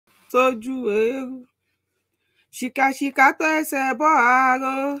tójú eérú ṣìkàṣìkà tó ẹsẹ̀ bọ́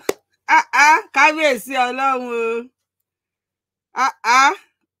àárọ̀ kábíyèsí ọlọ́run o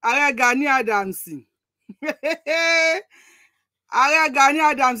ààrẹ Gani Adams ààrẹ Gani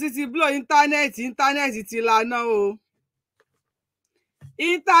Adams ti blow íńtánẹ́ẹ̀tì ti lànà o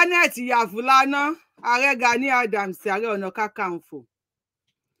íńtánẹ́ẹ̀tì yàfù lànà ààrẹ Gani Adams ààrẹ ọ̀nà kakanfò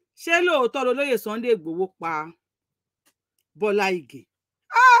ṣé lóòótọ́ lolóyè Sunday Igboho pa Bola Ige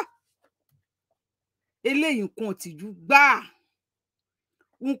eléyìí nǹkan òtìjú gbáà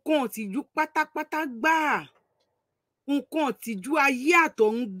nǹkan òtìjú pátápátá gbáà nǹkan òtìjú ayé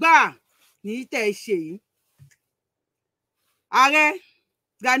àtọ̀run gbáà ní tẹ́ ẹ ṣe yìí ààrẹ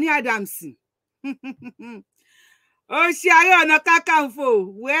Gani Adams ó ṣe ààrẹ ọ̀nà kakanfò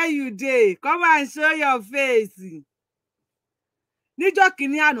where you dey come and show your face níjọ́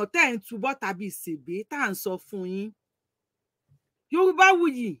kìíní àná tẹ́ ẹ̀ ń túbọ̀ tàbí ìṣègbè tá à ń sọ fún yín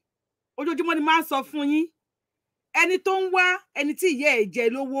Yorùbáwùyí ojoojúmọ́ ni máa ń sọ fún yín ẹni tó ń wá ẹni tí ìyá ẹ̀ jẹ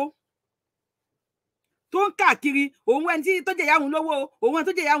lówó tó ń káàkiri òun ẹni tí tó jẹ ìyá òun lówó òun ẹni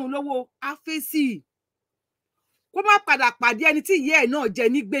tó jẹ ìyá òun lówó á fèsì kó má padà pàdé ẹni tí ìyá ẹ̀ náà jẹ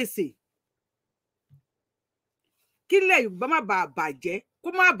ní gbèsè kílẹ̀ Yorùbá má bàa bàjẹ́ kó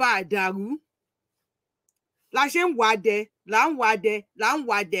má bàa dàrú la ṣe ń wádẹ là ń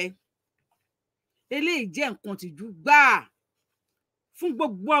wádẹ eléyìí jẹ́ nǹkan tìjú gbáà fún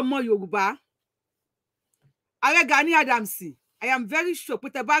gbogbo ọmọ Yorùbá ààrẹ Gani Adams I am very sure pé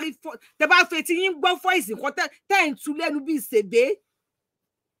tẹ bá fetí yín gbọ́ fọ́ìsì kan tẹ́ ń tú lẹ́nu bíi ṣègbè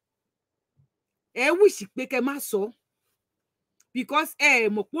ẹ wíṣì pé kẹ má sọ because ẹ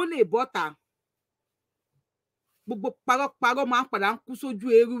mọ̀ pé ó lè bọ́ta gbogbo parọ́parọ́ máa ń padà ń kú sójú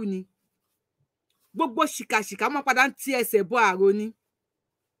eérú ni gbogbo ṣìkàṣìkà máa ń padà ń ti ẹsẹ̀ bọ àrò ni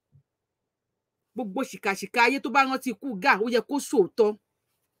gbogbo ṣìkàṣìkà ayé tó bá rántí ikú gà ó yẹ kó sòótọ́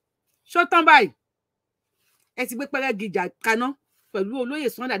ṣótán báyìí ẹ ti gbé pẹ́rẹ́gì ìjà kaná pẹ̀lú olóyè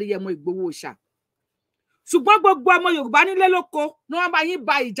Sunday Adeyemo Igboho Òòṣà ṣùgbọ́n gbogbo ọmọ Yorùbá nílé lóko ni wọ́n bá yín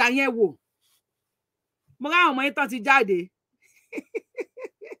ba ìjà yẹn wò mo ráwọn ọmọ yín tán ti jáde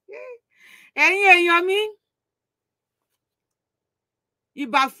ẹ̀yin èèyàn mi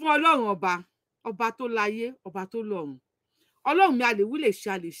ìbà fún Ọlọ́run ọba tó láyé ọba tó lọ́run Ọlọ́run mi àlèwí lè ṣe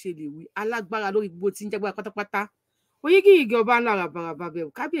àlèṣe lè wí alágbára lórí gbogbo tí ń jágbára pátápátá oyígíyìgì ọba ńlá rabaraba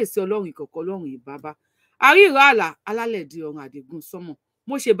bẹ̀rù kábíyèsí Ọlọ́run ìkọ̀kọ̀ Ọlọ́run ìbábá àríra àlà alálẹ̀dí ọ̀run àdìgún sọ́mọ̀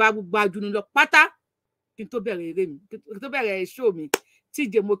mo ṣe bá gbogbo ajúni lọ pátá kí n tó bẹ̀rẹ̀ eré mi kí n tó bẹ̀rẹ̀ show mi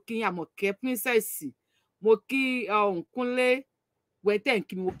tíje mo kí Àmọ̀kẹ́ princess mo kí Kúnlé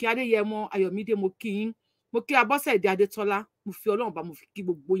wẹ̀tẹ̀ǹkì mo kí Adéyẹmọ Ayọ̀mídé mo kí yín mo kí Abọ́sẹ̀dé Adétọ́lá mo fi Ọlọ́run bá mo fi kí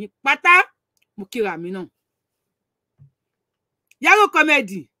gbogbo yín pátá mo kíra mi náà Yaro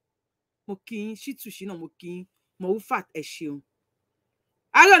comedy mo kí yín Ṣítù Ṣínà mo kí yín Morufat ẹ ṣeun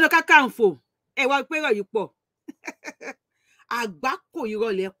Ààrẹ Ọ̀nà Kakanfò ẹ wá pé rọ̀ yìí pọ̀ àgbákò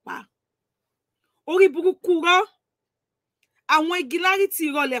irọ́ lẹ pa orí burúkú rọ́ àwọn igi lárìtì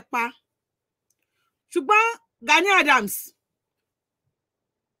irọ́ lẹ pa ṣùgbọ́n Gani Adams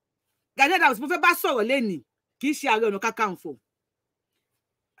mo fẹ́ bá sọ̀rọ̀ lẹ́nìí kì í ṣe Ààrẹ Ọ̀nà Kakanfò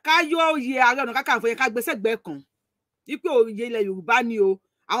ká yọ oyè Ààrẹ Ọ̀nà Kakanfò yẹn ká gbé sẹ́gbẹ̀ẹ́ kan wípé oyè ilẹ̀ Yorùbá ni o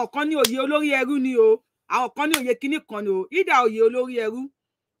àwọn kan ní oyè olórí ẹrú ni o àwọn kan ní oyè kinní kan ni o ìdá oyè olórí ẹrú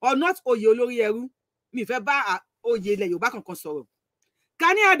or not oyè olórí ẹrú mi fẹ́ bá oyè ilẹ̀ Yorùbá kankan sọ̀rọ̀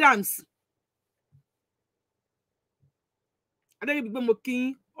Gani Adams adéyẹ gbígbé mo kí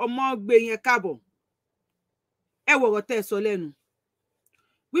ọmọ gbé yẹn káàbọ̀ ẹ wọ̀rọ̀ tẹ́ ẹ sọ lẹ́nu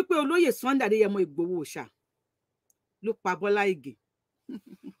wípé olóyè Sunday Adeyemo Igboho Òòṣà ló pa Bola Ige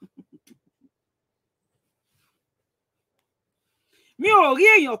mi ò rí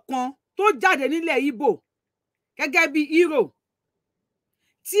èèyàn kan tó jáde nílẹ̀ Ìgbò gẹ́gẹ́ bí hero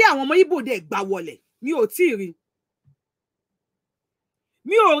tí àwọn ọmọ Ìgbò dẹ̀ gbà wọlẹ̀ mi ò tí ì rí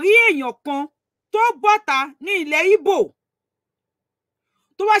mi ò rí èèyàn kan tó bọ́ta ní ilẹ̀ Ìgbò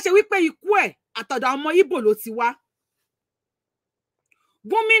tó wá ṣe wípé ikú ẹ̀ àtọ̀dọ̀ àwọn ọmọ Ìgbò ló ti wá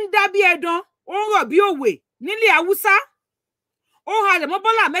Gúnmi ń dá bí ẹdán ó ń rọ̀ bí òwe nílẹ̀ Haúsá ó halẹ̀ mọ́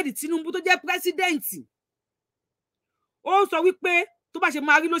Bọ́lá Ahmed Tinubu tó jẹ́ pírẹ́sídẹ́ǹtì ó sọ wípé tó bá ṣe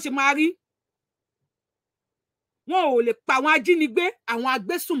máa rí ló ṣe máa rí wọn ò lè pa àwọn ajínigbé àwọn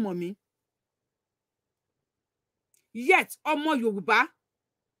agbésùnmọ̀mí yet ọmọ Yorùbá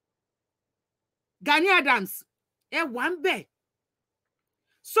Gani Adams ẹ wà ń bẹ̀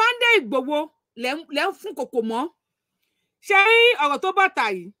Sunday Igboho lẹ́ ń fún kòkò mọ́ ṣe rí ọ̀rọ̀ tó bàtà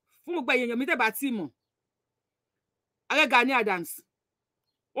yìí fún gbogbo èèyàn mi tẹ́ bá ti mọ̀ Ààrẹ Gani Adams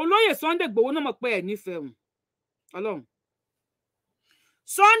olóyè Sunday Igboho náà mọ̀ pé ẹ̀ nífẹ̀ẹ́ òun Ọlọ́run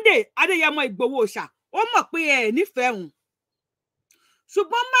Sunday Adeyemo Igboho Òòṣà ó mọ̀ pé ẹ̀ nífẹ̀ẹ́ òun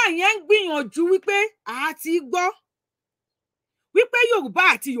ṣùgbọ́n máa yẹn ń gbìyànjú wípé a ti gbọ́ wípé Yorùbá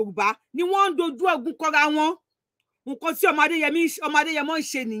àti Yorùbá ni wọ́n ń dojú ogun kọra wọn. Nǹkan tí ọmọ Adéyẹmọ ń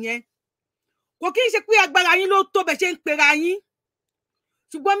ṣe nìyẹn. Kò kí ń ṣe pé agbára yín ló tó bẹ́ẹ̀ ṣe ń pera yín.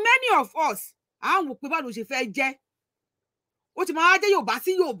 Ṣùgbọ́n many of us à ń wò pé báwo ló ṣe fẹ́ jẹ́. Ó ti máa jẹ́ Yorùbá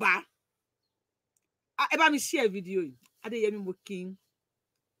sí Yorùbá. Ẹ bá mi share fídíò yìí. Adéyẹmí mo kí yín.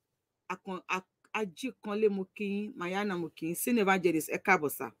 Ajíkanlé mo kí yín. Mayana mo kí yín. Sin Evangelist ẹ káàbọ̀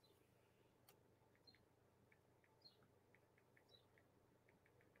sà.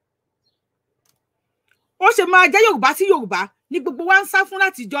 Ó ṣe máa jẹ́ Yorùbá sí Yorùbá ní gbogbo wa ń sá fún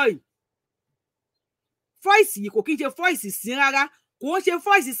láti jọ yìí. Voice yìí kò kí ń ṣe voice sí rárá. Kò ń ṣe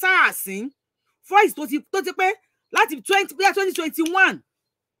voice sáàsín. Voice tó ti pé láti 2021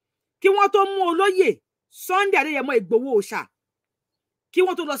 kí wọ́n tó mú olóyè Sunday Adeyemo Igboho Òòṣà kí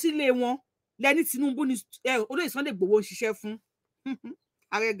wọ́n tó lọ sílé wọn lẹ́ni Tinubu ni olóyè Sunday Igboho ń ṣiṣẹ́ fún.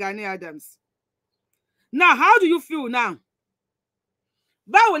 Ààrẹ Gani Adams. Now, how do you feel now?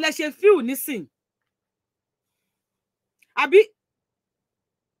 Báwo lẹ ṣe feel nísìn? Àbí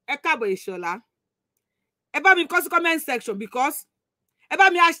ẹ káàbọ̀ Ìṣọ̀lá. Ẹ bá mi kọ sí comment section because ẹ bá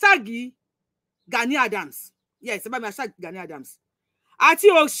mi hashtag Gani Adams. Yes, ẹ bá mi hashtag Gani Adams. Àti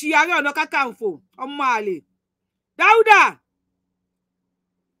òṣì AREONAKANKANFO ọmọ àlè. Dáúdà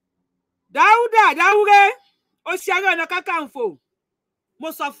òṣì AREONAKANKANFO. Mo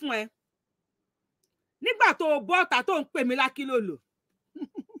sọ fún ẹ. Nígbà tó bọ́ta tó ń pè mí lákìlòlò.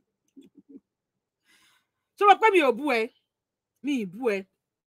 Ṣé mo pé mi ò bú ẹ? Mi ì bú ẹ.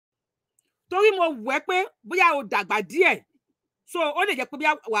 Torí mo wù ẹ́ pé bóyá o dàgbà díẹ̀. So ó lè jẹ́ pé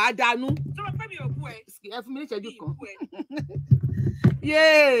bóyá wàá dànù. Ṣé mo pé mi ò bú ẹ? Ẹ fún mi ní ìṣẹ́jú kan.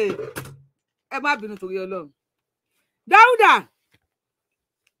 Yéè. Ẹ má bínú torí Ọlọ́run. Dáúdà.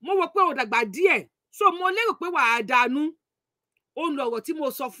 Mo wò pé o dàgbà díẹ̀. So mo lérò pé wàá dànù. Ó ń lọ ọ̀rọ̀ tí mo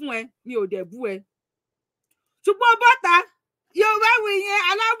sọ fún ẹ, mi ò dẹ̀ bú ẹ. Ṣùgbọ́n bọ́ta Yorùbá wí yẹn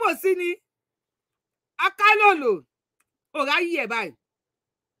alábòsí ni. Akálòlò. Ò ráyè ẹ̀ báyìí.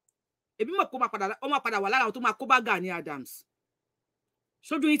 Èmi mọ̀ pé ó máa padà wà lára àwọn tó máa kó bá Gani Adams.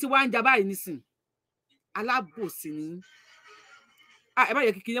 Ṣojú yín ti wá ń jà báyìí nísìn. Alábòsí ni. Ẹ má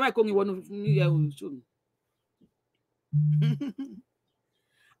yẹ kíkiri, ẹ má kó mi wọnú ní ẹrù ṣó mi.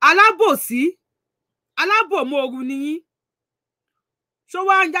 Alábòsí. Alábòmóoru ni yín. Ṣó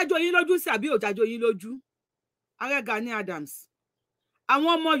wá ń jájọ yín lójú sí àbí ò jájọ yín lójú? Ààrẹ Gani Adams. Àwọn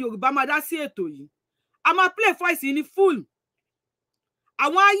ọmọ Yorùbá máa dá sí ètò yìí. A máa play voice yìí ní full.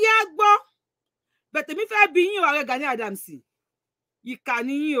 Àwọn ayé á gbọ́. Bẹ̀tẹ̀ mi fẹ́ bi yín o Ààrẹ Gani Adams. Ìkà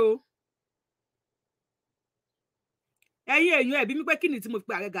ni yín o. Ẹ̀yin èèyàn ẹ̀bí mi pé kí ni tí mo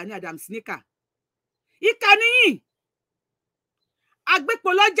pe Ààrẹ Gani Adams níkà. Ìkà ni yín. Agbépo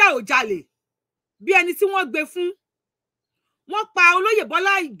lọ́jà ò jalè. Bí ẹni tí wọ́n gbé fún. Wọ́n pa olóyè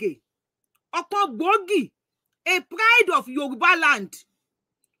Bola Ige. Ọ̀kan gbòógì. A pride of Yorùbá land.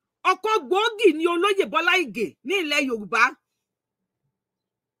 Ọ̀kan gbòógì ni olóyè Bola Ige ní ilẹ̀ Yorùbá.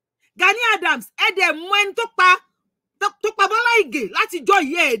 Gani Adams ẹ̀dẹ̀ mú ẹni tó pa Bola Ige láti jọ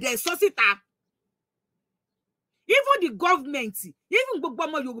yìí ẹ̀dẹ̀ sọ síta. Even the government, even gbogbo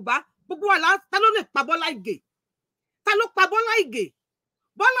ọmọ Yorùbá, gbogbo wa ta ló lè pa Bola Ige? Ta ló pa Bola Ige?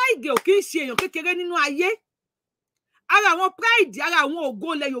 Bola Ige ò kì í ṣe èèyàn kékeré nínú ayé. Ara àwọn pride, ara àwọn ògo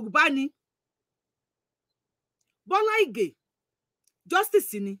ilẹ̀ Yorùbá ni. Bola Ige,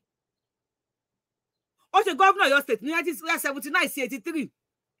 justice ni. Ó ṣe governor Ọ̀yọ́ state ní 1979 sí 83.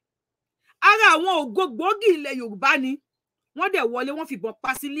 Ara àwọn ògo gbòógì ilẹ̀ Yorùbá ni. Wọ́n dẹ̀ wọlé, wọ́n fìbọn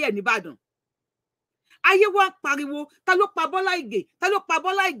pa sílé ẹ̀ nìbàdàn. Ayé wa ń pariwo, ta ló pa Bola Ige? Ta ló pa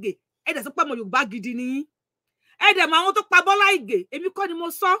Bola Ige? Ẹ dẹ̀ sọ pé ọmọ Yorùbá gidi ni yín. Ẹ dẹ̀ mọ àwọn tó pa Bola Ige. Èmi kọ́ ni mo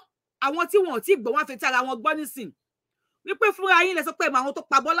sọ. Àwọn tí wọn ò tí gbọ́ wọn fetí ara wọn gbọ́ nísìn. Wípé fúnra yín lẹ sọ pé àwọn tó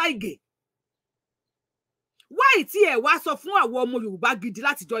pa Bola Ige. Why tí ẹ wá sọ fún àwọn ọmọ Yorùbá gidi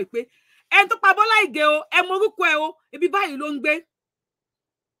láti jọ ìpé ẹni tó pa Bola Ige o, ẹ mọ orúkọ ẹ o, ibi báyìí ló ń gbé.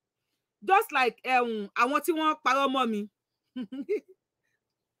 Just like àwọn tí wọ́n parọ́ mọ́ mi.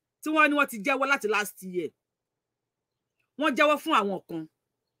 Tí wọ́n ní wọ́n ti jẹ́wọ́ láti last year. Wọ́n jẹ́wọ́ fún àwọn kan.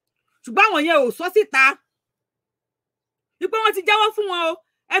 Ṣùgbọ́n àwọn yẹn ò sọ síta. Wípé wọ́n ti jẹ́wọ́ fún wọn o.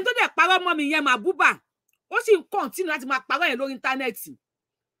 Ẹni tó dẹ̀ parọ́ mọ́ mi yẹn Màbúbà. Ó sì ń continue láti máa parọ́ yẹn lórí íńtánẹ́ẹ̀tì.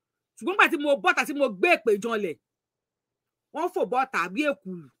 Ṣùgbọ́n gbà tí mo bọ́ta tí mo gbé èpè janlẹ̀. Wọ́n fò bọ́ta bí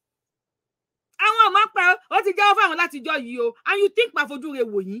èkùlù. Àwọn ọmọ pẹ́ ó ti jẹ́wọ́ fún àwọn láti jọ yìí o. And you think ma fojú re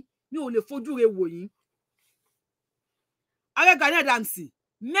wò yín? Mi ò lè fojú re wò yín. Ààrẹ Gani Adams.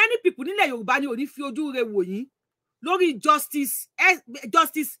 Many people nílẹ̀ Yorùbá ni ò ní fi ojú re wò yín lórí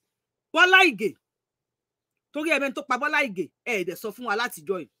justice Bola Ige. Torí ẹ̀mẹ́ni tó pa Bola Ige ẹ̀ẹ́dẹ̀ sọ fún wa láti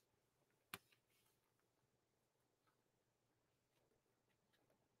jọ yìí.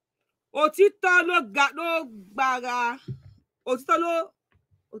 òtítọ́ ló gbára òtítọ́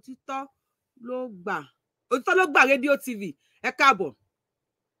ló gbà rédíò TV ẹ káàbọ̀.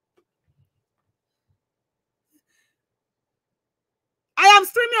 I am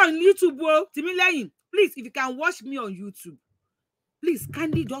streaming on YouTube, bro. Timileyin, please, if you can watch me on YouTube, please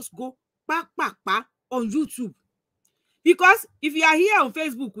kindly just go back on YouTube. Because if you are here on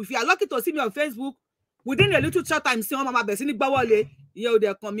Facebook, if you are lucky to see me on Facebook, within a little short time, see Mama Besini Bawale, you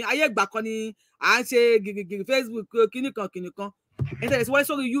they come me. Aye gba kan ni à ń ṣe Facebook kíní kan. And there is one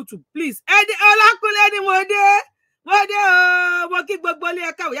on YouTube. Please, Olakunle ni mo dé o, mo kí gbogbo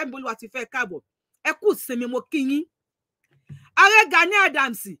le ká o ya mi bolu àti fẹ́ káàbọ̀. Ẹ kú sinmi mo kí yín. Ààrẹ Gani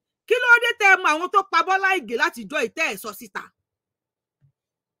Adams, kí ló dé tẹ́ mọ àwọn tó pa Bola Ige láti jọ ìtẹ́ ẹ̀ sọ síta.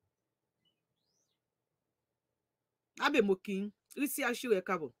 Abe mo kí yín, rí sí aṣíwò ẹ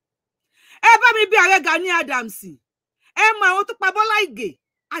káàbọ̀. Ẹ bá mi bí Ààrẹ Gani Adams, ẹ mọ àwọn tó pa Bola Ige,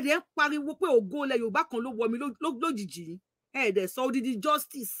 a dẹ̀ ń pariwo pé ògo ilẹ̀ Yorùbá kan ló wọ mi lójijì. Ẹ dẹ̀ sọ odidi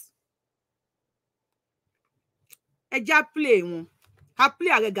justice. Ẹ já play wọn. A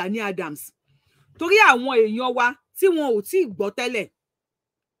play Ààrẹ Gani Adams. Torí àwọn èèyàn wa tí wọn ò tí gbọ́ tẹ́lẹ̀.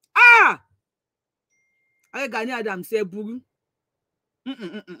 Ààrẹ Gani Adams ẹ burú.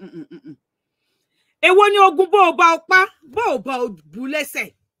 Èwo ni ogun bó o bá o pa, bó o bá o bú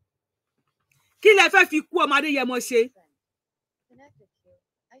lẹ́sẹ̀. Kí lẹ fẹ́ fi kú ọmọ Adeyemo ṣe?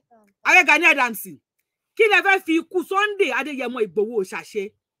 Ààrẹ Gani Adams, kí lẹ fẹ́ fi kú Sunday Adeyemo Igboho ṣàṣe?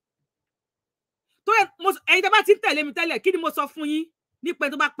 Tó ẹ̀yin tẹ́ bá ti tẹ̀lé mi tẹ́lẹ̀, kí ni mo sọ fún yín nípa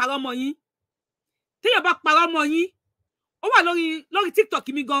tó bá parọ́ mọ́ yín? Téèyàn bá parọ́ mọ́ yín, ó wà lórí TikTok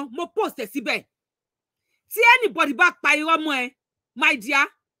mi gan, mo post ẹ̀ síbẹ̀. Tí anybody bá pa irọ́ mọ́ ẹ, my dear,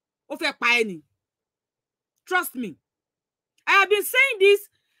 ó fẹ́ pa ẹ ni. Trust me. I have been saying this,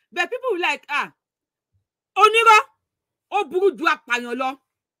 but people will like, onírọ́, ó burú ju apàyàn lọ.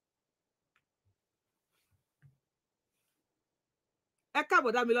 Ẹ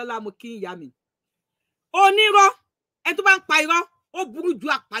káàbọ̀ Dámilọ́lá, mo kí ìyá mi. Onírọ́, ẹ tó bá ń pa irọ́, ó burú ju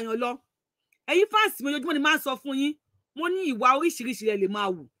apàyàn lọ. Ẹ̀yin fans mi ojoojúmọ́ ni máa ń sọ fún yín, mo ní ìwà oríṣiríṣi lẹ lè máa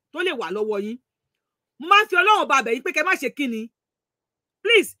wù tó lè wà lọ́wọ́ yín. Mo máa ń fi Ọlọ́run bá bẹ̀ yín pé kẹ́ má ṣe kíni.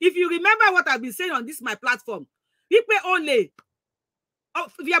 Please, if you remember what I've been saying on this my platform, wípé olè,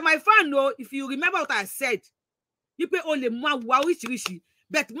 if you are my fan, no, if you remember what I said, wípé olè máa wà oríṣiríṣi,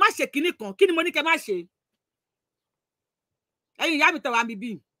 but má ṣe kíní kan, kíni mo ní kẹ́ má ṣe. Ẹ̀yin ìyá mi tẹ́ wá mi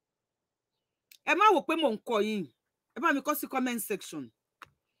bí. Ẹ má wò pé mò ń kọ yín. Ẹ bá mi kọ sí comment section.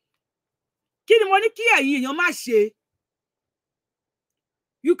 Kí ni mo ní kí ẹ̀yin èèyàn má ṣe?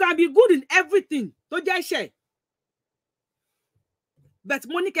 You can be good in everything tó jẹ́ iṣẹ́. But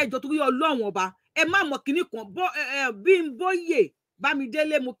mo ní kẹ́ jọ torí Ọlọ́run ọba, ẹ má mọ̀ kíní kan bí n bóyè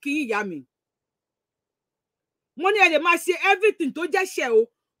Bámidélé mo kí ìyá mi. Mo ní ẹ lè máa ṣe everything tó jẹ́ iṣẹ́ o.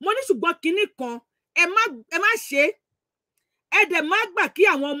 Mo ní ṣùgbọ́n kíní kan ẹ má ṣe. Ẹ dẹ̀ má gbà kí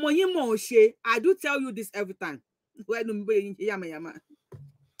àwọn ọmọ yín mọ̀ ọ́ ṣe. I do tell you this every time.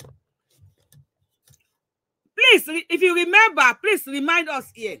 Please, if you remember, please remind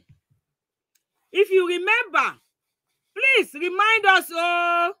us here. If you remember, please remind us.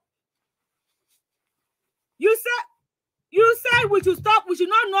 Oh, you said we should stop. We should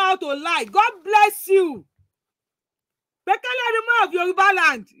not know how to lie. God bless you. Bekele anymore of Yoruba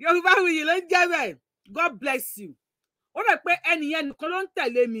land. Yoruba wuyi ló ń jẹ́ bẹ́ẹ̀. God bless you. Ó rẹ̀ pé ẹni yẹn nìkan ló ń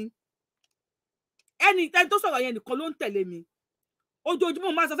tẹ̀lé mi. Ẹni tó sọ̀rọ̀ yẹn nìkan ló ń tẹ̀lé mi.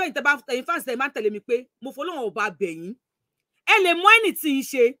 Ojoojúmọ́ máa sọ fẹ́yìn tẹ̀yìn fans tẹ̀yìn máa ń tẹ̀lé mi pé mo fọlọ́run ọba bẹ̀yìn. Ẹ lè mọ anything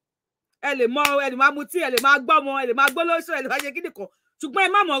ṣe. Ẹ lè máa mutí, ẹ lè máa gbọ́mọ, ẹ lè máa gbọ́ lóṣù, ẹ lè máa ṣe kíni kan. Ṣùgbọ́n ẹ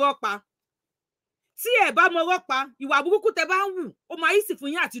má mọ̀ ọ̀rọ̀ pa. Tí ẹ bá mọ̀ ọ̀rọ̀ pa, ìwà burúkú tẹ bá ń wù, ó máa easy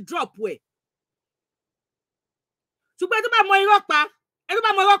fún yín àti drop ẹ̀. Ṣùgbọ́n ẹ tó bá mọ̀ irọ́ pa, ẹ tó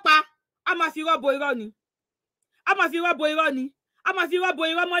bá mọ̀ ọ̀rọ̀ pa, a máa fi irọ́ bo irọ́ ni. A máa fi irọ́ bo irọ́ ni. A máa fi irọ́ bo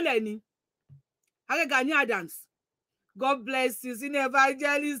irọ́ mọ́lẹ̀ ni. Ààrẹ Gani Adams, God bless you, senior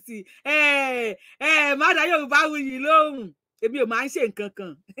evangelist. Má dá Yorùbá wuyì lóhùn. Èmi ò máa ń ṣe nǹkan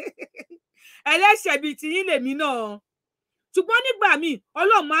kan. Ẹlẹ́ṣẹ̀ bíi tiyín lèmi náà. Ṣùgbọ́n nígbà míì,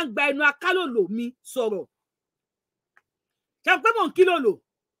 Ọlọ́run máa ń gba ẹnu akálòlò mi sọ̀rọ̀. Ṣé pé mò ń kí lòlò?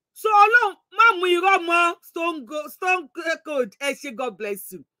 So Ọlọ́run má mú irọ́ mọ́ stone cold. Ẹ ṣé, God bless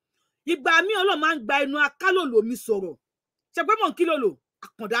you. Ìgbà míì Ọlọ́run máa ń gba ẹnu akálòlò mi sọ̀rọ̀. Ṣé pé mò ń kí lòlò?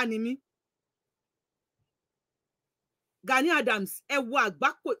 Àkàndá ni mí. Gani Adams, ẹ wo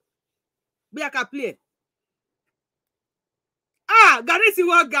àgbákò bí a ká play ẹ. Gani ti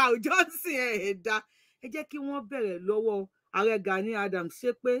wọ́n ga ò Johnson ẹ̀dá. Ẹ jẹ́ kí wọ́n bẹ̀rẹ̀ lọ́wọ́ Ààrẹ Gani Adams.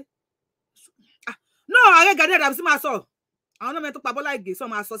 Ṣé pé no, Ààrẹ Gani Adams máa sọ. Àwọn náà mẹ́tò pa Bola Ige sọ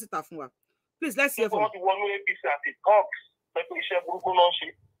máa sọ síta fún wa. Please, let's hear from. Wọ́n ti wọnú APC àti talks pẹ̀lú iṣẹ́ burúkú náà ṣe.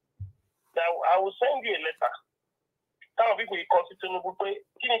 that I will send you a letter. Some people will call Tinubu pé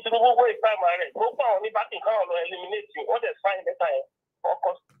kí ni Tinubu go time are go pa oni back in kan lo eliminate you. What they sign letter yẹn or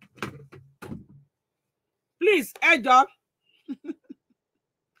cost. Please, Ejo.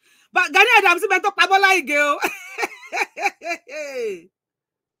 But Gani Adams beto pa Bola Ige o.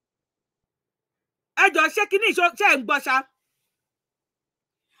 Ejo ṣé kíni ṣé ń gbọ́ ṣá.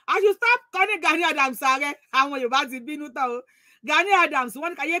 I should stop calling Gani Adams ààrẹ. Àwọn Yorùbá ti bínú tán o. Gani Adams wọ́n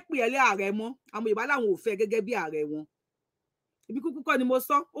ní ká yé pè é lé ààrẹ mọ́. Àwọn Yorùbá làwọn ò fẹ́ gẹ́gẹ́ bí ààrẹ wọn. Ibi kúkú kọ́ ni mo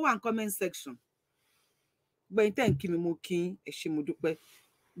sọ, ó wà ní comment section. Gbẹ̀yìn tẹ́ ń kí mi mo kí ẹ ṣé mo dúpẹ́.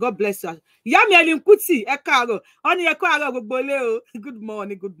 God bless you. Ìyá mi Ellen Kuti, ẹ káàárọ̀. Wọ́n ní ẹ káàárọ̀ gbogbo ilé o. Good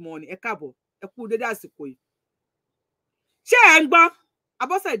morning, good morning. Ẹ káàbọ̀. Ẹ kú dédé àsìkò yìí. Ṣé ẹ ń gbọ́?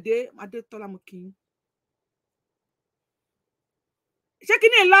 Abọ́sẹ̀dé Adétọ́lá mo kí yín. Ṣé kí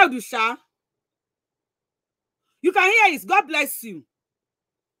ni loud ṣá? You can hear it. God bless you.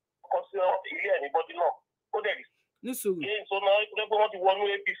 Because ilé anybody no. Go there. Ní sùúrù. So now they want to one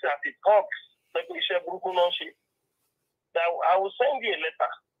APC at it talks. Like iṣẹ́ burúkú náà ṣe. That I will send you a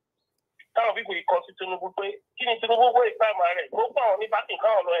letter. Some people will call Tinubu pé kí ni Tinubu go time are go pa oni back in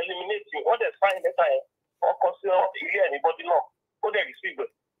kan lo eliminate you. What they sign letter yẹn or cause ilé anybody no. Go there receive.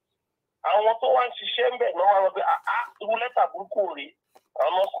 Àwọn tó wá ń ṣiṣẹ́ ńbẹ̀ náà wá lọ pé irú lẹ́tà burúkú rèé.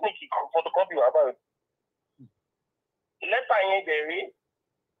 I'm not sneaky photocopy about it. Lẹ́tà yẹn dẹ̀ rí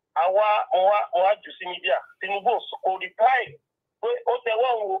àwa jù sí media Tinubu kò reply pé ó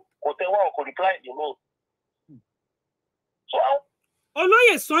tẹ̀wọ́ o kò tẹ̀wọ́ o kò reply the no. So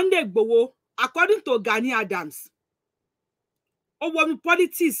Oloye Sunday Igboho, according to Gani Adams, ó wọnú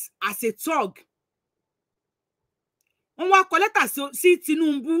politics as a thug. Wọ́n wá kọ lẹ́tà sí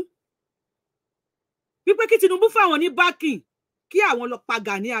Tinubu. Wípé kí Tinubu fáwọn ní backing kí àwọn lọ pa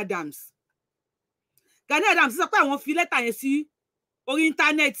Gani Adams. Gani Adams sọ pé àwọn fi lẹ́tà yẹn sí orí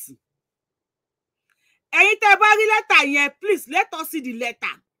íńtánẹ́ẹ̀tì. Ẹ̀yin tẹ́ bá rí lẹ́tà yẹn, please let us see the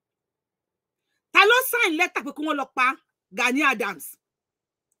letter. Ta ló sign lẹ́tà pé kí wọ́n lọ pa Gani Adams?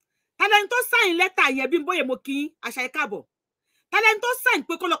 Ta lẹni tó sign lẹ́tà yẹn bí Bóyè mo kí àṣà ìkàbọ̀? Ta lẹni tó sign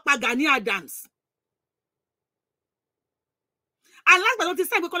pé kó lọ pa Gani Adams? Alágbà tó ti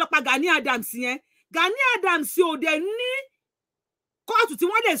sign pé kó lọ pa Gani Adams yẹn, Gani Adams ò dẹ̀ ní kóòtù tí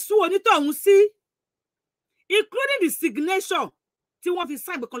wọ́n lè sún onítọ̀hún sí, including the signature tí wọ́n fi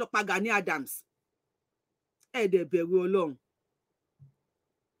sign pé kó lọ pa Gani Adams. Ẹ dẹ̀ bẹ̀rù Ọlọ́run.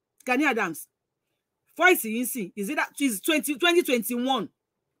 Gani Adams voice yìí sìn is it that is 2021.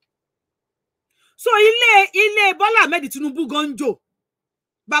 So ilé Bọ́lá Ahmed Tinubu ganjo.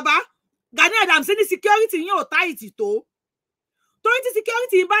 Bàbá Gani Adams ní security yín ò tight tó. Torí tí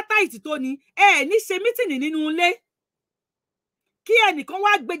security yín bá tight tó ni ẹ ní ṣe meeting nínú ilé. Kí ẹnìkan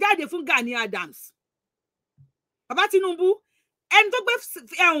wá gbé jáde fún Gani Adams. Bàbá Tinubu ẹni tó gbé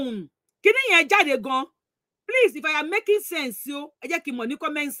kíní yẹn jáde gan. Please, if I am making sense yo, ẹ jẹ́ kí n mọ̀ ní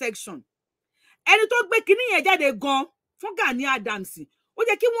comment section. Ẹni tó gbé kíní yẹn jáde gan fún Gani Adams, ó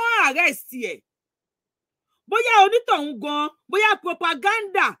jẹ́ kí wọ́n arrest ẹ̀. Bóyá onítọ̀hún gan, bóyá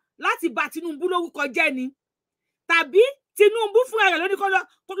propaganda láti bà Tinubu lórúkọ jẹ́ ni. Tàbí Tinubu fúnra rẹ̀ ló ní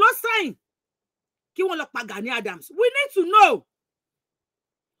kó lọ sign kí wọ́n lọ pa Gani Adams. We need to know.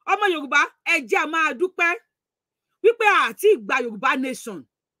 Ọmọ Yorùbá ẹ jẹ́ a máa dúpẹ́ wípé àti ìgbà Yorùbá nation.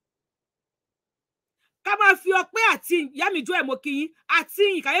 Ká máa fi ọpẹ́ àti Yamijo Emokiyin àti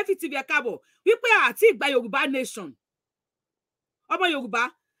Ìkàyéfì TV ẹ káàbọ̀ wípé àti ìgbà Yorùbá nation. Ọmọ Yorùbá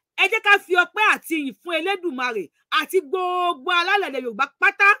ẹ jẹ́ ká fi ọpẹ́ àti ìyìn fún Elédùmarè àti gbogbo alálẹ̀ Yorùbá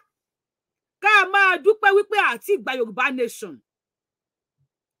pátá. Ká máa dúpẹ́ wípé àti ìgbà Yorùbá nation.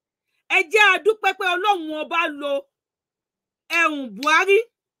 Ẹ jẹ́ a dúpẹ́ pé Ọlọ́run ọba lo Buhari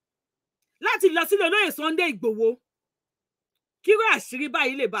láti lọ sílé Olóyè Sunday Igboho. Kíró àṣírí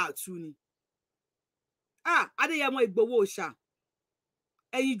báyìí lè bá tú ni. Adeyemo Igboho òòṣà.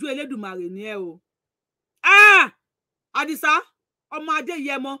 Ẹ̀yinjú Elédùmarè ni ẹ o. Adisa ọmọ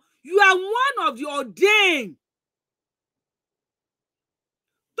Adeyemo, you are one of the ordained.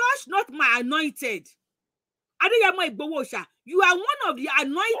 Touch not my anointed. Adeyemo Igboho òòṣà, you are one of the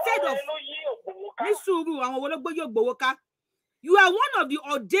anointed of Nisuru àwọn wo ló gbé Igboho ká. You are one of the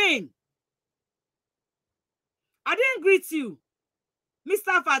ordained. I didn't greet you.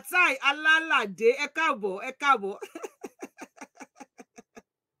 Mr. Fatai Alalade, ẹ káàbọ̀.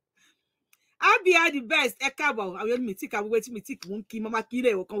 Abia the best, ẹ káàbọ̀. Àwọn mi tik àwọn tí mi tik mú kí mama kí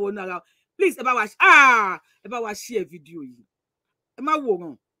le kan wọnú ara. Please ẹ bá wa share video yìí. Ẹ má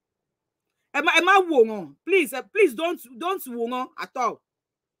wòran. Ẹ má wòran. Please don't wòran at all.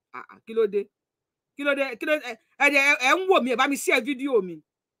 Kí ló dé? Ẹ ń wò mí, ẹ bá mi share video mi.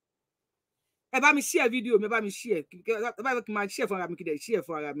 Ẹ bá mi share video mi, ẹ bá mi share. Ẹ bá mi máa share fún ara mi kí dẹ̀ share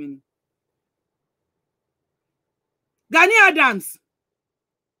fún ara mi ni. Gani Adams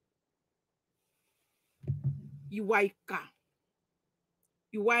ìwà ìkà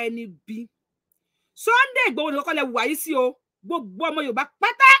ìwà ẹni bí Sunday Igboho nìkan lè wà yìí sí o gbogbo ọmọ Yorùbá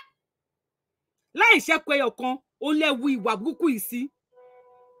pátá láì ṣẹ́kù ẹyọ kan ó lẹ́wu ìwà burúkú yìí sí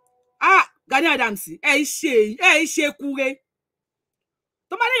Gani Adams ẹ ṣe kúre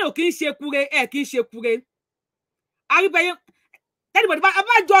tó bá lẹ́yìn ò kì í ṣe kúre ẹ kì í ṣe kúre àríbẹ̀yẹ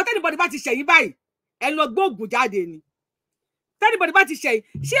tẹ́nìbọ̀dì bá ti ṣẹ̀yìn báyìí ẹ lọ gbóògùn jáde ni tẹ́nìbọ̀dì bá ti ṣẹ̀yìn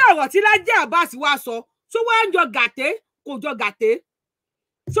ṣé ọ̀rọ̀ tí Lájí Abbas wá sọ tó wá ń jọ gàté kò jọ gàté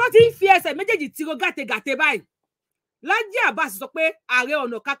tó ti ń fi ẹsẹ̀ méjèèjì tiro gàté báyìí Lájí Abbas sọ pé Ààrẹ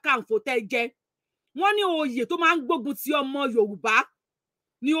Ọ̀nà Kakanfò tẹ́ jẹ wọ́n ní oyè tó máa ń gbógun ti ọmọ Yorùbá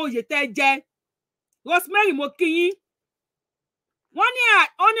ní oyè tẹ́ jẹ Rosemary mo kí yín wọ́n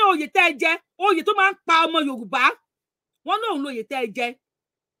ní oyè tẹ́ jẹ oyè tó máa ń pa ọmọ Yorùbá wọ́n ní òun lóye tẹ́ jẹ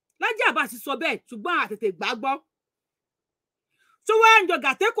Lájí Abbas sọ bẹ́ẹ̀ ṣùgbọ́n àtètè gbàgbọ́ tó wá ń jọ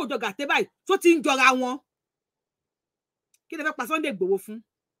gàté kò jọ gàté báyìí tó ti ń jọra wọn kí lè fẹ́ pa Sunday Igboho fún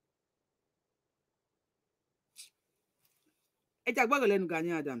ẹ jẹ́ gbọ́rọ̀ lẹ́nu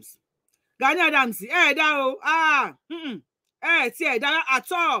Gani Adams ẹ dá o tí ẹ dá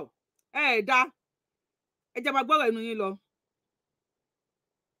àtọ́ ẹ dá ẹ jẹ́ máa gbọ́rọ̀ ẹnu yín lọ.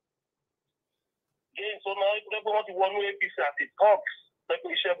 So now wọ́n ti wọnú APC àti talks pẹ̀lú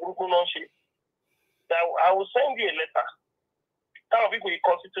iṣẹ́ burúkú náà ṣe. I will send you a letter. Táwọn bí kò yí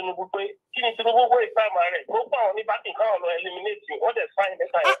kọ sí Tinubu pé kí ni Tinubu wọ ìsáàmà rẹ̀ gbogbo àwọn ní bákì káwọn lọ eliminate wọ́n dẹ̀ sign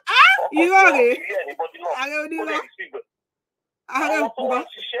letter yẹn. Irọ́ rèé ààrẹ onírọ́ ààrẹ òkúrọ́. Àwọn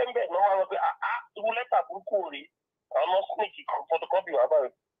tó ṣiṣẹ́ ń bẹ̀ náà wá lọ pé irú lẹ́tà burúkú rèé àwọn snake photocopy wà báyìí.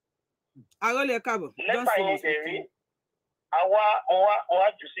 ààrẹ lè káàbọ̀. lẹ́tà yẹn dẹ̀ rí àwa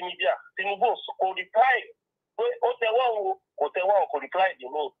jù sí mídíà Tinubu kò reply pé ó tẹwọ́ o kò tẹwọ́ o kò reply dì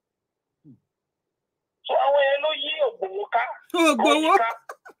mí. So àwọn yẹn ló yí Ògbòho ká.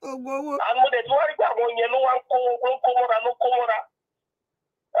 Ògbòho. Àwọn ọdẹ tí wọ́n rí pé àwọn yẹn ló wá ń kó mọ́ra.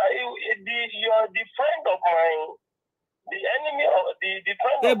 The friend of mine, the enemy of the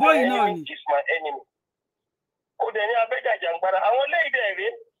friend of my enemy is my enemy. Kò dẹ̀ ní abẹ́jàjàngbara àwọn eléyìí dẹ̀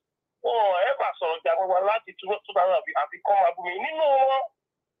rèé. Wọn ẹ bá sọ̀rọ̀ jàgbọ́n wa láti túbọ̀ àfi kọ́ máa bú mi. Nínú wọn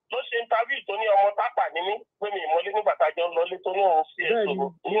ló ṣe interview tó ní ọmọ tápà ní mí pé mi ìmọ̀lé nígbà tá a jọ ń lọlé tó ní òun sí ẹ̀sọ́.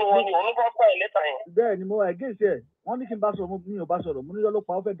 Nínú wọn ni òun bá pa ẹ̀ lẹ́tà yẹn. Bẹ́ẹ̀ ni mo wà against ẹ̀. Wọ́n ní kí n bá sọ̀rọ̀ mi ò bá sọ̀rọ̀ mo ní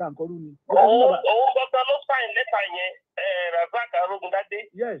lọ́lọ́pàá ó fẹ́ dà nǹkan rú ni. Òun gbọ́dọ̀ ló sign lẹ́tà yẹn Razak Arógundádé.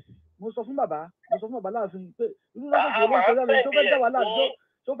 Yes, mo sọ fún bàbá láàfin pé irú lọ́sọ̀tò ló ń sọ lẹ́nu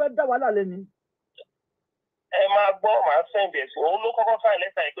tó fẹ́ dá wàhálà lẹ́ni. Ẹ máa gbọ́ màá send ẹ̀ sí òun ló kọ́kọ́ sign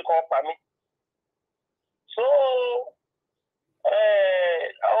lẹ́tà yìí pé kọ́ pa mí. So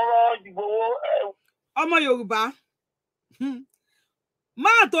ọ̀rọ̀ Ìgbòho. Ọmọ Yorùbá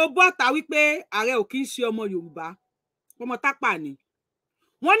máa tó bọ́ta wípé ààrẹ ò kì í ṣe ọmọ Yorùbá ọmọ tápà ni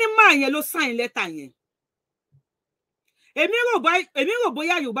wọ́n ní máa yẹn ló sign lẹ́tà yẹn. èmi rò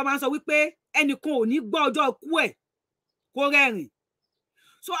bóyá Yorùbá máa ń sọ wípé ẹnìkan ò ní gbọ́ ọjọ́ ikú ẹ̀ kó rẹ́rìn.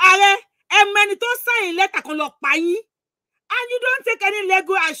 So ààrẹ ẹmẹni tó sign lẹ́tà kan lọ pa yín and you don't take any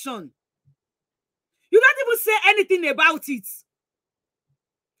legal action. You don't even say anything about it.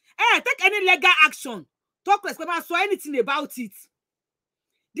 Take any legal action. Talk respect about so anything about it.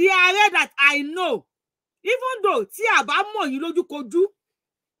 The ààrẹ that I know, even though tí a bá mọ̀ yín lójúkojú,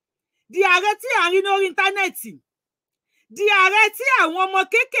 the ààrẹ tí a rí lórí íńtánẹ́ẹ̀tì, the ààrẹ tí àwọn ọmọ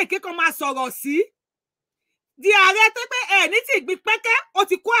kéékèèké kan máa sọ̀rọ̀ sí, the ààrẹ tó pé ẹ̀ ní tí ìgbín pẹ́kẹ́ ó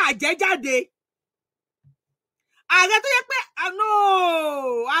ti kó àjẹ́ jáde. Ààrẹ tó yẹ pé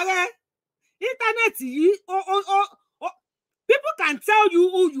ààrẹ íńtánẹ́ẹ̀tì yìí people can tell you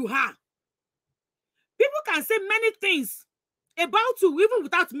who you are. People can say many things about you even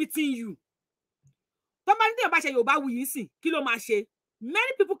without meeting you. Somebody about Yorùbá Wuyi sìn kí ló máa ṣe?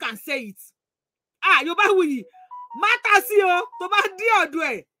 Many people can say it. Yorùbá Wuyi mátà sí o tó bá dé ọ̀dọ̀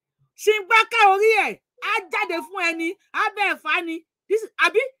ẹ̀ ṣì ń gbá ká orí ẹ̀ á jáde fún ẹni á bẹ́ẹ̀ fà ni.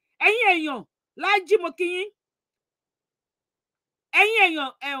 Àbí ẹ̀yin èèyàn Lájí mo kí yín. Ẹ̀yin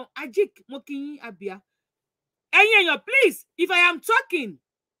èèyàn Ajik mo kí yín Abia. Ẹ̀yin èèyàn please if I am talking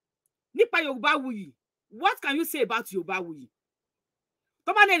nípa Yorùbá Wuyi, what can you say about Yorùbá Wuyi?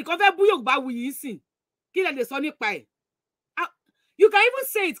 Tó bá ní ẹnìkan fẹ́ bú Yorùbá Wuyi sìn kí lẹ lè sọ nípa ẹ̀? You can even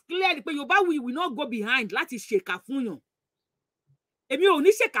say it clearly pé Yorùbá Wuyi will not go behind láti ṣèkà fún yàn. Èmi ò ní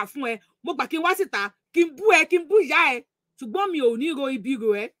ṣèkà fún ẹ, mo gbà kí n wá síta kí n bú ẹ kí n bú ìyá ẹ, ṣùgbọ́n mi ò ní ro ibi ro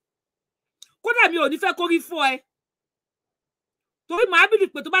ẹ. Kódà mi ò ní fẹ́ kórí fọ́ ẹ. Torí màá bìlì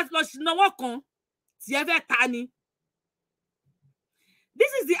pé tó bá lọ ṣìnáwó kan tí ẹ fẹ́ ta ni.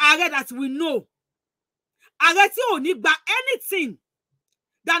 This is the ààrẹ that we know. Ààrẹ tí ò ní gba anything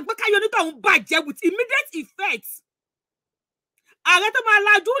than pé káyọ̀ onítọ̀hún bàjẹ́ with immediate effect. ààrẹ tó máa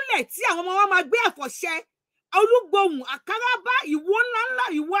lajú lẹ̀ tí àwọn ọmọ wọn máa gbé ẹ̀fọ́ṣẹ́ Olúgbòhùn àkàràbá ìwo ńláńlá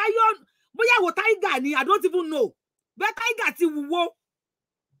ìwo ayọ̀ bóyá wo tiger ni I don't even know bẹ́ẹ̀ tiger ti wúwo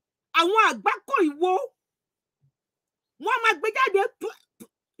àwọn àgbákò ìwo wọ́n máa gbé jáde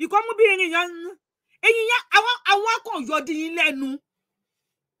ìkọ́mú bí eyín yẹn àwọn akọ̀yọ̀dí yín lẹ́nu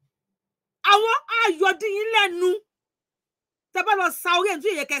àwọn ayọ̀dí yín lẹ́nu tẹ́ bá lọ sa orí ẹ̀ tó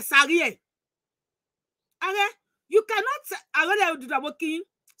yẹ kẹ́ sáré ẹ̀ ààrẹ you cannot ààrẹ lẹ́yìn òdùdàbò kí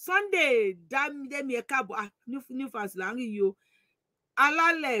Sunday dami ẹ̀ka bọ̀ new fans láàrin yìí o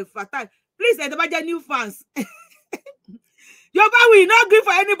alálẹ̀ fatai please ẹ̀ tó bá jẹ́ new fans Yorùbá will not gree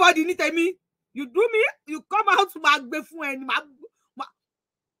for anybody ní tèmi you do me you come out máa gbé fún ẹni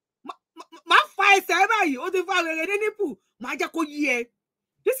máa fa ẹsẹ̀ báyìí ó ti fa rere ní nípù máa jẹ́ kó yí ẹ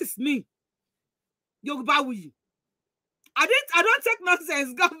this is me Yorùbá will I don't take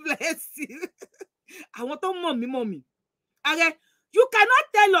nonsense God bless you àwọn tó mọ̀ mí ààrẹ you cannot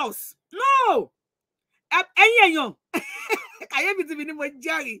tell us no ẹ̀yin èèyàn kàyéfì tí mi ní mo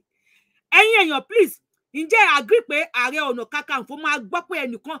jẹ́rìí ẹ̀yin èèyàn please ǹjẹ́ agree pé Ààrẹ Ọ̀nà Kakanfò máa gbọ́ pé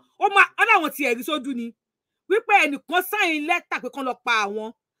ẹnìkan ó láwọn ti ẹ̀rí sójú ni wípé ẹnìkan sáìn lẹ́tà pé kán lọ pa àwọn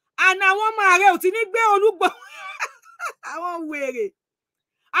àna àwọn ọmọ ààrẹ ò ti ní gbé Olúgbòhùn àwọn wèrè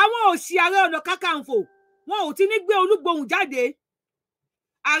àwọn òṣì Ààrẹ Ọ̀nà Kakanfò wọn ò ti ní gbé Olúgbòhùn jáde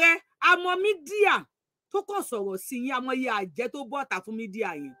ààrẹ àmọ́ mídíà tó kàn sọ̀rọ̀ sí yín amọ̀ye àjẹ́ tó bọ́ta fún mídíà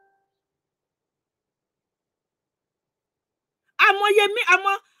yẹn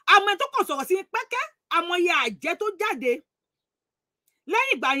àmọ́ tó kàn sọ̀rọ̀ sí yín pẹ́kẹ́ amọ̀ye àjẹ́ tó jáde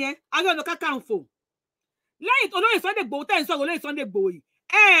lẹ́yìn ìgbà yẹn Ààrẹ Ọ̀nà Kakanfò lẹ́yìn tó Olóyè Sunday Igboho tẹ́ ń sọ̀rọ̀ Olóyè Sunday Igboho yìí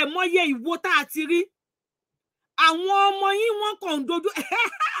mọ̀ye ìwo tá a ti rí àwọn ọmọ yín wọ́n kàn ń dojú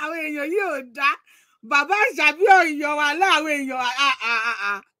àwọn èèyàn yìí ò dá bàbá àṣàbí ọ̀yọ́ wà láwọn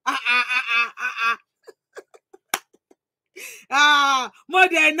èèyàn mo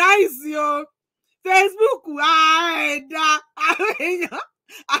dẹ̀ náìsí o Facebook ẹ̀dá àwọn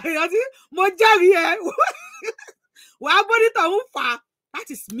èèyàn tí mo jẹ́rìí ẹ wàá bọ́dítọ̀ ń fà á that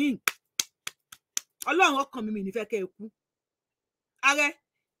is me ọlọ́run ọkàn mi nífẹ̀ẹ́ kẹ́ ẹ kú ààrẹ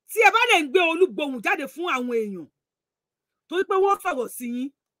tí ẹ bá lè ń gbé Olúgbòhùn jáde fún àwọn èèyàn torí pé wọ́n fọ̀rọ̀ sí yín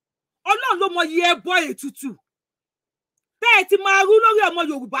ọlọ́run ló mọ iye ẹbọ ètùtù tẹ́ ẹ ti máa rú lórí ọmọ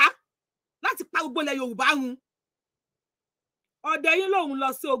Yorùbá láti pa gbogbo ilẹ̀ Yorùbá run ọdẹ yín lòun lọ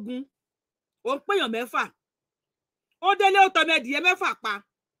sí ogun òun péyàn 6 ó délé ó tọmọ ẹdìyẹ 6 pa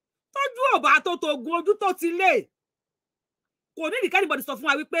tójú ọba tó togun ojú tó ti lé kò ní ìdíkẹ́ anybody sọ fún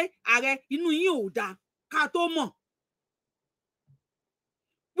wa wípé ààrẹ inú yín ò dáa ká tó mọ̀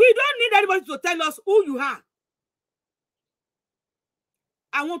we don't need anybody to tell us who you are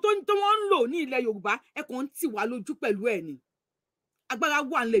àwọn tó wọ́n ń lò ní ilẹ̀ Yorùbá ẹ kàn ń tì wá lójú pẹ̀lú ẹ̀ ni agbára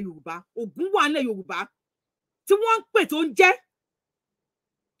wà nílẹ̀ Yorùbá Ògún wà nílẹ̀ Yorùbá tí wọ́n ń pè tó ń jẹ́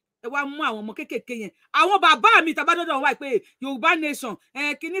ẹ wá mú àwọn ọmọ kéékèèké yẹn àwọn bàbá mi tàbá dọ́dọ̀ wá pé Yorùbá nation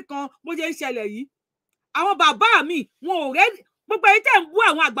kinní kan bó ṣe ń ṣẹlẹ̀ yìí àwọn bàbá mi wọn ò rẹ́ gbogbo èyí tẹ̀ ń bú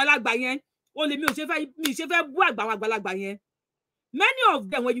àwọn àgbàlagbà yẹn o lè mi ṣe fẹ́ bú àwọn àgbàlagbà yẹn many of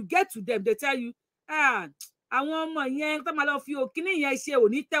them when you get to them they tell you àwọn ọmọ yẹn tó máa lọ fi òkínní yẹn ṣe ò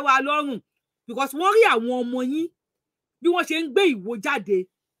ní tẹ́ wa lọ́rùn because wọ́n rí àwọn ọmọ yín bí wọ́n ṣe ń gbé ìwo jáde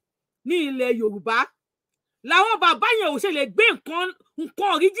ní ilẹ̀ Yorùbá làwọn bàbá yẹn ò ṣe lè gbé nǹkan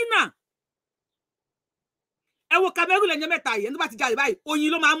original ẹ wo Cameroon lẹ́yìn mẹ́ta yẹn tó bá ti jáde báyìí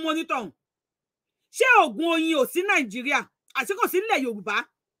oyin ló máa ń monitor ṣé oògùn oyin ò sí Nàìjíríà àti kò sí nílẹ̀ Yorùbá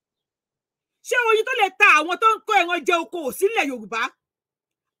ṣé oyin tó lè ta àwọn tó ń kó ẹran jẹ oko ò sí nílẹ̀ Yorùbá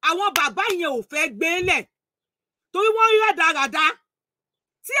àwọn bàbá yẹn ò fẹ́ gbé lẹ̀ torí wọ́n rí rádaràda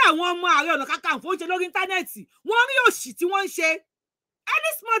tí àwọn ọmọ Ààrẹ Ọ̀nà Kakanfò ń ṣe lórí íńtánẹ́ẹ̀tì wọ́n rí òṣì tí wọ́n ń ṣe any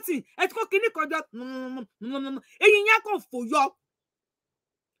small thing ẹ ti kó kinní kan jọ eyín yẹn kò fò yọ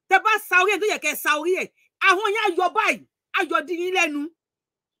tẹ bá sa orí ẹ tó yẹ kẹ sa orí ẹ àwọn yẹn ayọ̀ báyìí ayọ̀ dín yín lẹ́nu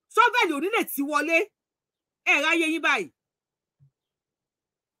sọ́fẹ̀lì ò ní lè ti wọlé ẹ ráyé yín báyìí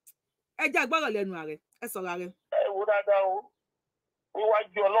ẹ jẹ́ àgbọ̀rọ̀ lẹ́nu ààrẹ ẹ sọ̀rọ̀ ààrẹ. ẹ wo dáadáa o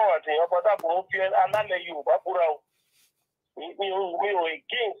níwájú Ọlọ́run àti èèyàn padà kò ń fi alálẹ̀ Yorùbá búra o mi ò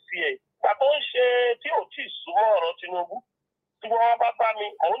against ẹ̀ pàtó ń ṣe tí ò tí ì súnmọ́ ọ̀rọ̀ Tinubu tí wọ́n bá mi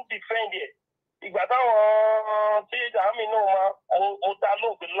mò ń defend ẹ̀ ìgbà táwọn tí àmì náà máa ó dá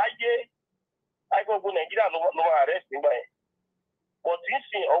lóògbé láyé gbogbo Nàìjíríà ló máa arrest nígbà yẹn but tí ń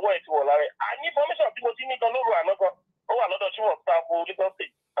sìn ọwọ́ ẹ̀ ti wọ̀ lára ẹ̀ àní information tí mo ti ní gan lóru àná gan ó wà lọ́dọ̀ tí wọ́n ta ko Lagos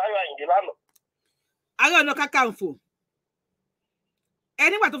State Táyọ̀ Àyìndé lánàá. Ààrẹ Ọ̀nà Kakanfò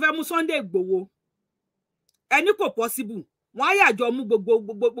ẹni wà tó fẹ́ mú Sunday Igboho ẹni kò possible wọ́n á yàjọ mú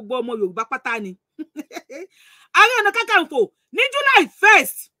gbogbo ọmọ Yorùbá pátá ni Ààrẹ Ọ̀nà Kakanfò ní July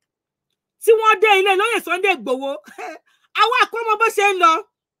 1st tí wọ́n dé ilé Olóyè Sunday Igboho àwa àkọ́mọ bó ṣe ń lọ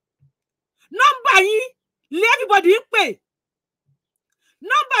nọ́mbà yín lé everybody ń pè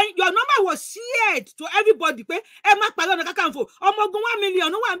your number was shared to everybody pé ẹ má pa Ààrẹ Ọ̀nà Kakanfò ọmọ ogun 1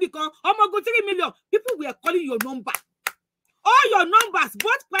 million wà níbì kan ọmọ ogun 3 million people were calling your number all your numbers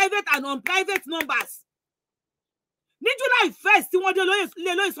both private and unprivate numbers ní July 1st tí wọ́n dé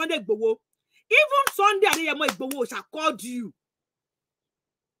lé lóyè Sunday Igboho even Sunday Adeyemo Igboho shall called you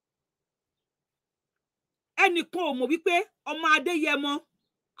ẹnìkan ò mọ̀ wípé ọmọ Adeyemo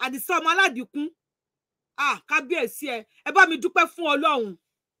Àdìsá ọmọ Aládìkún kábíyèsí ẹ bá mi dúpẹ́ fún Ọlọ́run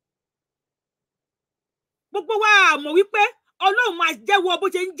gbogbo wa mọ̀ wípé Ọlọ́run máa jẹ́wọ́ bó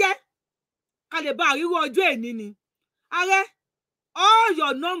ṣe ń jẹ́ ká lè bá àríwó ọjọ́ èní ni ààrẹ all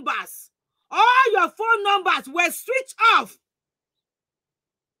your numbers all your phone numbers were switched off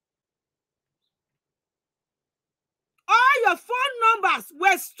all your phone numbers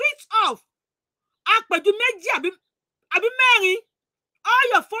were switched off àpèjú méjì àbí mẹ́rin all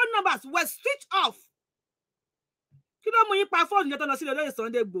your phone numbers were switched off kí ló mú yín pa fóònù yẹn tó lọ sílẹ̀ lóye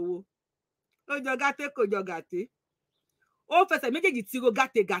Sunday Igboho ó jọ gàté kò jọ gàté ó fẹsẹ̀ méjèèjì tiro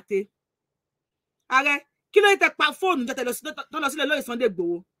gàté gàté ààrẹ kí ló tẹ pa fóònù yẹn tó lọ sílẹ̀ lóye Sunday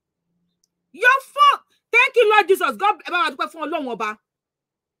Igboho your phone thank you Lord Jesus God ẹ bá wa dúpẹ́ fún Ọlọ́run ọba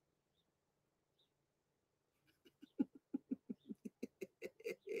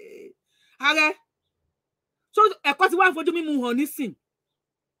ààrẹ so ẹ̀kọ́ tí wọ́n fojú mímu hàn nísìn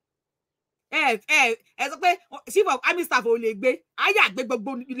ẹ sọ pé chief of army staff ò lè gbé ayé àgbẹ̀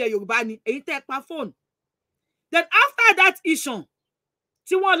gbogbo ilẹ̀ Yorùbá ni èyí tẹ́ pa fóònù then after that issue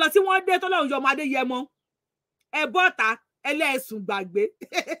tí wọ́n lọ tí wọ́n dé tọ́lọ́run yọ ọmọ Adéyẹmọ ẹ bọ́ta ẹlẹ́sùn gbàgbé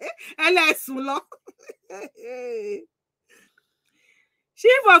ẹlẹ́sùn lọ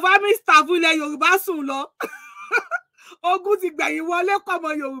chief of army staff ilẹ̀ Yorùbá sùn lọ ogun ti gbẹ̀yìn wọlé kọ́mọ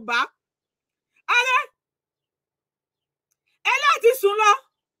Yorùbá ààrẹ ẹ láti sùn lọ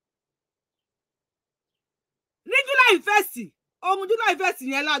ní July 1st ohun July 1st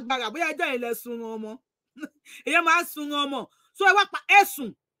yẹn lágbára bóyá ẹjọ́ ilẹ̀ sun ọmọ èèyàn máa ń sun ọmọ so ẹ wá pa ẹ sùn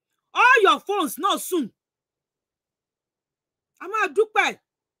all your phones náà sùn a máa dúpẹ́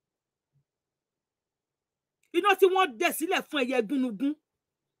iná tí wọ́n dẹ̀ sílẹ̀ fún ẹyẹ gúnugún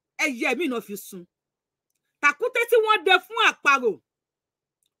ẹyẹ mi náà fi sùn tàkúté tí wọ́n dẹ fún àparò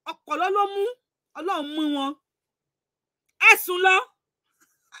ọpọlọ ló mú Ọlọ́run mú wọn ẹ sùn lọ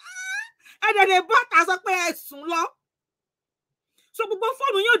ẹ̀dẹ̀dẹ̀ bọ́ta sọ pé ẹ sùn lọ so gbogbo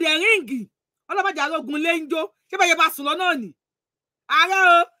fóònù yóò dẹ̀ ríǹgì ọlọ́mọdé arógun lé ń jó ṣé bẹ́ẹ̀ yẹ bá sùn lọ náà nì ààrẹ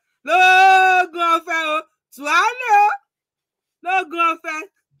o lóògùn ọ̀fẹ́ o tùwálé o lóògùn ọ̀fẹ́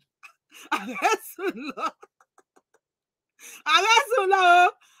ààrẹ sùn lọ o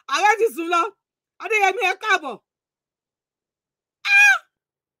ààrẹ ti sùn lọ Adéyẹmí ẹ káàbọ̀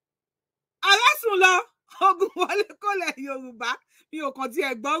ààrẹ sùn lọ ogun wọlé kọlẹ̀ Yorùbá mi ò kàn tí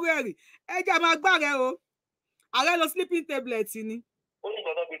ẹ gbọ́ rẹ̀rì ẹ jẹ́ máa gbá rẹ o ààrẹ lọ sleeping tablet ni. ó ní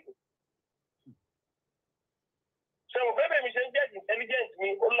gbọdọ̀ gbé kù. ṣé mo fẹ́ bẹ́ẹ̀ mi ṣe ń jẹ́ intelligent mi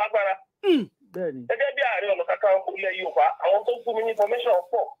ó lágbára. gẹ́gẹ́ bí Ààrẹ Ọ̀nà Kakanfò ilẹ̀ Yorùbá àwọn tó fún mi ní information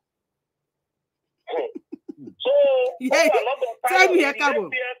pọ̀. so ó wà lọ́dọ̀ Táyọ̀ ní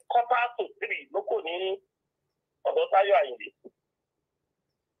ilé quarter to 3 lóko ní ọ̀dọ̀ Táyọ̀ Àyìndé.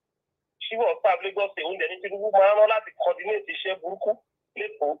 ṣíwọ̀ staff Lagos ṣe oúnjẹ ní Tinubu máa ń rán láti coordinate iṣẹ́ burúkú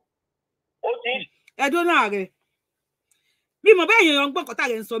lẹ́kọ̀ọ́. ó ti. ẹ̀dọ́ náà rẹ̀ bí mo bẹ́ẹ̀ yẹn gbọ́n kọ́tà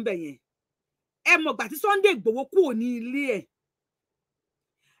rẹ̀ ń sọ bẹ́ẹ̀ yẹn ẹ mọ̀ ìgbà tí Sunday Igboho kúrò ní ilé ẹ̀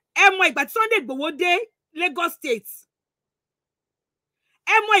ẹ mọ̀ ìgbà tí Sunday Igboho dé Lagos State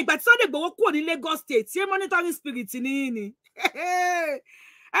ẹ mọ̀ ìgbà tí Sunday Igboho kúrò ní Lagos State ṣé monitoring spirit ní ni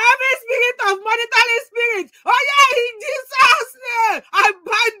every spirit of monitoring spirit oh yeah in Jesus name I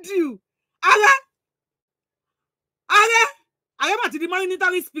bind you ààrẹ mà ti di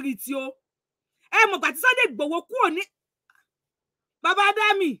monitoring spirit o ẹ mọ̀ ìgbà tí Sunday Igboho kúrò ní bàbá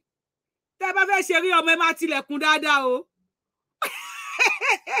Dami tẹ́ bá fẹ́ ṣe rí ọmọ ẹ máa tilẹ̀kùn dáadáa o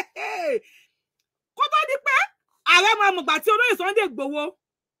kó tó di pé ààrẹ máa mọ̀ gbà tí olóyè Sunday Igboho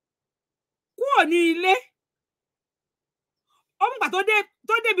kúrò ní ilé ó mọ̀gbà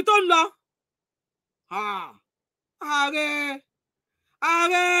tó débi tó ń lọ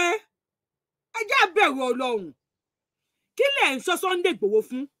ààrẹ ẹ jẹ́ bẹ̀rù Ọlọ́run kí lẹ̀ ń sọ Sunday Igboho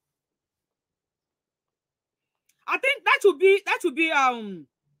fún. I think that should be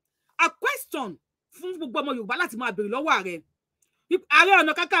a question fún gbogbo ọmọ Yorùbá láti máa béèrè lọ́wọ́ Ààrẹ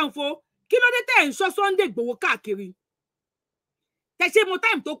Ọ̀nà Kakanfò kí ló dé tẹ́ ń sọ Sunday Igboho káàkiri tẹ́ ṣe mọ̀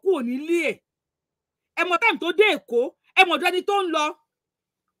time tó kúrò nílé ẹ mọ̀ time tó dé Èkó ẹ mọ̀ dẹni tó ń lọ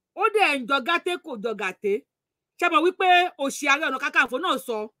ó dẹ̀ ń jọ gàté kò jọ gàté ṣe mọ̀ wípé òṣì Ààrẹ Ọ̀nà Kakanfò náà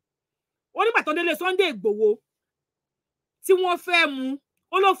sọ ó nígbà tó délé Sunday Igboho tí wọ́n fẹ́ mú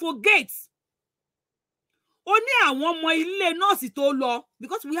ó lọ fo gate ó ní àwọn ọmọ ilé nọ́ọ̀sì tó lọ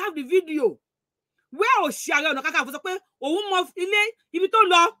because we have the video where òṣì Ààrẹ Ọ̀nà Kakanfò sọ pé òun mọ ilé ibi tó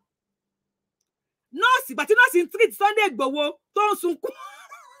lọ nọ́ọ̀sì bàtí nọ́ọ̀sì ń treat Sunday Igboho tó ń sunkún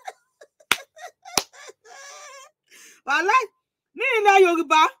wàhálà ní ilẹ̀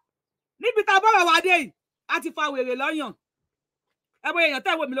Yorùbá níbi tá a bọ́rọ̀ wá dé yìí a ti fa wèrè lọ́yàn ẹ bọ́ èèyàn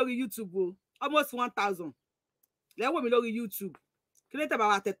tẹ́ wò mí lórí YouTube o almost 1000 lẹ́ wò mí lórí YouTube kí ló tẹ̀ bá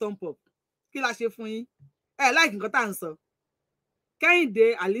wa tẹ thumb up kí la ṣe fún yín ẹ láìkí nǹkan tá à ń sọ Kẹ́hìndé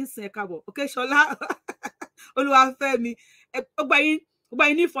Àlínsìn ẹ̀ka bọ̀ Òkèṣọlá Olúwafẹ́mi gbogbo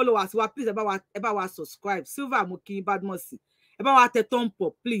yín ní followers wa please ẹ bá wa subscribe Silver Mokin Badmus ẹ bá wa tẹ thumb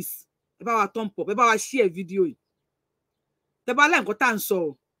up please ẹ bá wa thumb up ẹ bá wa share video yìí tẹ bá láì nǹkan tá à ń sọ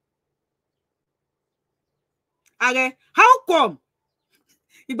o ààrẹ how come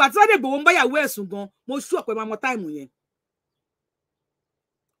ìgbà tí Sunday Igboho ń bá yàwó ẹ̀sùn gan mo sú ọ̀pẹ máa mọ táìmù yẹn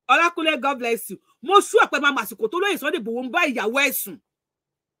Ọlákúnlé God bless you mo sú ọ̀pẹ máa mọ àsìkò tó lóye Sunday Igboho ń bá ìyàwó ẹ̀sùn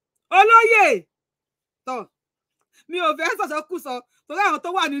olóyè tọ mi ò fẹ́ sọ̀sọ́ kú sọ torí àwọn tó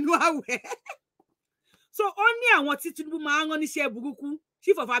wà nínú àwẹ̀ so ó ní àwọn tí Tinubu máa ń rán níṣẹ́ burúkú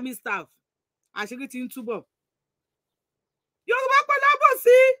chief of army staff àṣírí ti ń túbọ̀ Yorùbá pẹ́ lábọ̀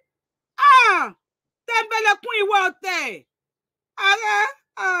sí tẹ́ńbẹ́lẹ́kún ìwọ ọ̀tẹ̀ ààrẹ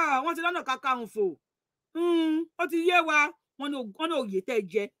wọ́n ti lọ́nà Kakanfò ó ti yé wa wọ́n ní òye tẹ́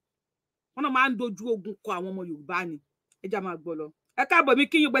jẹ́ wọ́n náà máa ń dojú ogun kọ àwọn ọmọ Yorùbá ni ẹ já máa gbọ́ lọ ẹ káàbọ̀ mi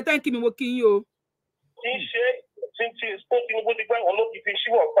kíyìn gbẹtẹ́ ń kí mi mo kíyìn o. kì í ṣe tí Tinubu ti gbẹ́ wọn ló ti fi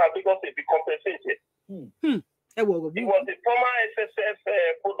ṣíwọ̀ fún àbíkọ́ ṣe fi compensate. ẹ wọ̀ ọ̀rọ̀ bí. He was a former SSF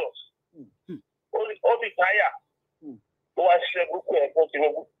product. Ó ti táyà ló wá ṣiṣẹ́ burúkú ẹ̀ fún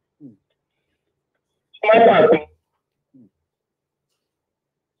Tinubu.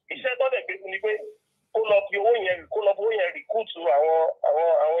 Iṣẹ́ tó dẹ̀ gbé fún ni pé kó lọ fi owó yẹn rìkúùtù àwọn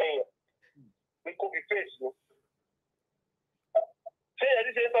èèyàn pé kó fi fèsì o. Ṣé ẹ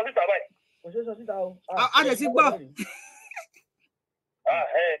ti ṣe sọ síta báyìí? Kò ṣe sọ síta o. A lè ti gbọ́.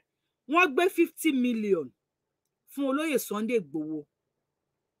 Wọ́n gbé 50 million fún olóyè Sunday Igboho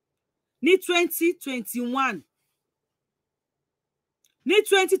ní 2021. Ní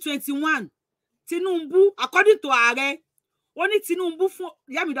 2021 Tinubu according to ààrẹ ó ní Tinubu fún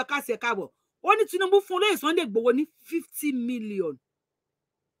Yamidoka se káàbọ̀ ó ní Tinubu fún olóyè Sunday Igboho ní 50 million.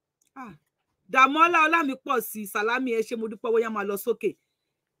 Dàmọ́lá Ọlámipọ̀sí Sàlámì ẹ ṣé mo dúpẹ́ wọ́n yá máa lọ sókè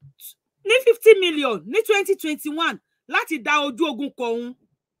ní 50 million ní 2021 láti dá ojú ogun kọ òun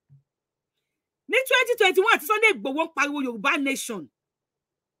ní 2021 tí Sunday Igboho ń pariwo Yorùbá nation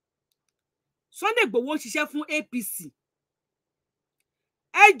Sunday Igboho ń ṣiṣẹ́ fún APC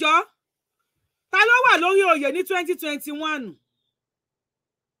ẹjọ́ ta ló wà lórí oyè ní 2021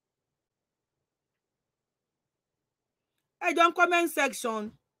 ẹjọ́ ń comment section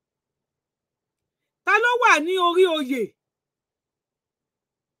ta ló wà ní orí oyè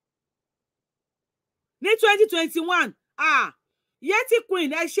ní 2021 Yeti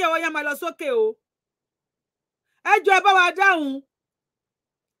Queen ẹ ṣé ọyá máa lọ sókè o ẹjọ́ ẹ bá wa dáhùn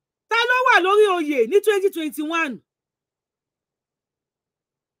ta ló wà lórí oyè ní 2021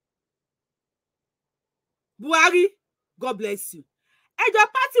 Buhari God bless you ẹjọ́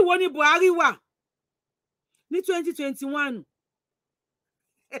pátì wo ni Buhari wà ní 2021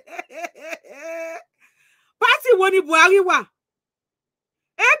 pátì wo ni Buhari wà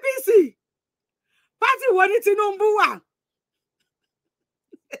APC pátì wo ni Tinubu wà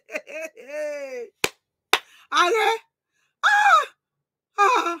ààrẹ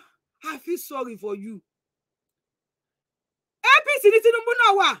I feel sorry for you APC ni Tinubu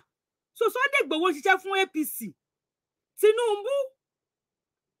náà wà so Sunday Igboho ń ṣiṣẹ́ fún APC Tinubu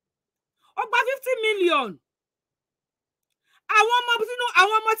ó gba 50 million àwọn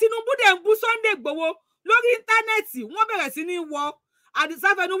ọmọ Tinubu dẹ̀ ń bú Sunday Igboho lórí íńtánẹ́ẹ̀tì wọ́n bẹ̀rẹ̀ sí ní wọ Àdìsá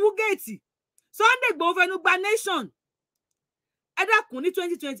fẹnu wú géètì Sunday Igboho fẹnu gba nation ẹ dákun ní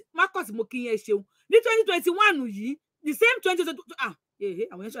 2020 Marcus mo kí yẹn ṣeun ní 2021 yìí the same 2022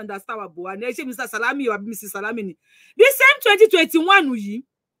 àwọn yẹn ṣe understand wa bò wá ní ẹ ṣe Mr. Salami or Mrs. Salami ni the same 2021 yìí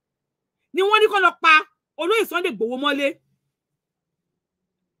ni wọ́n ní kó lọ pa olóyè Sunday Igboho mọ́lé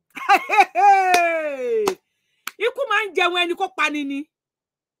ikú máa ń jẹun ẹni kó pani ni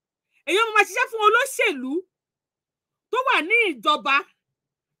èèyàn máa ṣiṣẹ́ fún olóṣèlú tó wà ní ìjọba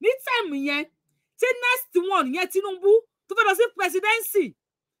ní time yẹn tí next one yẹn Tinubu tó fẹ́ lọ sí presidency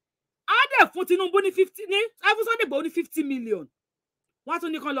á dẹ̀ fún Tinubu ní 50 ní fún Sunday Igboho ní 50 million wọ́n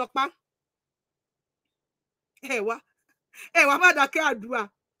tún ní kán lọ pa ẹ wá má dákẹ́ àdúrà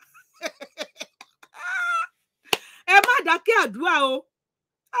ẹ má dákẹ́ àdúrà o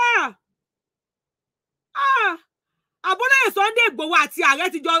àbúrò Sunday Igboho àti ààrẹ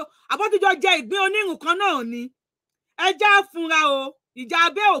ti jọ àbọ̀tijọ́ jẹ́ ìgbín onírun kan náà ni ẹ já fúnra o ìjà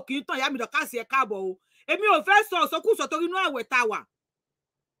abẹ́ òkì ń tàn ìyá mi dọ̀kásì ẹ káàbọ̀ o èmi ò fẹ́ sọ ọ̀sọ́kùsọ torí inú àwẹ̀ tá wà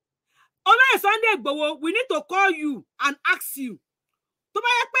Olóyè Sunday Igboho we need to call you and ask you tó bá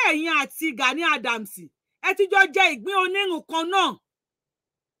yẹ pé ẹ̀yin àti Gani Adams ẹ ti jọ jẹ́ ìgbín onírun kan náà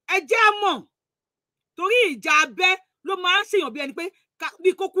ẹ jẹ́ mọ̀ torí ìjà abẹ́ ló máa ń ṣèyàn bí ẹni pé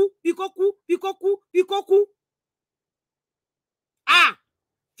bí kókú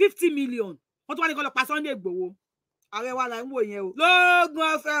 50 million wọ́n tó wá ní kó lọ pa Sunday Igboho ààrẹ wa là ń wò yẹn o lóògùn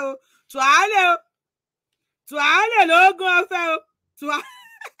ọ̀fẹ́ o tùwálẹ̀ lóògùn ọ̀fẹ́ o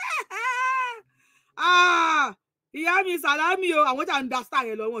ìyá mi sàlámì o àwọn tí a ń da star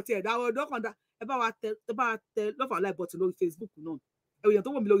yẹn lọ wọn ti ẹ̀ dáwọ́ dọ́kàndá ẹ bá wa tẹ lọ́fà like button lórí Facebook náà ẹ wò yẹn tó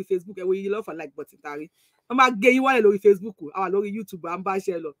wò mí lórí Facebook ẹ wò yẹn lọ́fà like button tari wọ́n máa gé yín wálẹ̀ lórí Facebook àwa lórí YouTube à ń bá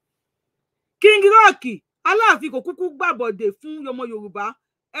ṣe lọ. King Rock Aláàfin kò kúkú gbàbọ̀dè fún ọmọ Yorùbá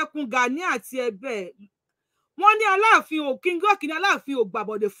ẹkùn Gani àti ẹbẹ̀ wọ́n ní Aláàfin ò King Rock ní Aláàfin ò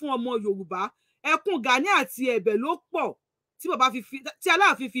gbàbọ̀dè fún ọmọ Yorùbá ẹkùn Gani àti ẹbẹ̀ ló pọ̀ tí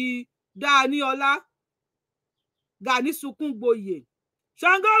Aláàfin fi dá ní ọlá Gani sunkún gboyè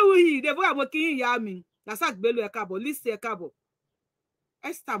Ṣàngóhùyì Deborah mo kí yín ìyá mi Lasak Bello ẹ káàbọ̀ Lisi ẹ káàbọ̀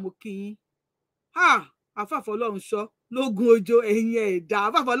Esther mo kí yín àfàfọ́ Ọlọ́run ṣọ́ lógun ojo ẹ̀yìn ẹ̀dá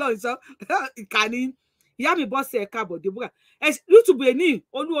àfàfọ́ Ọlọ́run ṣọ́ ìkànnì ìyá mi bọ́sẹ̀ ẹ káàbọ̀ Deborah YouTube ẹ̀ ní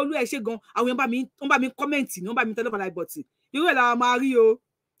olú ẹ ṣe gan àwọn èèyàn bá mi kọ́mẹ̀ntì ní wọ́n bá mi tẹ́lẹ̀ fàlàyé bọ̀tì irú ẹ̀ làwọn máa rí o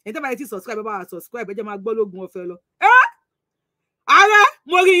ẹ̀yin tẹ́ bá yẹ ti subscribe bá wa subscribe ẹ jẹ́ máa gbọ́ lógun ọ̀fẹ́ lọ. Ààrẹ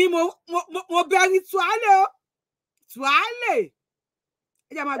mo rí yín mo bẹ̀rẹ̀ tuálẹ̀ o tuálẹ̀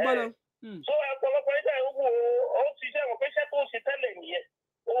ẹ jẹ́ máa gbọ́ lọ. So ọ̀pọ̀lọpọ̀ ẹ̀dá ìwò ó ti ṣe àwọn pẹ́ṣẹ́ tó ṣe tẹ́lẹ̀ nìyẹn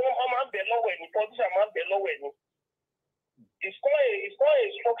wọ́n máa ń bẹ̀ lọ́wọ́ ẹ̀ ní politician máa ń bẹ̀ lọ́wọ́ ẹ̀ ní. It's not a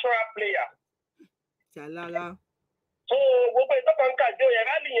structural player. Ṣàlàlà. So gbogbo ìtọ́kọ̀ ń kàjọ yẹn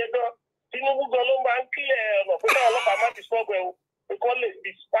rálì yẹn gan Tinubu gan ló máa ń kílẹ̀ ọ̀nà pé káwọn ọlọ́pàá má ti sọ́gbẹ́ o pé kọ́ lè fi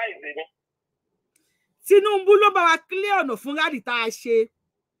spice ni. Tinubu ló bá wa kílẹ̀ ọ̀nà fún rálì tá a ṣe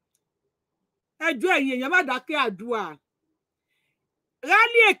ẹjọ́ ẹ̀yin èèyàn má dákẹ́ àdúrà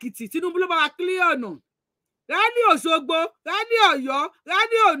rálì Èkìtì Tinubu ló bá wa kílẹ̀ ọ̀nà rálì Òṣogbo rálì Ọ̀yọ́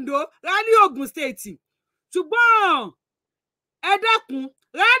rálì Oǹdó rálì Ògùn state ṣùgbọ́n ẹ dákun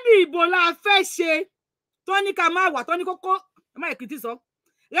rálì ìbò la fẹ́ ṣe tó ní ká máa wà tó ní kókó ẹ má Èkìtì sọ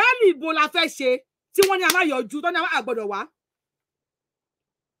rálì ìbò la fẹ́ ṣe tí wọ́n ní a máa yọjú tó ní a máa gbọ́dọ̀ wá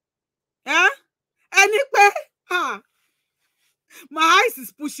ẹni pé my eyes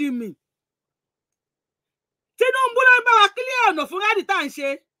is pushing me Tinubu ló ń bá wa kílẹ̀ ọ̀nà fún rálì tá à ń ṣe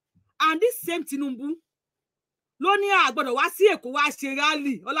and this same Tinubu ló ní a gbọ́dọ̀ wá sí Èkó wá ṣe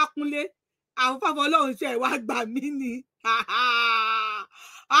rálì Ọlákúnlé àwọn fàfọ Ọlọ́run ṣe wá gbà mí ni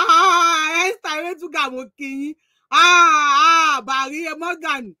Esther erétúgà mo kí yín Bàrí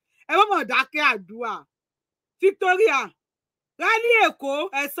Morgan ẹ mọ̀ dákẹ́ àdúrà Victoria rálì Èkó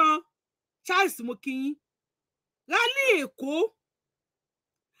ẹ̀sán Charles mo kí yín rálì Èkó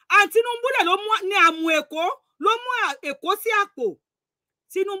àti Tinubu dẹ̀ ló mú ní àmú Èkó ló mú Èkó sí àpò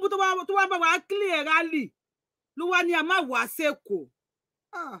Tinubu tó wá bá wa clear rálì ló wá ní a má wá sẹ́kò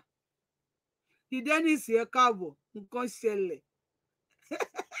ìdẹ́nìsì ẹ káàbọ̀ nǹkan ṣẹlẹ̀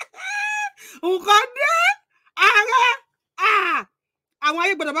nǹkan dé ààrẹ àwọn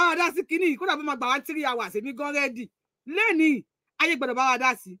ayé gbọ́dọ̀ bá wa dá sí kínní kódà bó máa gbà wá 3 hours èmi gan rẹ́dì lẹ́ni ayé gbọ́dọ̀ bá wa dá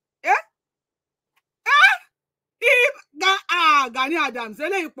sí Gani Adams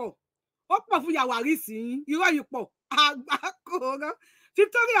eléyìí pọ̀ ó pọ̀ fún yàwárí sí irọ́ yìí pọ̀ àgbákòrò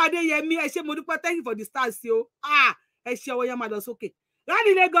Victoria Adeyemi ẹ ṣé mo dúpẹ́ thank you for the stars o ẹ ṣé ọwọ́ yẹn máa lọ sókè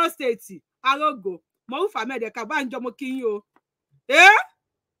rally Lagos State arógo Moruf Ahmed ẹ̀ka bá ń jọmọ kí yín o.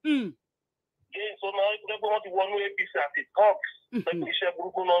 So now wọ́n ti wọnú APC àti talks pẹ̀lú iṣẹ́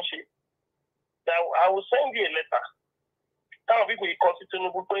burúkú náà ṣe. I will send you a letter. Táwọn bíbí yìí kọ sí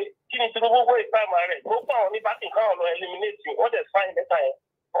Tinubu pé kí ni Tinubu wọ ìpamọ́ rẹ̀ gbogbo àwọn oníbàtì káwọn lọ eliminate wọ́n dẹ̀ sign letter yẹn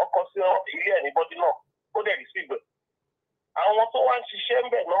wọ́n kọ sí ilé ẹ̀ ní bọ́dí náà ó dẹ̀ receive ẹ̀. Àwọn tó wá ń ṣiṣẹ́ ń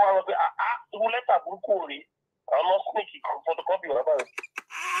bẹ̀ náà wọ́n pé irú lẹ́tà burúkú rè àwọn náà sneak photocopy wọn bá rẹ̀.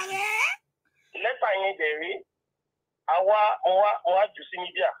 Lẹ́tà yẹn dẹ̀ rí àwa jù sí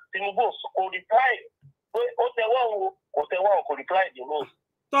media Tinubu kò reply pé ó tẹ̀wọ́ òun kò tẹ̀wọ́ òun kò reply the news.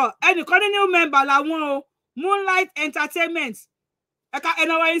 Tọ́ ẹnìkan ní new member làwọn o Moonlight Entertainment ẹ̀ka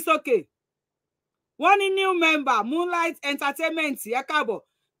ẹ̀nàwó yín sókè wọ́n ní new member Moonlight Entertainment ẹ káàbọ̀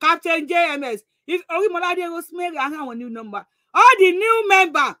Captain JMS Orímọládé Rosemary and àwọn new number all the new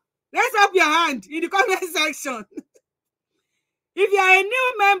member raise up your hand in the comment section if you are a new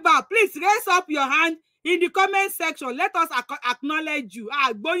member please raise up your hand in the comment section let us acknowledge you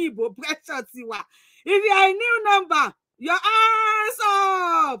Agboyinbo pressure tiwa if you are a new number Your hands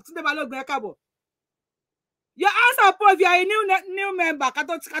up. Túndé Balógun ẹ káàbọ̀. Your hands up if you are a new member.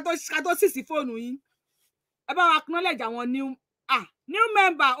 Kato sisi phone yín. Ẹ bá wa acknowledge àwọn new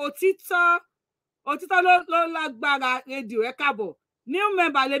member òtítọ́ ló lágbára rédíò ẹ káàbọ̀. New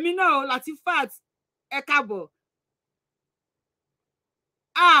member lèmi náà o Latifat ẹ káàbọ̀.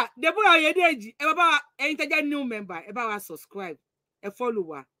 Deborah Oyedeji ẹ bá wa ẹ̀yin tẹ́ jẹ́ new member ẹ bá wa subscribe ẹ follow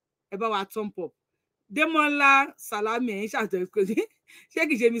wa ẹ bá wa thumb up. Demola Salami ẹ̀yin ṣàtọ̀ ṣé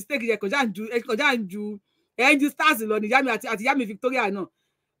kìí ṣe mistake yẹ kọjá ń ju ẹ̀yin stars lọ ní ìyá mi àti ìyá mi Victoria náà.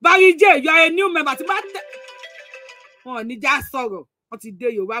 Bola Ige you are a new member tí bá tẹ̀ wọn ní já sọ̀rọ̀ wọn ti dé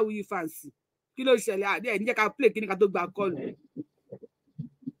Yorùbá Wuyi fans kí ló ṣẹlẹ̀ àdé ẹ̀ níjẹ́ ká play kíní ká tó gba kọ́ọ̀lù.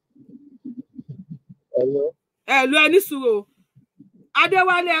 Hello ẹni sùúrù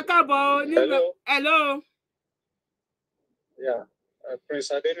Adéwálé ẹ káàbọ̀ nínú hello. Yeah,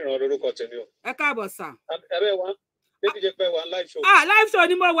 Prince Adeniran lórúkọ tèmi o. Ẹ káàbọ̀ sà. Ẹ wá débi jẹ́ pé wá live show. Live show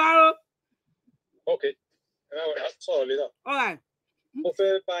ni mo wá o. Okay. Sọ̀rọ̀ later. All right. Mo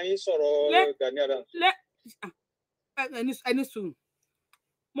fẹ́ bá yín sọ̀rọ̀ Gani Adams. Ẹni sùúrù.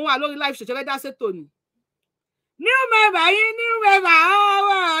 Mo wà lórí live show ṣe fẹ́ dá sétò ni. New member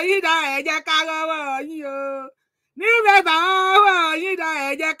ọwọ́ yín dá ẹ jẹ́ ká rọ́wọ́ yín o. New member ọwọ́ yín dá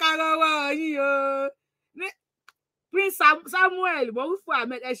ẹ jẹ́ ká rọ́wọ́ yín o. Prince Samuel Mowufu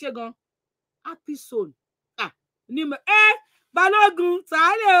Ahmed ẹ ṣé gan. Happy soul. Ní Balógun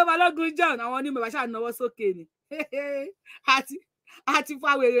sàálẹ̀ o Balógun John àwọn new member ṣáà náwó sókè ni. Àti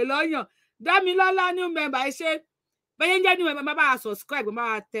fàwèrè lọ́yàn. Dámilọ́lá new member ẹ ṣé. Bẹ́ẹ̀ jẹ́ new member bá subscribe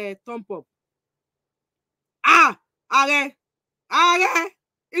bá tẹ thumb up. Ààrẹ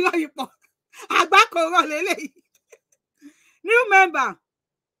irọ́ yìí pọ̀ àgbákò rọ̀ lélẹ́yìí. New member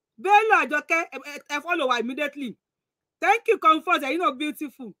Bello Àjọkẹ́ ẹ follow wa immediately. Thank you Comfort you know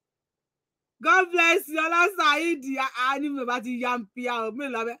beautiful. God bless you Ọlá Saidi new member ti yampia o mi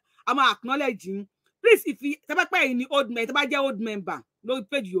love am acknowledge yín. Please if you tẹ́ bá pé ní old member tẹ́ bá jẹ́ old member lórí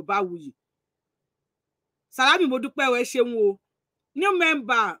page Yorùbá Wuyi. Salami mo dúpẹ́ o ẹ ṣeun o. New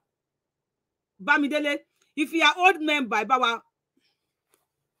member Bámidélé if you are old member ẹ bá wa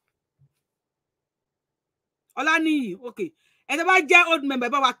Ọláníyì okay ẹ tẹ́ bá jẹ́ old member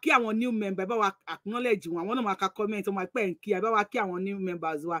ẹ bá wa kí àwọn new member ẹ bá wa acknowledge wọn àwọn náà máa ka comment wọn máa pẹ́ ń kí ẹ bá wa kí àwọn new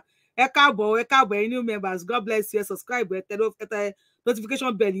members wa ẹ káàbọ̀ ẹ new members God bless you subscribe ẹ tẹ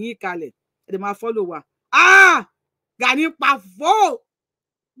notification bell yín kalẹ̀ ẹ dẹ̀ máa follow wa Gani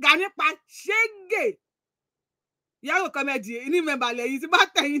pa ṣége yàrá comedy new member lẹ́yìn tí bá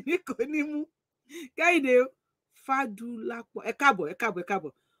tẹ̀yìn ní kò ní mú Kẹ́hìndé Fádúlápọ̀ ẹ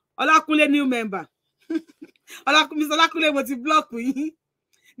káàbọ̀ Ọlákúnlé new member Mr. Ọlákúnlé mo ti block yín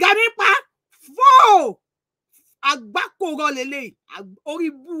Gani pa àgbákò rọ lélẹ̀ orí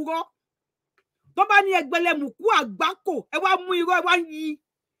búrọ́ tó bá ní ẹgbẹ̀lẹ́mùkú àgbákò ẹ wá mú irọ́ ẹ wá ń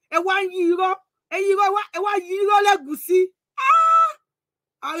yí irọ́ ẹ wá yí irọ́ lẹ́gùsí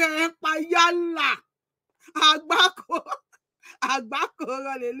ààrẹ ẹ pa yálà àgbákò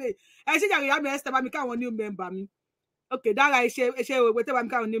rọ lélẹ̀ ẹ ṣe jàre yàmì ẹsẹ bá mi káwọn new member mi ok dára ẹṣẹ òwe tẹ bá mi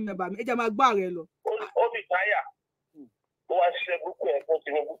káwọn new member mi ẹ jẹ máa gbọ́ ààrẹ lọ. ó fi táyà ó wá ṣiṣẹ́ burúkú ẹ̀ fún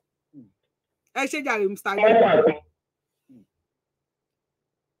Tinubu. Ẹ ṣe jàre Mr.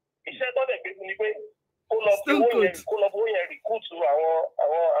 Iṣẹ́ tó dẹ̀ gbé fún ni pé kó lọ fún yẹn rìkúùtù àwọn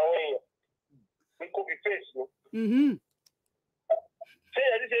èèyàn pé kó fi fèsì ni. Ṣé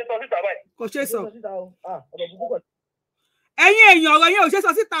ẹni ṣe ń sọ síta báyìí? Kò ṣe sọ. Ẹ̀yin èèyàn ọ̀rọ̀ yẹn ò ṣe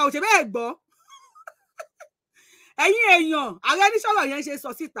sọ síta ò ṣe bẹ́ẹ̀ gbọ́. Ẹ̀yin èèyàn ààrẹ níṣọ̀rọ̀ yẹn ṣe sọ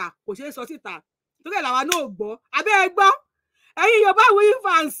síta kò ṣe sọ síta torí ẹ̀ làwa náà gbọ́ abẹ́ ẹ gbọ́. Ẹ̀yin Yorùbá Wuyi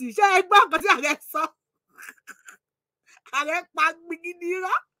fans ṣé ẹ gbọ́ nǹkan tí ààrẹ sọ? Ààrẹ pa gbigidi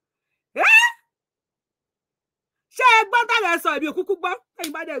rọ́. Ṣé ẹ gbọ́ tààrẹ sọ èmi ò kúkú gbọ́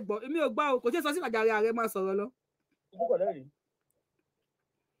ẹ̀yin bá dẹ̀ gbọ́ èmi ò gbọ́ o kò ṣe sọ síta jàre ààrẹ máa sọ̀rọ̀ lọ.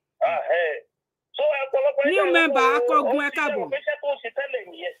 New member akọgun ẹ káàbọ̀. Iṣẹ́ tó ń ṣe tẹ́lẹ̀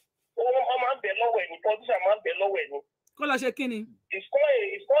nìyẹn wọ́n máa ń bẹ̀ lọ́wọ́ ẹ̀ ní politician máa ń bẹ̀ lọ́wọ́ ẹ̀ ní. Kó lọ ṣe kí ni? It's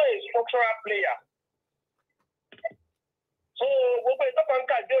not a structural player. So gbogbo ìtọ́kọ̀ ń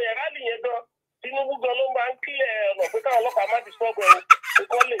kàjọ yẹn rálì yẹn gan Tinubu gan ló máa ń kílẹ̀ ọ̀nà pé káwọn ọlọ́pàá má ti sọ́gbọ̀ ẹ̀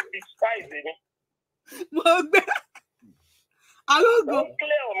kó lè fi spice ni. Mo gbé alógo. Wọ́n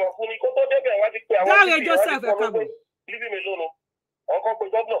kílẹ̀ ọ̀nà fún mi kó tó débẹ̀ wá ti pé àwọn Dáre Joseph ẹ káàbọ̀. Líbí mi lónà ọkọ̀ pé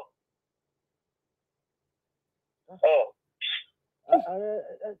gọ́vnà.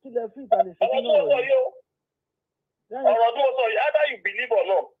 Kí lẹ fi ìtàlẹ̀ sí nínú ọ̀rọ̀ yìí? Ọ̀rọ̀ tó sọ yìí either you believe or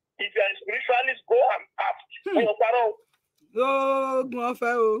not if you are a spiritualist go and ask. Ní ọ̀parọ́ o. Oògùn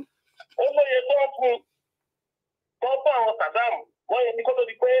ọ̀fẹ́ o. Ó lóye tó ń fún àwọn Saddam wọ́n yẹ ní kó tó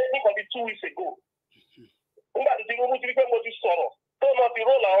di pé nìkan bíi 2 weeks ago. Nígbà tí Tinubu ti rí pé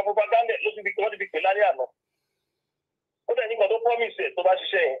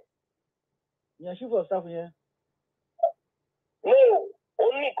staff yẹn. No, ó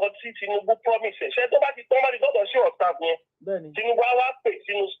ní nǹkan tí Tinubu promise ṣé tó bá ti tán bá ti dọ́dọ̀ chief of staff yẹn. Tinubu á wá pè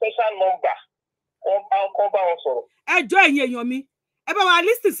sínú special number kọ́ bá wọn sọ̀rọ̀. Ẹ jọ̀ọ́ ẹ̀yin èèyàn mi, ẹ bá wa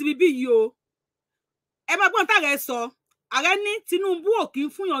listen sí bí yìí o. Ẹ bá gbọ́n tààrẹ sọ, ààrẹ ní Tinubu ò kí ń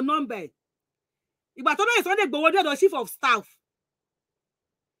fún yàn nọ́mbà ẹ̀. Ìgbà tó lóye Sunday Igboho dọ́dọ̀ chief of staff.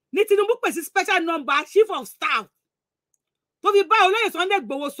 Ní Tinubu pè sí special number chief of staff. Tó fi bá olóyè Sunday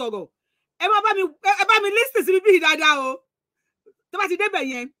Igboho sọ̀rọ̀. Ẹ bá mi listen sí bí yìí dáadáa o. Tó bá ti débẹ̀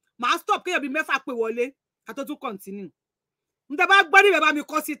yẹn, màá stop kéèyàn bí mẹ́fà pé wọlé ká tó tún continue. Ǹtẹ́ bá gbọ́ níbẹ̀ bá mi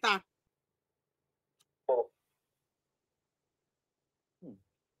kọ síta.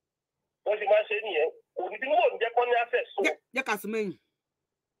 Wọ́n sì máa ń ṣe nìyẹn. Òbí tí wọ́n ò ní jẹ́ kọ́ ní access so. Jẹ́ ká sún mẹ́yìn.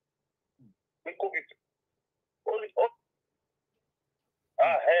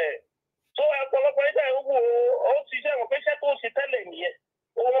 So ọ̀pọ̀lọpọ̀ ẹgbẹ́ ìwò ó ti ṣe àwọn pẹ́ṣẹ́ tó ṣe tẹ́lẹ̀ nìyẹn.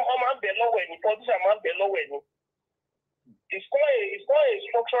 Wọ́n máa ń bẹ̀ lọ́wọ́ ẹ̀ ní politician máa ń bẹ̀ lọ́wọ́ ẹ̀ ní. It's not a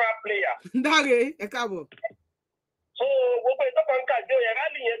structural player. Dáre, ẹ káàbọ̀. So gbogbo ìtọ́kọ̀ ń kàjọ yẹn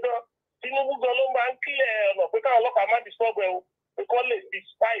rálì yẹn gan. Tinubu gan ló máa ń kílẹ̀ ọ̀nà pé káwọn ọlọ́pàá má disturb ẹ̀ o. Pé kọ́ lè fi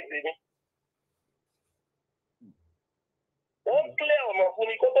spies ni. Wọ́n kílẹ̀ ọ̀nà fún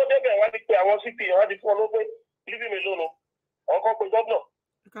ni kó tó débẹ̀ wá ti pe àwọn CP wá ti fún ọ ló pé líbí mi lónìí. Ọkọ̀ pé gómìnà.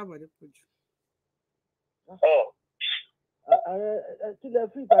 Ẹ káàbọ̀ dé pọ̀ jù. Kí lẹ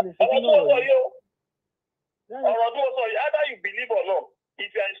fi ìtàlẹ̀ sí nínú ọ̀rọ̀ yìí? Ọ̀rọ̀ tí mo sọ yìí, either you believe or not,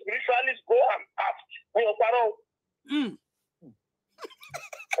 if you are a spiritualist, go and ask. Mi ò parọ́ o.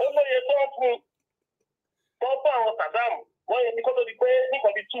 Ó lóye tó ń fún àwọn Saddam, wọ́n yẹ ní kó tó di pé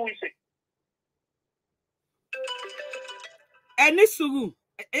nìkan bí 2 weeks. Ẹ ní sùúrù,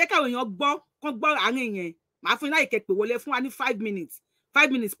 ẹ yẹ káwọn èèyàn gbọ́ àárín yẹn. Màá fún yín láyè kẹ́ pè wọlé fún wa ní 5 minutes.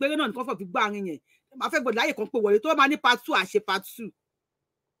 5 minutes péré náà nìkan fọ̀ fi gbọ́ àárín yẹn. Màá fẹ́ gbọ́dọ̀ láyè kan pè wọlé tó máa ní part 2 àṣẹ part 2.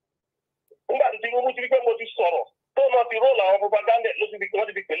 Nígbà tí Tinubu ti rí pé mo ti sọ̀rọ̀ tó náà ti róòlù àwọn propaganda ló ti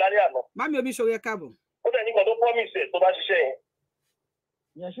fi pè lálẹ́ àná. Mami omi ṣòro ẹ káàbọ̀. Ó dẹ̀ nígbà tó promise ẹ̀ tó bá ṣiṣẹ́ yẹn.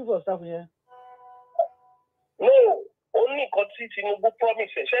 Ìyẹn chief of staff yẹn. No, ó ní nǹkan tí Tinubu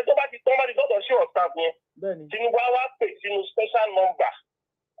promise ẹ̀ ṣé tó bá ti tán bá ti dọ́dọ̀ chief of staff yẹn. Tinubu á wá pè sínú special number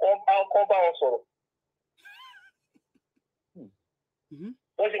kọ́ bá wọn sọ̀rọ̀.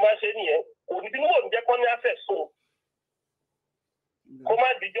 Wọ́n sì máa ń ṣe nìyẹn. Òbí tí wọ́n ò ní jẹ́ kọ́ ní access so. Kó má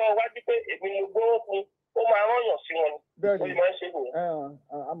dìjọ́ wájú pé èmi mo gbówó fún ó máa rányàn sí wọn. Ó sì máa ń ṣe nìyẹn.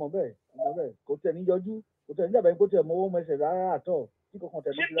 Àmọ́ bẹ́ẹ̀ kò tẹ̀ ní yọjú kò tẹ̀ ní dàbẹ̀ kó tẹ̀ mọ owó mẹsẹ̀ rárá àtọ̀ tí kò kàn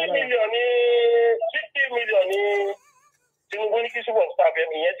tẹ̀ ní rárá. 50 million ní Tinubu ní kí ṣùgbọ́n staff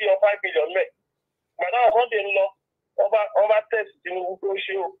ẹ̀mí yẹn tí yọ 5 million mẹ́. Màdá àwọn dé ń lọ wọ́n bá tẹ̀sí Tinubu pé ó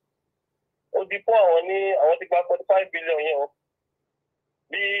ṣe o. Ó di fún àwọn ti gba 45 billion yẹn o.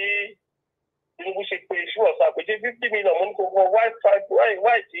 Bí Tinubu ṣe pé ṣùgbọ́n staff pé ṣe 50 million mo ní kó fọ white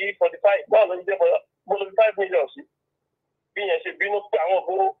 45 báwo ló ń jẹ́ bọ́ lórí 5 million sí. Bí yẹn ṣe bínú pé àwọn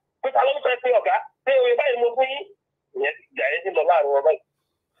òbóró pé ta ló ń fẹ́ pé ọ̀gá pé òye báyìí mo fún yín. Ìyẹn ti jà yẹn ti lọ láàrin wọn báyìí.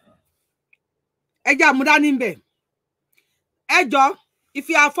 Ẹ jẹ́ àmúdá ní bẹ̀. Ẹ jọ if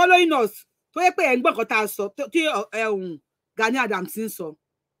you are following us tó yẹ pé ẹ̀ ń gbọ́ nǹkan tá a sọ tí Gani Adams ń sọ.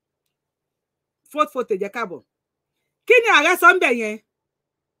 Fourth jẹ́ káàbọ̀. Kí ni ààrẹ sọ ń bẹ̀ yẹn?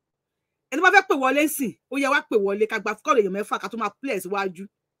 Ẹni bá fẹ́ pè wọlé sìn ó yẹ wá pè wọlé ká gba kọ́ọ̀lù èèyàn mẹ́fà ká tó máa play síwájú.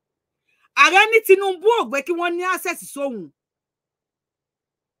 Ààrẹ ní Tinubu ò gbé kí wọ́n ní access sóhun.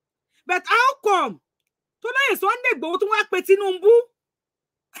 But how come tó lóye Sunday Igboho tó wá pe Tinubu?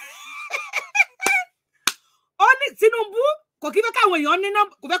 Ó ní Tinubu kò kí fẹ́ káwọn èèyàn ní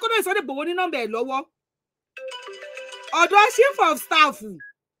nọ́mbà kò fẹ́ kó lóye Sunday Igboho ní nọ́mbà ẹ̀ lọ́wọ́. Ọ̀dọ̀ chief of staff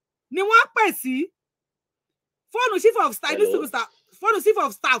ni wọ́n pè sí. Fóònù chief of staff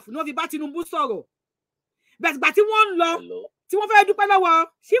ni wọ́n fi bá Tinubu sọ̀rọ̀. Bẹ́ẹ̀ gbà tí wọ́n ń lọ tí wọ́n fẹ́ dúpẹ́ lọ́wọ́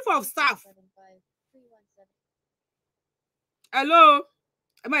chief of staff. Hello.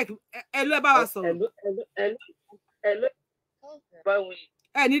 Hello, ẹ bá wa sọ̀rọ̀. Báwo ni?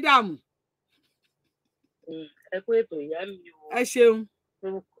 Ẹ ní dààmú. Ẹ kú ètò ìyá mi o. Ẹ ṣeun.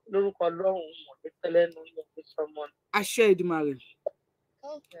 Lórúkọ Ọlọ́run mọ̀ ní tẹ́lẹ́nu yẹn fi sọmọ. Àṣẹ Èdùmàrè.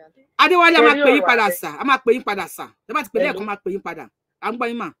 Adéwálé a máa pè yín padà sà. A máa pè yín padà sà. Ẹ bá ti pè lẹ́ẹ̀kan máa pè yín padà. À ń gbọ́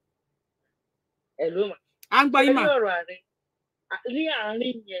yín mà. Hello mà. À ń gbọ́ yín mà. Ní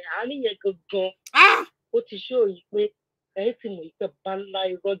àárín yẹn gangan. Ó ti ṣó yìí pé ẹ ti mọ̀ ìpẹ́ bá ńlá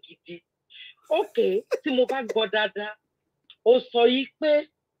irọ́ gidi. Ókè tí mo bá gbọ́ dáadáa, ó sọ yìí pé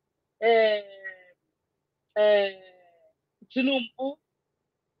Tinubu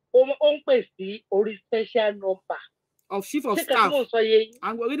ó ń pè sí orí special number of chief of staff.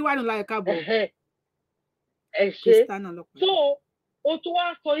 Àwọn orí wà nínú láyé káàbọ̀. Ẹ ṣe. So ó tún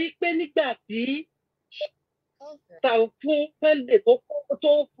wá sọ yìí pé nígbà tí fún pẹ́lẹ̀ tó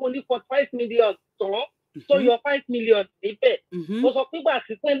fún ní 45 million tán tó yọ 5 million níbẹ̀ ó sọ pé gbà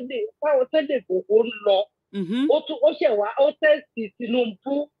tí Sunday Igboho ń lọ ó ṣẹ̀ wá ó tẹ̀sí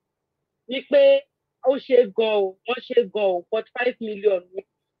Tinubu wípé ó ṣe gan o wọ́n ṣe gan o 45 million ni.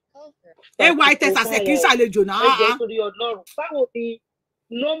 ay tẹsàsẹ kì í ṣàlejò náà. ẹjẹ torí Ọlọ́run báwo ni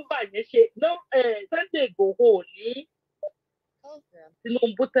nọ́mbà yẹn ṣe Sunday Igboho ò ní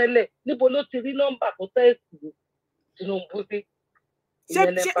Tinubu tẹ́lẹ̀ níbo ló ti rí nọ́mbà tó tẹ̀sí Tinubu sí.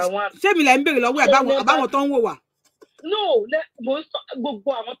 ṣé mi lẹ ń béèrè lọ́wọ́ ẹ̀ àbáwọn tó ń wò wá. no mo sọ gbogbo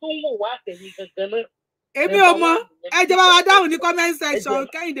àwọn tó ń wò wá àtẹ̀yìn gangan náà. èmi ò mọ ẹjẹ bá wa dáhùn ní comment section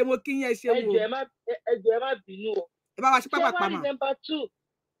Kẹ́hìndé mo kí yẹn ṣe wò. ẹjọ ẹ má bínú o. ẹ bá wa ṣe pápá pamọ́.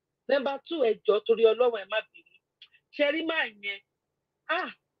 number two ẹjọ torí Ọlọ́run ẹ má bínú. ṣẹ́rí máa yẹn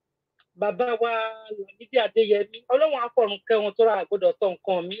bàbá wa Lámídì Adéyẹmí Ọlọ́run afọ̀run kẹwọn tó ra àgbọ́dọ̀ sọ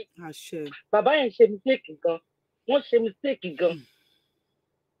nǹkan mi. bàbá yẹn ṣe mistake gan wọ́n ṣe mistake gan.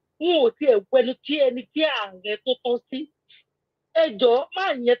 wọn ò tiẹ̀ wẹnu tí ẹni tí ààrẹ tó tọ́ sí. ẹjọ́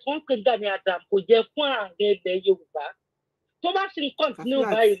máa yẹn tó ń pè Gani Adams kò jẹ́ fún ààrẹ ilẹ̀ Yorùbá. tó bá sì ń kọ́ńtínú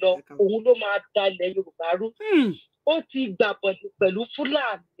báyìí lọ òun ló máa da ilẹ̀ Yorùbá rú. ó ti gbàbọ̀dé pẹ̀lú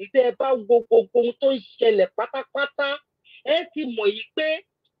Fúlàní tẹ́ ẹ bá wo gbogbo ohun tó ń ṣẹlẹ̀ pátápátá ẹ ti mọ̀ yìí pé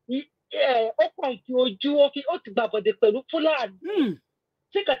ó kàn fi ojú ó ti gbàbọ̀dé pẹ̀lú Fúlàní.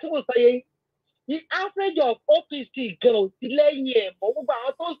 ṣé kàtí mo sọ yẹn the average of OPC gan ò sí lẹ́yìn ẹ̀ mọ́ gbogbo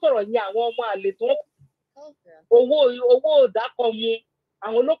àwọn tó ń sọ̀rọ̀ yẹn àwọn ọmọ àlè tó owó ìdákọ̀ mu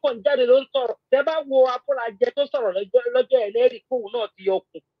àwọn olókàn jáde ló ń sọ̀rọ̀ tẹ́ bá wo afúnajẹ tó sọ̀rọ̀ lọ́jọ́ ẹlẹ́rìí fóun náà ti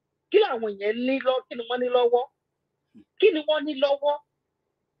yọkùn kí làwọn yẹn ní kí ni wọ́n ní lọ́wọ́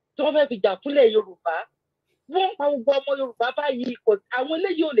tí wọ́n fẹ́ fi jà fúnlẹ̀ Yorùbá wọ́n pa gbogbo ọmọ Yorùbá báyìí àwọn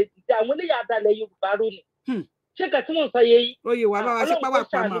eléyìí ò lè dìde àwọn eléyìí àdàlẹ̀ Yorùbá rú ni ṣé kà tí mò ń sọ yẹ yìí. oyè wà bá wa ṣe pápá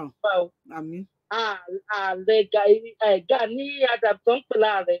pamọ́ àmín. ààrẹ Gani Adams tó ń pè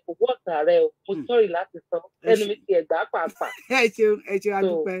láàrẹ kò wọ́ ọ̀tà rẹ o mo sọ̀rọ̀ láti sọ ẹnu mi ti ẹ̀gbá pàápàá. ẹ ṣeun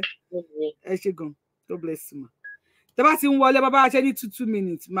adúpẹ́ ẹ ṣe gan God bless you ma. tẹ́ bá ti ń wọlé bàbá ṣe ní 2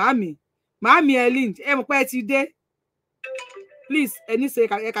 minutes màámi Elin ẹ mọ̀ pé ẹ ti dé please ẹni ṣe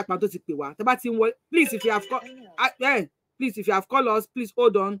ẹ̀ka pàtó ti pè wá tẹ́ bá ti ń wọlé please if you have called us please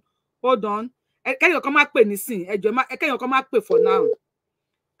hold on kẹ́yìn kan máa pè nísìn ẹjọ́ kẹ́yìn kan máa pè for now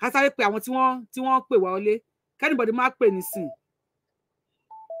ká sáré pé àwọn tí wọ́n pè wá ọlé kẹ́nìbọ̀dì máa pè nísìn.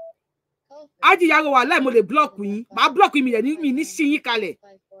 Ájìyàrò wà láì mo lè blọ́ọ̀kù yín máa blọ́ọ̀kù yín mi ní ṣí yín kalẹ̀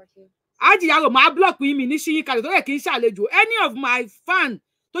Ájìyàrò máa blọ́ọ̀kù yín mi ní ṣí yín kalẹ̀ tó yẹ kí n ṣàlejò any of my fan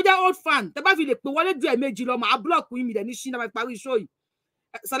tó jẹ́ old fan tẹ́ bá fi lè pè wọlé ju ẹ̀ẹ̀mejì lọ máa blọ́ọ̀kù yín mi dẹ̀ ní ṣí náà parí show yìí.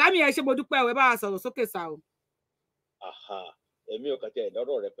 Sàlámì ẹ ṣé mo dúpẹ́ ẹ bá wa sọ̀rọ̀ sókè sá o. Èmi ò kàn tí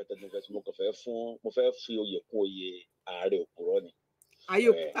ẹ̀dọ́rọ̀ rẹpẹtẹ ní fẹsí mo fẹ́ fi oyè kún oyè ààrẹ òpùrọ́ ni.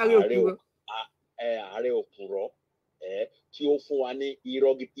 ààrẹ òpùrọ́ tí ó fún wa ní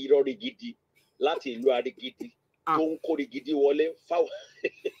irọ́rí gidi láti ìlú Arigidi tó ń kórè gidi wọlé fáwọn.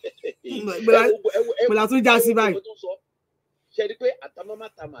 mo la tún já sí báyìí. ṣe rí pé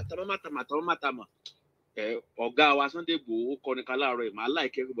àtàmọ́mátàmà ọ̀gá wa Sunday Igboho kọrin kan láàárọ̀ ẹ̀ máa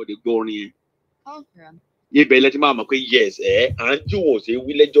láìkẹ́ everybody gbọ́ orin yẹn. Ibẹ̀ ilẹ̀ tí máa mọ̀ pé yes à ń jùwọ̀n ṣe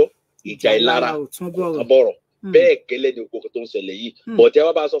wí lẹ́jọ́ ìjà ìlara àbọ̀rọ̀ bẹ́ẹ̀ gẹ́lẹ́ ni gbogbo tó ń ṣẹlẹ̀ yìí bọ̀tẹ́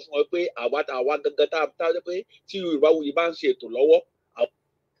wa bá sọ fún ọ pé àwa gangan tá a jẹ́ pé tí Yorùbá Wuyì bá ń ṣe ètò lọ́wọ́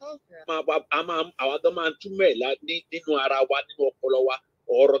àwa gan máa ń túmẹ̀ nínú ara wa nínú ọpọlọ wa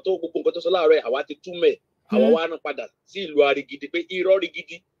ọ̀rọ̀ tó gbogbo nǹkan tó sọ láàárọ̀ àwa ti túmẹ̀ àwa wá náà padà sí ìlú Arigidi pé irọ́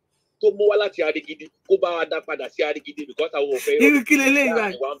Rigidi tó mú wá láti Arigidi kó bá wa dá padà sí Arigidi because àwọn òfin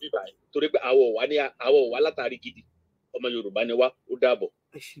irọ́ torí pé àwọn ò wá látàrí gidi ọmọ Yorùbá ni wá ó dàbọ̀.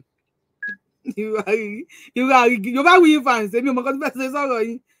 irú Arigidi Yorùbá Wuyì fans èmi ò mọ̀ kọ́ tó fẹ́ ṣe sọ̀rọ̀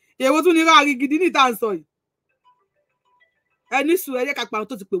yín èwo tún ní irú Arigidi ní ìta sọ yìí. ẹ ní sùn ẹ jẹ́ ká pa àwọn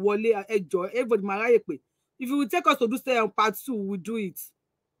tó ti pè wọlé ẹ jọ everybody máa ráyè pé if you will take us to do stay on part 2 we will do it.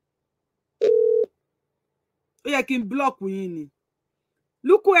 ó yẹ kí n blọọkù yín ni.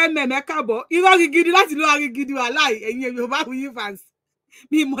 Lúkú ẹ káàbọ̀ irọ́ Arigidi láti lọ Arigidi wà láì ẹ̀yin Yorùbá Wuyì fans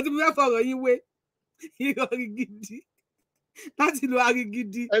mi mọ̀ tí mo fẹ́ fọ̀rọ̀ yín wé irọ́ Arigidi láti lọ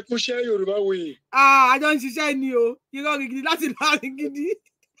Arigidi. ẹ kúṣẹ́ Yorùbá Wuyì. àjọ ń ṣiṣẹ́ ni o irọ́ Arigidi láti lọ Arigidi.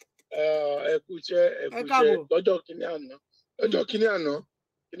 ẹ kúṣẹ́ lọ́jọ́ kínní àná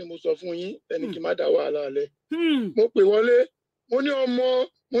kí ni mo sọ fún yín ẹni kí n má dá wàhálà alẹ́. mo pè wọlé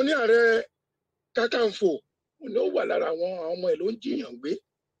mo ní ààrẹ Kakanfò ní ó wà lára àwọn ọmọ ẹ̀ ló ń jiyàn gbé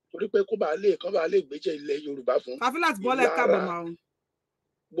torí pé kán bá lè gbéjẹ ilẹ̀ Yorùbá fún. Kafilat bọ́lẹ̀ kábọ̀ máa ń.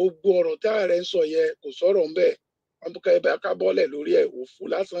 gbogbo ọ̀rọ̀ tí ààrẹ ń sọ yẹn kò sọ̀rọ̀ ń bẹ̀ wọn bùkà ẹbẹ ká bọ́lẹ̀ lórí ẹ̀ òfu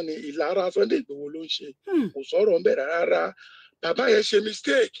lásán ni ìlara Sunday Igboho ló ń ṣe kò sọ̀rọ̀ ń bẹ̀ rárá bàbá yẹn ṣe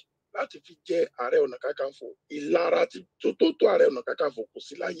mistake láti fi jẹ Ààrẹ Ọ̀nà Kakanfò. Ìlara tó Ààrẹ Ọ̀nà Kakanfò kò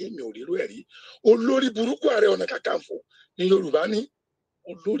sí láyé, mi ò rírú ẹ̀ rí. Olórí burúkú Ààrẹ Ọ̀nà Kakanfò ní Yorùbá ní.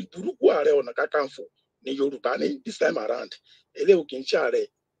 Olórí burúkú Ààrẹ Ọ̀nà Kakanfò ní Yorùbá ní this time around. Eléyìí kì í ṣe ààrẹ,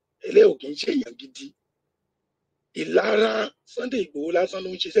 eléyìí kì í ṣe èèyàn gidi. Ìlara Sunday Igboho lásán ló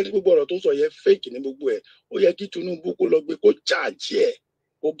ń ṣiṣẹ́ ní gbogbo ọ̀rọ̀ tó sọ yẹn fake ní gbogbo ẹ̀. Ó yẹ kí Tinubu kó lọ gbé kó cháàjì ẹ̀.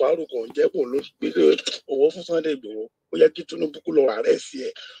 Ó bá orúkọ ǹjẹ́ kó ló gbé owó fún Sunday Igboho. Ó yẹ kí Tinubu kó lọ ààrẹ sí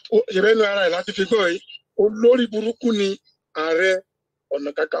ẹ̀. Ìrẹ́nu ara ẹ̀ láti fi gbọ́ yìí. Olórí burúkú ni Ààrẹ Ọ̀nà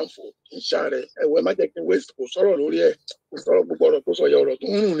Kakanfò kì í ṣààrẹ. Ẹ̀wẹ̀ má jẹ́ kí n waste kò sọ̀rọ̀ lórí ẹ̀. Kò sọ̀rọ̀ gbogbo ọ̀rọ̀ tó sọ yẹ ọ̀rọ̀ tó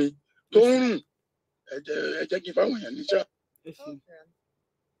ń rùn ni. Tó ń rùn. Ẹ jẹ́ kí n fáwọn èèyàn níṣà.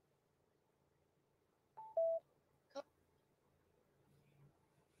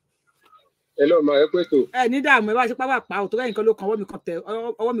 Hello, ma ẹ pé tó. Ẹ ní dààmú ẹ bá ṣe pápá pa òtò lẹ́yìn kan ló kan ọwọ́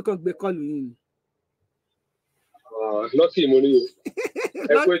mi kan gbé kọlù yìí. Lọ́tì mo ní o.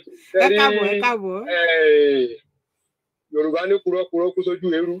 Ẹ pé tó. Ẹ káàbọ̀. Yorùbá ní kúrọ́kúrọ́ kú sójú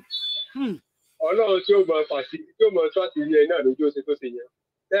eérú. Ọlọ́run tí ó mọ fàṣí tí ó mọ tó àtìrí ẹ̀ náà lójú ó ṣe tó ṣe yẹn.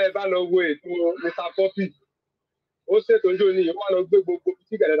 Tẹ́ ẹ bá lọ wo ètò Mr. Poppy, ó ṣètò ojú òní yìí, ó wá lọ gbé gbogbo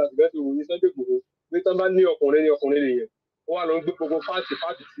tí gàdá àti bẹ́ẹ̀ tó wù ní Sunday Igboho. Bí tán bá ní ọkùnrin nìyẹn. Ó wá lọ gbé gbogbo fáàtì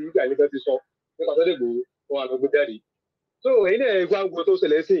tí gàdá ti sọ nípa Sunday Igboho, ó wá lọ gbé jáde. So èyí náà gbọ́ àgbo tó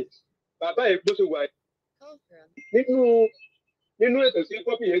ṣẹlẹ̀ sí bàbá yìí gbóṣù wà nínú ètò tí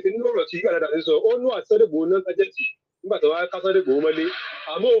Poppy yẹn ti nínú ọ̀rọ̀ tí gàdá ti sọ, ó nú àti Sunday Igboho náà tájẹ́tì nígbà tó wá ká Sunday Igboho mọ́lé.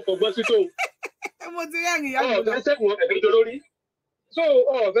 Àmọ́ ó fọgbọ́n sí tóun. Mo ti rẹ́rìn ìyá mi lọ. Ọ̀fẹ́ sẹ́wọ̀n ẹ̀fẹ́ tó lórí. So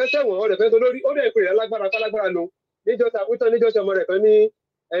ọ̀fẹ́ sẹ́wọ̀n ọ̀rẹ́fẹ́ tó lórí. Ó dẹ̀ pé ìyá lágbára lo. Níjọ́ta ọmọ rẹ̀ kan ní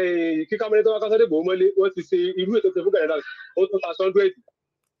kíkà mọ́lé tó wá ká Sunday Igboho mọ́lé. Wọ́n ti ṣe irú ètò ìṣẹ́fún gàdá ó tó ta sọ́ndúrẹ́dì.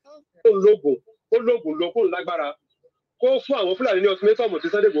 Ó lóògùn lo kóun lágbára. Kó fún àwọn Fúlàní ní ọtímẹ́tọ̀mù tí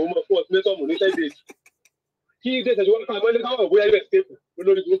Sunday Igboho mọ̀ fún ọtímẹ́tọ̀mù ní 10 days. Kí dé tẹ̀síwọ́n ká mọ́lé káwọn òbóyá ilẹ̀ escape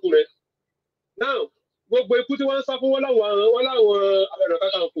lórí burúkú rẹ̀. Now gbogbo ikú tí wọ́n ń sá fún wọn láwọn Ààrẹ Ọ̀nà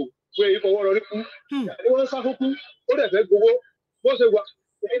Kakanfò pé ìfọwọ́ rọrí kú ni wọ́n ń sá fún kú ó dẹ̀ fẹ́ gbowó bó ṣe wà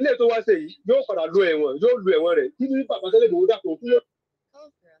ilé tó wá ṣe yìí yóò padà lo ẹ̀wọ̀n rẹ̀ kí ní bàbá Sunday Igboho dàpọ̀ kú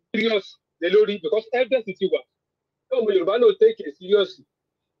serious lé lórí because evidence ti wà tí ọmọ Yorùbá náà take it serious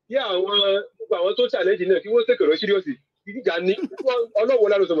kí àwọn tó challenge náà kí wọ́n take it serious ìjà ní ọlọ́wọ́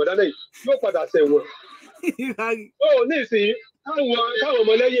lára òṣèmọ̀dá náà yóò padà ṣẹ̀wọ̀n. Ó ní ìsìn káwọn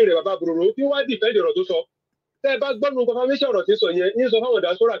ọmọlẹ́yìn rẹ̀ bàbá Bòròrò kí wọ́n á dìfẹ́ǹdì ọ̀rọ̀ tó sọ. Tẹ́ ẹ bá gbọ́nù confirmation ọ̀rọ̀ tí ń sọ yẹn ní sọ fáwọn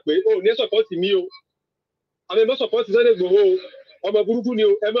diaspora pé ó ní sọ̀pọ́ọ̀tì mi o àmì ẹ̀mọ́ sọ̀pọ́ọ̀tì Sunday Igboho o ọmọ burúkú ni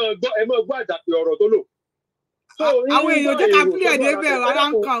o ẹ máa gbọ́ àdàpè ọ̀rọ̀ tó lò. Àwọn èèyàn jẹ́ ká pílẹ̀ débẹ̀ rárá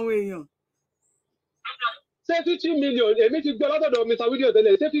ń kan àwọn èèyàn. Ṣé 50 million èmi ti gbọ́ látọ̀dọ̀ Mr. William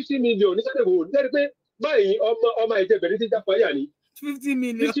tẹ́lẹ̀ ṣé 50 million ní Sunday Igboho nítorí pé báyìí ọmọ ìjẹbẹ̀rẹ̀ ti jápa yà ní. 50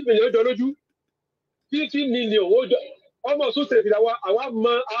 million. 50 million jọ lójú 50 million ó jọ ọmọ Ọ̀ṣun state àwa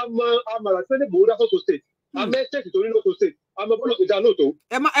àmàlà Sunday Igboho dá sọ́tò state àmẹ́ state tó ní Looto state àmọ́ bọ́lá tó dá Looto.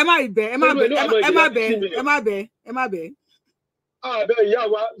 ẹ má bẹ̀. Àbẹ̀ ìyá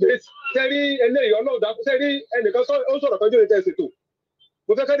wa sẹ́rí eléyìí ọlọ́ọ̀dà sẹ́rí ẹnìkan ó sọ̀rọ̀ kan jóni tẹ́ ṣètò.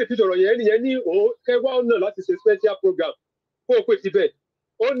 Mo fẹ́ kẹ́rì fìdí ọ̀rọ̀ yẹn ní òun kẹwàá ọ̀nà láti ṣe special program kó o pè síbẹ̀.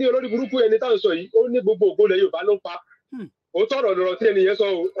 Ó ní olórí burúkú ẹni tá à ń sọ yìí ó ní gbogbo ògbólẹ̀ Yorùbá ló ń pa. Ó tọ̀rọ̀ lọ́rọ̀ tí ẹnìyẹn sọ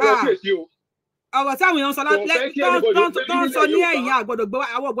o ọ̀rọ̀ tí èsì o. Ọ̀rọ̀ táwọn èèyàn sọ tó ń sọ ní ẹ̀yìn àgbọ̀dọ̀ gbé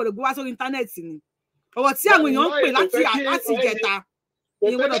wá sórí íńtánẹ́ẹ̀tì ni. Ọ̀rọ̀ tí àwọn èèyàn ń pè láti ìjẹta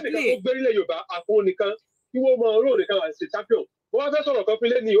ni wọ́n lọ pílè. Ó gbérílẹ̀ Yorùbá àpò nìkan kí wọ́n mọ ọ̀rọ̀ nìkan àti champion. Wọ́n fẹ́ sọ̀rọ̀ kan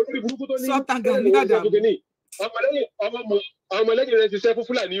fílẹ̀ ní olórí burúkú tó ní ọmọlẹ́yìn rẹ̀ ṣiṣẹ́ fún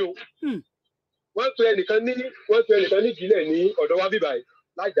Fúlàní o. Wọ́n pe ẹnìkan ní ìbílẹ̀ ní ọ̀dọ̀ wa bíbáyìí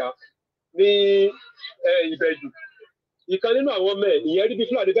lájà ní Ìbẹ̀jú. Ìkan nínú àwọn ọmọ ẹ̀ ìyẹn rí bí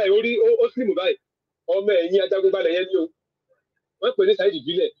Fúlàní báyìí ó sílìmù báyìí ọmọ ẹ̀yìn ajagunbalẹ̀ yẹn ní o. Wọ́n pè ní Saheed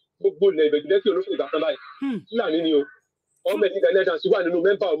Ìbílẹ̀ gbogbo ilẹ̀ Ìbẹ̀jú lẹ́kì olóṣèlú ìgbà kan báyìí Fúlàní ni o. Ọmọ ẹ̀yìn Gani Adams wà nínú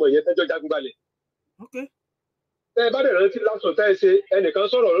mẹ́mbà ọmọ ìyẹn tẹ́jọ́ jagunbalẹ̀. Tẹ́ ẹ bá dẹ̀ rántí lásán tẹ́ ẹ ṣe ẹnìkan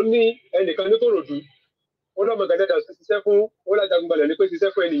sọ̀rọ̀ ó ní ẹnìkan ní Kòròdú ó lọ́mọ Gani Adams ṣiṣẹ́ fún ó lájagunbalẹ̀ ní pé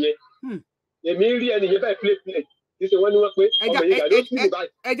ṣiṣẹ́ fún ẹnìyẹn. Èmi rí ẹnìyẹn báyìí play kì í ṣe wọ́n ní wọ́n pé ọmọ yẹn Gani ó sì báyìí.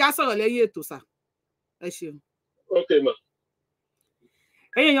 Ẹ já sọ̀rọ̀ lẹ́yìn ètò sà ẹ ṣeun. Ok ma.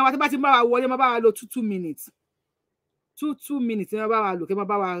 Ẹ̀yin èèyàn wa tí bá ti bá wa wọlé máa bá wa lo 2 minutes 2 minutes máa bá wa lò kí máa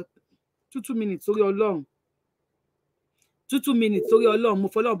bá wa 2 minutes sórí Ọlọ́run 2 minutes sórí Ọlọ́run mo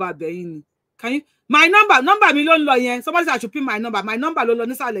fọlọ́run bá bẹ̀yìn ni. Can you my number mi ló ń lọ yẹn somebody say I should pin my number ló lọ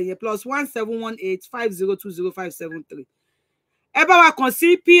nísàlẹ̀ yẹn +17185020573. Ẹ bá wa kàn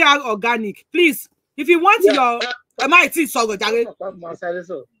sí PR Organic please if you want your ẹ má tí sọ̀rọ̀ jàre.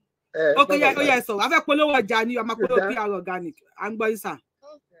 Okay ó yẹ sọ̀rọ̀ a fẹ́ polówó ọjà ni a máa polówó PR Organic à ń gbọ́ yín sà.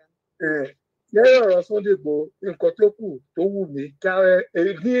 Lẹ́yìn ọ̀rọ̀ Sunday Igboho nǹkan tó kù tó wù mí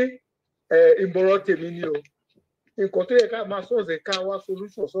ní ìmọ̀ràn tèmi ni o nǹkan tó yẹ ká máa sọ̀rọ̀ ká wá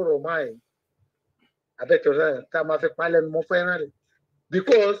solution sọ̀rọ̀ máa ẹ̀ abẹ́tọ̀rẹ́ ká máa fi palẹ̀ mọ́ fẹ́ràn rẹ̀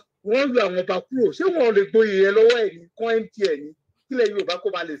because wọ́n lu àwọn ọba kúrò ṣé wọ́n lè gboyè yẹn lọ́wọ́ ẹ̀ ní kọ́ mt ẹ̀ ní kílẹ̀ Yorùbá kó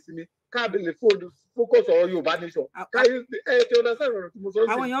ba lè sinmi káàbí lè focus ọ̀rọ̀ Yorùbá nation káyé ti ọ̀dà sáré ọ̀rọ̀ tí mo sọ ń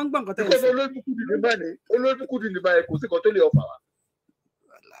sìn àwọn èèyàn ń gbọ̀n nǹkan because olóòbùkún dì nígbà yẹn kò sí kan tó lè ọ̀fà wa.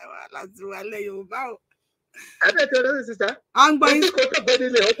 láti wà lẹ Yorùbá o. abẹ́tọ̀rẹ́ sísá ẹbí kan tó gbé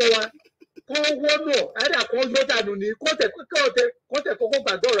nílé ọkọ wa kọ́ wọ́n náà ẹ̀dá kan yọ dànù ní kọ́tẹ̀ kọ́kọ́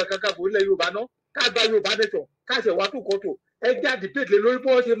gbàgbọ́ ọ̀rọ̀ kankan kò lẹ̀ Yorùbá náà ká gba Yorùbá nation ká ṣe wá tún kọ́tò ẹgbẹ́ àdìpéjì lórí bí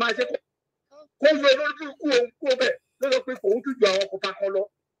wọ́n ṣe máa ṣe kó yọ lórí kú òun kú bẹ́ẹ̀ lọ́dọ̀ pé kò ń tún ju àwọn kọfà kan lọ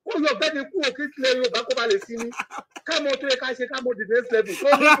kó yọ bẹ́ẹ̀ ni kú òkè tilẹ̀ Yorùbá kó ba lè sí ni káàmọ́ tó yẹ ká ṣe káàmọ́ the next level tó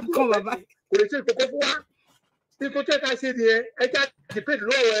ní kò lè ṣe ìkókó fún wa ikú tó yẹ ká ṣe nìyẹn ẹgbẹ́ àdìpéjì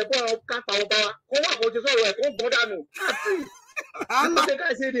lọ́wọ́ ẹ̀ bọ́ ká pa ọba wa kó wà kó ti sọ̀rọ̀ ẹ̀ kó gbọ́ dànù ikú tó yẹ ká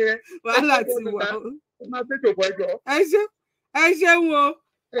ṣe nìyẹn wàhálà ti wà ó. ẹ ṣeun o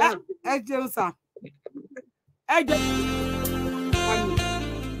ẹ ṣeun sà ẹ jẹ.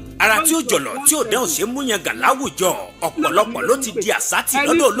 ara tí ó jọ̀lọ̀ tí ò dẹ́hùn ṣe múyan gà láwùjọ ọ̀pọ̀lọpọ̀ ló ti di àsátì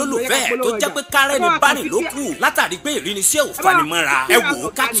lọ́dọ̀ olólùfẹ́ tó jẹ́ pé kárẹ́ni bárìn ló kù látàrí pé ìrìnnìṣẹ́ ò fanimọ́ra ẹ wò ó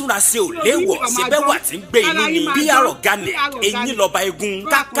ká túnra ṣe ò léwọ̀ síbẹ̀ wà tí ń gbé inú ni PR Organic eyín lọ́ba egun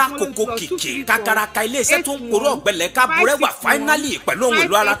káká koko kìkì kakaraka iléeṣẹ́ tó ń poró ọ̀gbẹ́lẹ̀ ká burẹ́wà fáínálì pẹ̀lú ohun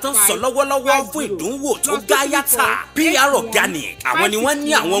èlò ara tó ń sọ lọ́wọ́lọ́wọ́ fún ìdúnwò tó gá yàtà PR Organic àwọn ni wọ́n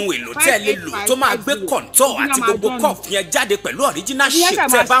ní àwọn ohun èlò tẹ́ ẹ lè lò tó máa gbé kọ̀ǹtọ̀ àti gbogbo kọ́ọ̀fù yẹn jáde pẹ̀lú original shape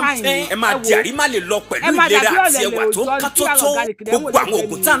tẹ́ bá ń ẹ máa di àrímá lè lọ pẹ̀lú ìlera àti ẹwà tó kátótó gbogbo àwọn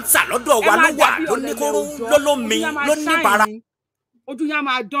oògùn tá ń tà lọ́dọ̀ wa ló wà lóníkóró lólómi lóníbàárà. ojú yẹn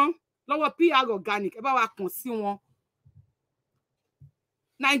máa dán lọ́wọ́ PR Organic ẹ bá wa kàn sí wọn.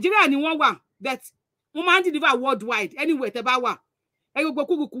 Nàìjíríà ni wọ́n wà but wọ́n máa ń deliver worldwide anywhere tẹ́ bá wà ẹ gbogbo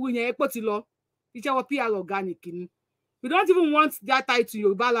kúrukúru yẹn epo ti lọ iṣẹ́ wọ PR Organic ni we don't even want that title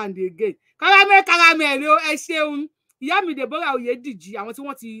Yorùbá land again karamẹ́ o ẹ ṣeun. Ìyá mi Deborah Oyèdìjì àwọn tí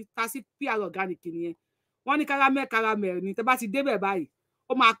wọ́n ti ta sí PR Organic nìyẹn wọ́n ní karamẹ́ ni tẹ́ bá ti débẹ̀ báyìí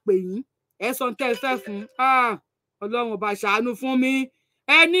ó máa pè yín ẹ sọ tẹ́ ẹ fẹ́ fún Ọlọ́run ọba ṣàánú fún mi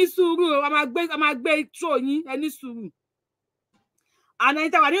ẹ ní sùúrù a máa gbé tó yín ẹ ní sùúrù. àná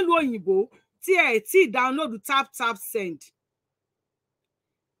ẹni tẹ́ wà nílùú òyìnbó tí ẹ tí download tap send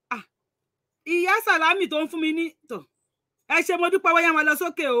ìyá Sàlámì tó ń fún mi ní tọ ẹ ṣe mo dúpẹ́ wọ́n yá máa lọ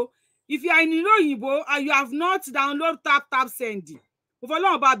sókè o. If you are in Oyinbo and you have not download tap send,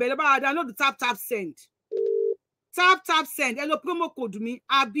 download tap send. Tap send. Hello promo code mi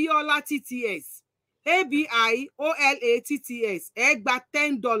Abiola TTS. ABIOLA TTS. Ẹ gba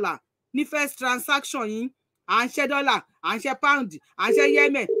 $10 ní first transaction yín. À ń ṣe dollar, à ń ṣe pound, à ń ṣe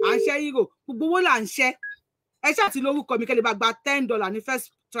yemen, à ń ṣe euro. Gbogbo owó là ń ṣe. Ẹ ṣáà ti lórúkọ mi kẹ́ lè bá gba $10 ní first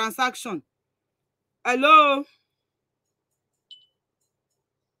transaction. Hello.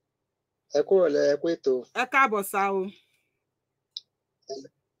 Ẹ kúrò lẹ ẹ kú ètò. Ẹ káàbọ̀ sá o.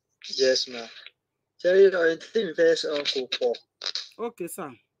 Yes ma. Ṣé ọ̀rẹ́ tí mi fẹ́ sọ kò pọ̀? Okay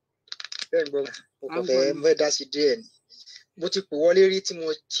sir. Bẹ́ẹ̀ gbọ́ mo kàn fẹ́ dá sí díẹ̀ ni. Mo ti pò wọlé rí tí mo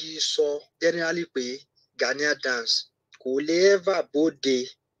ti sọ generally pé Ghanaian dance kò lè ever bóde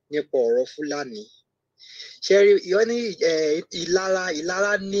nípa ọ̀rọ̀ Fúlàní. Ṣé ìyọ́ ní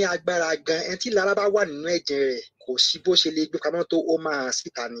ìlara ní agbára gan ẹni tí ìlara bá wà nínú ẹ̀jẹ̀ rẹ̀ kò sí bó ṣe lè gbé pamọ́ tó ó máa hàn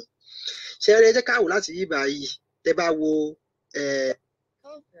síta ni. Ṣé ẹ jẹ́ ká wò láti yí báyìí tẹ́ bá wo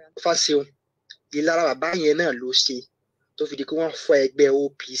Fáṣeun ìlara bàbá yẹn náà ló ṣe tó fi di kí wọ́n fọ́ ẹgbẹ́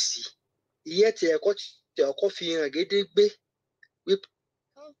OPC ìyẹn tí ẹ̀kọ́ fi hàn gédégbé wípé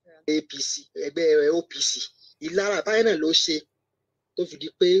APC ẹgbẹ́ OPC ìlara bàbá yẹn náà ló ṣe tó fi di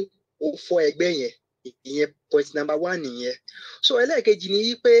pé ó fọ́ ẹgbẹ́ yẹn ìyẹn point number 1 nìyẹn. So ẹlẹ́ẹ̀kejì ni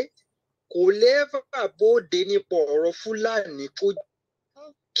wípé kò lè fà bóde nípa ọ̀rọ̀ Fúlàní kó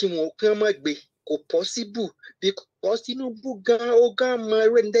kí wọ́n má gbé kò possible because Tinubu gan ó gan mọ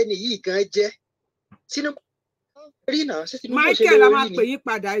irú ẹni dẹ́ni yìí gan jẹ́ Tinubu rí náà ṣé Tinubu ṣe lórí ni Michael a máa pè yín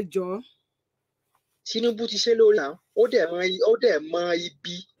padà ìjọ. Tinubu ti ṣe lórí náà ó dẹ̀ mọ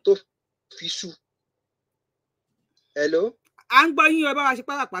ibi tó fi ṣù. Hello. À ń gbọ́ yín o bá wa ṣe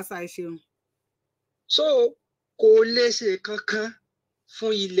pàápàá ẹ ṣeun. So kò lè ṣe kankan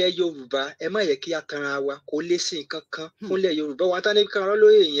fún ilẹ̀ Yorùbá ẹ má yẹ kí a kanra wa kò lè ṣe nǹkan kan fún ilẹ̀ Yorùbá wa tán ní kanra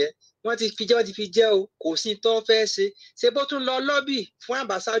lóye yẹn wọ́n ti fi jẹ́ o kò sí tó fẹ́ ṣe bó tún lọ lọ́bì fún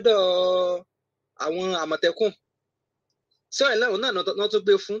àmbàsádọ̀ àwọn Àmọ̀tẹ́kùn sọ̀rọ̀ náà náà tó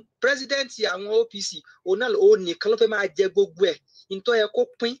gbé fún pírẹsidẹ́ǹtì àwọn OPC òun náà ó nìkan ló fẹ́ máa jẹ gbogbo ẹ̀ nítorí ẹ kó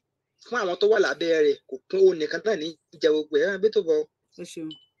pín fún àwọn tó wà lábẹ́ rẹ̀ kò pín òun nìkan náà ní jẹ gbogbo ẹ̀ bí tó bọ̀. Ẹ ṣeun.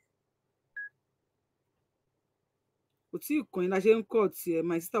 kò tí ì kàn yín la ṣe ń cut ẹ.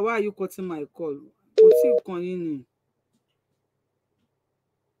 My sister, why are you cutting my call? Kò tí ì kàn yín ni.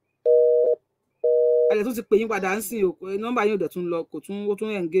 Àlẹ́ tó ti pè yín padà ń sìn o, nọ́mbà yín ò dẹ̀ tún lọ, ó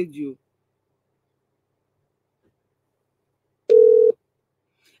tún engage o.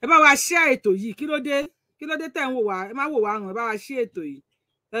 Ẹ bá wa share ètò yìí, kí ló dé tẹ̀ ń wò wá, ẹ má wò wá ràn, ẹ bá wa share ètò yìí.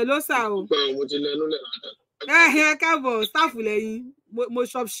 Hello sir o. Mo ti lẹ́nu lẹ̀ dáadáa. Ẹ káàbọ̀, staff lẹ́yìn, mo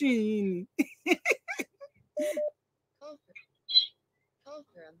shop shin yín ni.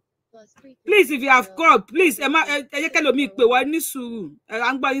 Please, if you have called, please, ẹ jẹ́ kẹ́lòmíì pè wá ní sùúrù.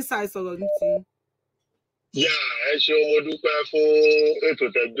 À ń gbọ́ yín sáré sọ̀rọ̀ ní ti. Yà, ẹ ṣeun, mo dúpẹ́ fún ètò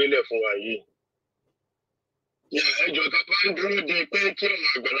tẹ́gbélẹ̀ fún wa yìí. Yà, ẹjọ́ tá bá ń dúró de pé kí ọ̀nà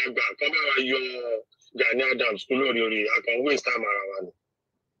àgbàlagbà kan bá wa yọ Gani Adams kúrò lórí akàn waste time ara wa ni.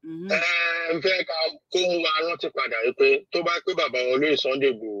 N fẹ́ ká kó mú wa rántí padà yìí pé tó bá pé bàbá wọn Olóyè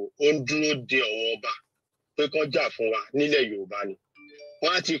Sunday Igboho ó ń dúró de ọ̀wọ́n ọba pé kán jà fún wa nílẹ̀ Yorùbá ni.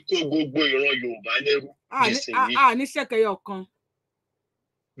 Wọ́n á ti kó gbogbo ìran Yorùbá lẹ́rú nísìnyí. Ní ṣẹ̀kẹ̀yọ̀ kan.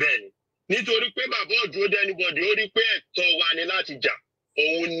 Bẹ́ẹ̀ni, nítorí pé bàbá òdúró dé anybody ó rí pé ẹ̀tọ́ wa ni láti jà.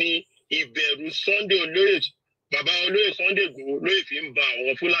 Òun ni ìbẹ̀rù bàbá Olóyè Sunday Igboho lóye fi ń ba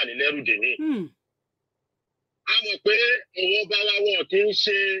àwọn Fúlàní lẹ́rù dè ní. A mọ̀ pé àwọn ọba wa wọn kì í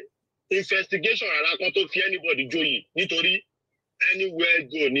ṣe investigation rárá kan tó fi anybody joyè nítorí anywhere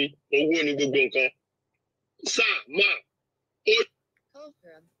go ni owó ni gbogbo nǹkan. Sáà máa ó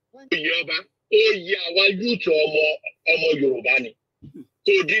yẹ ọba ó yẹ àwa yúùtù ọmọ Yorùbá ni.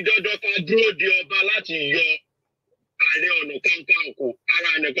 Kò di dandan ká dúró de ọba láti yọ Ààrẹ Ọ̀nà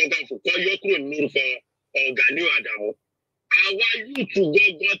Kakanfò kọ́ yọ kúrò nínú orúkọ Gani Adams. Àwa yúùtù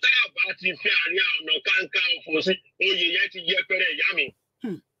gangan tá a bá ti fi Ààrẹ Ọ̀nà Kakanfò sí oyè yẹn ti yẹpẹrẹ ìyá mi.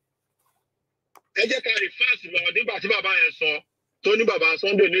 Ẹ jẹ́ ká rìfáàsì lọ nígbà tí bàbá yẹn sọ tó ní bàbá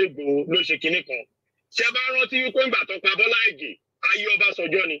Sunday Igboho ló ṣe kinní kan. Ṣé bá rántí wípé ìgbà tó pa Bola Ige ayé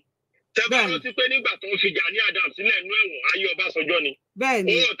Ọbásanjọ́ ni? Ṣé bá rántí pé nígbà tó ń fi Gani Adams sílẹ̀ nú ẹ̀wọ̀n ayé Ọbásanjọ́ ni?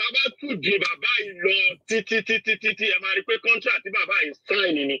 Bẹ́ẹ̀ni. Ó tá bá tún di bàbá yìí lọ títí ẹ máa rí pé contract tí bàbá yìí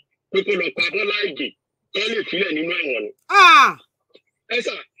sign ni pé kó lọ pa Bola Ige kó lè filẹ̀ nínú ẹ̀wọ̀n ni.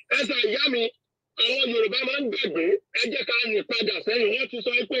 Ẹ̀sà ìyá mi, àwọn Yorùbá máa ń gbàgbé ẹ jẹ́ ká rìn padà sẹ́yìn. Wọ́n ti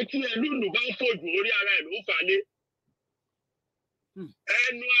sọ pé tí ẹlúùlù bá ń fòjò orí ara ẹ̀ ló ń falé.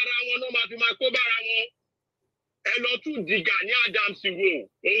 Ẹnu ara wọn náà máa fi máa kó bára wọn. Ẹ lọ tún di Gani Adams wò,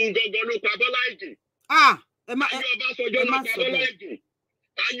 òun gangan ló pa Bola Ige. Ayé Ọbásanjọ́ náà pa Bola Ige.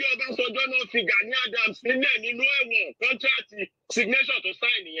 Ayé Ọbásanjọ́ náà fi Gani Adams sílẹ̀ nínú ẹ̀wọ̀n kọ́ńtíráàtì signation tó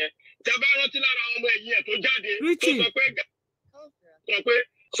sign nìyẹn. Tẹ́ bá rántí lára àwọn ọmọ ẹ̀yìn ẹ̀ tó jáde tó sọ pé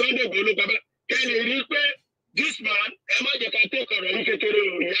Sunday Igboho ló pa Bola. Ẹ lè rí i pé this man ẹ má jẹ́ ká tẹ́kọ̀ ọ̀rọ̀ ní kékeré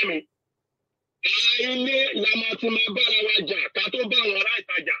ìyá mi. Ilé la máa ti máa bára wa jà ká tó bá àwọn ará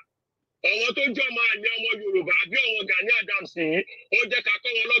ìtajà. Àwọn tó jọ máa ní ọmọ Yorùbá bí àwọn Gani Adams yìí ó jẹ́ ká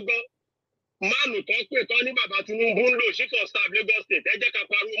kọ́ wọn lọ́gbọ́n. Máàlù tó pè tán ní bàbá Tinubu ń lò chief of staff Lagos State ẹ jẹ́ ká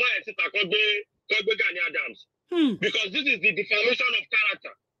pariwo máa ẹ̀ síta kọ́ gbé Gani Adams. Because this is the defamation of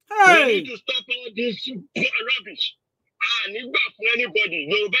character. We need to stop all this rubbish. Nígbà fún anybody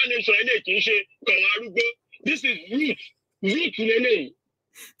Yorùbá nation eléyìí kì í ṣe kọ̀wé arúgbó. This is root lélẹ́yìí.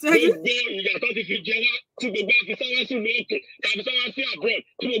 Gbogbo ìyàtọ̀ ti fi jẹ wá tí gbogbo àfi sáwá sí ìlú òkè tàbí sáwá sí abroad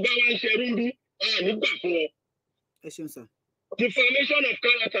tí gbogbo àwa ń ṣe ẹrú ń bí nígbà fún wọn. Ẹ ṣeun sir. Defamation of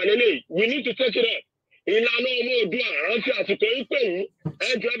character lélẹ́yìí, we need to take it up. Ìlànà ọmọ Oòduà rántí àsìkò yìí pè yín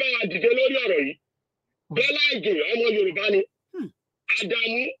ẹjọ́ ẹ bá wa dìde lórí ọ̀rọ̀ yìí. Bola Ige ọmọ Yorùbá ni.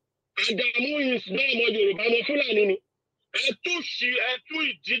 Adamu is náà ọmọ Yorùbá ọmọ Fúlàní ni. Ẹtú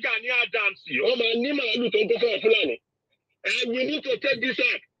ìdí Gani Adams ọmọ ní màálù tó ń kó fún Fúlàní. We need to take this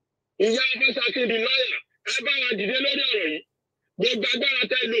up. Ìyá Afẹ́sàkì di lọ́yà ẹ bá wa dìde lórí ọ̀rọ̀ yìí. Gbogbo agbára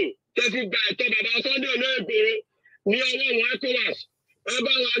tẹ lò tẹ fi gba ẹ̀tọ́ bàbá Sunday Igboho ní ọwọ́ wọn ECOWAS. Ẹ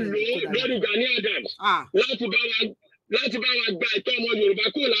bá wa lò ó lórí Gani Adams láti bá wa gba ẹ̀tọ́ ọmọ Yorùbá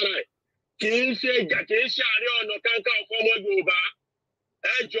kúrò lára ẹ̀. Kì í ṣe Ààrẹ Ọ̀nà Kakanfò ọmọ Yorùbá.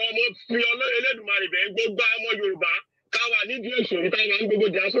 Ẹ jọ ọmọ fi Elédùmarè bẹ̀ gbogbo ọmọ Yorùbá káwa nídìí èso yìí táwa ń gbogbo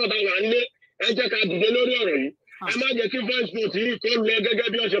diaspora táwa ń lé ẹ jẹ́ ká dìde lórí ọ̀rọ̀ yìí. Ẹ má jẹ́ kí voice note yìí kó lọ gẹ́gẹ́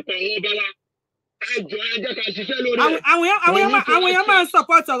bí wọ́n ṣe pa àwọn ọba wa. Ẹ jọ ẹ jẹ́ ká ṣiṣẹ́ lórí ẹ̀. Àwọn èèyàn máa ń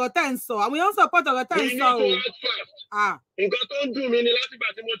support ọ̀rọ̀ tẹ́ ń sọ. Àwọn èèyàn ń support ọ̀rọ̀ tẹ́ ń sọ o. Nǹkan tó ń dùn mí ni látìgbà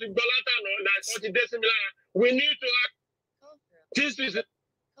tí mo ti gbọ́ látànà láìpẹ́ ti dé sí mi lára. We need to act. This is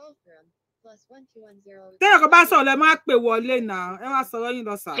téèyàn kan bá sọ̀rọ̀ lẹ máa pè wọlé náà ẹ máa sọ̀rọ̀ yín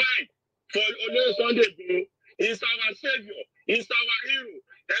lọ sà. For Olóyè Sunday Igboho is our saviour, is our hero.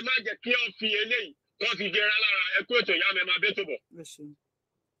 Ẹ má jẹ́ kí wọ́n fi eléyìí wọ́n fi jẹra lára ẹ kú ètò ìyá mi máa bẹ́ tó bọ̀.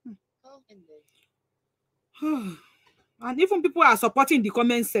 And even people are supporting the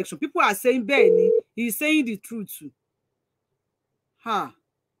comment section. People are saying bẹ́ẹ̀ ni he is saying the truth.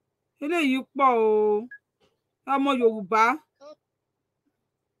 eléyìí pọ̀ o ọmọ Yorùbá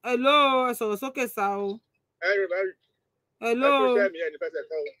hello ẹ sọ̀rọ̀ sókè sá o hello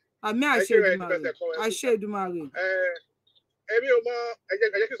àmì àṣẹ Èdùmàrè èmi ò mọ ẹjẹ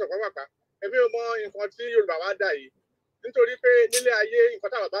kí sọpọ wà pa èmi ò mọ nǹkan tí Yorùbá wá dà yìí nítorí pé nílé ayé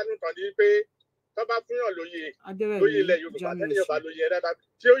nǹkan táwọn bá nù tán ni pé tó bá fúnyàn lóye ilẹ̀ Yorùbá tẹ́lẹ̀ Yorùbá lóye dáadáa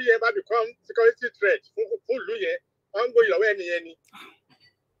tí ó yẹ bá become security threat fún ìlú yẹn wọ́n ń gbóyè lọ́wọ́ ẹnìyẹn ni.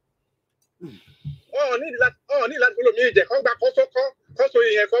 ọ̀ ní láti gbólómi ìjẹ́ kọ́ gba kọ́sọ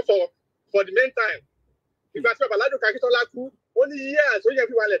yẹn kọ́ for the main time. ìgbà tí bàbá Ládùn Akíntọ́lá kú ó ní yíyá àti ó yẹ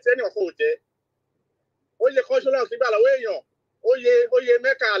fi wàlẹ̀ tẹ́ni ọ̀kan ò jẹ́ ó yẹ kọ́sọ́lá sígbà lọ́wọ́ èèyàn ó yẹ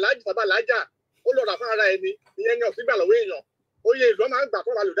Mẹ́kà aláàjì bàbá alájà ó lọ́ọ̀dà fún ara ẹni ìyẹn ní ọ̀sígbà lọ́wọ́ èèyàn ó yẹ ìlú máa ń gbà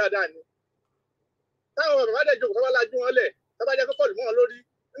tó wà lò dáadáa ni. táwọn bàbá dẹ̀ jókòó tó bá lajú wọn lẹ̀ tó bá jẹ́ kó pọ̀lù mọ́ wọn lórí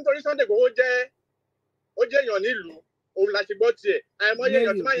nítorí Sunday Igboho jẹ́ èèyàn nílùú òun láti gbọ́ tiẹ̀ àìmọye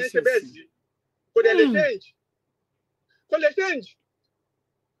èèyàn tí máa yẹn ṣe bẹ́ẹ̀ sí kò dẹ̀ lè change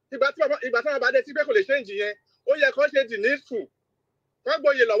ìgbà tí wọn bá dé sí pé kò lè change yẹn ó yẹ kó ṣe dì ní sùn kó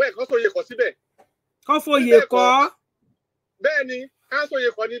gbóyè lọ́wọ́ ẹ̀ kó sóye kọ́ síbẹ̀. kó fòye kọ́. bẹ́ẹ̀ ni ká sóye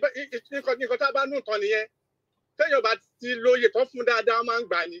kọ́ ní nǹkan tá a bá nù tán nìyẹn téèyàn bá ti lóye tán fún dáadáa máa ń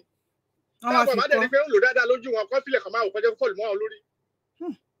gbà ni. táwọn bàbá dẹ̀ ní pé ó lò dáadáa lójú wọn kó filẹ̀ kan máa wò kọjá fọ́ọ̀lù mọ́ ọ lórí.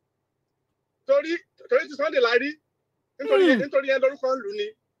 torí ti Sunday la rí nítorí yẹn lórúkọ ń lù ni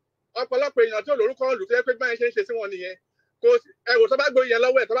ọ̀pọ̀lọpọ̀ èèyàn tó lórúkọ ń lù tó yẹ pé báyẹn ṣe ń ṣe sí wọn nìyẹn kò ẹwò tó bá gbé yẹn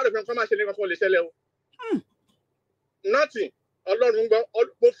lọ́wọ́ ẹ̀ tó bá lè fi nǹkan máa ṣe ní nǹkan lè ṣẹlẹ̀ o. nothing Ọlọ́run gbọ́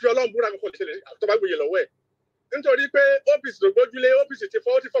mo fi Ọlọ́run búra nǹkan lè ṣẹlẹ̀ tó bá gbé yẹn lọ́wọ́ ẹ̀ nítorí pé OPC tó gbójúlé OPC ti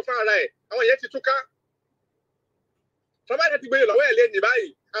fọ́ fún ara ẹ̀ àwọn yẹn ti túká tó bá yẹ ti gbé yẹn lọ́wọ́ ẹ̀ lé ní báyìí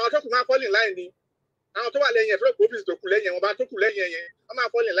àwọn tó kù máa fọ́lì láì ní àwọn tó wà lẹ́yìn ẹ̀ tó kù OPC tó kù lẹ́yìn wọn bá tó kù lẹ́yìn yẹn wọ́n máa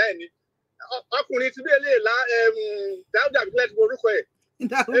fọ́lì láì ní ọkùnrin ti bí eléèlá Dáúdà àbíkílẹ̀ ti orúkọ ẹ̀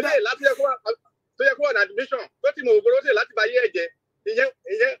eléèlá tó yẹ kó wà ní admission tó ti mọ ògbóró tè láti bá yé ẹ̀jẹ̀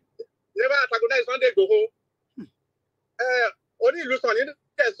ìyẹn bá antagonize Sunday Igboho oní ìlú sàn ní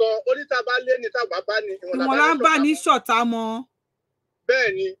kẹsọ oníta bá lé ní tàbá bá ní ìwọ̀n là ń bá ní ṣọ̀tá mọ́. bẹ́ẹ̀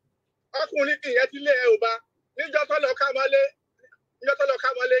ni ọkùnrin ìyẹn ti lé ẹ ò bá níjọ́ tó lọ ká mọ́lé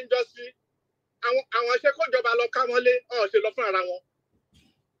níjọ́ sí àwọn ṣe kó jọba lọ ká mọ́lé ọ̀hún ṣe lọ fún ara wọn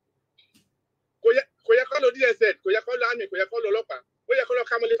kò yẹ kó lọ DSS kò yẹ kó lọ àmì kò yẹ kó lọ ọlọ́pàá ó yẹ kó lọ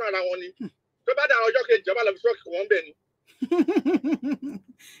ká mọ́lé fún ara wọn ni tó bá dà ọjọ́ kejì ìjọba lọ fi ṣọ́ọ̀kì wọn bẹ̀ ni.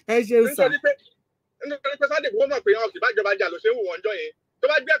 ẹ ṣe sà nítorí pé Sunday Igboho mọ̀ pé ọkì bá jọba jà ló ṣe ń wù wọ́n jọ yẹn tó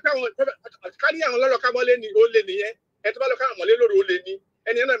bá gbé pé àwọn ká ní àwọn lọ́lọ́ ká mọ́lé ni ó lé nìyẹn ẹ tó bá lọ ká àwọn mọ́lé lóru ó lé ní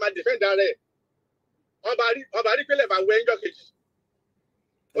ẹni náà máa dìfẹ́ǹdà rẹ̀ ọba rí pélé bá wẹ ẹjọ́ kejì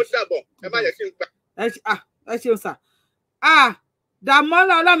ó dàbọ̀ ẹ má yẹ kí n gbà. ẹ ṣeun sà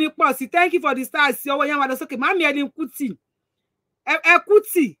Dàmọ́lá ọlọ́mi pọ̀ sí thank you for the stars sí ọwọ́ yẹn wà lọ sókè màmí ẹni kùtì ẹ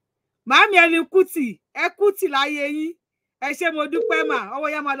kùtì màmí ẹni kùtì ẹ kùtì láyé yín ẹ ṣé mo dúpẹ́ mà ọwọ́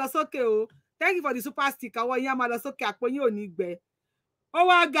yẹn máa lọ sókè o thank you for the super stick ọwọ́ yẹn máa lọ sókè àpò yín ò ní gbẹ ó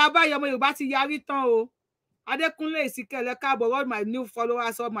wá ga báyọ̀ ọmọ Yorùbá ti yarí tán o Adékúnlé Ìsìkẹ̀lẹ̀ káàbọ̀ all my new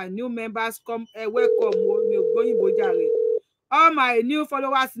followers all my new members come welcome o mi ò gbóyìnbó jàre all my new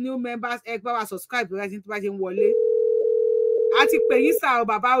followers new members ẹ gbá wa subscribe rẹ tí bá ṣe ń wọlé a ti pè yín sà o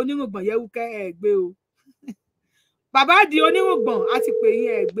bàbá onírùngbọ̀n Yẹ́wúkẹ́ ẹ gbé o bàbá di onírùngbọ̀n a ti pè yín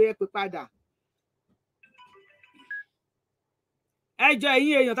ẹ gbé ẹ pè padà ẹ jọ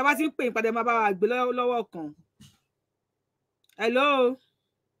ẹ̀yin èèyàn tá bá ti ń pè yín padà máa bá wa gbé lọ́wọ́ kan hello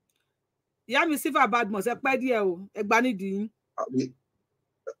ìyá mi sífà badmus ẹ pẹ́ díẹ̀ o ẹ gbá nídìí yín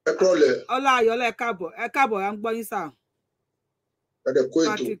ẹ kúrọ̀lẹ́ ọlá ayọ̀lá ẹ káàbọ̀ à ń gbọ́ yín sà ẹ̀dẹ̀ kó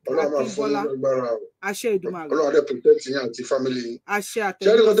ètò Ọlọ́run máa fún yín lágbára o àṣẹ Èdùmàrè Ọlọ́run adé protect yín àti family yín àṣẹ àtẹ̀yìn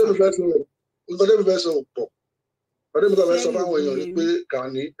ṣé nǹkan tẹ́mi fẹ́ sọ pọ̀ ọdún mi kàn fẹ́ sọ fáwọn èèyàn ni pé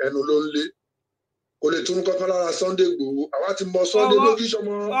Gani ẹnu ló ń lé kò lè tún kankan lára Sunday Igboho àwa ti mọ Sunday ló kí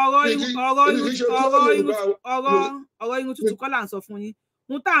sọmọ ọ̀rọ̀ irun tuntun kọ́ là ń sọ fún yín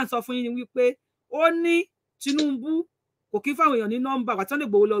ohun tá à ń sọ fún yín ni wípé ó ní Tinubu kò kí fáwọn èèyàn ní nọ́mbà àti Sunday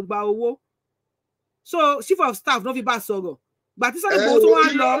Igboho lọ gba owó so chief of staff ló fi bá sọ̀rọ̀ gbà tí Sunday Igboho tó wá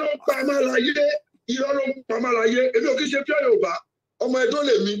lọ. irọ́ ló pa máa láyé èmi ò kí ṣe pure Yorùbá ọmọ Ẹdó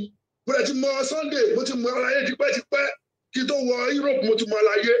lèmi mo lè ti mọ Sunday mo ti mọ aláyé tipẹ́tipẹ́ kí tó wọ Europe mo ti mọ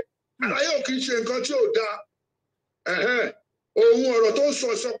aláyé aláyé ò kí ṣe nǹkan tí ò dáa ohun ọ̀rọ̀ tó ń sọ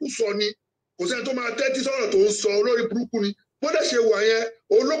ìsọkúsọ ni kò sẹ́ni tó máa tẹ́tí sọ̀rọ̀ tó ń sọ olórí burúkú ni bó dẹ̀ ṣe wà yẹn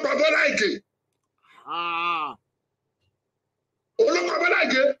òun ló pa Bọ́lá Ìgè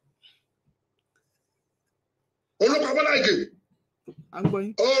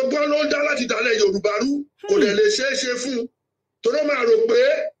ọgbọ́n ló ń dá láti dálẹ̀ Yorùbá rú kò dẹ̀ lè ṣeé ṣe fún un torí ó máa rò pé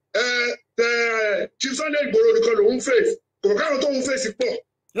Chief Sunday Igboho nìkan lòún fèsì kò káwọn tó ń fèsì pọ̀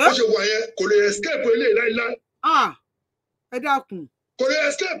ó ṣe wà yẹn kò lè escape eléyìí láíláí. Ẹ dákun. Kò lè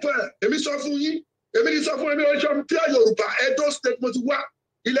escape ẹ̀ èmi sọ fún yín èmi ti sọ fún ẹni ọjọ́ tí a Yorùbá Edo State mo ti wá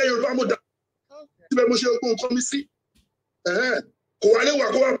ilẹ̀ Yorùbá mo dà síbẹ̀ mo ṣe gbogbo nǹkan mi sí kò wá lé wà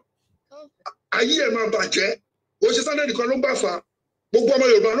kó wá ayé ẹ̀ máa bàjẹ́ ó ṣe Sunday nìkan ló ń bà fà gbogbo ọmọ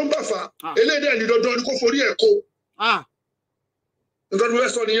Yorùbá ló ń bà fà eléyìí ẹ̀ ní dandan ni kò forí ẹ̀ kó nǹkan tó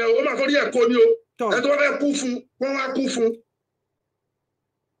fẹ́ sọ nìyẹn ó máa forí ẹ̀ kó ni o ẹ̀ tó bá fẹ́ kú fún wọ́n wá kú fún.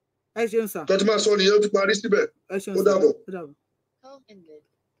 Ẹ ṣeun sà. tó ti máa sọ nìyẹn ó ti parí síbẹ̀ ó dàbọ̀.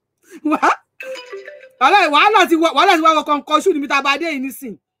 wàhálà ti wá wọ kọ̀ǹkọ̀ ṣù níbi tá a bá dé yìí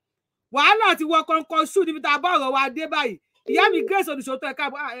nísìn wàhálà ti wọ kọ̀ǹkọ̀ ṣù níbi tá a bá ọ̀rọ̀ wa dé báyìí ìyá mi Grace Olùṣòótọ́ ẹ̀ka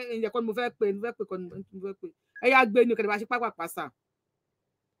ẹ̀yìn kan ni mo fẹ́ pè ẹ̀yà gbé ní òkèdè bá ṣe pápá pàṣà.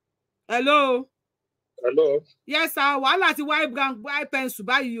 Hello. Yes sir, wàhálà ti wá eye pencil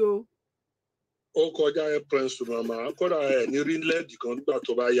báyìí o. Ó kọjá eye pencil màmá kódà ẹ̀ ní rí lẹ́ẹ̀dì kan nígbà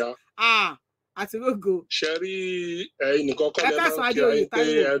tó bá yá. Àti rògò. Ṣe rí nìkan kọ́ lẹ́ máa ń kí ayé pé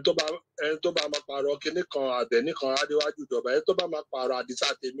ẹni tó bá máa pààrọ̀ kinní kan àbẹ̀ní kan adéwájú ìjọba ẹni tó bá máa pààrọ̀ àdìsá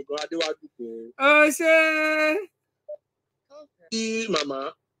tèmi kan adéwájú kò. Ó ṣe. Tí màmá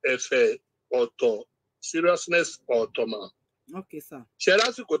ẹ̀fẹ̀ ọ̀tọ̀ seriousness ọ̀tọ̀ mà. Okay sir. Ṣe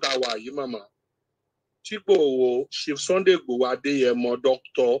lásìkò tá a wà yìí màmá tí Igboho Chief Sunday Igboho Adeyemo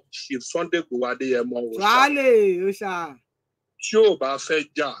Dr. Chief Sunday Igboho Adeyemo Òòṣà. Tí ò bá fẹ́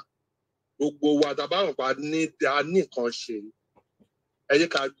jà gbogbo wa tàbáwọn pa ní nǹkan ṣe ẹ jẹ́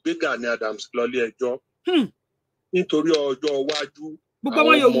ká gbé Gani Adams lọlé ẹjọ́ nítorí ọjọ́ iwájú gbogbo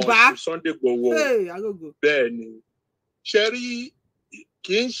ọmọ Yorùbá Sunday Igboho bẹ́ẹ̀ ni ṣe rí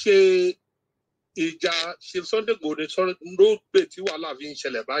kì í ṣe ìjà Chief Sunday Igboho ló gbé tí wàhálà fi ń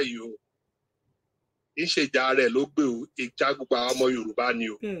ṣẹlẹ̀ báyìí o kì í ṣe ìjà rẹ̀ ló gbé o ìjà gbogbo àwọn ọmọ Yorùbá ni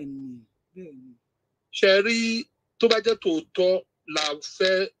o ṣe rí tó bá jẹ́ tòótọ́ la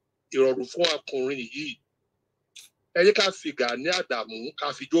fẹ́ ìrọ̀rùn fún ọkùnrin yìí ẹ jẹ́ ká fi Gani Adams ká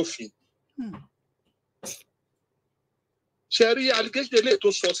fi jófin ṣe rí allegation eléyìí tó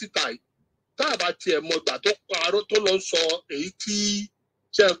sọ síta yìí tá a bá tiẹ̀ mọ ìgbà tó parọ́ tó lọ sọ èyí tí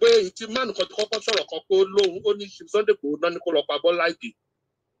ṣe pé èyí tí mánu kan ti kọ́kọ́ sọ̀rọ̀ kan pé lóhun ó ní Sunday Igboho náà ní kó lọ pa Bola Ige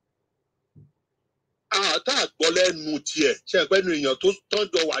tá a gbọ́ lẹ́nu tiẹ̀ ṣe pé ẹnu èèyàn tó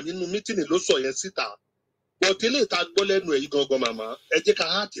tọ́jọ wà nínú mítìnì ló sọ yẹn síta bọ̀tí lè ta gbọ́ lẹ́nu èyí gangan màmá ẹ jẹ́ ká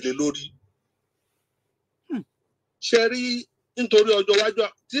hàtìlẹ́ lórí. ṣe rí nítorí ọjọ́ iwájú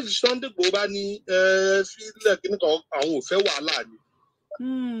tí Sunday Igboho bá ní fílẹ̀ kí nìkan àwọn ò fẹ́ wàhálà ni.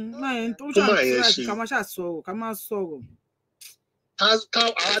 tó máa yẹn ṣe ká má ṣàsọ̀rọ̀ ká má sọ̀rọ̀.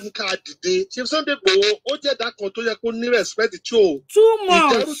 àwa ní ká dìde Chief Sunday Igboho ó jẹ́ ẹ̀dá kan tó yẹ kó ní respect tí o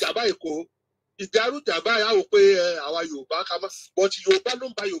ìdárújà báyìí á wò pé àwa Yorùbá ká má bọ́tí Yorùbá ló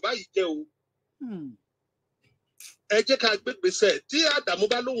ń ba Yorùbá yìí jẹ́ o. Ẹ jẹ́ ká gbégbèsè tí Ádámù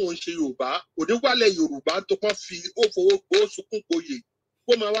bá lóun ń ṣe Yorùbá oníwálẹ̀ Yorùbá tó kàn fi ó fowó gbó sunkún gboyè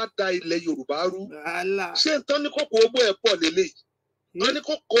kó máa wá da ilẹ̀ Yorùbá rú ṣé nǹkan ní kókó owó ẹ̀ pọ̀ lélẹ̀ wọ́n ní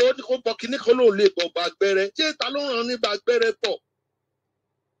kókó ní kó bọ́ kíní kan lóun lè bọ̀ bá gbẹ́rẹ́ ṣé ta ló ràn ní bá gbẹ́rẹ́ pọ̀.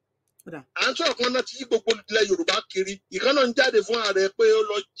 À ń sọ̀rọ̀ kan náà ti yí gbogbo ilẹ̀ Yorùbá kiri ìkan náà ń jáde fún ààrẹ pé ó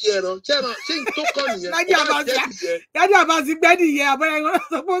lọ jí ẹran ṣé n tó kàn nìyẹn Dájú Àbàsí gbẹ́dì yẹn àbọ̀yẹ̀ wọn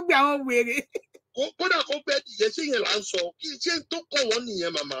sọ pé ó gbé àwọn wèrè. Kódà kó bẹ́ẹ̀ dìyẹ ṣé yẹn là ń sọ kí ṣé tó kàn wọ́n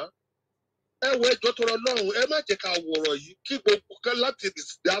nìyẹn màmá ẹ wo ẹjọ́ tọrọ lọ́rùn ẹ má jẹ́ ká wọ̀rọ̀ yìí kí gbogbo kan láti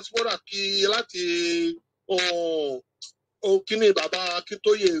diaspora kí láti kíní bàbá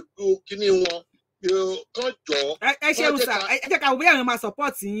Akíntóyè kíní wọn kàn jọ. ẹ ṣeun sà ẹ jẹ́ ká wo bóyá àwọn máa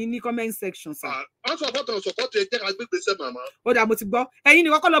support yín ní comment section sà. wọ́n support ẹ jẹ́ ká gbégbèsè màmá. Ó dà mo ti gbọ́ ẹ̀yin ni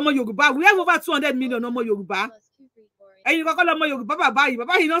kọ́kọ́ lọ́mọ Yorùbá we have over 200 million ọmọ Yorùbá ẹ̀yin kọ́kọ́ lọ́mọ Yorùbá bàbá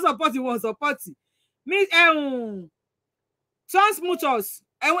yìí náà support wọn support mi transmuters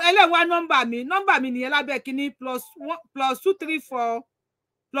ẹlẹ́wà nọ́mbà mi nìyẹn lábẹ́ kínní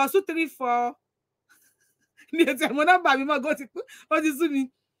 +234 mi ò tẹ̀ mọ́ nọ́mbà mi mọ́ ó ti sú mi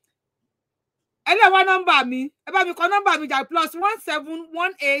ẹlẹ́wà nọ́mbà mi ẹ bá mi kọ nọ́mbà mi jà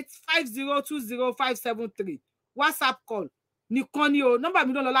 +171850205573 WhatsApp call nìkan ni o nọ́mbà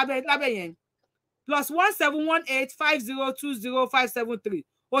mi ló lọ lábẹ́ yẹn +171850205573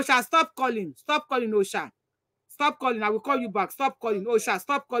 Osha, stop calling, Osha. Stop calling, I will call you back. Stop calling, Osha.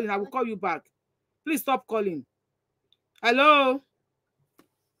 Stop calling, I will call you back. Please stop calling. Hello?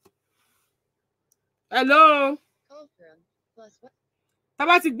 Hello? Tá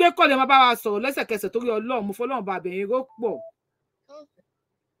bá ti gbé call ẹ má bá wa sọ̀rọ̀ lẹ́sẹ̀kẹsẹ̀ torí Ọlọ́run mo fọlọ́run bá bẹ̀yìn ró pọ̀.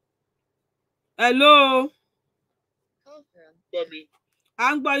 Hello? À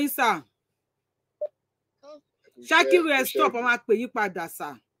ń gbọ́ yín sà. Ṣákìrù ẹ stop ọmọ àpè yín padà sà.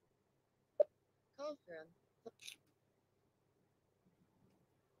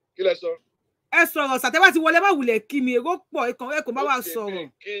 kí lẹ sọ. Ẹ sọ̀rọ̀ sà, tẹ́ bá ti wọlé má wulẹ̀ kí mi, èrò pọ̀ ẹ kò bá wà sọ̀rọ̀.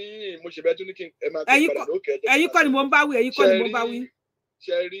 Kí mo ṣe bẹ́ẹ̀ tún ní kí ẹ máa gbé padà lókè ẹ̀jẹ̀. Ẹ̀yin kọ́ ni mo ń bá wí, ẹ̀yin kọ́ ni mo ń bá wí.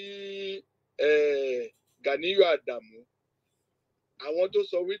 Ṣe rí Ganiyu Adamu, àwọn tó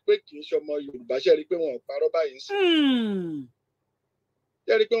sọ wípé kì í ṣọmọ Yorùbá ṣe rí pé wọn ò parọ́ báyìí sí.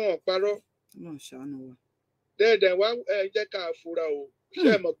 Ṣe rí pé wọn ò parọ́. Dẹ́ẹ̀dẹ̀ wá jẹ́ ká fura o. Ṣé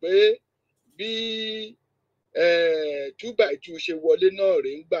ẹ mọ̀ pé bí 2x2 ṣe wọlé náà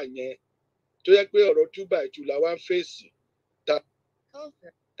rèé ń gbà yẹn tó yẹ pé ọ̀rọ̀ 2x2 la wá ń fèsì ta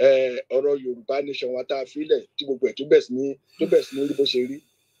ọ̀rọ̀ Yorùbá nation wa tá a filẹ̀ tí gbogbo ẹ̀ tó bẹ̀ sí ní rí bó ṣe rí.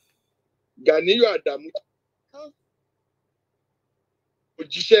 Ganiyu Adamu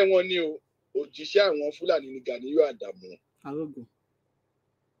òjíṣẹ́ wọn ni o, òjíṣẹ́ àwọn Fúlàní ni Ganiyu Adamu.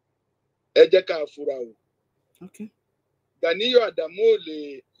 Ẹ jẹ́ ká fura o. Ganiyu Adamu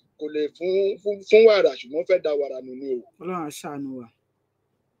kò lè fún wàrà ṣùgbọ́n fẹ́ da wàrà nù ni o. Ọlọ́run á ṣàánú wa.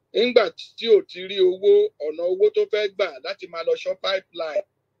 Nígbà tí ò ti rí ọ̀nà owó tó fẹ́ gbà láti máa lọ ṣọ́ pipeline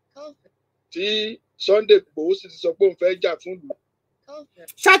tí Sunday Igboho sì ti sọ pé òun fẹ́ jà fún ìlú.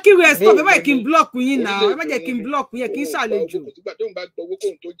 Ṣákìrì ẹ̀ stop ẹ má jẹ́ kí n block yín náà, ẹ má jẹ́ kí n block yín, kí n ṣàlejò. Nígbà tóun bá gbọ́ owó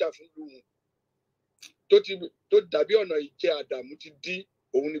kóun tó jà fún ìlú wọn tó dàbí ọ̀nà ìjẹ Àdàmú ti dí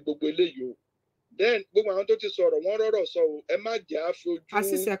òun ni gbogbo eléyìí o. Then gbogbo àwọn tó ti sọ̀rọ̀ wọ́n rọ̀rọ̀ sọ o, ẹ má jẹ́ àfi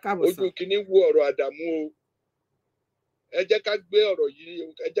ojú kìíní wo ọ̀rọ̀ Àdàmú o. Ẹ jẹ́ ká gbé ọ̀rọ̀ yìí,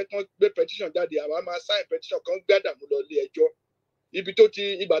 ẹ jẹ́ kán gbé petition jáde, àwa máa sign petition kan gbé Àdàmú lọ ilé ẹjọ́. Ibi tó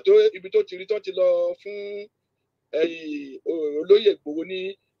ti rí tó ti lọ fún Oloye Igboho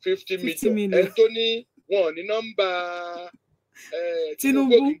ní 50 million. Ẹni tó ní wọn ò ní nọ́mbà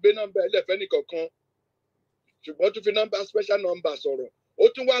Tinubu kì í gbé nọ́mbà ẹlẹ́fẹ́ nìkankan ṣùgbọ́n tún fi nọ́mbà special number sọ̀rọ̀. Ó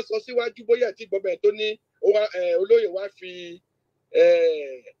tún wá sọ síwájú bóyá tí gbọ́bẹ̀ tó ní Olóyè wá fi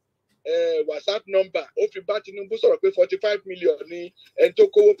WhatsApp number ó fi bá Tinubu sọ̀rọ̀ pé 45 million ni ẹni tó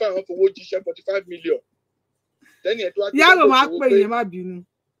kówó fáwọn fowó jíṣẹ́ 45 million. Tẹ́ni ẹ̀ tó wá tó yàrá máa pè yín má bínú.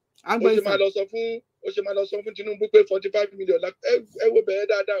 Ó ṣe máa lọ sọ fún Tinubu pé 45 million ẹ wo bẹ̀rẹ̀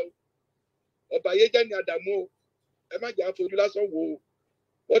dáadáa o. Ọba ayé jẹ́ ní Àdàmú o. Ẹ má jà fojú lásán wò ó.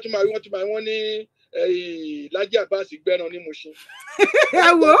 Wọ́n tún máa wọ́n ní Lájí Àbáàsì gbẹ́ran ní Mùṣín.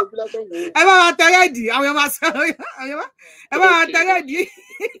 Ẹ wo ẹ bá wa tẹ́rẹ̀dì àwọn ọmọ sọ̀rọ̀ ẹ bá wa tẹ́rẹ̀dì.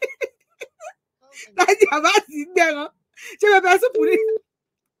 Lájí Àbáàsì gbẹ́ran ṣé pẹpẹ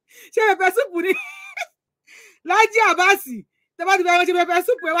súpù ni Lájí Àbáàsì tẹ bá ti bẹ̀rẹ̀ ṣe pẹpẹ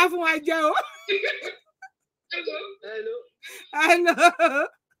súpù ẹ wá fún wa jẹ o. Hello.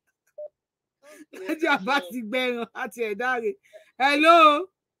 Lájí Àbáàsì gbẹ́ran àti ẹ̀dá rẹ̀. Hello.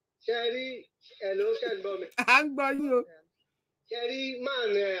 Ṣẹ́rí ṣẹ́gbọ́n mi. À ń gbọ́ yín o. Ṣẹ́rí máa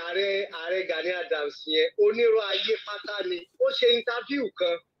ní ààrẹ Gani Adams yẹn onírọ̀ ayé pátá ni. Ó ṣe interview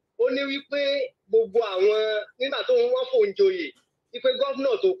kan. Ó ní wípé gbogbo àwọn nígbà tó wọ́n fòun joyè wípé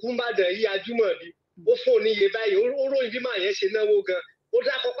gómìnà tó kú Ìbàdàn yìí Ajúmọ̀bí ó fóun níye báyìí ó ròyìn bí màá yẹn ṣe náwó gan. Ó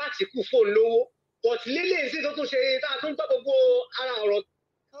dákọ̀ pàtìkù fóun lówó. Bọ̀tí lélẹ̀ sí tó tún ṣe tá a tún gbọ́ gbogbo ara ọ̀rọ̀.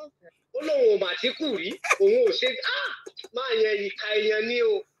 Ó lóun ò màtíkù rí òun ò ṣe máa yẹn ìka èèyàn ní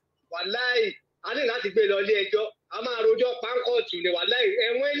o. Wàláì a ní láti gbé lọ ilé ẹjọ́ a máa rojọ́ pánkọ́ọ̀tù ni wàláì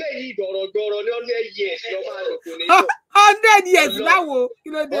ẹ̀wọ̀n eléyìí gbọ̀rọ̀gbọ̀rọ̀ ní 100 years lọ máa lò kò ní bọ̀. 100 years láwo kí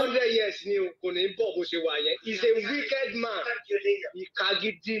ló dé. 100 years ni o kò ní bọ̀ bó ṣe wà yẹn. He's a wicked man. Ìka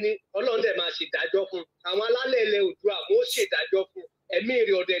gidi ni Ọlọ́run dẹ̀ máa ṣèdájọ́ fún àwọn alálẹ̀ ilẹ̀ Oòduà mo ṣèdájọ́ fún ẹ̀mí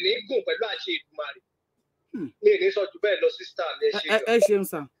rẹ̀ ọ̀dẹ̀ ní gùn pẹ̀lú àṣẹ Èdùmàrè. Mi ò ní sọ jù bẹ́ẹ̀ lọ sí star mi ẹ ṣeun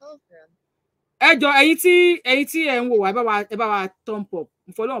sà. Ẹ jọ ẹ̀yin tí ẹ ń wò wá ẹ bá wa thumb up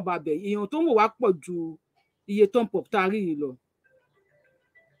ìfọlọ́run bá bẹ̀ èèyàn tó ń wò wá pọ̀ ju iye thumb up tá a rí yìí lọ.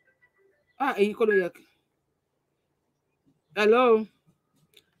 Ẹ̀yin kọ́ ló yẹ kí. Hello.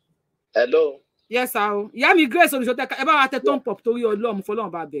 Yes sir. Ìyá mi Grace olùṣọ́tẹ́ ẹ bá wa tẹ thumb up torí Ọlọ́run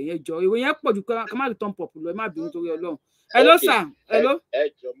ìfọlọ́run bá bẹ̀ yẹn jọ èrò yẹn pọ̀ ju ká má rí thumb up lọ ẹ má bínú torí Ọlọ́run. Hello sir. Hello. Ẹ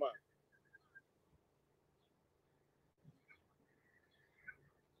jọ máa.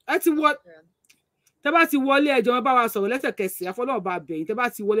 Ẹ ti wọ tẹ́ bá ti wọlé ẹjọ́ ẹ bá wa sọ̀rọ̀ lẹ́sẹ̀kẹsẹ̀ àfọlọ́run bá bẹ̀ yín tẹ́ bá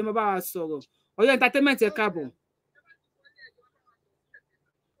ti wọlé ẹ bá wa sọ̀rọ̀ Ọ̀yọ́ entertainment ẹ káàbọ̀.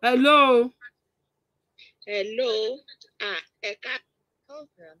 Hello. Ẹ ká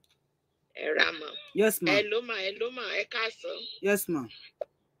ẹ ra mà. Yes ma. Hello ma ẹ káàsán. Yes ma.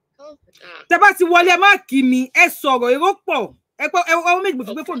 Tẹ́ bá ti wọlé ẹ má kí mi ẹ sọ̀rọ̀ èrò pọ̀ ẹ méjì mo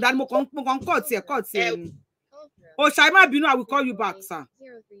fi gbé fóònù dání mo kàn kọ́ tiẹ̀ ni. O ṣàì má bínú I will call you back sir.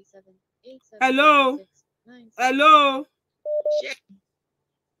 Hello.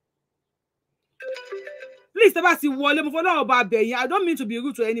 Please tẹ́ bá ti wọlé mo fọlọ́run bá bẹ̀ yín I don't mean to be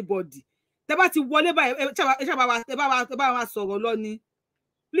rude to anybody. Tẹ́ bá ti wọlé báyìí ẹ bá wa sọ̀rọ̀ lọ ni.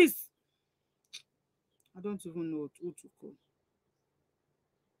 Please. I don't even know who to call.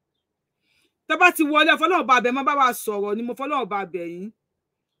 tó bá ti wọlé fọlọ́run bá bẹ̀ má bá wa sọ̀rọ̀ ni mo fọlọ́run bá bẹ̀ yín.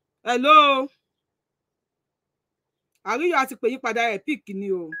 Hello àríyọ àti pè yín padà epic ni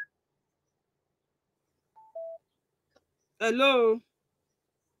o. Hello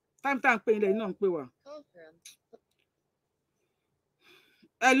time pè yín lẹ́yìn náà ń pè wá.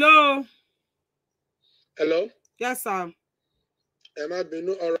 Hello. Hello. Yes sir. Ẹ má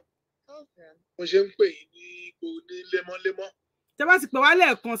bínú ọ̀rọ̀ mo ṣe ń pè yín ní ipò ní lemọ́lemọ́. Tẹ́ bá ti pè wá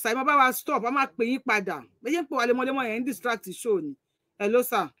lẹ́ẹ̀kan sir, má bá wa stop, a máa pè yín padà. Bẹ́ẹ̀ ṣe ń pè wá lemọ́lemọ́ yẹn ń distract show ni. Hello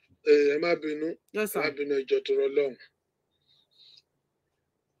sir. Ẹ má bínú. Yes sir. Ẹ má bínú ìjọ tó rọ lọ́hùn.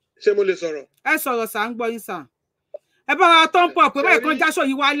 Ṣé mo lè sọ̀rọ̀? Ẹ sọ̀rọ̀ sir, ń gbọ́ yín sir. Ẹ bá wa tán pọ̀ pé báyìí kan jáṣọ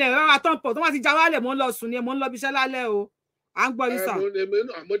yìí wálẹ̀, ẹ bá wa tán pọ̀ tó wá ti já wálẹ̀ mo ń lọ sùn ni mo ń lọ bí iṣẹ́ lálẹ́ o. À ń gbọ́ yín sir.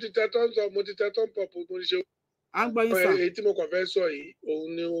 Mo ti tẹ́ tán sọ, mo ti tẹ́ tán pọ̀ mo ti ṣe. À ń gbọ́ yín sir. Èyí tí mo kàn fẹ́ sọ yìí,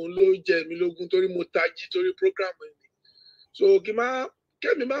 òun ló jẹ mí lógún torí mo tají torí program yìí. So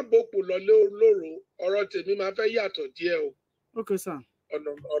kẹ́mi má bòpò lọ lóru, ọ̀rọ̀ tèmi máa fẹ́ yàtọ̀ díẹ̀ o. Okay sir.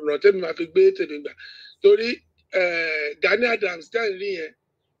 Ọ̀nà tèmi máa fi gbé tèmi gbà. Torí Gani Adams tẹ́ ń rí yẹn,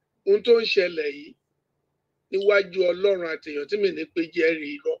 ohun tó ń ṣẹlẹ̀ yìí níwájú Ọlọ́run àtèèyàn tí mi ní pé jẹ́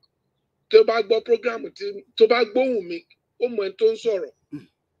rí lọ. Tó bá gbọ́ program tó bá gbóhùn mi, ó mọ ẹni tó ń sọ̀rọ̀,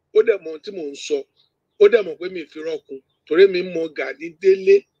 ó dẹ̀ mọ ohun tí mò ń sọ, ó dẹ̀ mọ̀ pé mi fi rọ́ọ̀kùn torí mi mọ Gani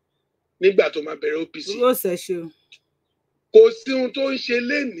délé nígbà tó máa bẹ̀rẹ̀ OPC. Ó ṣe ṣe o. Kò sí ohun tó ń ṣe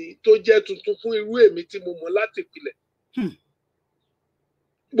lénìí tó jẹ́ tuntun fún irú èmi tí mo mọ̀ láti ìpìlẹ̀.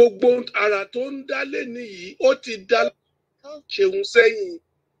 Gbogbo ara tó ń dá lénìí yìí ó ti dá ṣeun sẹ́yìn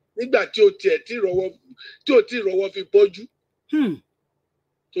nígbà tí ó tiẹ̀ tí ò rọ́wọ́ fi bọ́jú.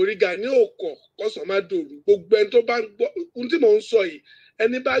 Torí Gani ò kọ̀ kọ́sàn má dòrú. Gbogbo ẹni tó bá ń gbọ́ ohun tí mò ń sọ yìí,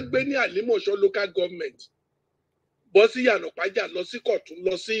 ẹni bá gbé ní Àlímọ̀ṣọ́ local government bọ́ sí Yànàpájà lọ sí Kọ̀tún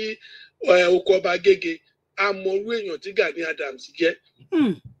lọ sí oko ọba Agége àmọ̀rú èèyàn tí Gani Adams jẹ́.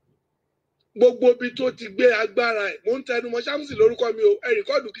 Gbogbo ibi tó ti gbé agbára ẹ̀ mo ń tẹnu mọ́ Ṣámùsì lórúkọ mi o, ẹ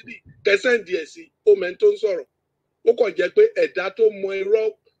rìkọ́ọ̀dù kìdí kẹsẹ́ǹdì ẹ̀ sí omen tó ń sọ̀rọ̀. Ó kàn jẹ́ pé ẹ̀dá tó mọ irọ́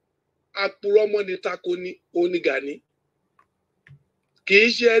apurọ́mọ́ni tako ni òní Gani. Kì í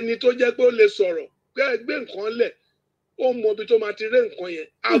ṣe ẹni tó jẹ́ pé ó lè sọ̀rọ̀ gbé nǹkan lẹ̀, ó mọ ibi tó máa ti ré nǹkan yẹn,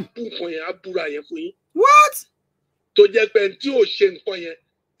 á bú nǹkan yẹn, á búra yẹn fún yín. What? Tó jẹ́ pé tí ò ṣe nǹkan yẹn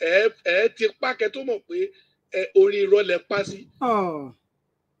ẹ ti pákẹ́ tó mọ̀ pé orí irọ́ lẹ pa sí.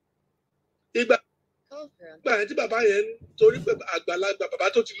 Ìgbà yẹn tí bàbá yẹn torí pé àgbàlagbà bàbá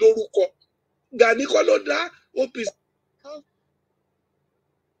tó ti lórúkọ, Gani kọ́ ló dá OPC.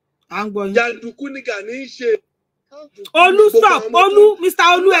 Jàǹdùkú ni Gani ń ṣe. Olú stop, Mr.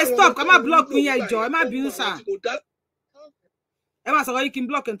 Olú ẹ stop, ká má block yín ẹ jọ̀ọ́, ẹ má bínú sir. Ẹ má sọ̀rọ̀ yín kí n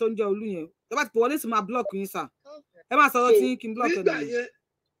block ẹ̀ tó ń jẹ́ Olú yẹn. Ẹ bá ti pọ̀ wọlé sí máa block yín sir. Ẹ má sọ̀rọ̀ tí kí n block ẹ̀ nígbà yẹn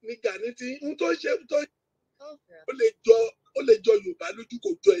ni Gani ti ń tó ṣe ó lè jọ Yorùbá lójú kò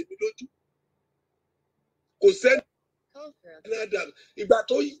jọ èmi lójú. Kò sẹ́ni Adams ìgbà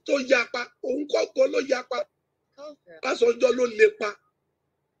tó yapa òun kọ́kọ́ ló yapa Ọbásanjọ́ ló lè pa.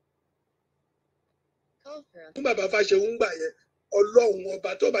 Fún bàbá Fáṣẹ̀hún gbà yẹn Ọlọ́run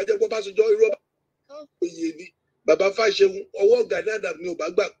ọba tó bá jẹ́ pé Ọbásanjọ́ irọ́ òye ni bàbá Fáṣẹ̀hún ọwọ́ Gani Adams ni ò bá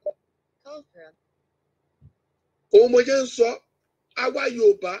gbà kọ́. Òun mo jẹ́ ń sọ àwa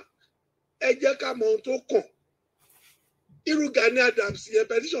Yorùbá ẹ jẹ́ ká mọ ohun tó kàn. Irú Gani Adams yẹn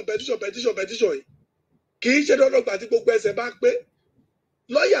petition yìí kì í ṣe dandan gbà tí gbogbo ẹsẹ̀ bá pé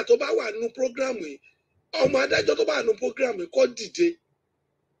lọ́ọ̀yà tó bá wà nínú prógrámù yìí ọmọ adájọ́ tó bá wà nínú prógrámù yìí kó dìde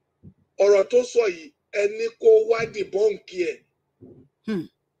ọ̀rọ̀ tó sọ yìí ẹni kó wá dìbọ́ǹkì ẹ̀.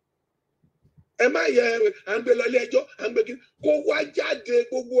 Ẹ má yẹ à ń gbé lọ ilé ẹjọ́ à ń gbé kí kó wá jáde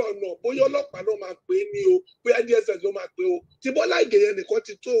gbogbo ọ̀nà bóyá ọlọ́pàá ló máa pè é ní o bóyá DSS ló máa pè é o tí Bọ́lá Ìgè yẹn nìkan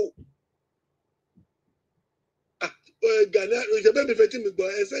ti tó o. Gani ìjọba mi fẹ́ tí mi gbọ́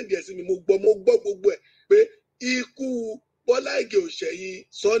ẹsẹ̀ǹdì ẹ̀sìn mi mo gbọ́ gbogbo ẹ̀ pé ikú Bọ́lá Ìgè òṣèyí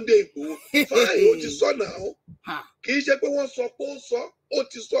Sunday Igboho fáyì ó ti sọ náà kì í ṣe pé wọ́n sọ pé ó sọ ó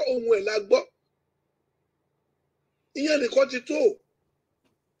ti sọ ohun ẹ̀ la gbọ́ ìyẹn nìkan ti tó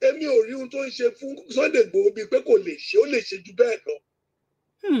èmi ò rí ohun tó ń ṣe fún Sunday Igboho bíi pé kò lè ṣe ó lè ṣe jù bẹ́ẹ̀ lọ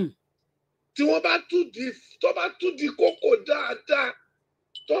tí wọ́n bá tún di kókó dáadáa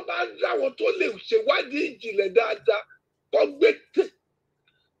tó bá ráwọn tó lè ṣèwádìí ìjìnlẹ̀ dáadáa kọ́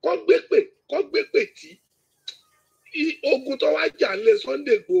gbé pè tí ogun tó wá jà lé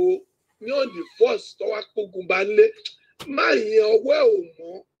Sunday Igboho ní on the first tó wá kógun bá lé má yẹn ọwọ́ ẹ̀ ò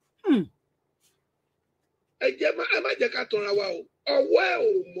mọ́ ẹ má jẹ́ ká tanra wa o ọwọ́ ẹ̀ ò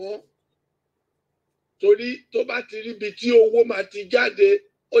mọ́ torí tó bá ti ríbi tí owó máa ti jáde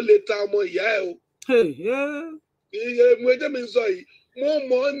ó lè ta ọmọ ìyá ẹ̀ o. Iye mo ẹjẹ́ mi sọ yìí mo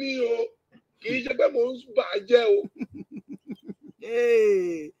mọ̀ ọ́ ní o kì í ṣe pé mo ń bà á jẹ́ o.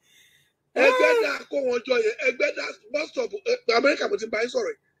 Ẹgbẹ́dá kó wọn jọ yẹn Ẹgbẹ́dá bus stop Amẹ́ríkà mo ti bá yín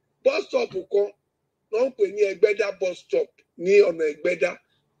sọ̀rọ̀ bus stop kan wọ́n ń pè ní Ẹgbẹ́dá bus stop ní ọ̀nà Ẹgbẹ́dá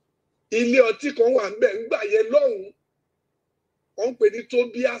ilé ọtí kan wà ńbẹ̀ ńgbà yẹn lọ́hùn-ún wọ́n ń pè ní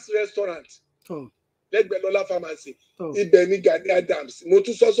Tobias restaurant lẹ́gbẹ̀ẹ́ Lọ́lá pharmacy ibẹ̀ ní Gani Adams mo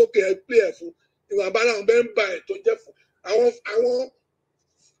tún sọ sókè ẹ pé ẹ fún ìwọ̀n abára àwọn mẹ́mbà ẹ̀ tó jẹ́ fún àwọn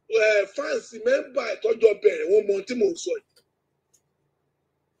fáǹsì mẹ́mbà ẹ̀ tọ́jọ́ bẹ̀rẹ̀ wọ́n mọ tí mò ń sọ yìí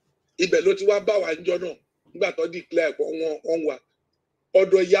ibẹ̀ ló ti wá bá wa níjọ́ náà nígbà tó declare pọ̀ wọ́n wà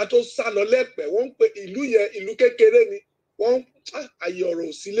ọ̀dọ̀ ìyá tó sá lọ lẹ́pẹ̀ wọ́n ń pe ìlú yẹn ìlú kékeré ni wọ́n àyè ọ̀rọ̀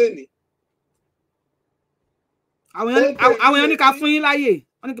òsì lẹ́ni. àwọn èèyàn ní ká fún yín láyè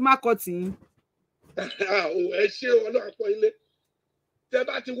wọ́n ní kí n má kọ́ tì yín. ẹ ṣé wọn náà pọ̀ ilé tẹ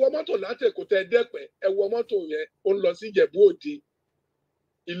bá ti wọ mọ́tò látẹ̀kọ́ tẹ dẹ́pẹ̀ ẹ wọ mọ́tò yẹn ó ń lọ sí Ìjẹ̀bú Òde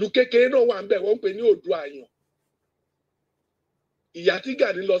ìlú kékeré náà wà ń bẹ̀ wọ́n ń pè ní Odò Àyàn ìyá tí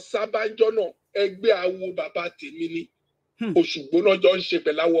Gani lọ sábàjọ́ náà ẹgbẹ́ awo bàbá tèmi ni Òṣùgbó náà jọ ń ṣe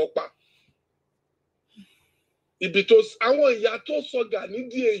pẹ̀láwọ̀ ọ̀pá ibi tó àwọn ìyá tó sọ Gani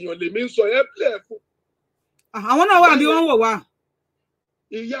di èèyàn lèmi ń sọ yẹn pílẹ̀ fún. àwọn náà wà bí wọ́n wò wá.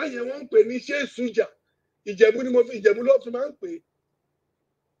 ìyá yẹn wọ́n ń pè ní ṣé ìsújà Ìjẹ̀bú ni mo fi Ìjẹ̀bú ló fi máa ń pè é.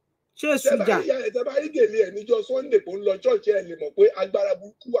 ṣé ìsújà tẹ bá rí gèlè ẹ̀ níjọ́ Sunday kò ń lọ ṣọ́ọ̀ṣì ẹ̀ lè mọ̀ pé agbára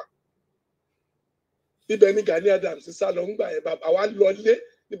burúkú wà. ibẹ̀ ni Gani Adams sá lọ ń gbà yẹn bàbá wa lọ lé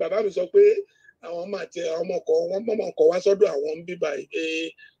ni bàbá mi sọ pé àwọn máa tẹ ọmọ ọkọ wá sọ́dọ̀ àwọn ń bíbá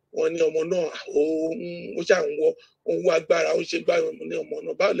yìí wọ́n ní ọmọ náà ó ṣàǹwọ ohun agbára ó ṣe gbá ní ọmọ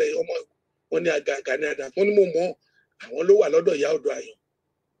náà báwo lẹ ọmọ wọn ní Gani Adams wọ́n ní mo mọ̀ àwọn ló wà lọ́dọ̀ ìyá Odò Àyàn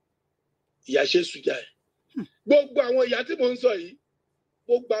ìyá ṣe sùjà ẹ gbogbo àwọn ìyá tí mo ń sọ yìí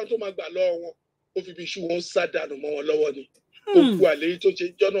gbogbo àwọn tó máa gbà lọ́wọ́ wọn ó fi bí iṣu wọn sádànù mọ́ wọn lọ́wọ́ ni gbogbo àlèyé tó ṣe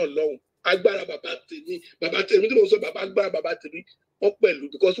jọ́nà lọ́hùn agbára bàbá tèmi tí mo sọ bàbá agbára bàbá tèmi wọ́n pẹ̀lú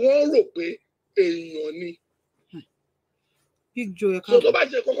because wọ́n rò pé èèyàn ni. so tó bá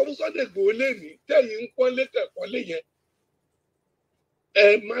ṣe kọ́kọ́ fún Sunday Igboho lẹ́ni tẹ̀yìn ń pọ́nlé kẹ̀kọ́lé yẹn ẹ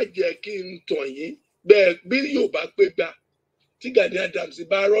má jẹ́ kí n tàn yín bẹ́ẹ̀ bí Yorùbá pé gbà tí Gani Adams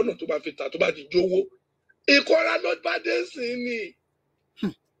bá rọ́nà tó bá fi tà tó bá ti jówó ìkọ́ra ló bá dé sí ni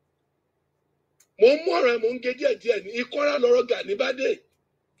mo ń mú ọ̀rọ̀ ẹ̀ mo ń gé díẹ̀díẹ̀ ní ìkọ́ra lọ́rọ̀ Gani bá dé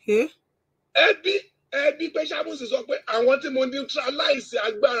ẹbí pé Ṣàmùsì sọ pé àwọn tí mo neutralize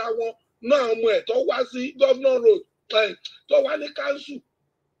agbára wọn náà ọmọ ẹ̀ tó wá sí governor road tó wá ní council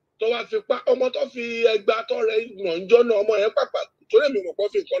tó wá fi pa ọmọ tó fi ẹgbà tó rẹ nàìjọ náà ọmọ yẹn pàpà torí èmi mọ̀ pé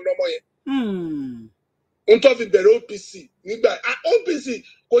fi nǹkan lọ́mọ yẹn n tó fi bẹ̀rẹ̀ OPC nígbà OPC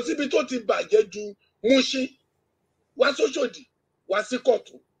kò síbi tó ti bàjẹ́ ju Mushin wá sóṣòdì wá sí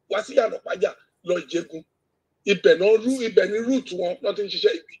Kọ̀tún wá sí Yànàpájà lọ Ìjẹ̀gùn ibẹ̀ ní rúùtù wọn lọ́ ti ń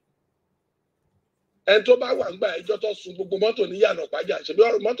ṣiṣẹ́ ibi ẹni tó bá wà ń gbà ẹjọ́ tó sun gbogbo mọ́tò ní Yànàpájà ṣebí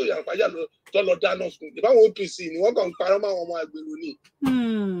ọ̀rọ̀ mọ́tò Yànàpájà tó lọ dáná sun ìbáwọn OPC ni wọ́n kàn ń parọ́ mọ́ àwọn ọmọ àgbèrò ni.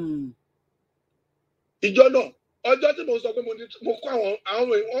 ìjọ náà ọjọ́ tí mo sọ pé mo kó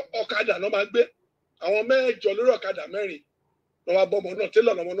àwọn ọ̀kadà náà máa gbé àwọn 8 lórí ọ̀kadà 4 lọ́ wá bọ́mọ náà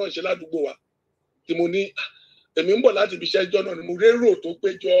tẹ́lọ̀ lọ́mọ náà ṣe ládùúgbò wa tí mo ní èmi ń bọ̀ láti ibi iṣẹ́ ìjọ náà ni mo rérò tó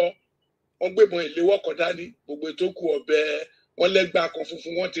péjọ wọ́n gbébọn ìléwọ́ kan dání gbogbo ètò kù ọ̀bẹ wọ́n lẹ́gbàá kan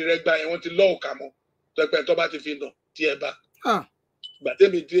funfun wọ́n ti rẹ́gbàá yẹn wọ́n ti lọ́ òkà mọ́ tọpẹ tó bá ti fi nà tí ẹ bá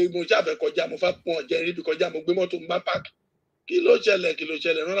gbàtẹ́mi dé mo ṣàfẹ́ kọjá mo fẹ́ pọ́n ọ̀jẹ́ níbi kọjá mo gbé mọ́tò ń bá páàkì kí ló ṣẹlẹ̀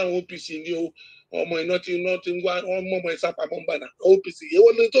náà àwọn OPC ní ọmọ iná tí ń wá wọn mọ́ ọmọ ẹ̀ sápamọ́ ń bànà OPC èwo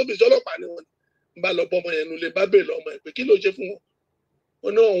ni tó fi ṣọlọ́pàá ni wọn ń bá lọ bọ́ ọmọ yẹn nulẹ̀ bá bèèrè ọmọ ẹ̀ pé kí ló ṣe fún wọn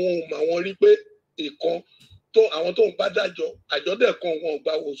wọn náà wọn ò mọ àwọn rí pé ìkan tó àwọn tó ń bá dájọ́ àjọdẹ̀ kan wọn ò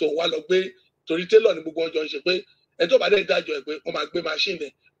gbà wò so wá lọ gbé torí télọ̀ ní gbogbo ọjọ́ ń ṣe pé ẹ tó bá dé dájọ́ ẹ pé wọ́n máa gbé máṣíìnì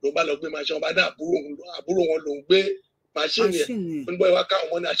ló bá lọ gbé máṣíìnì wọn bá dá àbúrò wọn ló ń gbé máṣíìnì ẹ ń bọ ìwà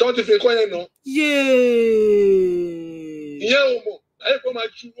káwọn ní àṣọ wọn ti fi kọ́ yẹn náà. ìyẹn ò mọ̀ ayé kó máa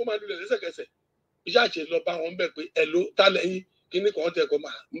ju ó máa lulẹ̀ lẹ́sẹ̀kẹsẹ̀ iṣẹ́ àṣẹ lọ bá wọn bẹ̀ pé ẹ ló tá lẹ́yìn kíní kan tẹ̀ kọ́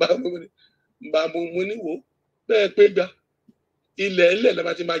máa ń bá mo níwò bẹ́ẹ̀ pé gbà ilẹ̀ ilẹ̀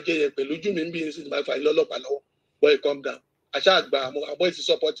lọ́ba ti máa jẹ yẹ̀pẹ̀ lójú mi ń bí ní sinmi máa fà yín lọ́lọ́pàá lọ́wọ́ boy calm down àṣà àgbà àbọ̀ ìsì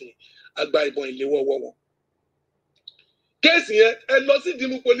sọ́pọ̀tì àgbà ìbọn ìléwọ́ ọwọ́ wọn. kéèsì yẹn ẹ lọ sí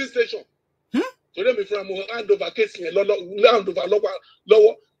Dimu police station torí èmi fúnra mo hand over kéèsì yẹn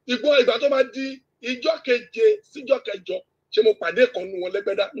lọ́wọ́ ìgbà tó máa di ìjọ keje síjọ kẹjọ ṣé mo pàdé kan nù wọn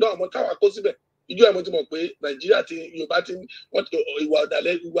lẹ́gbẹ́dá náà àmọ́ káwa kó síbẹ̀ ìjọ ẹ̀ mo ti mọ̀ pé Nàìjíríà ti Yorùbá ti ìwà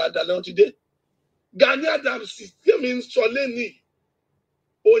ọ̀dàlẹ̀ wọn ti dé. Gani Adams tí mi ń sọ lẹ́nìí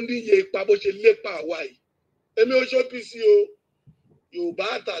ó níye ipa bó ṣe lépa àwa yìí èmi ò ṣọ́pìsì o Yorùbá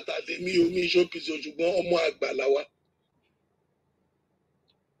àtàtà lèmi omi ṣọ́pìsì o ṣùgbọ́n ọmọ àgbà làwa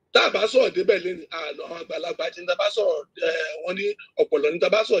tá a bá sọ̀rọ̀ débẹ̀ lẹ́nu àwọn àgbàlagbà tí tá a bá sọ̀rọ̀ wọ́n ní ọ̀pọ̀lọ́ ní tá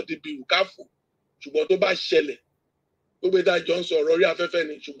a bá sọ̀rọ̀ débi ìrùkáfù ṣùgbọ́n tó bá ṣẹlẹ̀ gbogbo ìdájọ́ ń sọ̀rọ̀ orí afẹ́fẹ́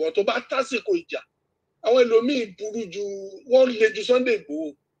ni ṣùgbọ́n tó bá tásìkò ìjà àwọn ẹlòmíì burú ju wọ́n le ju Sunday Igboho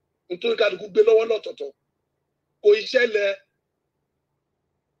nítorí kálukú gbé lọ́wọ́ lọ́tọ̀ọ̀tọ̀ kò ìṣẹ̀lẹ̀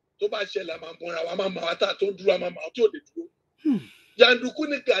tó bá ṣẹlẹ̀ máa mọra wa máa máa tà tó dúró máa máa tó lè dúró jàǹdùkú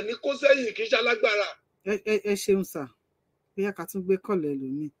ni Gani kó sẹ́yìn kì í ṣalágbára. ẹ ṣeun sà bóyá ká tún gbé kọ̀lẹ̀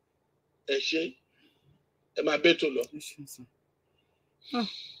lómi. ẹ ṣe ẹ máa bẹ́ẹ̀ tó lọ. ẹ ṣeun sà.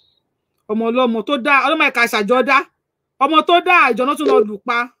 ọmọ ọlọ́mọ tó dá ọlọ́mọ ẹ̀ka ìṣàjọ dá ọmọ tó dá àjọ náà tún lọ lù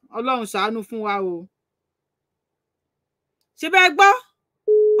pa Ọlọ́run ṣàánú fún wa o. ṣé bẹ́ẹ̀ gbọ́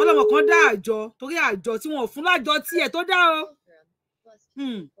ọlọ́mọ kan dá àjọ torí àjọ tí wọn ò fún lájọ tiẹ̀ tó dá o.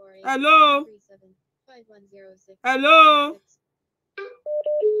 Hello. Hello.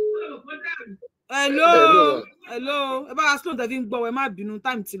 Hello. Hello. Ẹ bá wa slow tẹ́ fi ń gbọ́ ẹ má bínú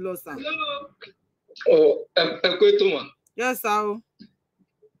time ti lọ sà. Ẹ kó ètò wọn. Yes sir o.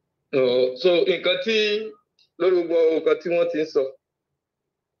 So nǹkan tí lórí gbogbo nǹkan tí wọ́n ti ń sọ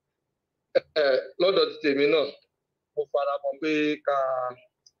lọ́dọ̀ ti tèmi náà mo fara mọ́ pé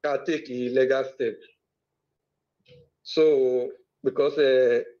ká take legal step. So because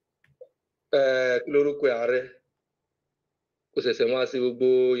lórúkọ ààrẹ kò ṣẹ̀ṣẹ̀ máa ṣe gbogbo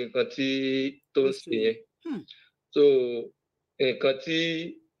nǹkan tí tó ń ṣe yẹn. So nǹkan tí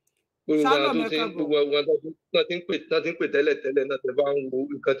gbogbo àwọn tó ti ń pè tẹ́lẹ̀ náà tẹ́ bá ń wo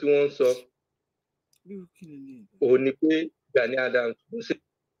nǹkan tí wọ́n ń sọ òun ni pé Gani Adams kò ṣe.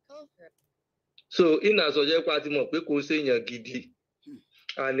 So iná àsọjẹ́ pa ti mọ̀ pé kò ṣèyàn gidi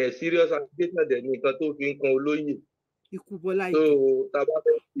and a serious allegation dẹ̀ ní nǹkan tó fi ń kan olóyè. Ikú Bọ́lá Ige. So tábà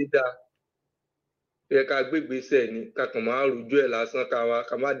fẹ́ ṣe dáa yẹ ká gbégbèsè ni ká kàn máa rújú ẹ̀ lásán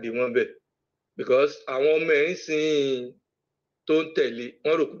ká má dé wọn bẹ̀ because àwọn ọmọ ẹ̀ ń sìn tó ń tẹ̀lé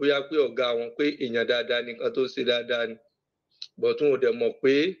wọ́n rò bóyá pé ọ̀gá wọn pé èèyàn dáadáa ni nǹkan tó ṣe dáadáa ni but wọn ò dẹ̀ mọ̀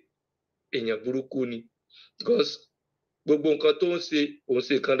pé èèyàn burúkú ni because gbogbo nǹkan tó ń ṣe òun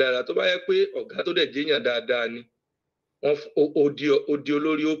ṣe kan dáadáa tó bá yẹ pé ọ̀gá tó dẹ̀ jẹ́ èèyàn dáadáa ni wọ́n ó di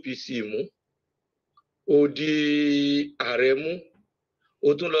olórí OPC mú ó di ààrẹ mú ó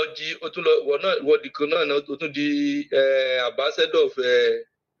tún lọ ìwọ dìkan náà ó tún di ambassador of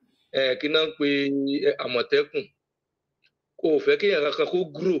kí náà ń pe Àmọ̀tẹ́kùn kò fẹ́ kéèyàn kankan kó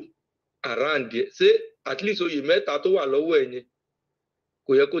grow around ẹ̀ ṣé at least oyè mẹ́ta tó wà lọ́wọ́ ẹ̀ yẹn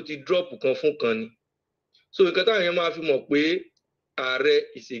kò yẹ kó ti drop kan fún kan ni so nǹkan táwọn yẹn máa fi mọ̀ pé ààrẹ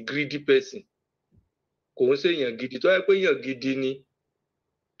is a greedy person kò ń ṣèyàn gidi tó yẹ pé èèyàn gidi ni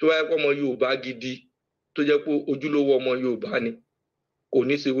tó yẹ pé ọmọ Yorùbá gidi tó jẹ́ pé ojúlówó ọmọ Yorùbá ni kò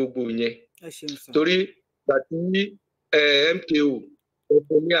ní ṣe gbogbo yẹn torí gbàtí MKO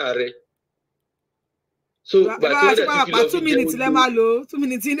ọkọ ní ààrẹ so gbàtí ó dẹ̀ ti fi lọ fi 2 minutes lẹ́ máa lò 2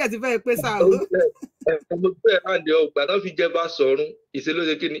 minutes ní ẹ̀ ti fẹ́ pé sáà o. ọmọ bẹ́ẹ̀ àǹdẹ̀ ọgbà náà fi jẹ́ bá sọ̀rún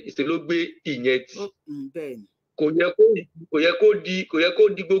ìṣèlóṣe kí ni ìṣèló gbé ìyẹn tì kò yẹ kó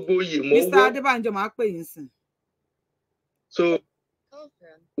di gbogbo oyè mọ́ wọ́. Mr. Adébánjọ máa pè yín sìn. so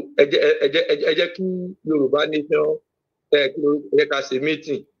ẹ jẹ́ kí Yorùbá nation ẹ ká ṣe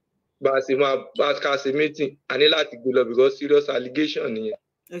meeting bá a ṣe máa ká ṣe meeting a ní láti gbé lọ because serious allegation nìyẹn.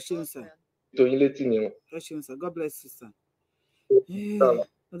 ẹ ṣeun sir. tòyìn létí ni wọn. ẹ ṣeun sir. God bless you sir.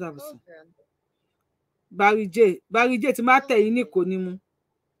 ó dàbọ̀ sir. Barry J tí máa tẹ̀ yín ní kò ní mú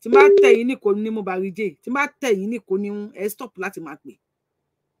tí máa tẹ̀ yín ní kò ní mú Barry J tí máa tẹ̀ yín ní kò ní mú ẹ stop láti máa pè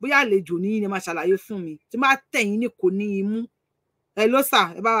bóyá àlejò ní yín ni máa ṣàlàyé fún mi tí máa tẹ̀ yín ní kò ní yín mú ẹ ló sà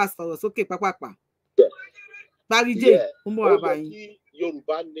ẹ bá wa sọ̀rọ̀ sókè pápápá. Barry J ń bọ̀ wá báyìí.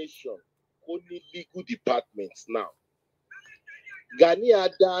 Yorùbá nation kò ní legal department now. Gani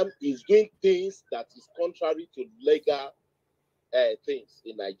Adams is doing things that is contrary to legal things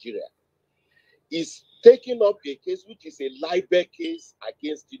in Nigeria. He's taking up a case which is a libel case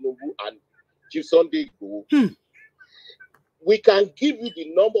against Tinubu and Chief Sunday Igboho. We can give you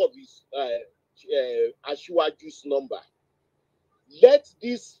the number of his Asiwaju's number. Let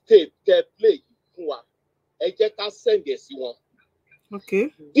this tape play. Ẹ jẹ́ ká send it sí wọn. Okay.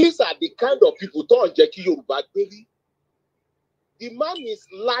 These are the kind of people tó ń jẹ́ kí Yorùbá gbérí. The man is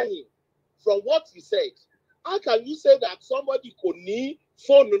lying from what he said. How can you say that somebody kò ní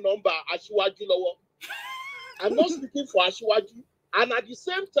phone number Asiwaju lọ́wọ́? I'm not speaking for Asiwaju. And at the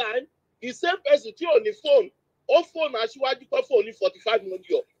same time, the same person tí ò ní phone, ó phone Asiwaju kọ́ phone ní 45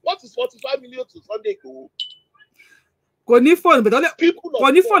 million. What is 45 million to Sunday Igboho? Kò ní phone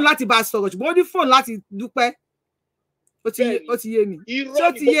kò ní phone láti bá a sọ̀rọ̀ ṣùgbọ́n ó ní phone láti dúpẹ́. Ó ti yé mi. Ṣé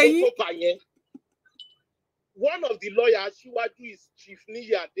ó ti yé yín? One of the lawyers Asiwaju is Chief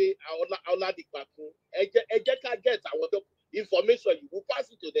Niyade Oladipakun. Ẹ jẹ́ ká get àwọn information you will pass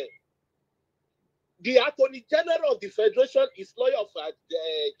it to them. The Attorney General of the Federation is lawyer of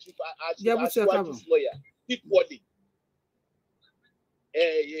Chief Asiwaju's lawyer, equally.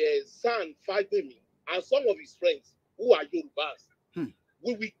 San Fademi and some of his friends who are Yorubas.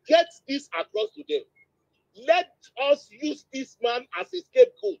 We will get this across to them. Let us use this man as a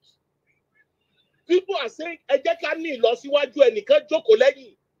scapegoat. People are saying, I'm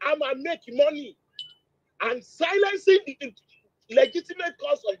making money and silencing the legitimate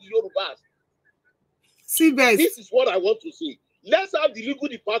cause of the Yorubas. This is what I want to see. Let's have the legal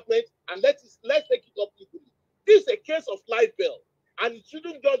department and let's take it up legally. This is a case of libel, and it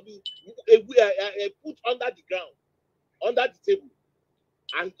shouldn't just be put under the ground, under the table.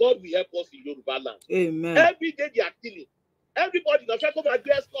 And God will help us in Yoruba land. Amen. Every day they are killing. Everybody now try to come and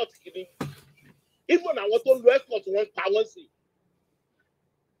do escort killing. Even I want to do escort one power.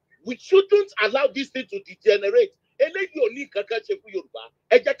 We shouldn't allow this thing to degenerate. And let you only take it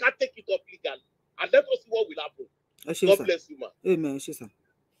up legally. And let us see what will happen. God bless you, man. Amen.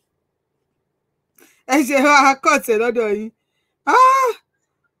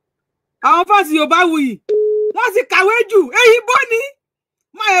 Àwọn fásitì Yorùbá wuyì wọ́n ti kàwé jù èyìnbó ni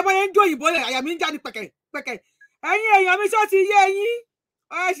máa yẹ bọ́ yẹn ń jó òyìnbó lẹ̀ àyà mi ń jáde pẹ̀kẹ̀ ẹ̀yin èèyàn mi ṣó ti yé yín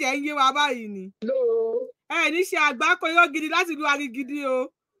ọ̀ṣẹ̀ ń yé wa báyìí ni ní ṣe àgbákò yóò gidi láti lu arigidi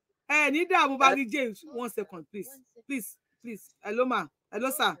o ní dààmú Barry James 1 second please hello ma hello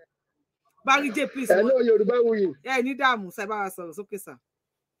sir Barry James please hello Yorùbá wuyì ní dààmú sẹ bá wa sọ̀rọ̀ sókè sà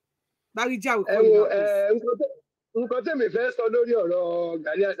Barry James kò ní nǹkan tẹ́mi fẹ́ sọ lórí ọ̀rọ̀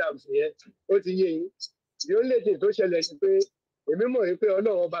Gani Adams yẹn ó ti yé yín yóò lè tè tó ṣẹlẹ̀ sí pé èmi mọ̀ wípé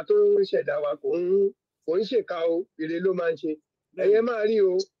Ọlọ́run ọba tó ń ṣẹ̀dá wa kò ń ṣèkà o ire ló máa ń ṣe ẹ̀yẹ máa rí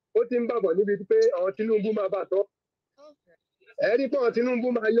o ó ti ń bàbọ̀ níbi pé àwọn Tinubu máa bà tọ́ ẹ rí pé àwọn Tinubu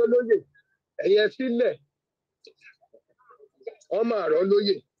máa yọ lóyè ẹ̀yẹ sílẹ̀ wọ́n máa rọ́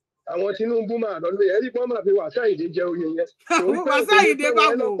lóyè àwọn Tinubu máa rọ́ lóyè ẹ rí pé wọ́n máa fi Wàsíù Àyìndé jẹ oyè yẹn torí pé Wàsíù Àyìndé bá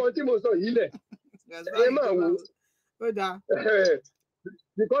wò ẹ lọ́kọ tí mo sọ yìí lẹ̀ ẹ máa wò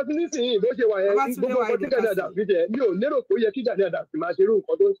because nísìnyí bó ṣe wà yẹn gbogbo ọkọ tí Gani Adams fi jẹ mi ò lérò pé ó yẹ kí Gani Adams máa ṣerú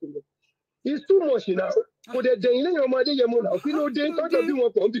nǹkan tó ń sìn lọ it's too much now kò dẹ̀ dẹ̀yìn lẹ́yìn ọmọ Adéyẹmọ náà kí ló dé tọ́jọ́ bí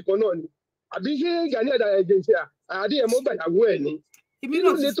wọn pọ̀ ń bì kan náà ni àbí ṣé Gani Adams ṣe Adéyẹmọ gbàyàwó ẹ̀ ni kí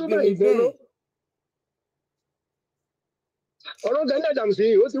ló lè tó báyìí gbọ́ná ọ̀rọ̀ Gani Adams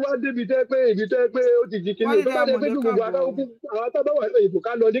yìí ó ti wá débi tẹ́ pé ó ti di kíní tó bá dé pé kí gbogbo àwọn tábà wà lóyìnbó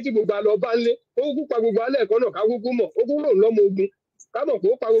ká lọ dé kí gbogbo àlọ́ bá ń lé ó kú pa gbogbo alẹ́ ẹ̀kọ́ náà ká kúkú mọ̀ ó kú rò lọ́mọ ogun ká mọ̀ pé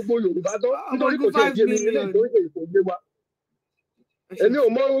ó pa gbogbo Yorùbá tán nítorí kò tiẹ̀ di èmi nílé tó ń ṣe ìfògbé wa èmi ò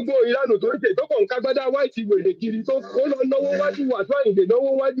mọ gbogbo ìlànà tó ń ṣe tó kàn kágbádá wáìtì wèrè kiri tó ó lọ náwó wájú Wàsíù Àyìndé náwó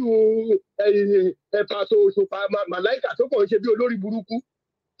wájú Pàṣọ Òṣùpá Màláìkà tó kàn ń ṣe bí olórí burúkú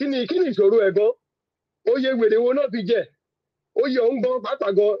kí ni ìṣòro ẹ̀ gan oyè wèrè wo náà fi jẹ oyè òun gan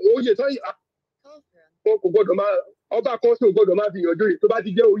pàápàá gan oyè tó wọn kò gbọdọ̀ máa ọba kan sí ò gbọdọ̀ máa fi yànjú yìí tó bá ti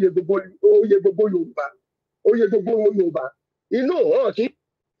jẹ́ oyè gbogbo Yorùbá inú hàn kí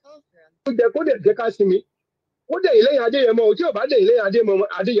ó jẹ kó dẹ̀ jẹ́ ká sinmi ó dẹ̀ ilé Adéyẹmọ tí ò bá dẹ̀ ilé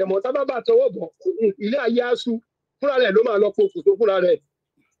Adéyẹmọ tábà bá tọwọ́ bọ̀ ilé ayé aṣú fúnra rẹ̀ ló máa lọ pokùnso fúnra rẹ̀.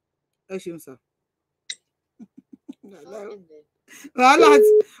 ẹ ṣeun sà wàhálà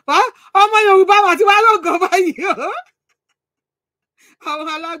ọmọ Yorùbá wà tí wàá lóògùn báyìí o àwọn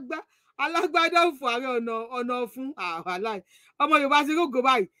alágbádá òfò ààrẹ ọ̀nà fún àwàlá ọmọ Yorùbá ti rógò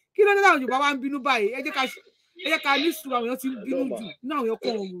báyìí kí ló dé táwọn Yorùbá wá ń bínú báyìí ẹ jẹ́ ká ní sùúrù àwọn èèyàn ti ń bínú jù ní àwọn èèyàn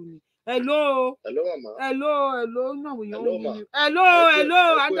kan òun ni hello náà èèyàn òun ni hello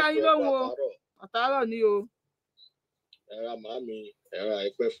adáyín lóhùn o àtàárọ̀ ni o. ẹ̀rọ màámi ẹ̀rọ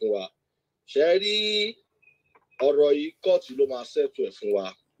àìpẹ́ fún wa ṣe rí ọ̀rọ̀ yìí kóòtù ló máa ṣètò ẹ̀ fún wa.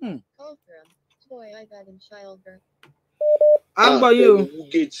 à ń gbọ́ yín o.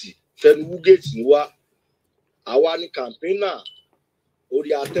 fẹnu wúgèètì ni wá àwa ní kàmpínà orí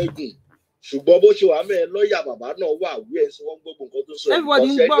atẹ́gùn ṣùgbọ́n bó ṣe wà mẹ́ẹ̀ lọ́ọ̀yà bàbá náà wà wí ẹ̀ sí wọ́n gbogbo nǹkan tó sọ ẹ̀ everybody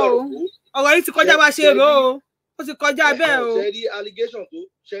ń gbọ́ o ọ̀rọ̀ yìí ti kọjá bá ṣe rò ó ó ti kọjá bẹ́ẹ̀ o. ṣẹ́rí allegation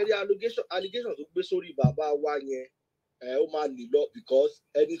tó gbé sórí bàbá wa yẹn ó máa lè lọ because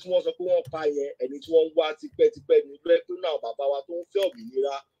ẹni tí wọ́n sọ pé wọ́n pa yẹn ẹni tí wọ́n ń wá tipẹ́tipẹ́ ni ló ẹ pé náà bàbá wa tó ń fẹ́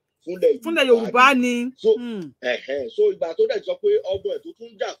òmìnira fúnlẹ̀ Yorùbá ni. so ìgbà tó dẹ̀ sọ pé ọgbọ́n ẹ̀ tó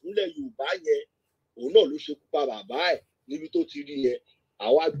tún jà fúnlẹ̀ Yorùbá yẹn òun náà ló ṣekú pa bàbá ẹ̀ níbi tó ti rí yẹn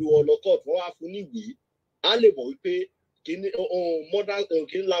àwa gbé wọn lọ kóòtù wọn wá fún níwèé á lè mọ̀ wípé kíní modern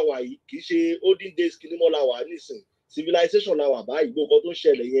kíní làwà yìí kì í ṣe olden days kíní mọ́ làwà nísìn civilization làwà báyìí gbogbo nǹkan tó ń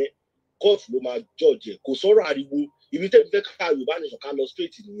ṣẹlẹ̀ yẹn kóòtù ló máa judge kò sọ̀rọ̀ ariwo ibi tẹ́bi fẹ́ ká Yorùbá nation ká lọ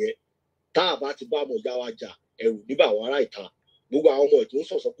straight nìyẹn tá a bá ti bá ọmọ ìyá wa jà ẹ̀rù níbà àwọn ará ìta gbogbo àwọn ọmọ ètò ń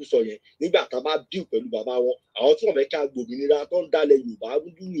sọ̀sọ̀kúsọ yẹn nígbà tá a bá díù pẹ̀lú bàbá wọn àwọn tí wọ́n fẹ́ ká gbòmìnira tó ń dalẹ̀ Yorùbá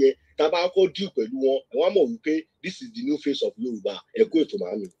dúdú yẹn tá a bá kọ́ díù pẹ̀lú wọn àwọn mọ̀ wípé this is the new face of Yorùbá ẹ̀kọ́ ètò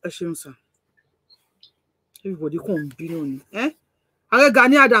màámi. ẹ ṣeun sà everybody kò ń bínú ni Ààrẹ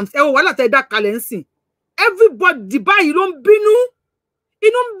Gani Adams ẹ wo wàhálà tẹ dá kalẹ̀ ń sìn everybody báyìí ló ń bínú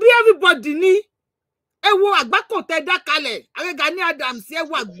inú ń bí everybody ni ẹ wo àgbákò tẹ dá kalẹ̀ Ààrẹ Gani Adams ẹ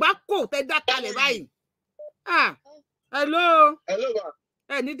wo àgbákò tẹ dá kalẹ̀ báyìí hello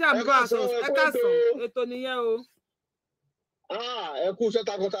ẹ ní dààmú bá a sọ ẹ káàsán ètò nìyẹn o. ẹ kú iṣẹ́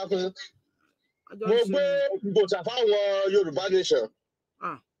takuntakun mo gbé gbòòsà fáwọn Yorùbá nation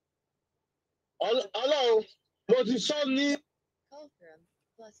Ọlọ́run mo ti sọ ní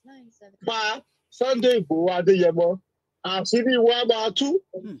pa Sunday Igboho Adeyemo àṣírí wa máa tú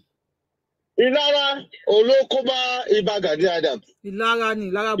ìlara olókóbá Ìbà Gani Adams ìlara ni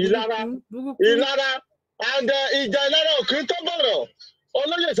burúkú ìlara and ìjà ìlara òkè tó bọ̀rọ̀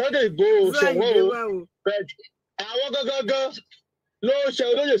Olóyè Sunday Igboho ṣòwò àwọn gangan ló ṣe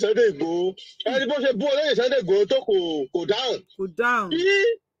Olóyè Sunday Igboho ẹni bó ṣe bú Olóyè Sunday Igboho tó kò dáhùn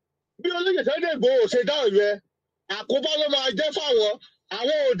bí Olóyè Sunday Igboho ṣe dáhùn yẹn àkóbá ló máa jẹ́ fáwọn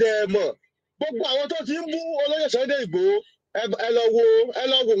àwọn òde ẹ̀mọ̀ gbogbo àwọn tó ti ń bú Olóyè Sunday Igboho ẹ lọ wò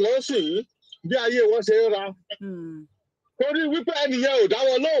wọ́n sì bí ayé wọn ṣe ń ra torí wípé ẹnìyẹn ò dá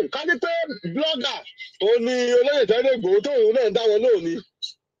wọn lóhùn ká ní pé blọ́gà ò ní Olóyè Sunday Igboho tóun náà dá wọn lóhùn ni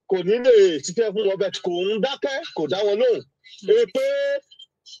kò ní lè ṣiṣẹ́ fún wọn bẹ́ẹ̀ kò ń dákẹ́ kò dá wọn lóhùn pé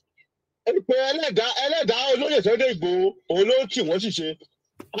ẹlẹ́dàá Olóyè Sunday Igboho òun ló tì wọ́n ṣìṣe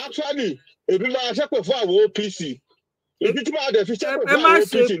actually èmi máa ṣépè fún àwọn OPC ìdí tí máa dẹ̀ fi ṣépè fún àwọn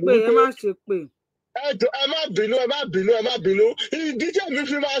OPC ni wípé ẹ má bínú ìdí tí èmi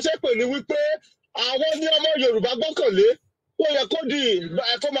fi máa ṣépè ni wípé àwọn ní ọmọ Yorùbá gbọ́kànlé ó yẹ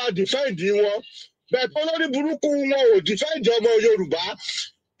kó máa dìfẹ́ǹdì wọn bẹ́ẹ̀ tó lórí burúkú wọn ò dìfẹ́ǹdì ọmọ Yorùbá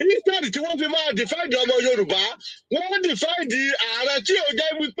instead tí wọ́n fi máa dìfẹ́ǹdì ọmọ Yorùbá wọ́n dìfẹ́ǹdì ààrẹ tí ò jẹ́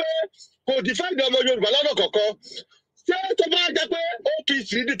wípé kò dìfẹ́ǹdì ọmọ Yorùbá lọ́nà kọ̀ọ̀kan ṣé tó bá jẹ́ pé OPC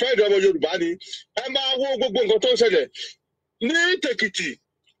dìfẹ́ǹdì ọmọ Yorùbá ni ẹ máa wo gbogbo nǹkan tó ń ṣẹlẹ̀ ní Tèkìtì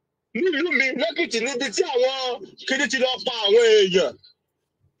nílùú mi lẹ́kìtì níbi tí àwọn kiri ti lọ pa àwọn èèyàn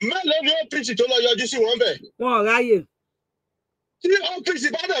mélòó ni OPC tó lọ yọjú sí wọn bẹ̀. wọn ò ráyè. tí OPC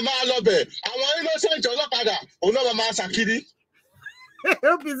bá dẹ̀ máa lọ bẹ̀ àwọn innocent ọlọ́kadà òun náà máa ṣàkiri.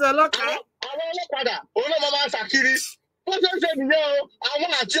 OPC ọlọ́kadà. àwọn ọlọ́kadà òun náà máa ṣàkiri. wọ́n ṣe ń ṣe nìyẹn o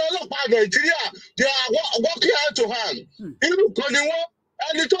àwọn àti ọlọ́pàá Nàìjíríà they are working hand to hand. irú kan ni wọ́n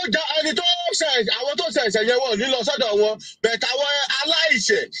ẹni tó ṣe àwọn tó ṣe ẹ̀ṣẹ̀ yẹn wọ́n ní lọ sọ́dọ̀ wọn bẹ̀tẹ̀ àwọn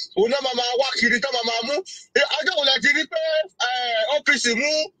aláìṣẹ̀ òun náà máa wá kiri tó máa mú ọjọ́ òun láti rí pé OPC mú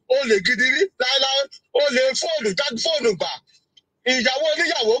olè gidi rí láéláé olè fóònù gbà ìyàwó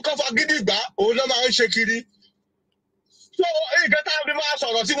oníyàwó kọ́fà gidi gbà òun náà máa ń ṣe kiri so ìgbẹ́ tá a fi máa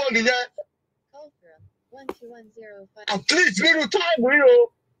sọ̀rọ̀ sí wọn nìyẹn at least nínú táìmù yìí o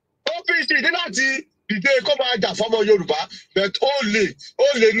OPC ní láti ìdè kó máa jà fọmọ Yorùbá but ó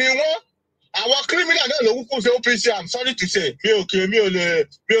lè ní wọn àwọn kírímìnà náà ló kúkú ṣe OPC I'm sorry to say mi ò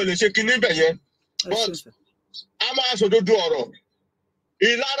lè ṣe kinní bẹ̀ yẹn but a máa sòdodo ọ̀rọ̀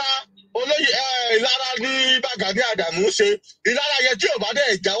ìlara ìlara ní Gani Adams ṣe ìlara yẹn tí ò bá dẹ̀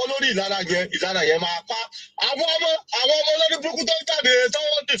jáwọ́ lórí ìlara yẹn máa pa àwọn ọmọ olórí burúkú tó ń jáde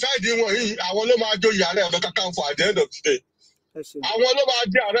tọ́wọ́ dìfẹ́ǹdì wọn yìí àwọn ló máa joyè Ààrẹ Ọ̀nà Kakanfò at the end of the day àwọn ló máa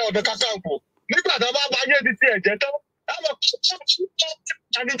di Ààrẹ Ọ̀nà Kakanfò nígbà tó bá báyé di ti ẹ̀jẹ̀ tán àwọn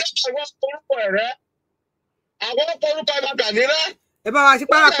orúkọ ẹ̀rẹ́ àwọn orúkọ Ìbà Gani rẹ̀. ẹ bá wa ṣe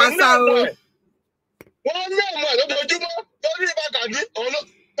pàràpàṣà o. wọ́n ní ọmọ ẹ̀ lójoojúmọ́ lórí Ìbà Gani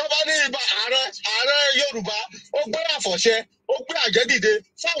tó bá ní Ìbà ààrẹ Yorùbá ó gbé àfọ̀ṣẹ ó gbé àjẹ́dìde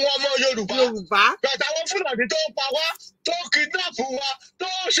fáwọn ọmọ Yorùbá bẹ̀tẹ̀ àwọn Fúlàní tó pa wá tó kidnap wa tó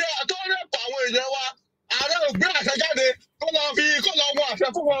rẹ̀pọ̀ àwọn èèyàn wa ààrẹ ò gbé àṣẹ jáde kó lọ wọ àṣẹ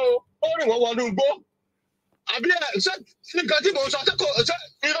fún wọn o ó rìn wọ́n wọnú igbó àbí ṣé nǹkan tí mò ń sọ ṣé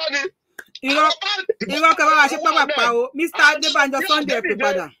irọ́ ni. irọ́ kan bá wa ṣe pápá o Mr. Adébánjọ Sunday pè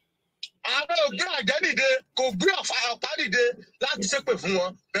padà. ààrẹ ò gbé àjẹ́ dìde kò gbé ọ̀pá dìde láti ṣépè fún wọn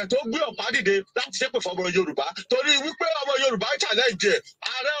bẹ́ẹ̀ tó gbé ọ̀pá dìde láti ṣépè fún ọmọ Yorùbá torí wípé ọmọ Yorùbá challenge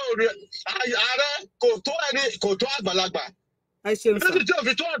ààrẹ kò tó àgbàlagbà. nítorí tí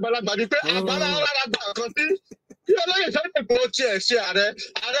òfin tó àgbàlagbà ni pé àgbàlagbà kan tí Olóyè Sunday Igboho tiẹ̀ ṣe ààrẹ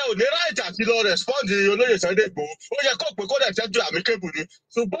ò ní ráìtì àti lọ rẹ̀spọ́ǹdì Olóyè Sunday Igboho ó yẹ kó pé kó dẹ̀ ṣẹ́jú àmíkébù ni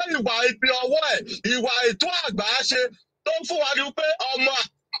ṣùgbọ́n ìwà ibi ọwọ́ ẹ̀ ìwà ètò àgbà ṣe tó ń fún wa ní pé ọmọ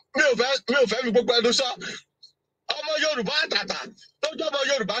mi ò fẹ́ mi gbogbo ẹnu sọ ọmọ Yorùbá àtàtà tó jẹ́ ọmọ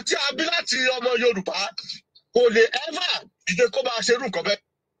Yorùbá tí a bí láti ọmọ Yorùbá kò lè ẹ́fà dìde kó máa ṣerú nǹkan bẹ́ẹ̀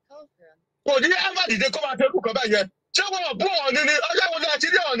kò ní ẹ́fà dìde kó máa ṣerú nǹkan bẹ́ẹ̀ yẹn ṣé wọn bú Ọọ̀ni ni ọjọ́ wo ni a ti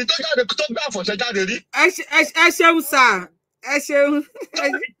rí Ọọ̀ni tó jáde tó gbé àfọ̀ṣẹ jáde rí. ẹ ṣeun sà ẹ ṣeun.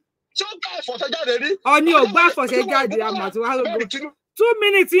 ṣé ó gbé àfọ̀ṣẹ jáde rí. Ọọ̀ni ò gbé àfọ̀ṣẹ jáde àmọ́ tí wàá rògbò 2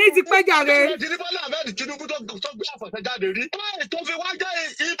 minutes yìí ti pẹ́ jàre. Bọ́lá Ahmed Tinubu tó gbé àfọ̀ṣẹ jáde rí. báyìí tó fi wá jẹ́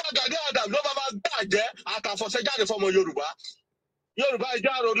Ìbà Gani Adams ló máa gbà jẹ́ àtàfọ̀ṣẹ jáde fọmọ Yorùbá. Yorùbá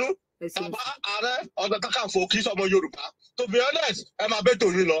ìjà ronú. Bàbá Ààrẹ Ọ̀nà Kakanfò kì í sọmọ Yorùbá. To be honest, ẹ máa bẹ́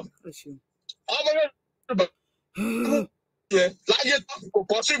tòun lọ. Ọmọ Yorùbá láyé kò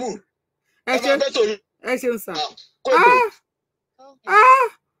possible. Ẹ ṣeun sà.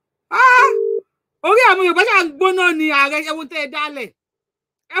 Orí àwọn Yorùbá ṣáà ń gbóná ni ààrẹ ẹwọ́n tẹ́ ẹ dálẹ̀.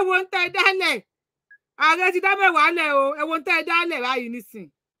 Ẹwọ́n tẹ́ ẹ dálẹ̀. Ààrẹ ti dá mẹ́wàá lẹ̀ o. Ẹwọ́n tẹ́ ẹ dálẹ̀ báyìí nísìn.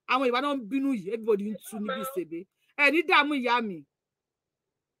 Àwọn Yorùbá náà ń bínú yìí. Everybody ń tú níbi ìṣègbè. Ẹ ní dààmú ìyá mi.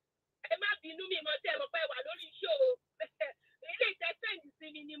 Ẹ má bínú mi mọ́ tẹ́ ẹ mọ̀ pé wà lórí iṣẹ́ o. Ilé ìtẹ́sẹ̀ǹdì sí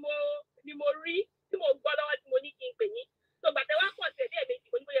mi ni mo rí tí mo gbọ́ lọ́wọ́ tí mo ní kí n pè yín. So gbàtẹ́ wá pọ̀ tẹ̀lé ẹ̀mejì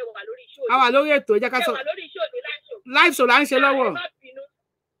mo ní bóyá wà lórí iṣẹ́ òní. A wà lórí ètò ìjẹ́ ká sọ. Ẹ wà lórí iṣẹ́ òní live show là ń ṣe lọ́wọ́. Ẹ má bínú.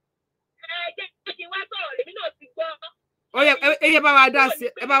 Ẹ jẹ́ kí n wá sọ̀rọ̀ lèmi náà ti gbọ́. Ó yẹ ẹ bá wa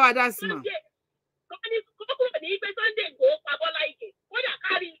dá sí mà. Kókó ní pé Sunday Igboho pa Bola Ige. Kódà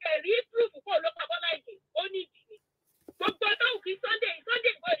kárí ẹ̀rí proof kó ló pa Bola Ige. Ó ní ìdí. Gbogbo náà kí Sunday Igboho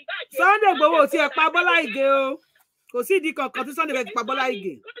ìbá jẹ́. Sunday Igboho ò tiẹ̀ pa Bola Ige o. Kò sí ìdí kankan tí Sunday Igboho ti pa Bola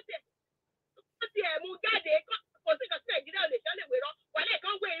Ige. Ó ti ẹ̀ mú jáde kò sí kan sí Nàìjíríà lè ṣọ́ lè wérọ́. Wọlé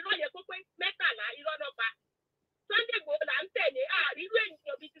kan wé irọ́ yẹn kó pé 13 irọ́ náà pa. Sunday Igboho là ń tẹ̀lé àrírú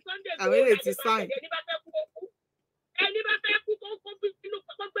ènìyàn bíi ti Sunday Igboho. Àwọn èlé ti sáìn. Ẹni bá fẹ́ kú ó kú. Ẹni bá fẹ́ kú kó bínú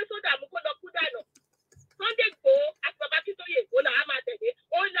kó gbé sódà mú kó lọ kú dànù. Sunday Igboho àti bàbá Akíntóyè ó là á máa tẹ̀lé.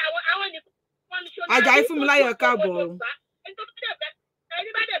 Ó là àwọn ní kọ́míṣọ́nà. Àjàyí fún mi láyọ̀ káàbọ̀. Ẹni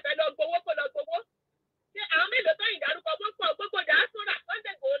bá dẹ̀ fẹ́ lọ gbowó kó lọ gbowó. Ṣé àwọn mélòó tó ìdárúkọ gbogbo dàásùrà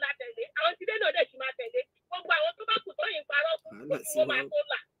Sunday Igboho la tẹ̀lé. Àwọn tí dénà dẹ̀ sì máa tẹ̀lé. Gbogbo àwọn tó bá kù tó yìn parọ́ fún wọn máa tó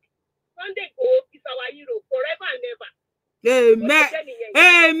là. Sunday Igboho is our hero forever and ever. Amen.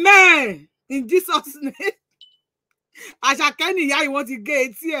 Amen. In Jesus' name. Àṣàkẹ́ nìyá yìí wọ́n ti gé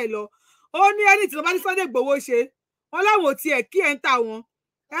etí ẹ̀ lọ. Ó ní ẹni tí wọ́n bá ní Sunday Igboho ṣe. Wọ́n láwọn ò tiẹ̀ kí ẹ̀ ń tà wọn.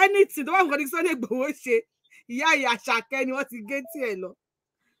 Ẹni tí wọ́n bá nǹkan ní Sunday Igboho ṣe. Ìyá ìyá Àṣàkẹ́ ni wọ́n ti gé etí ẹ̀ lọ.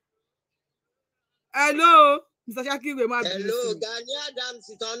 Hello, Mr. Shakiru máa bínú sí. Hello, Gani Adams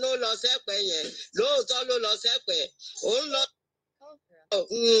tán ló lọ sẹ́pẹ̀ yẹn. Lóòótọ́ ló lọ sẹ́pẹ̀. Ó ń lọ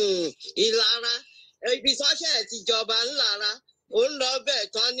Ìlara. Ibi sọ́ṣẹ̀ ti jọba ńlára. Ó ń lọ bẹ́ẹ̀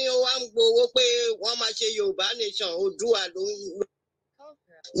tán ni ó wá ń gbowó pé wọ́n máa ṣe Yorùbá nation Oòduà ló ń lọ.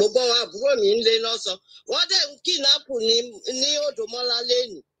 Gbogbo àwọn àbúrò mi ń lé lọ́sàn. Wọ́n dẹ̀ ń kìnnápù ní Odòmọ́lá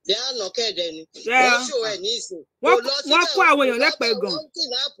lẹ́nu. Lẹ́ àná kẹ̀dẹ̀ ni. Wọ́n ṣò ẹ̀ ní ìsìn. Wọ́n kó àwọn èèyàn lẹ́pẹ̀ẹ́ gan. Wọ́n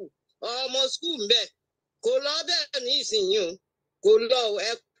kìnnápù ọmọ skul ń bẹ̀. Kò lọ bẹ́ẹ̀ ní ìsinyìí o. Kò lọ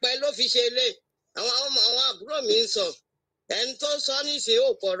ẹ̀pẹ́ ló fi ṣe lé. Àwọn àbúrò mi ń sọ. Ẹni tó sọ nísìnyí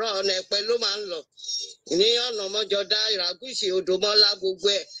ò pọ̀rọ̀ ọ̀nà ẹ̀pẹ́ ló máa ń lọ. Ní ọ̀nà Mọ́jọ́dá, Ìràgùṣì, Odòmọ́lá gbogbo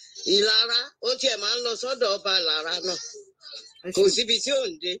ẹ̀. Ìlara ó tiẹ̀ máa ń lọ sọ́dọ̀ ọba Ìlara náà. Kò síbi tí ò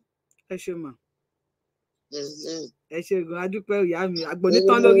ń dé. Ẹ ṣe mà. Ẹ ṣe gan adúpẹ́ ìyá mi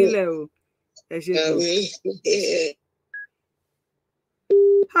àgbọ̀nítán lórílẹ̀ o. Ẹ ṣe gan.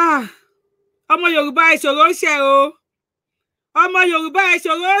 Ọmọ Yorùbá ìṣòro ṣẹ o. Ọmọ Yorùbá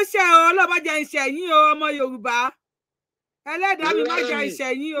ìṣòro ṣẹ o. Ọlọ́ba jẹ́ ìṣẹ̀yìn o ọmọ Yorùbá. Ẹlẹ́dàá mi má jẹ́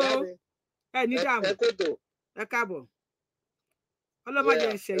ìṣẹ̀yìn o. Ẹ ní dààmú. Ẹ káàbọ̀. Ọlọ́ba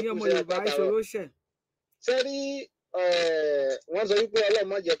jẹ́ ìṣẹ̀yìn ọmọ Yorùbá ìṣòro ṣẹ. Ṣé rí wọ́n sọ wípé Ọlọ́run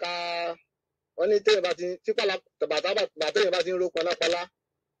má jẹ́ ká wọ́n ní téèyàn bá ti tí bàtẹ́yìn bá ti ń ro palápalá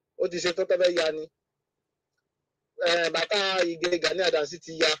ó ti ṣe tó tẹ́fẹ́ ya ni. Bàtà Ige Gani Adams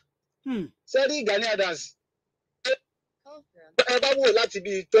ti ya. Ṣé rí Gani Adams ẹ bá wò láti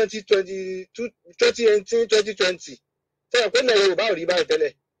bí 2018 2020 ṣe é pé ilẹ̀ Yorùbá ò rí báyìí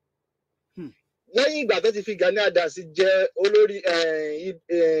tẹ́lẹ̀. Lẹ́yìn ìgbà tó ti fi Gani Adams jẹ olórí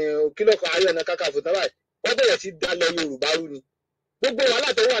òkìlọ̀kọ̀ AREONAKANKANFO tán báyìí wọ́n bẹ̀rẹ̀ sí dalẹ̀ Yorùbá rú ni. Gbogbo wàhálà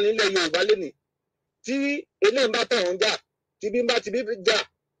tó wà nílẹ̀ Yorùbá lénìí tí eléyìí bá tàn ń jà tí bí ń bá ti bí jà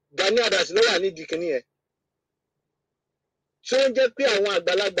Gani Adams ló wà nídìí kìíní yẹn. Ṣé ó ń jẹ́ pé àwọn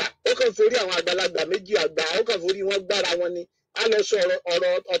àgbàlagbà ó kàn forí àwọn àgbàlagbà méjì àgbà ó kàn forí wọn gbára wọn ni á lọ sọ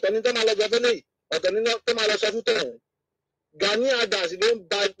ọ̀rọ̀ ọ̀tọ̀ ní tó máa lọ sọ fún lẹ́yìn ọ̀tọ̀ ní tó máa lọ sọ fún tọ̀hún. Gani Adams ló ń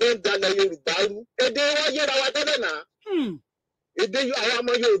dalẹ̀ Yorùbá rú. Èdè wa yéra wa tẹ́lẹ̀ náà. Èdè àwọn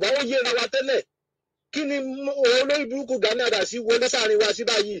ọmọ Yorùbá ó yéra wa tẹ́lẹ̀. Kí ni olórí burúkú Gani Adams wọlé sáàrin wa sí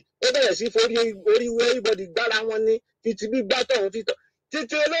báyìí ó bẹ̀rẹ̀ sí forí orí everybody gbára wọn ní fìtì bí gbá tọ̀hún fìtọ̀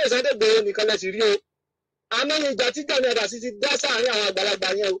títí olóyè Sunday Igboho nìkan lẹ sì rí o. Àmọ́ ìjà tí Gani Adams ti dá sáàrin àwọn àgbàlagbà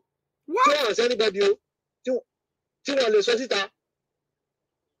yẹn o tí wọ́n ṣe anybody o tí wọ́n lè sọ síta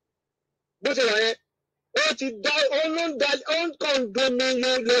bó ṣe wà yẹn ó ti dá ó ń kàn domi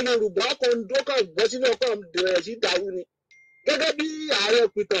ilẹ̀ Yorùbá kan bọ́ sínú ọkàn bẹ̀rẹ̀ sí dàrú ni gẹ́gẹ́ bí ààrẹ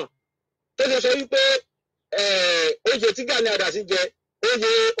pìtàn tó ṣe sọ wípé oyè tí Gani Adams jẹ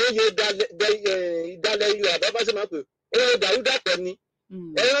oyè ìdálẹ̀ ilẹ̀ àbábáṣe máa pè oyè dàrúdàpọ̀ ni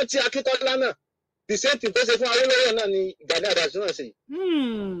ẹran tí Akíntọ́lá náà the same thing tó ṣe fún Awólọ́wọ̀ náà ni Gani Adams náà ṣe.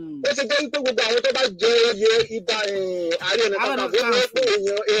 ó ṣe jẹ́ wípé gbogbo àwọn tó bá jẹ oyè ibà Ààrẹ Ọ̀nà Kakanfò wọ́n pé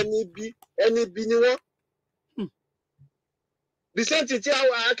èèyàn ẹni bí ni wọ́n. the same thing tí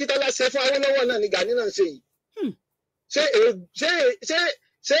Akíntọ́lá ṣe fún Awólọ́wọ̀ náà ni Gani náà ṣe yìí.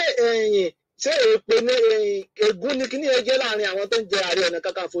 ṣé èpè ní ègún ni kíní ẹ jẹ́ láàrin àwọn tó ń jẹ Ààrẹ Ọ̀nà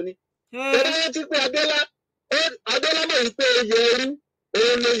Kakanfò ni. tẹ́lẹ̀ wọ́n ti pé Abíọ́lá mọ̀ wípé oyè ẹrú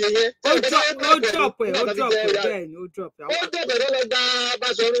òun lóye yẹn. ó dọ̀pẹ̀ bẹ́ẹ̀ ni ó dọ̀pẹ̀. ó dọ̀pẹ̀ lọ́lọ́ gba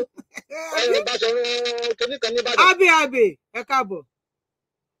Báṣọ̀run kìnnìkan ní Ìbàdàn. Abe ẹ káàbọ̀.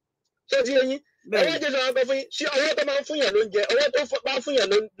 ṣé ti yẹ yín ẹ̀rọ jẹ́ sọ̀rọ̀ pé fún yín ṣé ọwọ́ tó máa ń fún yàn lóúnjẹ ọwọ́ tó bá fún yàn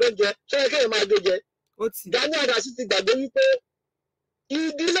lóúnjẹ ṣé ẹ kéèyàn máa gbé jẹ. Gani Adams ti gbàgbé wípé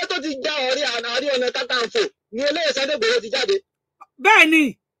ìdílé tó ti já Ààrẹ Ọ̀nà Kakanfò ni eléyìí Sunday Igboho ti jáde. bẹ́ẹ̀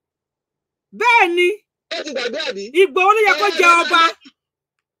ni ó ti gbàgbé àbí. Ìgbòho ló yẹ kó jẹ ọba.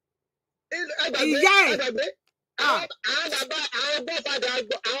 ìyá ẹ̀. àwọn gbọ́fàdà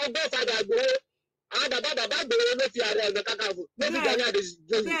Ìgbòho àwọn bàbá Ìgbòho ló fi Ààrẹ Ọ̀nà Kakanfò ló fi Gani Adams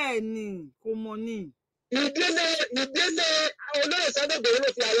joyè. bẹ́ẹ̀ ni kò mọ̀ ní. ìdílé olóyè Sunday Igboho ló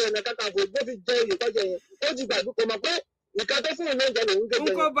fi Ààrẹ Ọ̀nà Kakanfò ló fi jẹ oyè tọ́jọ yẹn ó ti gbàgbé kò mọ̀ pé nǹkan tó fún òun lóúnjẹ lòún gbé jẹ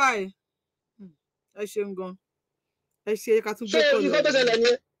yẹn. ń kó báyìí ẹ ṣeun gan ẹ ṣe ká tún gbé pọ̀ lọ. ṣé ìfọ́ tó ṣẹlẹ̀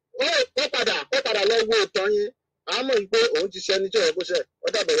ni ó padà lọ wo ìtàn yẹn àmọ́ ìpè òun ti ṣe ẹni tí òun kó ṣe ó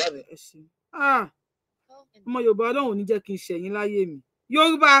dàbẹ̀ wá mi. ọmọ Yorùbá Ọlọ́run ò ní jẹ́ kí n ṣẹ̀yìn láyé mi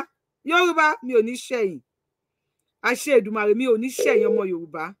Yorùbá mi ò ní ṣẹ̀yìn àṣẹ Èdùmàrè mi ò ní ṣẹ̀yìn ọmọ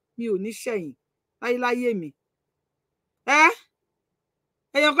Yorùbá mi ò ní ṣẹ̀yìn láyé mi.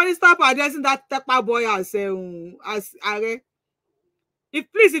 èèyàn kan ní stop addressing that tepa boy as ààrẹ. If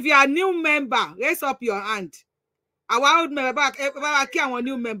you are new member raise up your hand. Our old member bá kí àwọn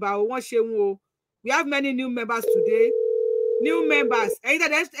new member o wọ́n ṣeun o. We have many new members today. New members ẹ̀yin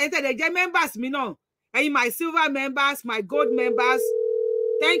tẹ̀lé jẹ́ members mi náà ẹ̀yin my silver members my gold members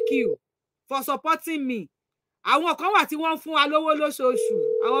thank you for supporting me. Àwọn kan wà tí wọ́n fún wa lówó lóṣooṣù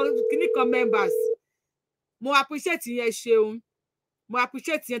àwọn kìnnìkan members mo appreciate yẹn ṣeun mo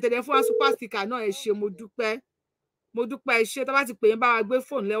appreciate yẹn tẹ̀lé fún wa super sticker náà ẹ ṣé mo dúpẹ́ ẹ ṣé tó bá ti pè yín bá wa gbé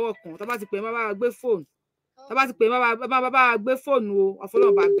fóònù lẹ́wọ̀ kan tó bá ti pè yín bá wa gbé fóònù tó bá ti pè yín bá wa gbé fóònù o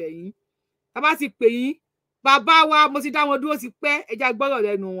ọ̀fọlọ́run bá bẹ̀ yín tó bá ti pè yín bàbá wa mo ti dá wọn dúró ti pẹ́ ẹja gbọ́rọ̀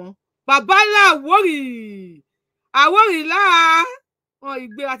lẹ́nu wọn bàbá ńlá Àwórì láà wọn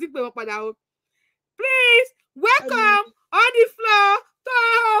ìgbéra tí pè wọn padà o please welcome on the floor tó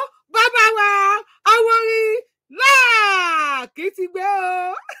bàbá wa Àwórì láà kì í ti gbé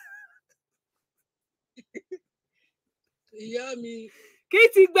o. ìyá mi kì í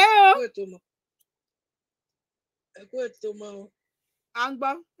ti gbé o. ẹ kú ètò mọ o. à ń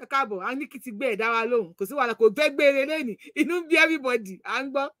gbọ́ ẹ káàbọ̀ à ń ní kí ti gbé ẹ̀dá wa lóhùn kò sí wàhálà kò fẹ́ gbére lẹ́nìí inú bí everybody à ń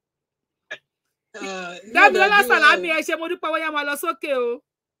gbọ́. Dámilọ́lá Sàlámì ẹ ṣé mo dúpẹ́ wọ́n yá máa lọ sókè o.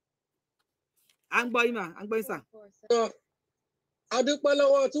 à ń gbọ́ yín mà à ń gbọ́ yín sà. adúpẹ́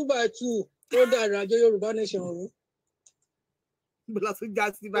lọ́wọ́ 2x2 tó dàrú àjọ Yorùbá Nation ọ̀hún. bọ́lá tún já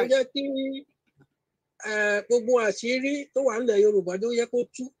sí báyìí. ó jẹ́ kí gbogbo àṣírí tó wà nílẹ̀ Yorùbá ló yẹ kó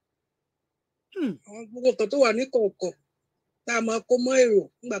tú. àwọn gbogbo kan tó wà ní kọ̀ọ̀kan tá a máa kó mọ́ èrò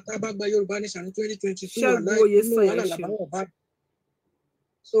nígbà tá a bá gba Yorùbá Nation ní 2022 wà láì nínú wàhálà làbáwọ̀ bá.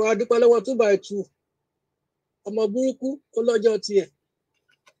 so adúpẹ́ lọ́wọ́ 2x2 ọmọ burúkú ó lọ́jọ́ tiẹ̀.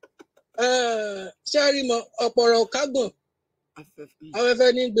 ṣẹ́rí mọ ọ̀pọ̀rọ̀ kágbọ̀n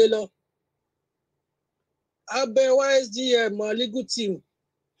afẹ́fẹ́ ní gbé lọ. abẹ YSDM legal team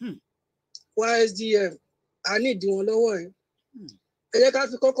YSDM a ní ìdíwọ̀n lọ́wọ́ ẹ̀. ẹ jẹ́ ká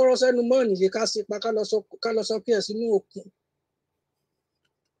fi kọ́kọ́rọ́ sẹ́nu mọ́ọ̀nì yìí ká sí pa ká lọ sọ pé ẹ̀ sínú òkun.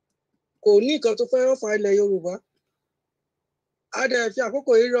 kò ní nǹkan tó fẹ́ fà ilẹ̀ Yorùbá. a dẹ̀ fi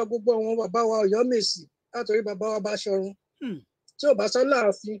àkókò yìí rọ gbogbo àwọn bàbá wa Ọ̀yọ́mèsì látòrí bàbá wa Báṣọ̀run tí ò bá sọ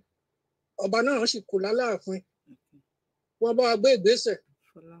láàfin ọba náà sì kù láláàfin wọn bá wa gbé ìgbésẹ̀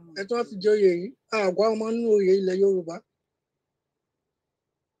ẹ tí wọn fi joyè yìí àgọ́ ọmọ nínú oyè ilẹ̀ Yorùbá.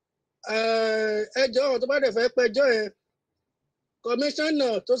 ẹjọ́ tó bá dẹ̀ fẹ́ pẹjọ́ yẹn kọmíṣánná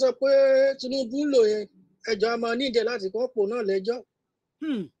tó sọ pé Tinubu lò yẹn ẹjọ́ a máa nídìí láti kọ́ pò náà lẹ́jọ́.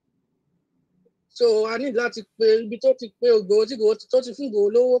 so a ní láti pe ibi tó ti pe Ìgbòho tó ti fún Ìgbòho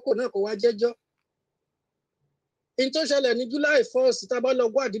lówó kò náà kó wá jẹ́jọ́. in tó ṣẹlẹ̀ ní July 1st tá a bá lọ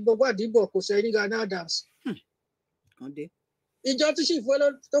gbàdìbọ̀ kò sẹ́yìn Gani Adams. ìjọ tí sì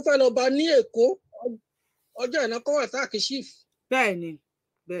tó fẹ́ lọ bá ní Èkó ọjọ́ ìná kọ́ attack chief. bẹ́ẹ̀ni.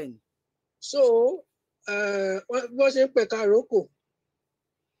 So bó ṣe ń pẹ̀ka àrókò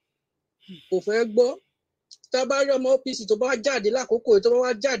kò fẹ́ gbọ́ tá a bá rí ọmọ OPC tó bá jáde lákòókò tó bá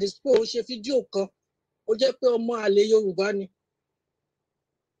wá jáde pé ó ṣe fídíò kan ó jẹ́ pé ọmọ àlè Yorùbá ni.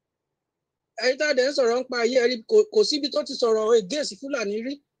 ẹ̀yin tá a dẹ̀ ń sọ̀rọ̀ ń pa ayé ẹ̀rí kò síbi tó ti sọ̀rọ̀ against Fúlàní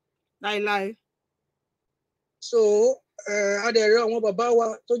rí. láíláí. So adẹ̀rẹ̀ àwọn bàbá wa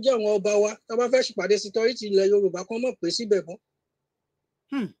tó jẹ́ àwọn ọba wa tá a bá fẹ́ ṣèpàdé security ilẹ̀ Yorùbá kan mọ̀ pé síbẹ̀ mọ́.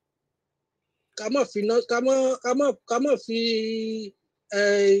 ká mọ̀ fi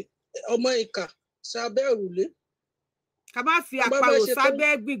ọmọ ìkà sábẹ́ òrùlé. ká má fi àparò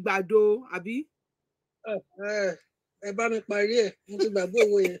sábẹ́ gbìgbàdo àbí. ẹ bá mi parí ẹ̀ mo ti gbàgbé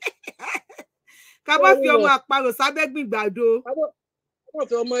owó yẹn. ká má fi ọmọ àparò sábẹ́ gbìgbàdo. ká má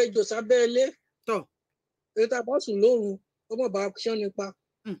fi ọmọ ejò sábẹ́ ilé. tọ̀. èyí tá a bá sùn lóru ó mọ̀ bá ṣán nípa.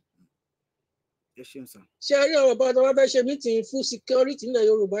 ṣé ẹ rí ọ̀rọ̀ bá tó bá fẹ́ ṣe meeting fún security nílẹ̀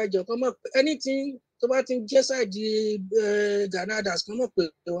Yorùbá ẹjọ́ kan mọ̀ anything tó bá ti ń jẹ́ sáìdì Gani Adams kan mọ̀ pé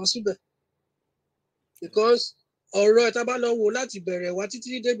wọ́n síbẹ̀. Because ọ̀rọ̀ ẹ̀ tá a bá lọ wò láti bẹ̀rẹ̀ wá títí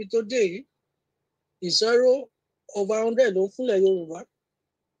débi tó dé yìí 0/100 ló fúnlẹ̀ Yorùbá.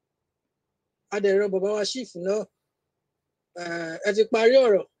 adẹ̀rẹ̀ bàbá wa ṣìfù náà ẹ ti parí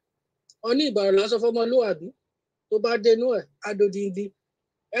ọ̀rọ̀ wọn ní ìbàrọ̀ lásán fọmọlúwàbí tó bá dénú ẹ̀ adòdìndín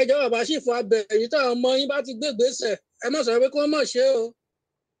ẹjọ́ bàbá ṣìfù abẹ èyí táwọn ọmọ yín bá ti gbé ìgbésẹ̀ ẹ má sọ pé kí wọ́n mọ̀ ṣe o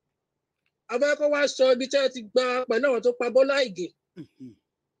abẹ́kọ́ wá sọ ibi tẹ́ ẹ ti gba pẹ̀lú àwọn tó pa Bọ́lá Ìgè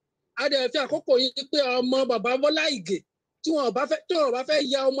adẹ̀ fi àkókò yìí pé ọmọ bàbá Bọ́lá Ìgè tí wọn bá fẹ́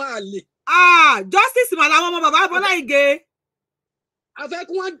ya ọmọ àlè. justice mà làwọn ọmọ bàbá Bọ́lá Ìgè. afẹ́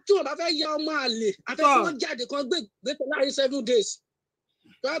kí wọ́n tí wọn bá fẹ́ ya ọmọ àlè afẹ́ kí wọ́n jáde kan gbé ìgbésẹ̀ láàrin 7 days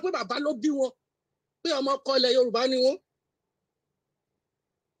tó yẹ pé bàbá ló bí wọn pé ọmọ kọlẹ̀ Yorùbá ni wọn.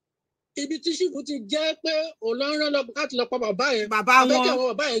 ibi tí ṣìfù ti jẹ́ pé òun lọ rán lọ láti lọ pa bàbá yẹn bàbá wọn afẹ́ kí àwọn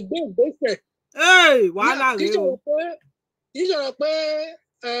bàbá yẹn gbé ìgbésẹ̀. wàhálà rèé o. kì í sọ̀rọ̀ pé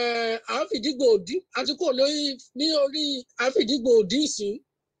àfìdígbò òdì àti kò ní orí àfìdígbò òdì ìsìn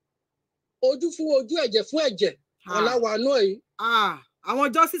ojú fún ojú ẹ̀jẹ̀ fún ẹ̀jẹ̀ ọ̀làwà náà yìí. àwọn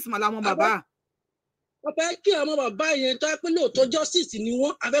justice mà làwọn bàbá. wọ́n fẹ́ kí àwọn bàbá yẹn tó pé lóòótọ́ justice ni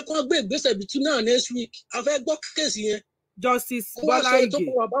wọ́n afẹ́ kí wọ́n gbé ìgbésẹ̀ bìtú náà next week afẹ́ gbọ́ kéèsì yẹn. justice Bọ́lá Ìgè kó wá sọ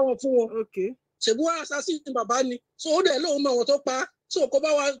ètò bàbá wọn fún wọn. ṣèbú wá assassin bàbá ni so ó dẹ̀ lóun mọ àwọn tó pa so kó bá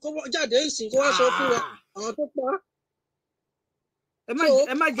wa jáde ìsìn kó wá sọ fún wa àwọn tó pa.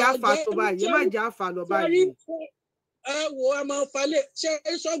 ẹ má jẹ́ àfà tó báyìí ẹ má jẹ́ àfà lọ báyìí. ẹ wo ẹ máa falẹ̀ ṣé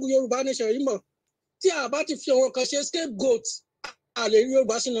ṣọ́ọ̀gù Yorùbá nation yìí mọ̀ tí a bá ti fi àwọn kan ṣe scapegoat a lè rí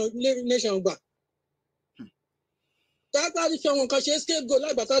Yorùbá sínú nation gbà. tá a bá ti fi àwọn kan ṣe scapegoat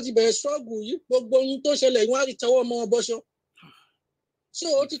lágbàtà ti bẹ̀rẹ̀ ṣọ́ọ̀gù yìí gbogbo ohun tó ṣẹlẹ̀ wọ́n á ti tọwọ́ ọmọ wọn bọ́ṣọ. so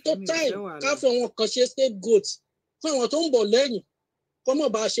ó ti tó time ká fi àwọn kan ṣe scapegoat fún àwọn tó ń bọ̀ lẹ́yìn kó mọ̀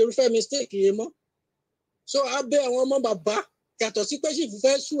bá a ṣe irúfẹ́ mistake yẹn mọ́. so a bẹ̀ àwọn ọmọ bàbá yàtọ̀ sí pé ṣìfù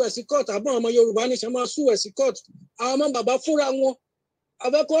fẹ́ sú ẹ̀ sí court àbọ̀ ọmọ Yorùbá nation máa sú ẹ̀ sí court àwọn ọmọ bàbá fúnra wọn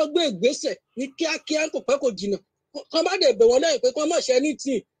afẹ́kọ́ gbé ìgbésẹ̀ ní kíákíá kò pẹ́ kò jìnnà kán bá dẹ̀ bẹ̀ wọ́n lẹ́yìn pé kán má ṣe ní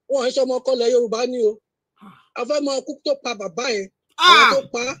tì wọ́n ń ṣọmọ kọlẹ̀ Yorùbá ní o afẹ́mọ kú tó pa bàbá yẹn àwọn tó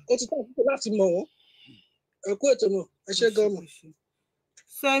pa ó ti tàn fún láti mọ̀ wọ́n ẹ kú ètò mọ̀ ẹ ṣe gan mọ̀.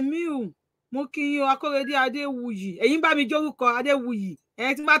 Sẹ́míù mo kí yín Akọ́rẹdé Adéwuyì ẹ̀yin bá mi jórúkọ Adéwuyì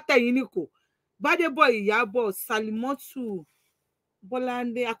ẹ̀yin tí bá tẹ̀yìn ní kò Gbádébọ̀ Ìyábọ̀ Sàlímọ́tù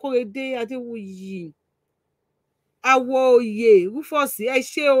Bọ́láńdé Akọ́rẹdé Adéwuyì Àwòòyè Rufus ẹ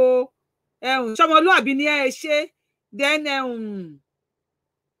ṣé o ṣọmọlúàbí ni ẹ ṣé then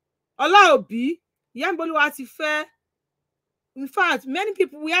Ọláòbí Ìyáǹbolúwa ti fẹ́ in fact many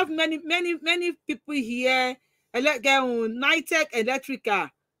people we have many people here Nitec Electrical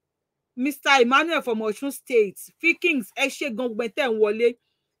Mr. Emmanuel from Osun State Fikings ẹ ṣé gan gbẹ̀tẹ̀ ń wọlé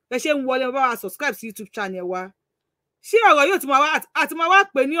ẹ ṣe ń wọlé bá wa subscribe sí YouTube channel wa ṣé ọ̀rọ̀ yóò ti máa wá àti máa wá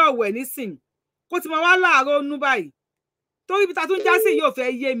pè ní ọ̀wẹ̀ nísìn kó ti máa wá láàárọ̀ nú báyìí torí ibi ta tún já sí yóò fẹ́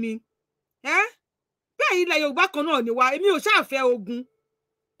yé mi bẹ́ẹ̀ ilẹ̀ Yorùbá kan náà ni wa èmi ò ṣàfẹ́ ogun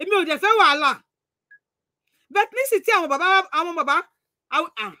èmi ò dẹ̀ fẹ́ wàhálà bẹ́ẹ̀ nísì tí àwọn bàbá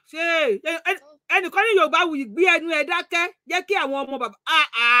ṣe ẹnìkan ní Yorùbá wuyì gbé ẹnu ẹ dákẹ́ jẹ́ kí àwọn ọmọ bàbá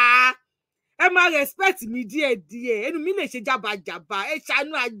ẹ máa respect mi díẹ̀díẹ̀ ẹnu mi lè ṣe jàbàjàbà ẹ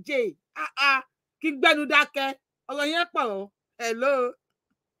ṣàánú ajé kí n gbẹ́nu dákẹ́ ọ̀rọ̀ yẹn pọ̀ hello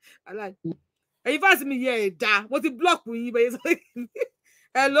ẹ̀yin fásitì mi yẹ ẹ̀dá mo ti blọọkù yín bẹ́ẹ̀ sọ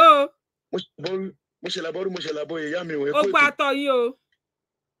hello. mo ṣe làbọ̀ ìyá mi ò ó gbà tọ́ yín o.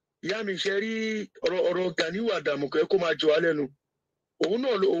 ìyá mi ṣe rí ọ̀rọ̀ Gani Adams kẹ́ kó máa jọ wá lẹ́nu òun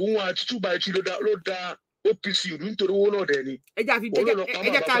náà òun àti túbà ẹtì ló dá OPC nítorí owó náà dẹ̀ ni. ẹ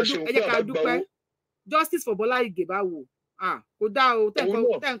jẹ́ ká dúpẹ́ justice for Bola Ige báwo kò dá o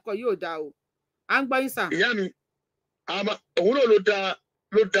tẹ́ǹkọ̀ yóò dá o à ń gbọ́ yín sà. ìyá mi òun náà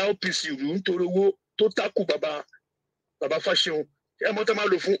ló dá OPC rú nítorí owó tó tákù bàbá Fáṣẹ̀hùn ẹ mọ̀ tó máa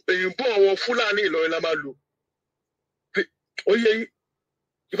lò fún èyìnbó àwọn Fúlàní Ìlọrin la máa lò ó yẹ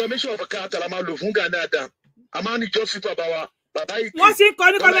information of character la máa lò fún Gani Adams a máa ní justice bàbá Ige. wọ́n sì ń kọ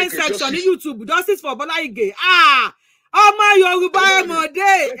ní comment section ní YouTube justice for Bola Ige ọmọ Yorùbá ẹ mọ̀ dé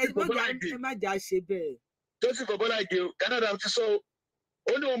ẹ má jà ṣe bẹ́ẹ̀. justice for Bola Ige Gani Adams ti sọ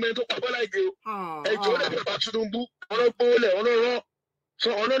ó ní omi tó pa Bola Ige ẹjọ́ lè bàbá Tinubu ọlọ́gbọ́lẹ̀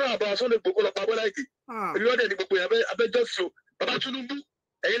ọlọ́rọ̀ àbá Sunday Igboho lọ pa Bola Ige ìrọ́dẹ̀ ní gbogbo abẹ́jọ́sọ bàbá Tinubu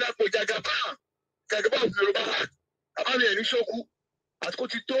ẹ̀yin náà pè Jagaba òfin Yorùbá àbámi ẹ̀ ní ṣókú àtúkò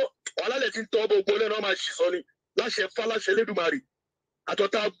ti tó ọ̀làlẹ̀ ti ń tọ́ gbogbo lẹ́nu ọmọ àṣìṣọ́ ni láṣẹ fáláṣẹ lẹ́dùnmarì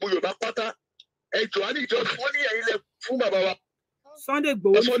àtọ́tà gbo Yorùbá pátá ẹjọ́ àníjọ fún ní ẹ̀yin lẹ fún bàbá wa Sunday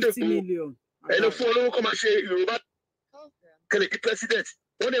Igboho 50 million ẹ̀yin lẹ fún olówó kọ́ máa ṣe Yorùbá kẹlẹ̀kí president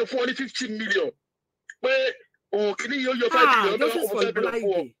wọ́n lè fún ọ ní 50 million pé òun kìíní yóò yọ 5 million lọ́wọ́ ọmọ fẹ́ bẹ̀rẹ̀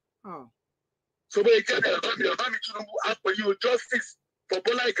fún ọ. so bẹ́ẹ̀ jẹ́ ọ̀bá mi Tinubu àpèyí o justice for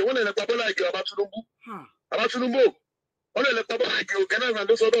Bola Ige wọ́n lè lẹ́pa Bola Ige bàbá Tinubu wọ́n lè lẹ́pa Bola Ige o Gani Adams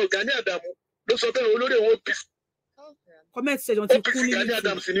ló sọ bẹ́ẹ̀ Gani Adams ló sọ bẹ́ẹ̀ olórí òun OPC. comment section ti kún ní Gani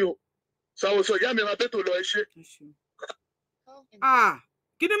Adams ni o sàwòsàn ìyá mi máa bẹ́ẹ̀ tó lọ ẹ ṣe.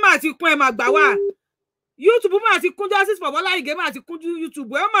 kí ni màá ti kún ẹ máa gbà wá YouTube máa ti kún justice for Bola Ige máa ti kún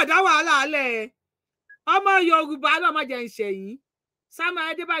YouTube ẹ má dá wàhálà alẹ́ ọmọ Yorùbá náà má jẹ́ ń ṣẹ̀yìn Samuel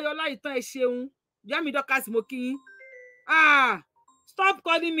Adébáyọ̀ Ọláìtàn ẹ ṣeun Jẹ́mi Dorcas mo kí yín stop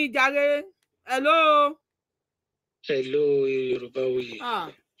calling me jàre hello Yorùbá oyè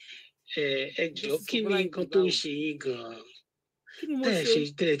ẹ jọ kí ni nǹkan tó ń ṣe yín gan-an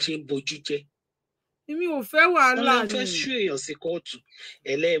tẹ́ ẹ ṣe ń bojú jẹ́. èmi ò fẹ́ wàhálà ni. wọ́n fẹ́ sú èèyàn sí kóòtù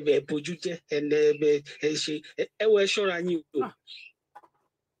ẹlẹ́ẹ̀bẹ̀ bojú jẹ́ ẹlẹ́ẹ̀bẹ̀ ẹ ṣe ẹ wọ ẹ ṣọ́ra yín o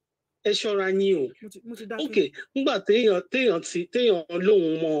ẹ ṣọ́ra yín o ok nígbà téèyàn lóun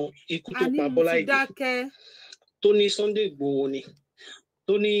mọ ikú tó pa Bọ́lá Ìgè tó ní Sunday Igboho ni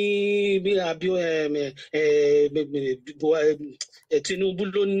tó ní bí Tinubu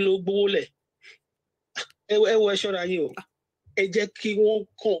ló gbówó lẹ̀ ẹ wọ ẹ ṣọ́ra yín o ẹ jẹ́ kí wọ́n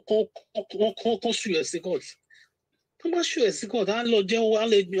kàn sùn ẹ̀ sí court tó bá sùn ẹ̀ sí court á lè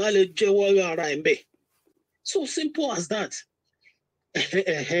jẹ́wọ́ ara ẹ̀ bẹ́ẹ̀ so simple as that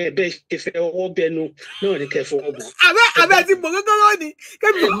bẹ́ẹ̀ ṣe fẹ́ ọwọ́ bẹnu náà ní kẹfọ́ ọgbọ̀n. abẹ́ ti bọ̀ gángan lónìí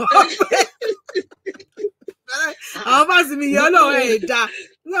kébì wọ́n fẹ́ àwọn fásitì mi yẹ ọlọ́run ẹ̀ dá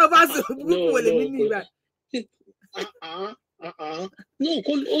ní àwọn fásitì burúkú wò lè mí ní ìgbà. náà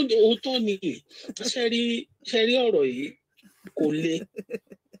kó òótọ́ ni ṣe rí ọ̀rọ̀ yìí kò le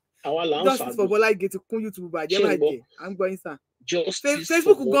àwa là ń fà á. justice for Bola Ige ti kún YouTube bàjẹ́ à ń gbọ́ yín sà. justice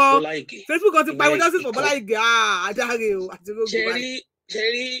Facebook for Bola Ige Facebook gan ti pariwo justice for Bola Ige adáre o àti rogo báyìí.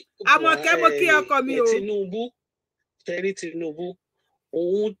 Àmọ̀kẹ́ mo kí ọkọ mi o. Tinubu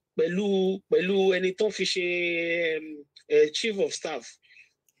òun pẹ̀lú ẹni tó fi ṣe chief of staff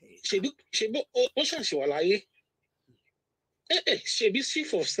ṣebí wọ́n ṣàṣìwà láyé ṣebí chief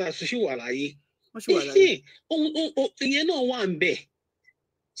of staff ṣì wà láyé ìyẹn náà wà ń bẹ̀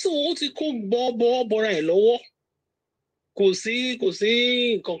tí ó ti kó bọ́ra ẹ̀ lọ́wọ́ kò sí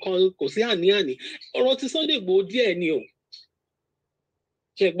nǹkan kan kò sí àní-àní ọ̀rọ̀ ti Sunday Igboho díẹ̀ ni o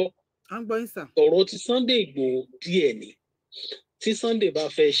ṣe gbọ́ ọ̀rọ̀ ti Sunday Igboho díẹ̀ ni tí Sunday bá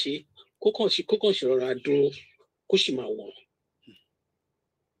fẹ́ ṣe kó kàn ṣe rọra dúró kó sì máa wọ̀n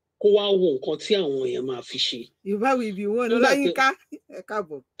kó wá wo nǹkan tí àwọn èèyàn máa fi ṣe. Yorùbá wí ibi wọn ló láyínká ẹ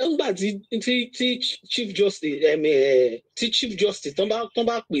káàbọ̀. nígbà tí chief justice tán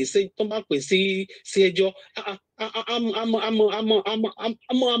bá pè sí ẹjọ́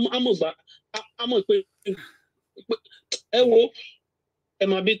àmọ́ pé ẹ wo ẹ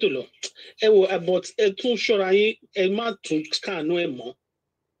máa bí tò lọ ẹ wo but ẹ tún ṣọ́ra yín ẹ má tún kàánú ẹ mọ́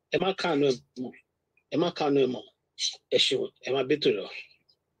ẹ má kàánú ẹ mọ́ ẹ ṣeun ẹ máa bí tò lọ.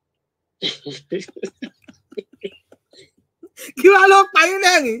 kí wàá ló pa yín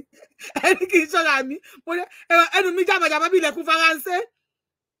lẹ́rìn ẹni kì í ṣọ́ra mi ẹnu mi jábàjábá bí ilẹ̀kùn Faransé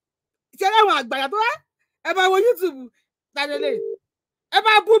ṣe lẹ́wọ̀n àgbàyà tó wá ẹ bá wo YouTube tàdélé ẹ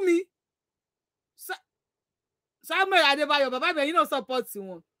bá bú mi Samuel Adébáyọ̀ bàbá mi ẹ̀yin náà support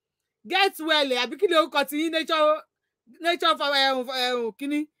wọn get well àbí kí ni orúkọ ti yín nature for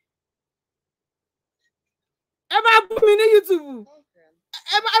kíní ẹ bá bú mi ní YouTube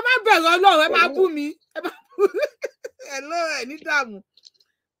ẹ má bẹ̀rù Ọlọ́run ẹ má bú mi ẹ má bú hello ẹ ní dààmú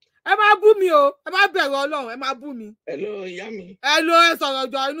ẹ má bú mi o ẹ má bẹ̀rù Ọlọ́run ẹ má bú mi. hello ìyá mi. hello ẹ sọ̀rọ̀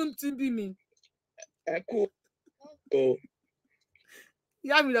jọ inú ti ń bí mi. ẹ kú o.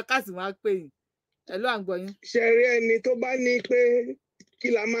 ìyá mi lọ káàsì máa pè yín Hello, à ń gbọ́ yín. Ṣé rí ẹni tó bá ní pé kí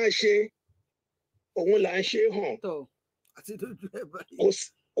la máa ṣe òun là ń ṣe hàn.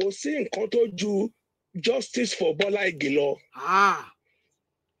 Kò sí nǹkan tó ju justice for Bola Ige lọ.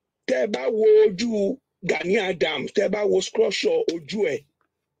 Tẹ́ bá wo ojú Gani Adams, tẹ́ bá wo structure ojú ẹ̀,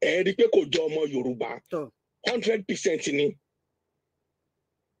 ẹ rí pé kò jọ ọmọ Yorùbá 100% ni.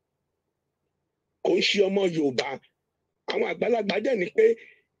 Kò ń ṣe ọmọ Yorùbá. Àwọn àgbàlagbà dẹ̀ ni pé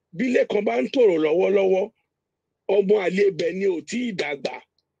bí ilé kan bá ń tòrò lọ́wọ́lọ́wọ́, ọmọ àlè ibẹ̀ ni ò tí ì dàgbà.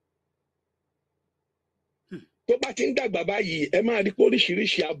 Tó bá ti ń dàgbà báyìí, ẹ máa rí pé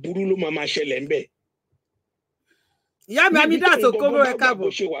oríṣiríṣi aburú ló máa ṣẹlẹ̀ ń bẹ̀. Ìyá mi Amida Sokoro ẹ káàbọ̀. Bó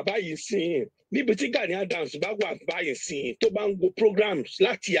ṣe wà báyìí sìn, níbi tí Gani Adams bá wà báyìí sìn, tó bá ń go programs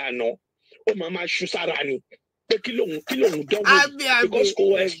láti àná, ó máa ṣú sára ni. Pé kí lòun dánwò, because kò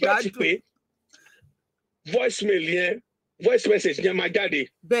expect pé voice message yẹn máa jáde.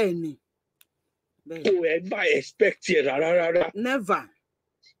 Bẹ́ẹ̀ni. Kò ever expect ẹ rárá. Never.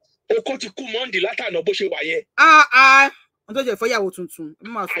 Oko ti kú Monday látàná bó ṣe wà yẹn. Wọ́n tó jẹ́ ìfọ́yàwó tuntun.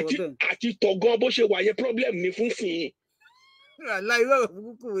 Àti tọ̀gán bó ṣe wà yẹn problem ni fún fìn. Láì rọrọ̀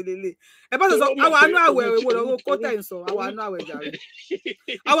burúkú wo lélẹ̀. Ẹ bá sọ àwọn àánú àwẹ̀ wo lọ́wọ́ kó tẹ̀ ń sọ àwọn àánú àwẹ̀ jàre.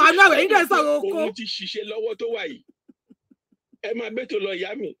 Àwọn àánú àwẹ̀ yín dẹ̀ sọ̀rọ̀ oko. Òun ti ṣiṣẹ́ lọ́wọ́ tó wà yìí. Ẹ máa bẹ́tò lọ ìyá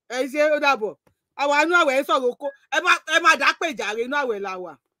mi. Ẹ ṣe ó dàbọ̀. Àwọn àánú àwẹ̀ yín sọ̀rọ̀ oko. Ẹ máa dá pè jàre inú àwẹ̀ la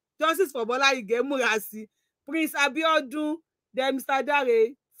wà. Justice for Bola Ige múra sí. Prince Abiodun, Mr.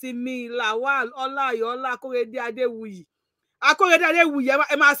 Dare, Timi, Lawal, Ọláyọ̀, Akórèdé Adéwuyì. Akórèdé Adéwuyì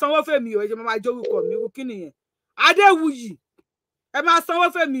ẹ máa sanwó fèmí o, ẹ jẹ́ máa jórúkọ mi, kí nìyẹn? Adéwuyì ẹ máa sanwó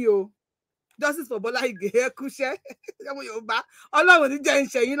fèmí o. Justice for Bola Ige ẹ kúṣẹ́. Ọmọ Yorùbá Ọlọ́run ní jẹ́ ń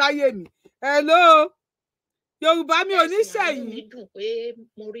ṣẹ̀yìn láyé mi. Hello. Yorùbá mi ò ní ṣẹ̀yìn. Mi dùn pé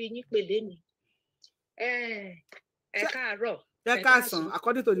mo rí yín pèlé mi. Ẹ káàárọ̀. Ẹ káàsán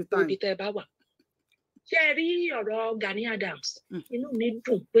according to the time. Ibi tẹ́ bá wà. Ṣé ẹ rí ọ̀rọ̀ Gani Adams? Inú mi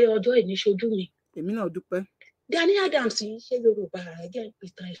dùn pé ọjọ́ ìní ṣojú mi. Èmi náà dúpẹ́. Gani Adams yìí ṣe Yorùbá ẹ̀jẹ̀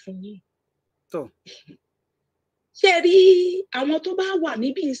ìtàn ẹ̀fún yìí. Ṣé ẹ rí àwọn tó bá wà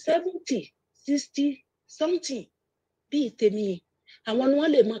níbi 70, 60 something bíi tèmi, àwọn ni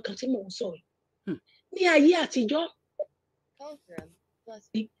wọ́n lè mọ nǹkan tí mò ń sọ yìí. Ní ayé àtijọ́,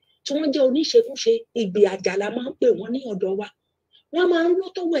 tí wọ́n jẹ́ oníṣekúṣe, ìgbé àjàlá máa ń pè wọ́n ní ọ̀dọ̀ wa. Wọ́n máa ń lọ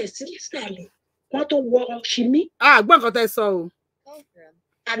tó wẹ̀ sí ìsàlẹ̀, wọ́n tó wọ ṣìmí. Gbọ́n nǹkan tẹ́ sọ o.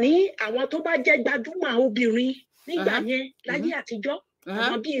 Àní àwọn tó bá jẹ́ gbajúmọ̀ obìnrin nígbà yẹn láyé àtijọ́,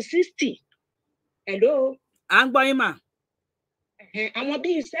 àwọn bíi 60. Hello. À ń gbọ́ yín mà. Àwọn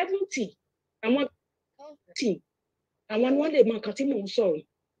bíi 70, àwọn 30, àwọn ni wọ́n lè mọ nǹkan tí mò ń sọ yìí.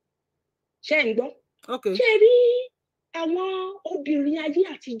 Ṣé ń gbọ́? Ṣé rí àwọn obìnrin ayé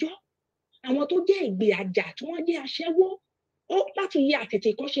àtijọ́, àwọn tó jẹ́ ìgbé àjà tí wọ́n jẹ́ aṣẹ́wó, láti yẹ àtètè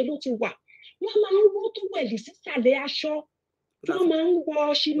kan ṣe ló ti wà. Wọ́n máa ń wọ́ tó wẹ̀lì sísàlẹ̀ aṣọ, wọ́n máa ń wọ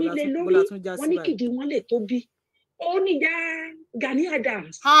ṣínílé lórí, wọ́n ní kìdí wọn lè tóbi. Ó ní Gani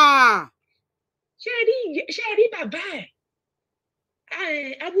Adams. Ṣé rí bàbá ẹ̀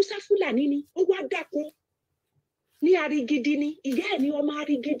Haúsá Fúlàní ni, ó wá dáko ní Arigidi ni, ìyá ẹ̀ ní ọmọ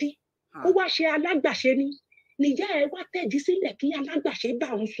Arigidi, ó wá ṣe alágbàṣe ni. Nìyá ẹ̀ wá tẹ̀dí sílẹ̀ kí alágbàṣe bá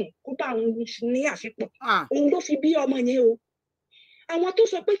òun sùn, kó bá òun ní àṣepọ̀. Òun ló fi bí ọmọ yẹn o. Àwọn tó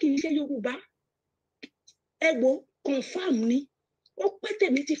sọ pé kì í ṣe Yorùbá, ẹ wo confam ni. Ó pẹ́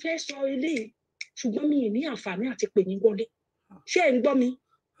tèmi ti fẹ́ sọ eléyìí, ṣùgbọ́n mi ì ní àǹfààní àti pè yín wọlé. Ṣé ẹ ń gbọ́ mi?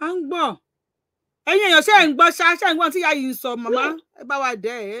 À ń gbọ́. Ẹ̀yin èèyàn ṣé ẹ ń gbọ́ ṣé ẹ ń gbọ́ tí ìyá yìí ń sọ màmá ẹ bá wa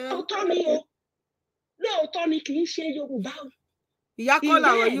dẹ̀ ẹ́. Lóòótọ́ ni o. Lóòótọ́ ni kì í ṣe Yorùbá o. Ìyá kọ́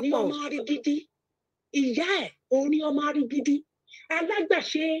làwọn yìí pọ̀. Ìyá ẹ̀ ní ọmọ Arigidi. Ìyá ẹ̀ òun ní ọmọ Arigidi.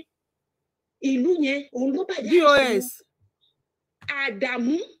 Alágbàṣe ìlú yẹn òun ló bàjẹ́ DOS.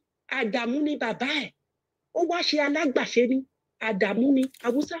 Àdàmú ni bàbá ẹ̀. Ó wá ṣe alágbàṣe ni. Àdàmú ni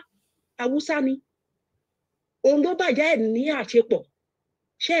Haúsá ni. Òun ló bàjẹ́ ẹ̀ ní àṣepọ̀.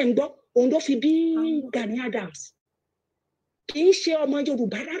 Ṣé ẹ ń gbọ́? Òun ló fi bí Gani Adams. Kì í ṣe ọmọ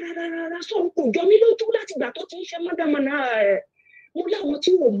Yorùbá rárá. Sọ kò jọ mí lójú láti ìgbà tó ti ń ṣe mọ́dàmọ́ná ẹ̀. Mo láwọn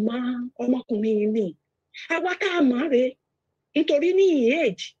tí ò mọ ọmọkùnrin yìí ni. Àwa tá a mọ̀ rè nítorí ní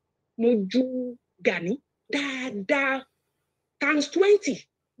age mo ju Gani dáadáa times 20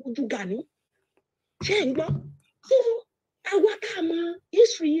 mo ju Gani. Ṣé ń gbọ́? Fún àwa tá a mọ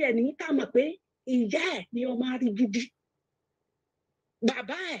history ẹ̀ ní tá a mọ̀ pé ìyá ẹ̀ ni ọmọ Arigidi.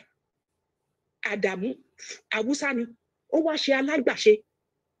 Bàbá ẹ̀ Àdàmú Haúsá ni. Ó wá ṣe alágbàṣe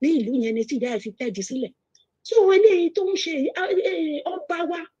ní ìlú yẹn ni tí ìyá ẹ̀ fi tẹ́jú sílẹ̀. Tí òun eléyìí tó ń ṣe ọba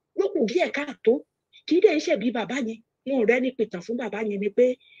wa ló kù díẹ̀ káàtó. Kì í dẹ̀ ṣe bí bàbá yẹn. Wọn ò rẹ́ni pìtàn fún bàbá yẹn ni pé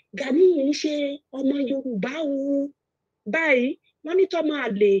Gani yìí ń ṣe ọmọ Yorùbá o. Báyìí wọ́n ní tọ́ máa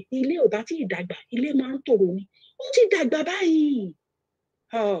lè ilé ò bá tí ì dàgbà ilé máa ń tòrò ni ó ti dàgbà báyìí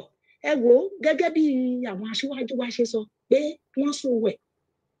ẹ wò ó gẹ́gẹ́ bí àwọn aṣíwájú wa ṣe sọ pé wọ́n sùn wẹ̀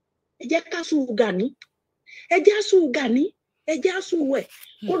ẹ jẹ́ ká sùn Gani ẹ jẹ́ sùn Gani ẹ jẹ́ sùn wẹ̀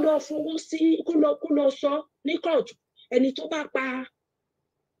kó lọ fọwọ́ sí kó lọ sọ ní kóòtù ẹni tó bá pa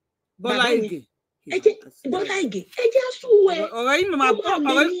Bola Ige Bola Ige ẹ jẹ́ sùn wẹ̀ ọ̀rọ̀ yìí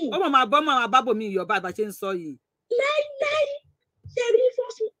máa bọ́ máa bábò mi ìyọ̀bá àgbà ṣe ń sọ yìí. láíláí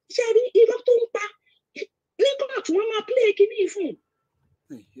ṣẹ́rí irọ́ tó ń pa ní kóòtù wọ́n máa pílé kíní fún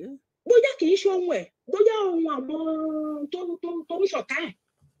bóyá kì í ṣe ohun ẹ̀ bóyá ohun àwọn tó ń ṣọ̀tá ẹ̀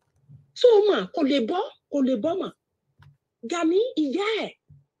tó mà kò lè bọ́ mà Gani ìyá ẹ̀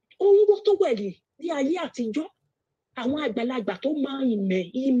ohun tó wẹ̀lì ní ayé àtijọ́ àwọn àgbàlagbà tó máa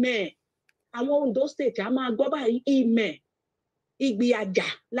ìmẹ̀ àwọn Ondo state a máa gbọ́ báyìí ìmẹ̀ ìgbì àjà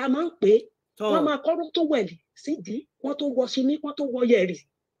la máa ń pè é wọ́n máa kọ́rọ́ tó wẹ̀lì sídìí wọ́n tó wọ síní wọ́n tó wọ yẹ̀rì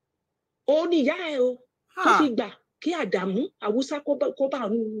òun ni ìyá ẹ̀ o tó fi gbà kí Àdàmú Haúsá kó bá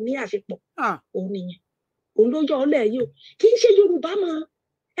ní àṣepọ̀ òun nìyẹn òun ló yọ ọlẹ́ yìí o kì í ṣe Yorùbá mọ́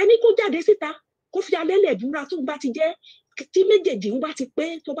ẹni kó jáde síta kó fi alẹ́lẹ̀ búra tó bá ti jẹ́ tí méjèèjì ń bá ti pé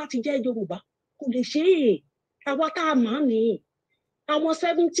tó bá ti jẹ́ Yorùbá kò lè ṣe é àwa tá a mọ̀ ní àwọn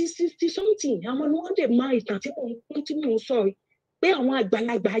 70 60 something àwọn ni wọ́n lè mọ ìtàn tí mò ń sọ pé àwọn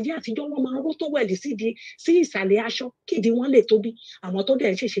àgbàlagbà ayé àtijọ́ wọn máa ń ró tó wẹ̀lì sí ìsàlẹ̀ aṣọ kídi wọ́n lè tóbi àwọn tó dẹ̀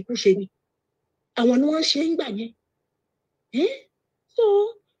ń ṣèṣekúṣe ni àwọn ni wọ́n ń ṣe ń gbà yẹn so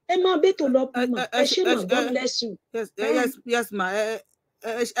ẹ máa bẹ́tò lọ bí mà ẹ ṣe mà God bless you. Yes ma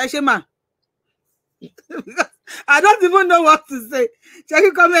ẹ ṣe mà I don't even know what to say ṣe kí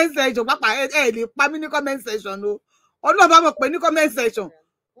comment section pápá ẹ lè pa mí ní comment section o ọlọ́ọ̀bá mọ̀ pé ní comment section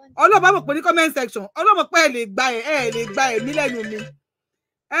ọlọ́mọ pé ẹ lè gba ẹ̀mí lẹ́nu mi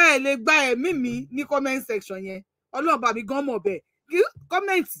ẹ lè gba ẹ̀mí mi ní comment section yẹn ọlọ́ọ̀bá mi gan mọ̀ bẹ́ẹ̀ kí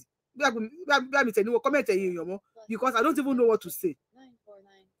comment bí àmì tẹ̀ ní wọ́n comment ẹ̀yìn èèyàn mọ́ because I don't even know what to say.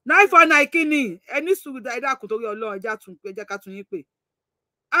 949 kíni ẹni sùúrù dáadáa kò torí Ọlọ́run ẹjá ká tún yín pé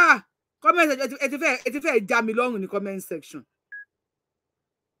comment section ẹ ti fẹ́ já mi lọ́rùn ní comment section.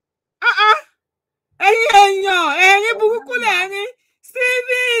 Ẹ̀yin èèyàn ẹ̀yin burúkú lẹ́rìn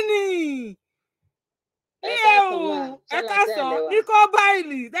Stephen ẹ káàsán ikọ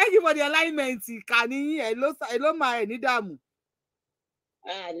báìlì thank you for the alignment kàní ẹ ló máa ẹ ní dààmú.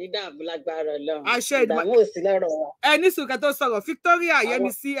 Ní dààmú lágbára Ọlọ́run àṣẹ ìdààmú ò sí lọ́rọ̀ wọn. ẹ ní sùkẹ́ tó sọ̀rọ̀ Victoria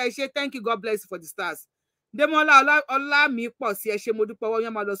Yẹmisí ẹ ṣé thank you God bless you for the stars. Demola Ọlámi pọ̀ sí ẹ ṣé mo dúpẹ́ ọwọ́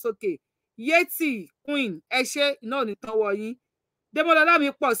yẹn máa lọ sókè. Yeti Queen ẹ ṣé iná ò ní tán wọ yín. Demola Ọlámi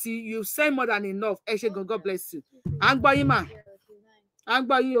pọ̀ sí you send more than enough ẹ ṣé gan God bless you. À ń gbọ́ yín mà à ń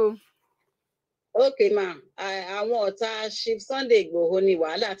gbọ́ yín o. Okay ma àwọn ọ̀tá Chief Sunday Igboho ni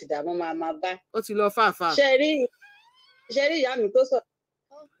wàhálà àti ìdààmú máa bá. Ó ti lọ fàáfà. ṣe rí ìyá mi tó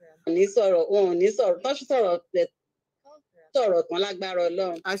sọ̀rọ̀ wọn ò ní sọ̀rọ̀ tó sọ̀rọ̀ tán lágbára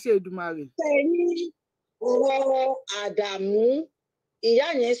Ọlọ́run. àṣẹ Èdùmàrè. ṣe rí ọ̀rọ̀ Àdàmú ìyá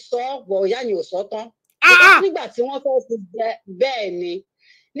yẹn sọ bọ̀ ìyá yẹn ò sọ tán. nígbà tí wọ́n fẹ́ fi jẹ bẹ́ẹ̀ ni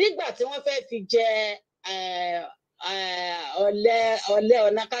nígbà tí wọ́n fẹ́ fi jẹ Ọọ̀lẹ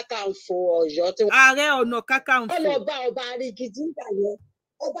Ọ̀nàkàkànfò Ọ̀yọ́ tí wọ́n. Ààrẹ Ọ̀nàkàkànfò. ọlọ́ba ọba Arigidi nígbà yẹn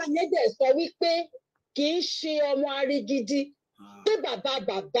ọba yẹn dẹ̀ sọ wípé kì í ṣe ọmọ Arigidi pé bàbá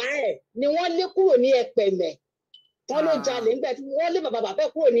ẹ̀ ni wọ́n lé kúrò ní Ẹ̀pẹ̀mẹ̀ wọ́n ló jalè nígbà tí wọ́n lé bàbá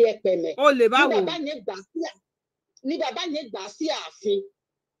ẹ̀ kúrò ní Ẹ̀pẹ̀mẹ̀ ní bàbá yẹn gbà sí ààfin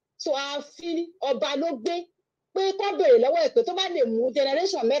so ààfin ọba ló gbé pé kó béèrè lọ́wọ́ ẹ̀ pé tó bá lè mú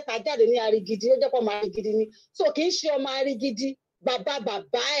generation mẹ́ta jáde ní Arigidi ó jẹ́ pé ọmọ Arigidi ni so kì í ṣe ọmọ Arigidi bàbá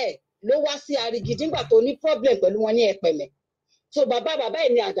ẹ̀ ló wá sí Arigidi nígbà tó ní problem pẹ̀lú wọn ní Ẹ̀pẹ̀mẹ̀ so bàbá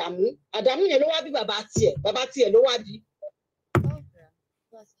ẹ̀ ni Àdàmú yẹn ló wá bí bàbá tiẹ̀ ló wá bí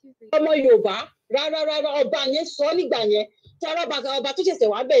ọmọ Yorùbá rárá ọba yẹn sọ nígbà yẹn tí ọba tó ṣẹ̀ṣẹ̀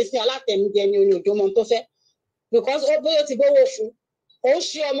wá bẹ̀rẹ̀ sí alátẹnujẹ ni oní òjò mọ tó fẹ́ because ó bóyá ti gbówó fún ó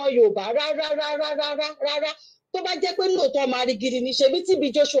ṣe ọmọ Yorùbá rárá tó bá jẹ́ pé lóòótọ́ ọmọ Arigidi ni ṣebí TB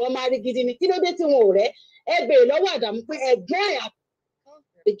Joshua ọmọ Arigidi ni kí ló dé tí wọn ò rẹ́ ẹ béèrè lọ́wọ́ Àdàmú pé ẹ̀gbọ́n ẹ̀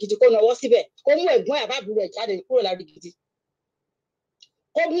Arigidi kó nawọ́ síbẹ̀ kó mú ẹ̀gbọ́n ẹ̀ àbábùrú ẹ̀ jáde kúrò l'Arigidi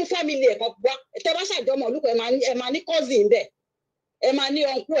kó mú fámìlì ẹ̀ kan wá tẹ́ bá ṣàjọmọ̀ olùkọ́ ẹ̀ máa ní cousin bẹ́ẹ̀ ẹ máa ní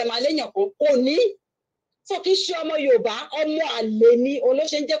ọ̀nkú ẹ̀ máa léèyàn kan kò ní tó kí ṣe ọmọ Yorùbá ọmọ àlè ni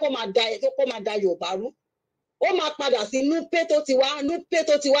olóṣè ń jẹ́ kó máa da Yorùbá rú ó máa padà sí núpé tó ti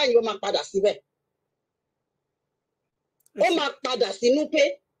wá yìí ó máa padà síbẹ̀ ó máa padà sí núpé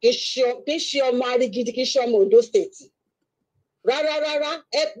kì í ṣe ọmọ Arigidi kì í ṣe ọmọ Ondo state rárá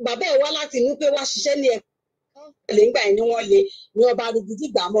bàbá ẹ̀ wá láti núpé wá ṣiṣẹ́ ní ẹ̀kọ́ nígbà yẹn ni wọ́n lé ní ọba Arigidi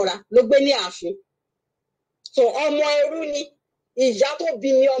gbà mọ́ra ló gbé ní ààfin so ọmọ ẹrú ni ìyá tó bí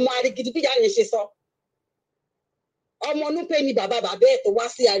mi ọmọ Arigidi bí ìyá yẹn ṣe sọ ọmọ Núpé ni bàbá ẹ̀ tó wá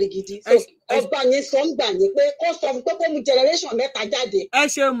sí Arigidi so ọba yẹn sọ ń gbà yẹn pé kó sọ fún pé kó mú generation mẹ́ta jáde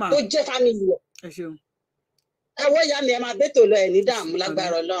tó jẹ́ family rẹ̀ ẹwọ ìyá mi ẹ máa bẹ́tò lọ ẹ̀ ní dààmú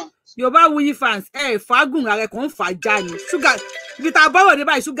lágbára Ọlọ́run. Yorùbáwùyí fans fàágùn ààrẹ kan ń fà já ni ṣúgà ibi tá a bọ́rọ̀ dé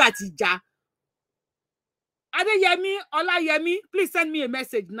báyìí ṣúgà ti já. Adeyemi Olayemi, please send me a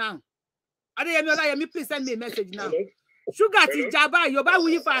message now. Adeyemi Olayemi, please send me a message now. Sugar ti já báyìí,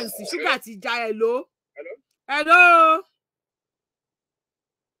 Yorùbáwùyí fans, sugar ti já. Hello. Hello.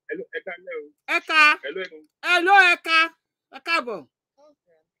 Hello, Eka. Eka. Hello, Eka. Eka bọ̀.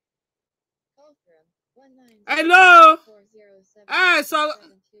 Hello. So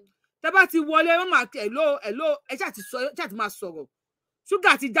tẹ́ bá ti wọlé wọ́n máa hello ẹ ṣáà ti máa sọ̀rọ̀.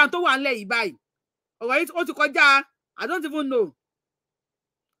 Sugar ti já tó wà ńlẹ̀ yìí báyìí. Ọ̀rọ̀ yìí ó ti kọjá I don't even know.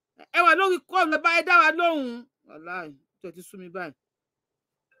 Ẹ wà lórí kọ́ọ̀lù bá ẹ dá wa lóhùn. Wàláì tó ti sú mi báyìí.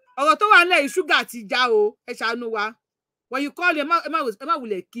 Ọ̀rọ̀ tó wà ńlẹ̀ yìí ṣúgà ti já o, ẹ ṣàánú wa. When you call ẹ má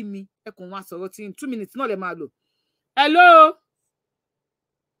wulẹ̀ kí mi, ẹ kàn wá sọ̀rọ̀ tí 2 minutes náà lẹ máa lò. Hello.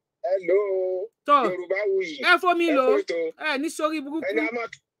 Hello. Yorùbáwùyí. Ẹ fọ́ mi lò. Ẹ ní sórí burúkú. Ẹni a máa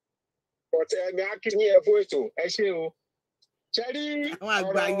pọ̀tẹ́ ẹni á kí ní ẹ fún ètò ẹ ṣé o. Ṣé rí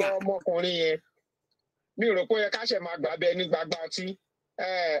ọ̀rọ̀ ọmọkùnrin yẹn? Mi rò pé ó yẹ ká ṣe máa gbà bẹ́ẹ̀ ní gbagba ọtí.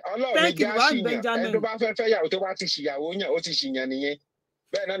 Ọlọ́run já ṣìyàn ẹni tó bá fẹ́ fẹ́yàwó tó bá ti ṣìyàwó yàn ó ti ṣìyàn nìyẹn.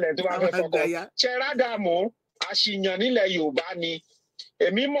 Bẹ́ẹ̀ náà lẹ́yìn tó bá fẹ́ fọkọ. Ṣé rádàmú àṣìyàn nílẹ̀ Yorùbá ni?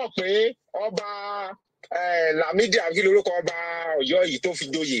 Èmi mọ̀ pé ọba Lámídì àbí lórúkọ ọba Ọ̀yọ́ yìí tó fi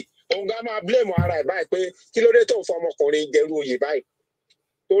joyè. Òun gan máa blame ara ẹ̀ báyìí pé kí ló dé tó ń fọ ọmọkùnrin jẹrú oyè báyìí.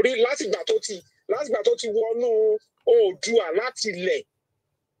 Torí látìgbà tó ti wọnú Oòduà láti ilẹ̀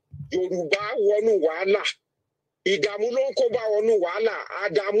Yorùbá wọnú wàhálà ìdààmú ló ń kó bá wọnú wàhálà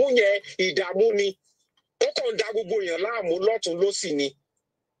àdààmú yẹn ìdààmú ni ó kàn ń da gbogbo èèyàn láàmú lọ́tún lósì ni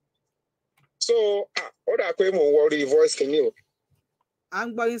so ó dà pé mò ń wọrí voice kìíní o. à ń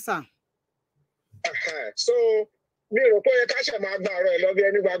gbọ́ yín sà. so mi rò pé ká ṣe máa gba ọ̀rọ̀ ẹ̀ lọ́bí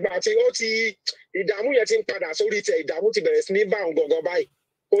ẹni gbàgbà àti ó ti ìdààmú yẹn ti ń padà sórí tẹ̀ ìdààmú ti bẹ̀rẹ̀ sí ní bá òun gangan báyìí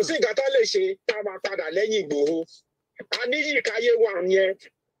kò sí nǹkan tá lè ṣe tá a máa padà lẹ́yìn Ìgbòho a ní yìí káyé wà yẹn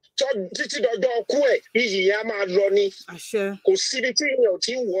títí dọjọ́ ọkú ẹ̀ iyì yẹn á máa lọ ni kò síbi tí èèyàn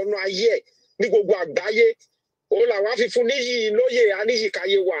ti ń wọnú ayé ẹ̀ ní gbogbo àgbáyé òun làwọn fi fún níyì lóyè aníyì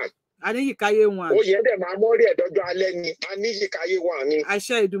káyé wà. aníyì káyé wà. oyè dẹ̀ máa mọ́rí ẹ̀ dọ́jọ́ alẹ́ ni aníyì káyé wà ni.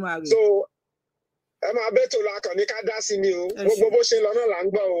 àṣẹ Èdùmàrè. so ẹ máa bẹ́ tó la kàn ní ká dá sí ni o gbogbo bó ṣe lọ náà là ń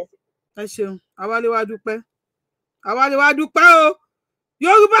gbọ́ o. ẹ ṣeun àwálé wa dúpẹ́ o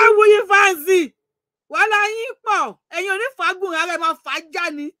Yorùbáwùyí fáǹsì wàhálà yín pọ̀ ẹ̀yin onífàágùn ara ẹ̀ máa fà á já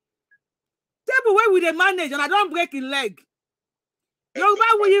ni. Table wey we dey manage and I don break in leg.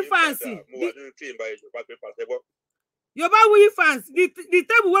 Yorùbáwùyí fans. Yorùbáwùyí fans. The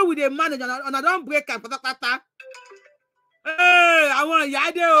table wey we dey manage and I don break am pátápátá. Àwọn ìyá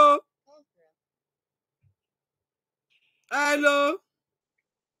dé o. Hello.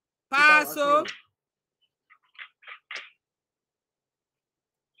 Paso.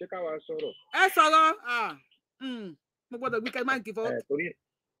 Ṣé ká wá sọ̀rọ̀? Ẹ sọ̀rọ̀. Mo gbọ́dọ̀ gbé kẹ́ máa ń kí fọwọ́.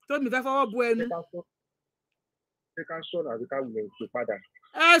 Tó mi fẹ́ fọwọ́ bu ẹnu. Ṣé ká sọ̀rọ̀ àbí ká wulẹ̀ pè padà?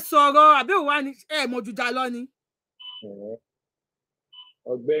 Ẹ sọ̀rọ̀ àbí òwá ni ẹ mọ̀jú jà lọ ni.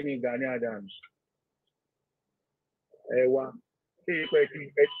 Ọ̀gbẹ́ni Gani Adams ẹ wá ṣé ipò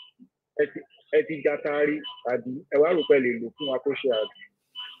ẹ ti jatari àbí ẹ wá rò pé lè lò fún wa kó ṣe àbí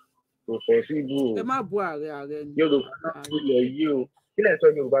kò fẹ́ sí ibú o. Ẹ má bu ààrẹ ni. Yorùbá náà ilẹ̀ yìí o kí lẹ̀ ń sọ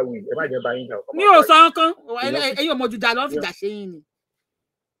Yorùbá wì ẹ má jẹ́ bá yín jà. Mi ò sọ nǹkan ẹ̀yin ọmọjú jà lọ fìjà ṣe yín ni.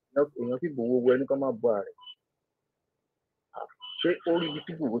 Èèyàn sì gbowó wọ ẹni kan máa bọ ààrẹ ṣé ó rí ibi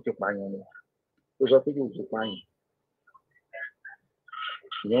tí gbòòrò ti pààyàn ni ó sọ pé yóò ti pààyàn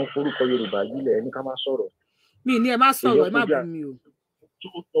èèyàn ń forúkọ Yorùbá yílẹ̀ ẹni ká má sọ̀rọ̀. Mi ní ẹ má sọ̀rọ̀ ẹ má bù mí o.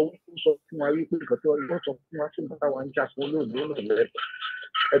 Ó sọ fún wa wípé nǹkan tí wọ́n sọ fún wa fún bàtà wa ń jà fún olóògbé náà lẹ́ẹ̀kọ́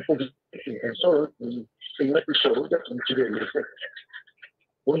ẹ fòkè ẹ sọ̀rọ̀ èèyàn ti sọ̀rọ̀ ó jẹ́ kí n ti rẹ̀ lẹ́sẹ̀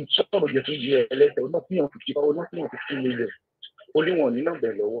òun sọ̀rọ̀ jẹ́ kí n yẹ ẹlẹ́sẹ̀ ọ̀nà fíyàn fi mílíọ̀n ó níwọ̀n ní nọ́mbà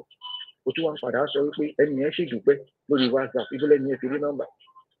lọ́wọ́ ó tún wá padà sọ wípé ẹni yẹn ṣèdúpẹ́ lórí WhatsApp ìbílẹ̀ ni ẹ ti rí nọ́mbà.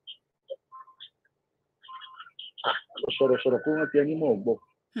 Sọ̀rọ̀ kó rántí ẹni mọ̀ gbọ́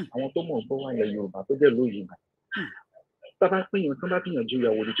àwọn tó mọ̀ gbọ́ wà ilẹ̀ Yorùbá tó jẹ́ lóyè mà. Bàbá pínyàn tó bá pínyàn ju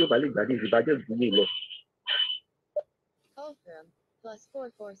ìyàwó ni tí ó bá lè gbàdé ìbàjẹ́ ìdílé lọ.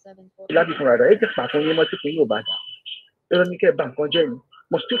 Láti fúnra rẹ̀ ẹ jẹ́ pàtó yín mọ́ tí pín yóò bá dà. Ẹ̀rọ ní kẹ́ ẹ bá nǹkan jẹ́ ni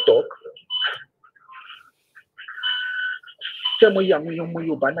must you talk. ṣé mo yà àwọn ọmọ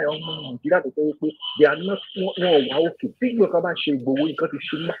Yorùbá náà ọmọ Nàìjíríà tó tẹ́ pé they are not wọn wà òkè tí nǹkan bá ṣe Ìgbòho nǹkan ti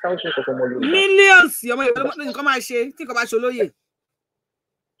ṣe thousands of ọmọ Yorùbá. mílíọ̀nsì ọmọ Yorùbá nǹkan máa ṣe tí nǹkan bá ṣe Olóyè.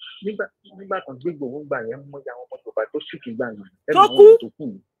 nígbà kan gbé Ìgbòho gbà yẹn mọ ya àwọn ọmọ Yorùbá tó sì kì í gbà yẹn tó kú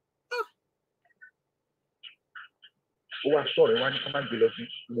ó wá sọ̀rọ̀ wá ní ká má gbé lọ sí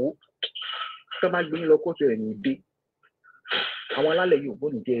wo ká má gbé lọ kóòtù ẹ̀ ní dé àwọn alálẹ̀ Yorùbá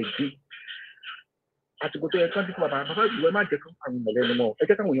ní jẹ́ ẹ dé àtìkò tó yẹ kí wọ́n ti fún bàbá ìwé má jẹ́ kí wọ́n àwọn èèyàn lẹ́nu mọ́ ẹ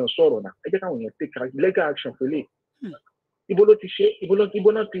jẹ́ káwọn èèyàn sọ̀rọ̀ náà ẹ jẹ́ káwọn èèyàn take legal action pẹ̀lẹ́ ibo ló ti ṣe ibo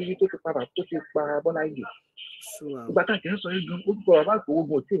náà ti rí tó ti pa Bola Ige ìgbà tá a ti ń sọ yìí gan ó gbọ́ bàbá ìgbòho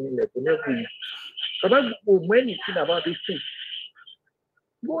gan tí ìrìnlẹ̀ tó lẹ́kùn yìí bàbá ìgbòho mọ anything about this thing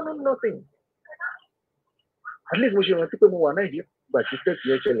no nothing at least mo ṣe rántí pé mo wà Nàìjíríà ìgbà tí tẹ́tì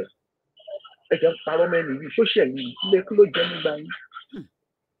ẹ ṣẹlẹ̀ ẹ jẹ́ parọ́ mẹ́rin yìí social yìí ilé kí ló jẹ́ nígbà yìí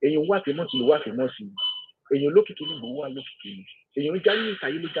èèyàn wà fèmọ́sì ló wà fèmọ́sì èèyàn lókìkí ní Ìgbòho wà lókìkí ni èèyàn já ní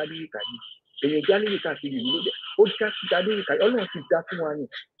ìkàyé ló já ní ìkàyé èèyàn já ní ìkàkiri ìlú ó já ní ìkàyé Ọlọ́run ti já fún wa ni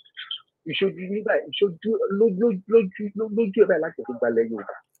ìṣojú nígbà ìṣojú lójú ẹ̀ báyìí láti ẹ̀kọ́ gbalẹ̀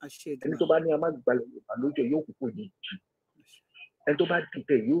Yorùbá ẹni tó bá ní a má gbalẹ̀ Yorùbá lójú ẹ̀ yóò kúkú ní ìjì ẹni tó bá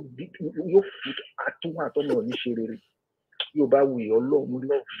dìtẹ̀ yóò fi àtọ́nà ní ṣe rere Yorùbá wuyì Ọlọ́run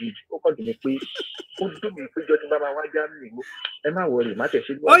lọ́ọ̀fù yìí ó kàn dùn mí pé ó dùn mí péjọ tí bàbá wa já mi ìlú ẹ má wọrí má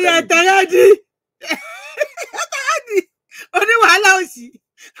tẹ̀sí. ó yẹ tẹ̀rẹ́dì oníwàhálà òsì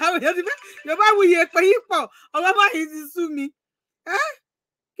àwọn èèyàn ti fẹ́ Yorùbá wuyì èpè yìí pọ̀ ọ̀rọ̀ bá yìí ti sú mi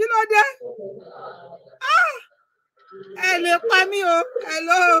kí ló dé ẹ lè pa mí o ẹ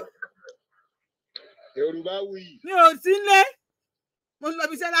lọ. Yorùbá wuyì. mi ò sí lé mo lọ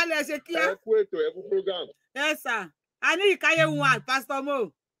bí iṣẹ́ lálẹ́ ṣe kíá. ẹ kú ètò ẹ kú program. ẹ sà a ní ìkáyé wọn Pastor Mo.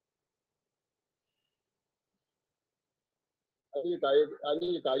 a ní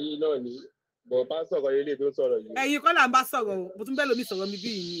ìkáyé náà ní bọ̀ bá sọ̀rọ̀ ilé tó sọ̀rọ̀ yìí. ẹ̀yin kọ́ là ń bá sọ̀rọ̀ o mo tún bẹ́ẹ̀ lómi sọ̀rọ̀ mi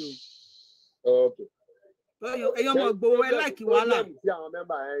bí yìí ni o. ẹ̀yin ọmọ Ìgbòho ẹ láìkí wàhálà. problem tí àwọn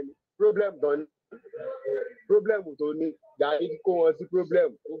mẹ́mbà yẹn ní problem gan ni problem tó ní Gani kó wọn sí problem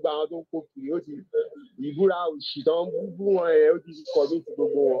gbogbo àwọn tó ń kó kiri ó ti ìbúra òṣì tó ń bú wọn yẹn ó ti kọ̀ mí ti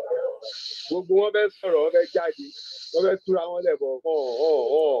gbogbo wọn fẹ́ sọ̀rọ̀ wọn fẹ́ jáde wọn fẹ́ túra wọn lẹ̀bọ̀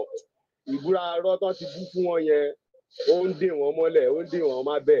ìbúra arọ́ tó ti bú fún wọn yẹn ó ń dè wọ́n mọ́lẹ̀ ó ń dè wọ́n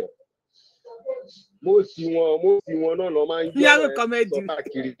má bẹ̀ mo sì wọn náà lọ máa ń yọ ẹ sọ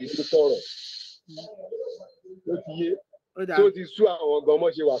káàkiri tó sọ̀rọ̀ ló ti yé tó ti sú àwọn gan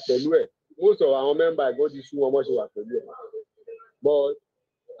mọ́ ṣe wà pẹ̀lú ẹ̀ mo sọ̀rọ̀ àwọn mẹ́mbà ẹ̀gbọ́n ti sú wọn mọ́ ṣe wà pẹ̀lú ẹ̀ but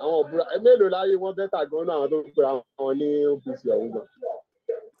àwọn òbúra mélòó láyé wọn bẹ́tà gan náà àwọn tó ń pè àwọn ní OPC ọ̀hún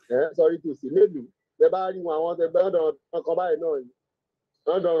gan sọrí tó sì mélòó tẹ bá rí wọn àwọn tẹ bá ọ̀dọ̀ kan báyìí náà ni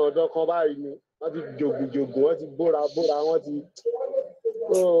ọ̀dọ̀ kan báyìí ni wọ́n ti jògùn wọ́n ti bóra wọ́n ti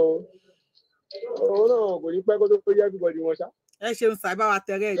òun náà kò ní pẹ́ kó tó pé yẹ everybody wọn ṣá. ẹ ṣeun sábà wa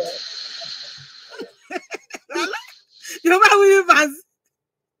tẹrẹ ẹ Yorùbá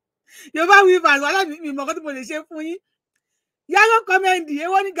weavers wàhálà mi mọ̀ kó tí mo lè ṣe fún yín yàrá kọ́mẹ́ndì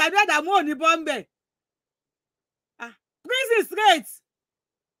èwo ni Gani Adamu ò ní bọ́m̀bẹ̀ prison straight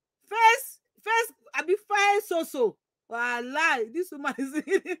face àbí face soso wàhálà this woman is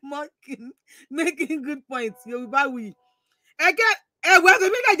really making good points Yorùbá wuyì ẹ̀kẹ́ ẹ̀wọ̀ ẹ̀sẹ̀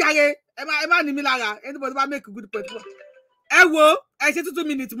mi lè jàre ẹ má ní mi lára anybody bá make good point ẹ wo ẹ ṣe 2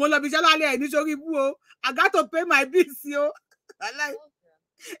 minutes mo lọ bí iṣẹ́ lálẹ́ ẹ̀ nítorí ibú o I got to pay my bills o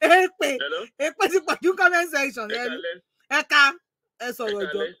èpè ti pọ̀jù comment section ẹ̀ka ẹ sọ̀rọ̀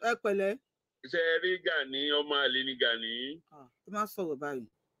ọjọ́ ẹ pẹ̀lẹ́. ṣe rí Gani ọmọ àlè ni Gani. ẹ má sọ̀rọ̀ báyìí.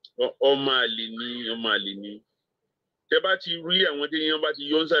 ọmọ àlè ni tẹ bá ti rí àwọn tí yẹn bá ti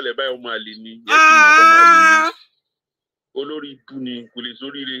yọ ń sàlẹ̀ báyìí ọmọ àlè ni olórí ikú ni kò lè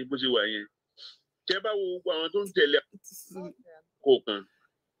sóríire bó ṣe wà yẹn tẹ bá wo gbogbo àwọn tó ń tẹ̀lé kọ̀ọ̀kan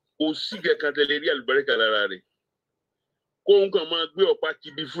kò sí kẹ̀kẹ́ tẹ̀lé rí àlùbáríkà lára rẹ̀ kó ń kàn máa gbé ọ̀pá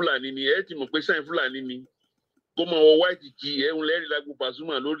kìbí Fúlàní ni ẹ ti mọ̀ pé sáyẹn Fúlàní ni kó máa wọ wáìtì kí ẹ̀hún lẹ́rìí lágbo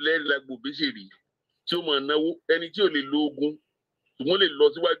Pasuma ló lẹ́rìí lágbo Bẹ́sẹ̀rì tí ó máa náwó ẹni tí ò lè lo ogun ṣùgbọ́n lè lọ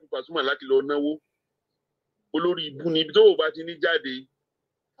síwájú Pasuma láti lọ náwó olórí ibu ni ibi tó wò bá ti ní jáde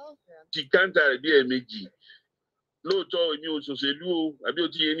ti káńtà rẹ̀ bí ẹ̀ẹ̀mejì lóòótọ́ èmi ò ṣòṣèlú o àbí o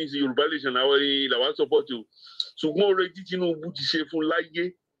ti yé ní sí Yorùbá nation àwọn làwọn sọpọ́tì o ṣùgbọ́n oore tí Tinubu ti ṣe fún láyé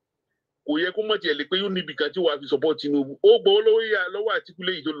kò yẹ kó mọ̀ tiẹ̀ lè pé yóò níbi kan tí wàá fi sọpọ́tì Tinubu ó gbọ́ lọ́wọ́ Àtíkù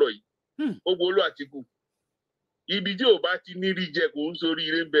léyìí tó lọ yìí ó gbọ́ lọ́wọ́ Àtíkù ibi tí ò bá ti ní rí jẹ kò ń sórí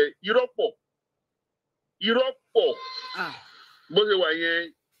ire ń bẹ irọ́ pọ̀ bó ṣe wà yẹn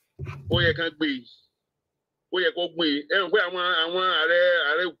ó yẹ kán gbé ó yẹ kó gbé ẹ mọ̀ pé àwọn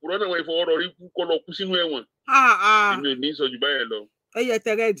ààrẹ òkúrọ́ náà wọ́n ìfọwọ́rọ̀ rí kú kọ́ lọ kú sínú ẹ̀wọ̀n èmi ò ní sọ jù báyẹn lọ. ẹ yẹ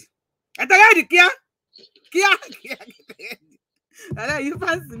tẹrẹdì kíá Aláì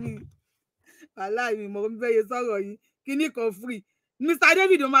fáǹsì mi. Aláì mi mo ń bẹ́yẹ sọ̀rọ̀ yìí. Kíní kan free. Mr.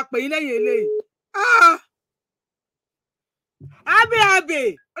 David ó máa pè yín lẹ́yìn eléyìí.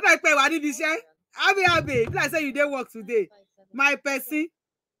 Abe. What I pay? What did you say? Abe. Be like say you dey work today. My person.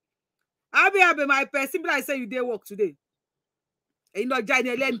 Abe, my person. Be like say you dey work today. Ẹ̀yin lọ já ẹni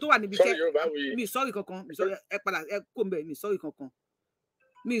ẹlẹ́ni tó wà níbi iṣẹ́. Mi sorry kankan. Mi sorry. Ẹ padà ẹ kó mbẹ. Mi sorry kankan.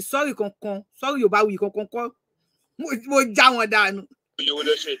 Mi sorry kankan. Sorry Yorùbá wí kankan kọ́. Mo já wọn dànù.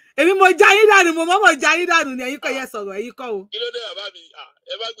 Èmi mo já yín dànù. Mo mọ̀ já yín dànù ni ẹ̀yin kọ́ yẹ sọ̀rọ̀ ẹ̀yin kọ́ o. Kí ló dé bàbá mi?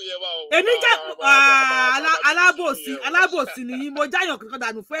 Ẹ bá gbé yẹn wá o. Èmi jẹ́ alábòsí ni yín. Mo jáyàn kankan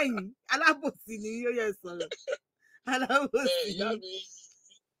dànù fún ẹ̀yin. Alábòsí ni yín ó yẹ sọ̀rọ̀. Alábòsí. Ìyá mi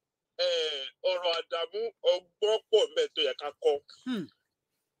ọ̀rọ̀ Àdàmú ọgbọ́n pọ̀ mẹ́tò yẹ ká kọ́.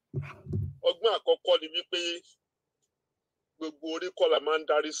 Ọgbọ́n àkọ́kọ́ ni wípé gbogbo orí kọ́ la máa ń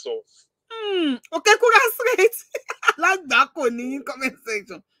darí sọ. Okay, kúrò straight. Alágbàkò ní comment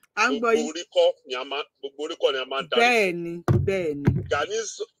section. À ń gbọ́ yín. Gbogbo orí kọ́ ni a máa ń darí. Bẹ́ẹ̀ni.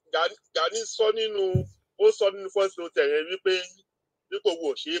 Gani sọ nínú first note yẹn wípé wo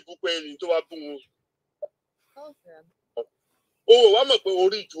ṣe é bú pé ẹni tó wá bú wọn. Ó wá mọ̀ pé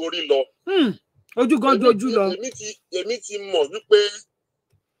orí ju orí lọ. Ojú gan ju ojú lọ. Èmi ti mọ̀ wípé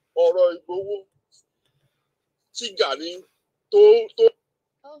ọ̀rọ̀ Ìgbòho tí Gani tó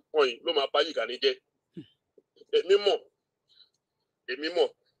wọ̀nyí ló máa bá yìí Gani jẹ́. Èmi mọ̀.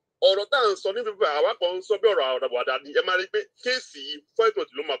 Ọ̀rọ̀ tá à ń sọ níbi pé àwa kan ń sọ bí ọ̀rọ̀ àwàdà ni ẹ máa rí pé kéèsì yìí first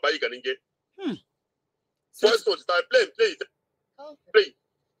note ló máa bá yìí Gani jẹ́. First note ta play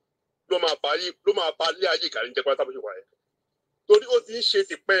ló máa bá lé ayé Gani jẹ́ pátá bó ṣe wà yẹn. Torí ó ti ń ṣe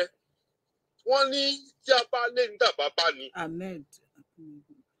tipẹ́. Wọ́n ní tí a bá lé ní dàbá bá ní.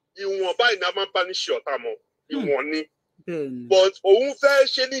 Ìwọ̀n báyìí ni a máa ń bá ní ṣe ọ̀tá mọ́. Ìwọ̀n ni. But òun fẹ́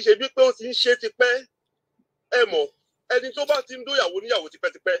ṣe ní ṣe bí pé ó ti ń ṣe tipẹ́. Ẹ mọ̀ ẹni tó bá ti ń dóyàwó níyàwó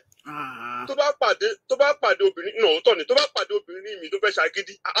tipẹ́tipẹ́. Tó bá pàdé obìnrin náà òótọ́ ni tó bá pàdé obìnrin mi tó fẹ́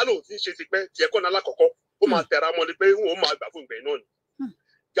ṣàgídí àlọ́ ti ń ṣe tipẹ́ tiẹ̀ kọ́ ní alákọ̀ọ́kọ́ ó máa tẹ̀ra mọ́ ni pé òun máa gbà fún ìgbẹ̀yìn náà ni.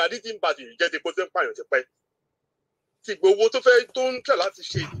 Gani ti ń ba tìrì jẹ́ depo tó ń pààyàn tipẹ́. Ti Ìgbòho tó ń tẹ̀ láti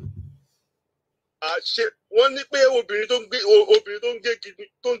ṣe wọ́n ní pé obìnrin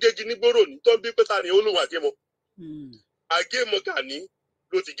tó ń gégi nígboro ní tó ń bí pé ta ni olóhùn Àgémọ. Àgémọ Gani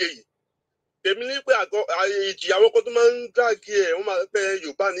ló ti gé yìí. Tèmi ní pé ìjìyà àwọn kan tó máa ń dàgé ẹ̀ wọ́n máa pẹ́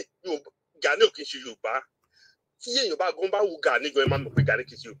Yorùbá ní Gani ò kì í ṣe Yorùbá. Tí èèyàn bá gan bá wù Gani gan ẹ máa mọ̀ pé Gani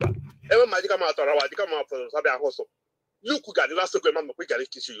kì í ṣe Yorùbá. Ẹ má máa jẹ́ ká máa tọ̀ra wa jẹ́ ká máa fọ̀rọ̀ sábẹ́ àkọsọ. Lúùkù Gani lásìkò ẹ máa mọ̀ pé Gani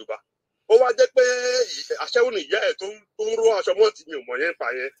kì í ṣe Yorùbá. Ó wá jẹ́ pé aṣẹ́wó ni ìyá ẹ̀ tó ń ró aṣọ mọ́ọ̀tì mi ò mọ̀ yẹn pa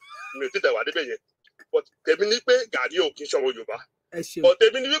yẹn mi ò ti dẹ̀wà débẹ̀ yẹn. But tèmi ní pé Gani ò kì í ṣọmọ Yorùbá. But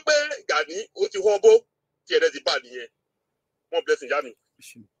tèmi ní wípé Gani ó ti họ́ bó tí ẹ̀rẹ́ ti bà nìyẹn. Wọ́n blessing yá mi.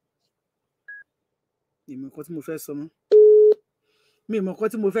 Mi mọ̀ nǹkan tí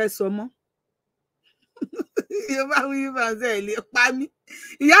mo fẹ́ sọ mọ́. Yorùbá wí Yorùbá ṣe ẹ̀ lè pa mí.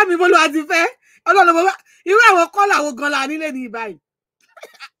 Ìyá mi bó ló wá ti fẹ́. Ọlọ́run mo bá irú àwọn kọ́là wo gan la nílé ní ìbáyìí.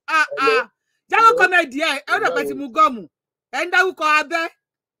 Jáwọ́ kọ́mẹ́dì ẹ̀ ẹ̀ ọ̀dọ̀ pẹ̀ ti mu gọ́ọ̀mù. Ẹ̀ ń dárúkọ abẹ́.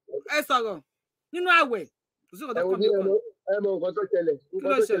 Ẹ sọ̀rọ̀ nínú àwẹ̀. Ẹ mọ nǹkan tó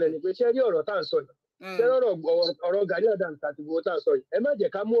ṣẹlẹ̀ ni pé ṣé rí ọ̀rọ̀ tá à ń sọ yìí. Ṣé ọ̀rọ̀ Gani Adams àti Ìgbòho tá à ń sọ yìí. Ẹ má jẹ́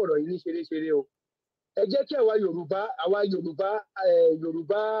ká mú ọ̀rọ̀ yìí ní ṣeréṣeré o. Ẹ jẹ́ kí àwa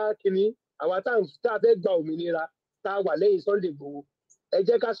Yorùbá kìíní àwa tá a fẹ́ gba òmìnira tá a wà lẹ́yìn Sunday Igboho. Ẹ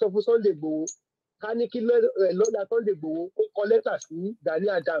jẹ́ ká sọ fún Sunday Igboho ká ní kí lọ́dà Sunday Igboho kó kọ lẹ́tà sí Gani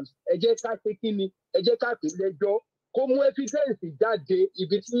Adams. Ẹ jẹ́ ká ṣe kí ni ẹ jẹ́ ká pè lẹ́jọ́ kó mú evidence jáde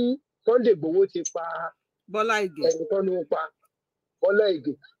ibi tí Sunday Igboho ti pa Bola Ige. Ẹnìkan ló pa Bola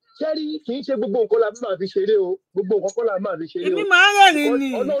Ige. Ṣẹ́rí kì í ṣe gbogbo nǹkan la máa fi ṣeré o. Gbogbo nǹkan kọ́ la máa fi ṣeré o. Èmi máa ń rẹ́rìn ni.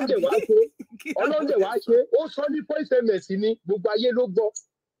 Ọlọ́run dẹ̀ wá ṣe. Ó sọ ní voice ms ni gbogbo ayé ló gbọ́.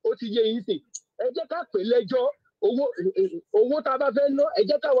 Ó ti yé yín sìn. Ẹ jẹ́ ká pè lẹ́jọ́ owó tá a bá fẹ́ ná. Ẹ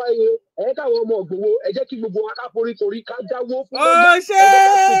jẹ́ káwọn ọmọ Ìgbòho. Ẹ jẹ́ kí gbogbo wa ká foríkorí ká dáwó fún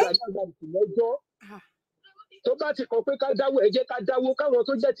lẹ́jọ́. Tó bá ti kọ pé ká dáwó ẹ jẹ́ ká dáwó káwọn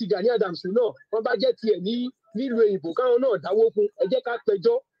tó jẹ́ ti Gani Adams náà wọ́n bá jẹ́ tiẹ̀ nílùú òyìnbó káwọn náà dáwó fún ẹ jẹ́ ká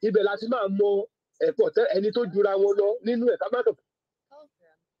pẹjọ́ ibẹ̀ láti máa mọ ẹ̀pọ̀ ẹni tó jura wọn lọ nínú ẹ̀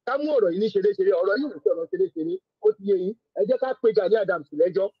ká mú ọ̀rọ̀ yìí ní ṣeréṣeré ọ̀rọ̀ yìí ò sí ọ̀rọ̀ ṣeréṣeré ó ti yé yín ẹ jẹ́ ká pe Gani Adams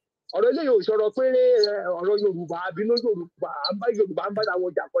lẹ́jọ́ ọ̀rọ̀ eléyìí ò sọ̀rọ̀ pé ọ̀rọ̀ Yorùbá àbínú Yorùbá ń bá àwọn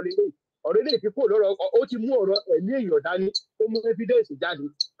ọjà kọ́lé lé ọ̀rọ̀ eléyìí ti kó lọ́rọ̀ ó ti mú ọ̀rọ̀ ẹ̀mí èèyàn dání ó mú evidence jáde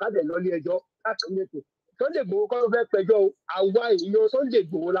ká dẹ̀ lọ ilé ẹjọ́ ká tó ní ètò Sunday Igboho kọ́ ló fẹ́ pẹjọ́ o àwa èèyàn Sunday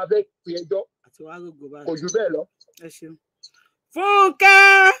Igboho la fẹ́ pe ẹjọ́ kò jù bẹ́ẹ̀ lọ. Fúnkẹ́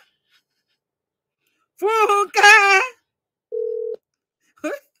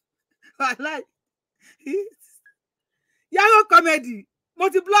wàláì yàrá ọkọ comedy mo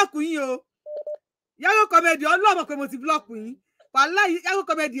ti block yín o Yaro comedy Ọlọ́run pé mo ti block yín wàláhì Yaro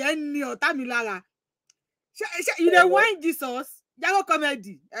comedy ẹ ní ọ̀tá mi lára ṣe you dey whine Jesus Yaro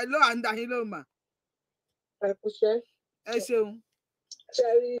comedy hello and hello ma ẹ kúṣẹ́ ẹ ṣeun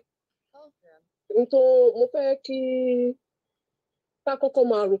ṣẹ́rí tó mo fẹ́ kí ká kọ́kọ́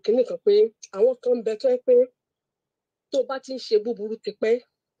máa rò kíní kan pé àwọn kan bẹ tó yẹ pé tó bá ti ń ṣe búburú tipẹ́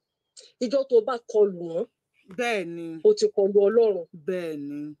ìjọ tó bá kọlù wọ́n bẹ́ẹ̀ ni o ti kọlù Ọlọ́run bẹ́ẹ̀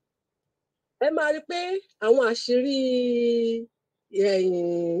ni ẹ máa rí pé àwọn àṣírí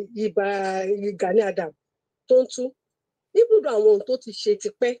ìbà Gani Adams tó ń tú ibùdó àwọn ohun tó ti ṣe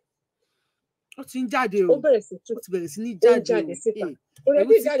tipẹ́ ó ti ń jáde o ó bẹ̀rẹ̀ sí tú ó ti bẹ̀rẹ̀ sí ní jáde síta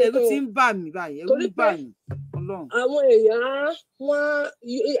ẹ̀rù ti ń bà mí báyìí ẹ̀rù ń bà mí Ọlọ́run àwọn èèyàn wọn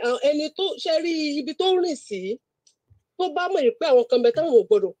ẹni tó ṣe rí ibi tó rìn sí tó bá mọ̀ pé àwọn kan bẹ táwọn ò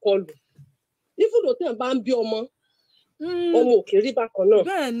gbọdọ̀ kọlù ibùdó tí wọn bá ń bí ọmọ òkè rí bákan náà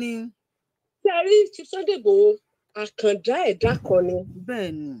bẹ́ẹ̀ ni ṣe rí Chief Sunday Igboho àkàndá ẹ̀dá kan ni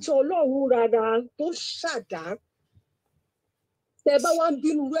bẹ́ẹ̀ ni tí Ọlọ́run rárá tó ṣàdá tẹ bá wá ń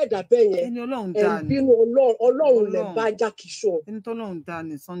bínú ẹ̀dá bẹ́ẹ̀ yẹn ẹni Ọlọ́run dá ni bínú Ọlọ́run lè bá jákèjọ ẹni tọ́lọ́run dá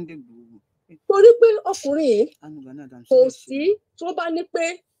ni Sunday Igboho torí pé ọkùnrin yìí kò sí tó bá ní pé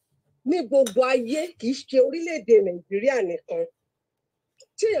ní gbogbo ayé kì í ṣe orílẹ̀-èdè Nàìjíríà nìkan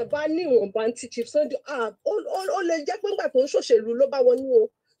tí èèyàn bá ní ìwọ̀nba ti Chief Sunday ó lè jẹ́ pé nígbà tó ń ṣòṣèlú ló bá wọn ní o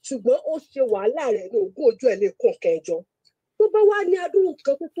ṣùgbọ́n ó ṣe wàhálà rẹ̀ ní ogún ojú ẹ̀ lè kún kẹjọ tó bá wá ní adúrú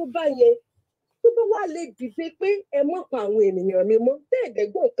kan tó bá yẹn tó bá wá lè dìde pé ẹ má pa àwọn ènìyàn mi mọ́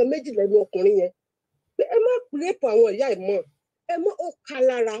tẹ́ẹ̀dẹ́gbọ́n nǹkan méjì lẹ́nu ọkùnrin yẹn pé ẹ má pèépọ̀ àwọn ìyá ẹ̀ mọ́ ẹ mọ́ ó ká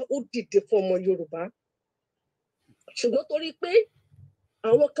lára ó dìde fún ọmọ Yorùbá ṣùgbọ́n torí pé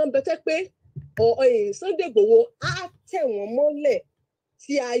àwọn kan bẹ́tẹ́ pé Sunday Igboho á tẹ̀ wọ́n mọ́lẹ̀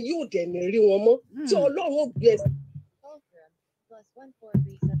tí ayé ò dẹ̀ ní rí wọn mọ́ tí Ọlọ́run ò gbé ẹsẹ̀.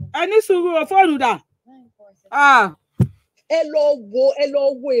 ẹni sùúrù fóònù dà. ẹ lọ wo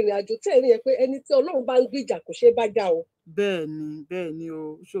ìrìn àjò tẹ̀ ní yẹn pé ẹni tí Ọlọ́run bá ń gbìjà kò ṣeé bá jà o. bẹ́ẹ̀ ni o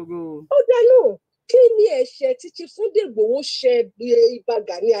ṣòro. ó dáná kí ni ẹ̀ṣẹ̀ tí Chief Sunday Igboho ṣe Ìbà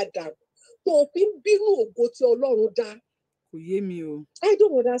Gani Adams tó fi ń bínú ògo tí Ọlọ́run dá. kò yé mi o.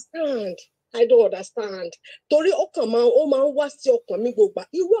 I don't understand torí ó máa ń wá sí ọkàn mi gbogbo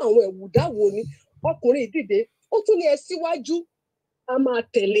irú àwọn ẹ̀wù dáwo ni ọkùnrin dìde ó tún ní ẹ síwájú a máa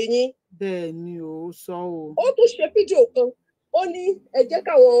tẹ̀lé yín. bẹ́ẹ̀ ni o sọ o. ó tún ṣe fídíò kan ó ní ẹ jẹ́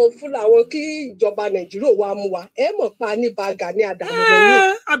káwọn Fúlàní kí ìjọba Nàìjíríà wá mú wa ẹ mọ̀ pa ní Ìbà Gani Adams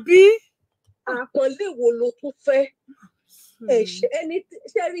lọ́wọ́. àbí. àpọ́nlé wo ló tún fẹ́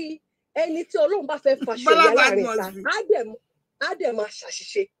ẹni tí Ọlọ́run bá fẹ́ fàṣẹ yà láàrin ta á dẹ̀ máa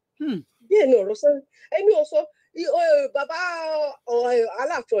ṣàṣìṣe bí ẹni ọ̀rọ̀ sọ ẹni ò sọ bàbá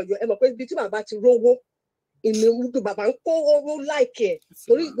Aláàfin Ọ̀yọ́ ẹ mọ̀ pé ibi tí bàbá ti rówó ìmúdù bàbá ń kó owó láìkẹ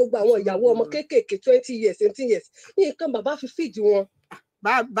torí gbogbo àwọn ìyàwó ọmọ kéékèèké 20 years 18 years nǹkan bàbá fi fìdí wọn.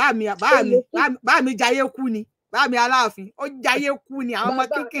 bá mi jayé kú ni bá mi Aláàfin ó jayé kú ni àwọn ọmọ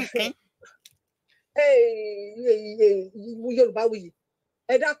kéékèèké. Yorùbá wuyì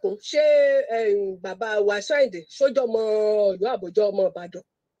ẹ dákun ṣé bàbá Wasiu Ayinde sójọ ọmọ Ọ̀yọ́ àbójọ ọmọ Ìbàdàn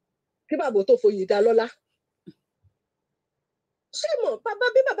kí bàbá tó foyè dá lọ́lá ṣé mọ̀ bàbá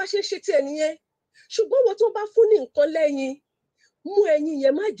bí bàbá ṣe ṣe tiẹ̀ nìyẹn ṣùgbọ́n wọn tó bá fún ní nǹkan lẹ́yìn mú ẹyin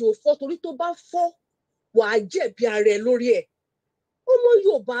yẹn má jò fọ́ torí tó bá fọ́ wàá jẹ̀bi ara ẹ lórí ẹ̀ ọmọ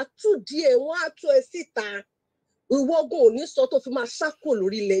Yorùbá tú díẹ̀ wọ́n á tú ẹ síta ìwọ́gùn ò ní sọ tó fi máa sákò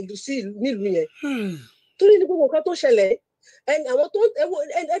lórí ilẹ̀ ìlú sí nílùú yẹn torí ní gbogbo nǹkan tó ṣẹlẹ̀ àwọn tó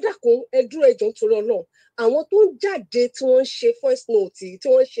ẹ dákun ẹ dúró ẹjọ́ nítorí Ọlọ́run àwọn tó ń jáde tí wọ́n ń ṣe voice note tí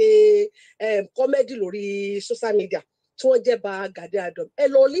wọ́n ń ṣe comedy lórí social media tí wọ́n jẹ́ Ìbà Gani Adams ẹ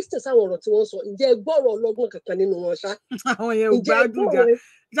lọ listen sáwọn ọ̀rọ̀ tí wọ́n sọ ǹjẹ́ ẹ gbọ́rọ̀ ọlọ́gbọ́n kankan nínú wọn ṣá. àwọn yẹn ò gbádùn jà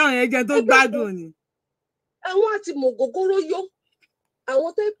táwọn yẹn jẹ́ tó gbádùn ni. àwọn àti mọ̀gògóró yó àwọn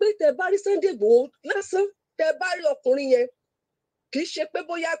tó pé tẹ bá rí Sunday Igboho lásán tẹ bá rí ọkùnrin yẹn kì í ṣe pé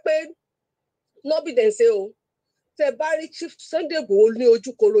bóyá pé nọ́bìdẹ̀nsẹ̀ o tẹ bá rí Chief Sunday Igboho ní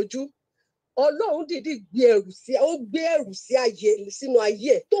ojúkorojú Ọlọ́run dìídì gbé ẹrù sí ayé sínú ayé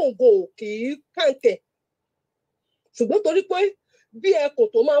ẹ̀ tó ń go kì í kàǹtẹ̀ ṣùgbọ́n torí pé bí ẹkùn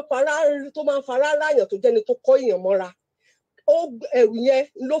tó máa ń fara láyàn tó jẹ́ni tó kọ́ èèyàn mọ́ra ẹrù yẹn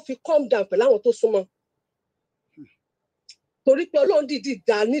ló fi calm down pẹ̀lú àwọn tó súnmọ́ torí pé Ọlọ́run dìídì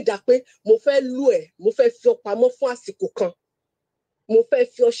dá nídàá pé mo fẹ́ lù ẹ́ mo fẹ́ fi ọ pamọ́ fún àsìkò kan mo fẹ́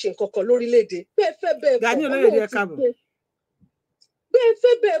fi ọ ṣe nǹkan kan lórílẹ̀‐èdè bẹ́ẹ̀ fẹ́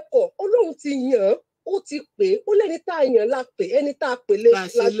bẹ́ẹ̀ kọ́ Ọlọ́run ti yàn án ó ti pè é ó lẹ́ni tá a yàn la pè ẹni tá a pè lè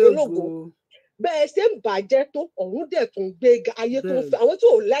láṣẹ lógo bẹ́ẹ̀ ṣe ń bàjẹ́ tó ọ̀hún dẹ̀ tún gbé ayé tó ń fẹ́ àwọn tí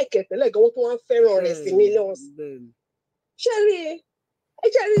ò láìkẹ̀ tẹ́lẹ̀ gan wọ́n tó wá ń fẹ́ràn rẹ̀ sí millions ṣẹ́rí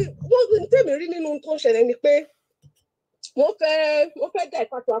wọ́n tèmi rí nínú tó ń ṣẹlẹ̀ ni pé wọ́n fẹ́ dá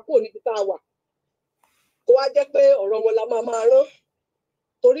ìpàtó àpò níbi tá a wà kó wá jẹ́ pé ọ̀rọ̀ wọn la máa rán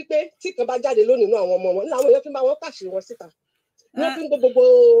torí pé tí kan bá jáde lónìí nínú àwọn ọmọ wọn láwọn èèyàn fi máa wọn kàṣírí wọn síta wọ́n fi ń gbogbo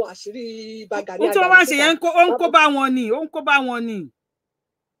àṣírí bàgà ní àgbà. ohun tí wọ́n máa ń ṣe yẹn ó ń kó bá wọn ni.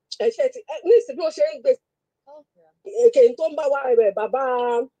 ẹ̀ṣẹ̀ ti ní ìsìn bí wọ́n ṣe ń gbé èké tó ń bá wa bàbá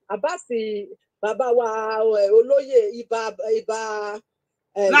Àbáàsì bàbá wa olóyè ibà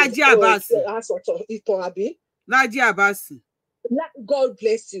Lájí Àbáàsì asọ̀tàn ìtàn àbí. Lájí Àbáàsì. God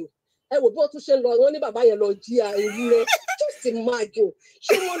bless you. Ẹ wò bí wọ́n tún ṣe ń lọ wọ́n ní bàbá yẹn lọ jí ewúrẹ́ just imagine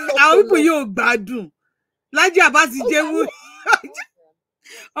ṣé wọ́n lọ. àwọn ipò yóò gbádùn Lájí Àbáàsì jẹ́ wú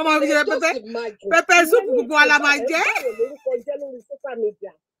ọmọ mi jẹ pẹpẹ súpù gbogbo wa la máa jẹ.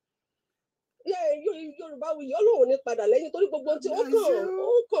 Yorùbá wuyì Ọlọ́run ní padà lẹ́yìn torí gbogbo tí ó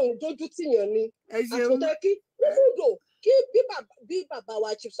kàn dojú tìyàn ni àtúntò kí bí bàbá wa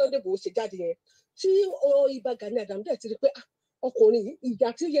Chief Sunday Igboho ṣe jáde yẹn tí Ìbà Gani Adams dẹ̀ ti rí pé ọkùnrin yìí ìjà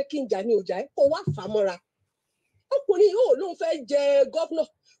tí ó yẹ kí n jà ní ọjà ẹ kó wá fà á mọ́ra ọkùnrin yìí ò lóun fẹ́ jẹ gọ́vnọ̀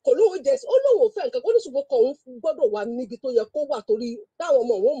kò lóun jẹ ó lóun ò fẹ́ nǹkan kó ní ṣùgbọ́n kò òun gbọ́dọ̀ wà níbi tó yẹ kó wà torí táwọn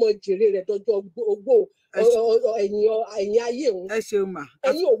ọmọ òun mọ jèrè rẹ̀ dọjọ́ ogbó ẹ̀yìn ayé òun. ẹ ṣeun mà.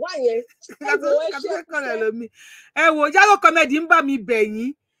 ẹ̀yin ò wá yẹn. ẹ wò Jalo Comedy ń bá mi bẹ̀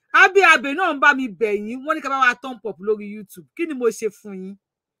yín Abẹ náà ń bá mi bẹ̀ yín wọ́n ní ká bá wa turn pop lórí YouTube kí ni mo ṣe fún yín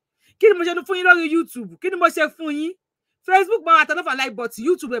lórí YouTube kí ni mo ṣe fún yín Facebook bá wa turn off and like but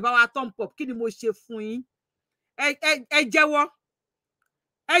YouTube ẹ bá wa turn pop kí ni mo ṣe fún yín ẹ jẹ́wọ́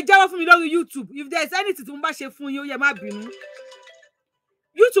fún mi lórí YouTube if there is anything tí mo bá ṣe fún yín ó yẹ má bínú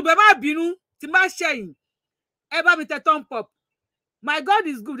YouTube ẹ má bínú tí má ṣẹ̀yìn ẹ bá mi tẹ turn pop my God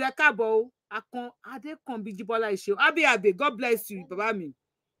is good ẹ káàbọ̀ o Akon Adékànbí Bola Ige Abẹ God bless you bàbá mi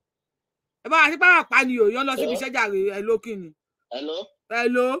ẹ bá ṣe bá pa ni o yọ lọ síbi iṣẹ́ jàre ẹ ló kí ni. Hello.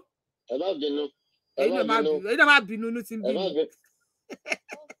 ẹ má bínú inú ti ń bí mi.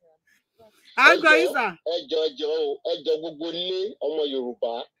 à ń gbọ́ yín sà. ẹjọ gbogbo ilé ọmọ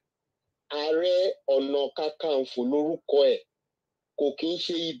Yorùbá Ààrẹ Ọ̀nà Kakanfò lórúkọ ẹ̀ kò kí ń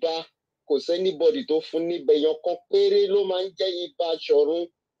ṣe ibà kò sẹ́nibọ̀dì tó fún níbẹ̀ yan kan péré ló máa ń jẹ́ ibà Ṣọ̀run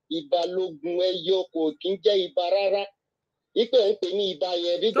ibà Lógun Ẹyọ kò kí ń jẹ́ ibà rárá ipe ń pè ní ibà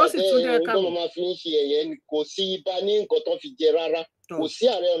yẹn bí gbàgbé ohun máa fi ń ṣe ẹ̀yẹ kò sí ibà ní nǹkan tó fi jẹ rárá kò sí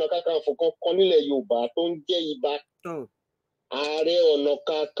Ààrẹ Ọ̀nà Kakanfò kankan nílẹ̀ Yorùbá tó ń jẹ́ ibà Ààrẹ Ọ̀nà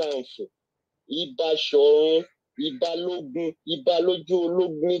Kakanfò ibà Ṣọ̀run ibà Lógun ibà lójú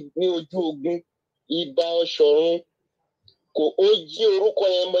ológun ní ojú ogun ibà Ṣọ̀run kò ó jí orúkọ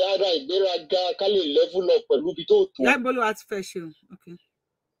yẹn mọ ara ìgbéraga ká lè level up pẹ̀lú ibi tó tó. láìbọ́lù àti fẹ́ ṣe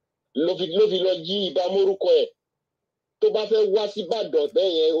ló fi lọ jí ibà mórúkọ ẹ̀ tó bá fẹ́ wá sí Ìbàdàn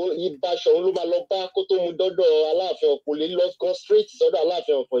bẹ́ẹ̀ yẹn ibà Ṣọ̀run ló máa lọ bá kó tó mu dọ́dọ̀ Aláàfin Ọ̀pọ̀ lè lọ kan straight sọ́dọ̀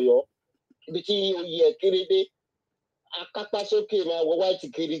Aláàfin Ọ̀fọ̀yọ́ ibi tí oyè ẹ̀ kéré dé akápá sókè máa wọ wáìtì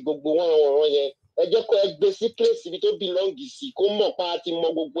kiri gbogbo wọn ọ̀rọ̀ yẹn ẹ jẹ́ kó ẹ gbé sí place ibi tó bìlọ́ǹgì sí kó mọ̀ pa á ti mọ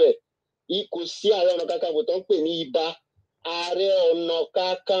gbogbo ẹ̀ kò sí Ààrẹ Ọ̀nà Kakanfò tó ń pè ní ibà Ààrẹ Ọ̀nà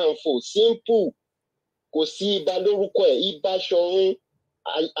Kakanfò simple kò sí ibà lórúkọ ẹ̀ ibà Ṣọ̀run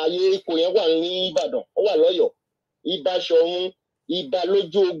ààyè ipò yẹn wà ní Ìbàdàn ó wà lọ́yọ̀ọ́ ibà Ṣọ̀run ibà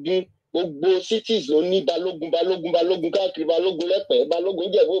lójú ogun gbogbo cities ló ní balógun káàkiri balógun lẹ́pẹ̀ẹ́ balógun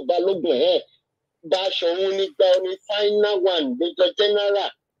Ìjẹ̀bú balógun ibà Ṣọ̀run ní gba oní final one major general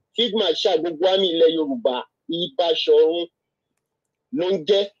field marshal gbogbo àmì ilẹ̀ Yorùbá ibà Ṣọ̀run ló ń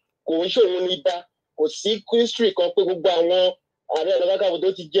jẹ́ kò ń ṣòro ní ibà kò sí history kan pé gbogbo àwọn Ààrẹ Ọ̀nà Kakanfò tó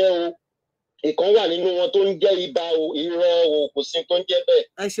ti jẹ́ o ìkan wà nínú wọn tó ń jẹ́ ibà o irọ́ o kò sí tó ń jẹ́ bẹ́ẹ̀.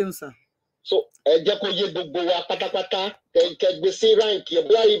 ẹ ṣeun sà. so ẹ jẹ́ kó yé gbogbo wa pátápátá kẹgbẹ sí ránkì ẹ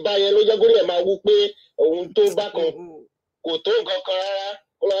bóyá ibà yẹn ló jẹ́ kó ẹ máa wú pé òun tó bá kan kò tó nǹkan kan rárá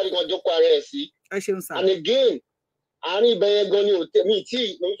ó lọ́wọ́ rí kan jókòó ara ẹ̀ sí. ẹ ṣeun sà. and again àárín ibẹ̀ yẹn gan ni ò tẹ̀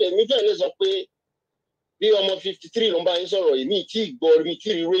mí fẹ́ lè sọ pé bí ọmọ 53 ló ń bá yín sọ̀rọ̀ yìí mí tí gbọ́ mi tí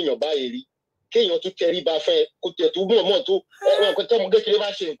rí irú èèyàn báyìí rí kéèyàn tún tẹríba fẹ́ kó tẹ̀ tó mọ̀ tó ẹ̀wọ̀n kan tọ́mọ kékeré bá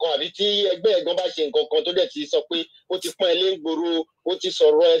ṣe nǹkan àbí tí ẹgbẹ́ ẹ̀gbọ́n bá ṣe nǹkan kan tó dẹ̀ ti sọ pé ó ti pọ́n ẹ lé ń gbòòrò ó ti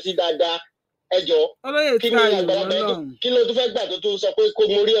sọ̀rọ̀ ẹ sí dáadáa ẹjọ́ kí ni àgbàlagbà kí ló tún fẹ́ gbà tó sọ pé kó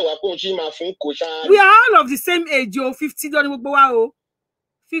mórí ẹ̀wà kó n ṣì máa fún kò ṣáá. we are all of the same age o 50 lọ ní gbogbo wa o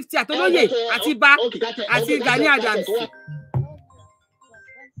 50 àtolóyè àti Ìbà àti Gani Adams.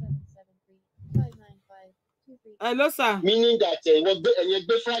 Hello, sir. Meaning that ẹ̀yin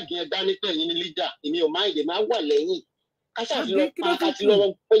gbé flag yẹn dání pé ẹ̀yin ni leader èmi ò máa ìdè máa wà lẹ́yìn káṣáàfin lọ pa àti lọ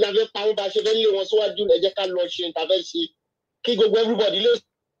ó yà fẹ́ pa wọn bá ṣe fẹ́ lé wọn síwájú ẹ jẹ́ ká lọ ṣe nǹkan fẹ́ ṣe kí gbogbo everybody lè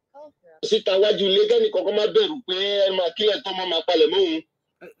síta wájú ilé kẹ́ni kankan má bẹ̀rù pé ẹ máa kílẹ̀ tó máa palẹ̀ mọ́ òun.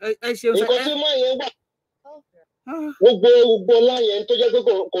 ẹ ṣeun sir. nǹkan tí máa yẹn wà gbogbo ọlá yẹn tó jẹ́ pé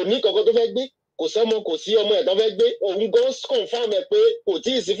kò ní kankan tó fẹ́ gbé kò sọ́mọ kò sí ọmọ ẹ̀ tó fẹ́ gbé òun gan confam ẹ̀ pé kò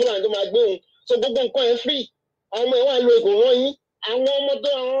tí ì sí Fúlàní tó máa gbé òun so gbogbo nǹkan ẹ̀ free àwọn ọmọ ẹ̀ wà lo èkó wọ́n yín àwọn ọmọ tó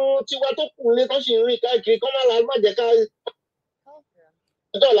àwọn tiwa tó kù ní tó sì ń rìn káàkiri kọ́ má jẹ́ ká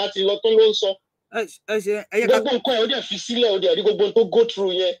ọjọ́ láti lọ tó ló ń sọ. gbogbo nǹkan ẹ̀ ó dẹ̀ fi sílẹ̀ ó dẹ̀ rí gbogbo tó go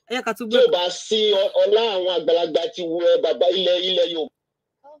through yẹn tí ò bá sí ọlá àwọn àgbàlagbà ti wù ẹ bàbá ilẹ̀ Yorùbá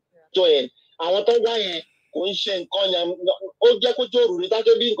jọ yẹn àwọn tó wá yẹn kò ń ṣe nǹkan yẹn ó jẹ́ kó jòrò ní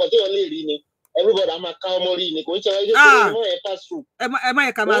tájọ́ bí nǹkan tí wọ́n lè rí ni everybody a máa ká ọmọ rí ni kò ń ṣe ẹjọ́ tó mọ̀ ẹ́ pass through. ẹ má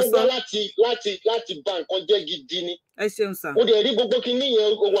yẹ ká máa sọ. wọ́n wá láti bà nǹkan jẹ́ gidi ni. ẹ ṣeun sà. ó dẹ̀ rí gbogbo kinní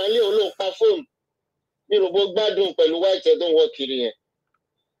yẹn wà nílé olóòpá fóònù mi ò gbọ́ gbádùn pẹ̀lú white tó ń wọ kiri yẹn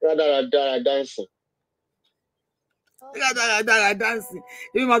rádaràdàrà dáǹsì. rádaràdàrà dáǹsì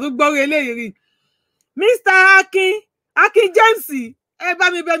èmi màá tún gbọ́rọ̀ eléyìí rí Mr. Akin James ẹ bá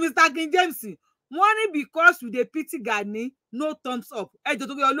mi bẹ̀ Mr. Akin James wọ́n ní because we dey pity Gani no thumbs up ẹ jọ̀ọ́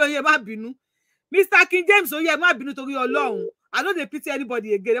torí Ọlọ́run ẹ má bínú Mr. Akin James ó yẹ ẹ má bínú torí Ọlọ́run I no dey pity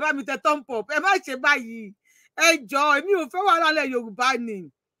anybody again ẹ bá mi tẹ thumb up ẹ má ṣe báyìí ẹ jọ̀ọ́ èmi ò fẹ́ wàhálà lẹ Yorùbá ni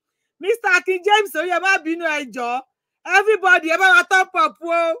Mr. Akin James ó yẹ ẹ má bínú ẹ jọ̀ọ́ everybody ẹ bá wa thumb up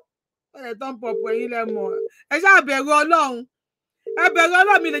o ẹ thumb up ẹ̀yin lẹ mọ̀ ẹ ṣáà bẹ̀rù Ọlọ́run ẹ bẹ̀rù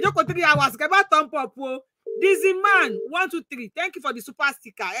Ọlọ́run mi lè jókòó 3 hours kẹ bá thumb up o Dizzy Man 1 2 3 thank you for the super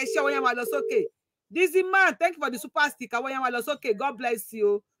sticker ẹ ṣe wọ́n yẹn wá lọ sókè. Dizzy Man, thank you for the super sticker. Okay, God bless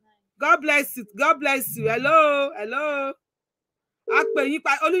you. God bless you. God bless you. Hello, hello.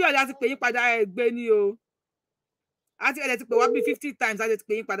 Olúyọ̀lé a ti pè yín padà ẹ gbé ni o. A ti pè wá bí 50 times a ti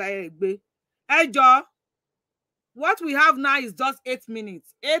pè yín padà ẹ gbé. Ẹ jọ̀ọ́. What we have now is just 8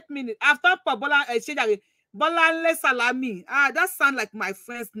 minutes. 8 minutes. After Bolanle Salami. That sounds like my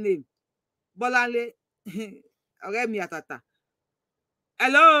friend's name. Bolanle. Ọ̀rẹ́ mi àtàtà.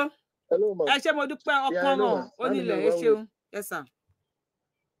 Hello. Ẹ ṣé mo dúpẹ́ ọkàn náà onílẹ̀ ẹ ṣeun yes sir.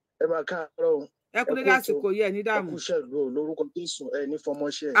 Ẹ máa káàárọ̀. Ẹ kú dédé àsìkò yẹ ní dààmú. Ẹ kú ṣẹlú lórúkọ Jésù ẹ ní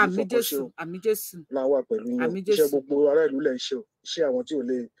fọmọṣẹ ẹ ní àmín Jésù àmín Jésù. Láwa pẹ̀lú yín iṣẹ́ gbogbo ará ìlú lẹ ń ṣe o iṣẹ́ àwọn tí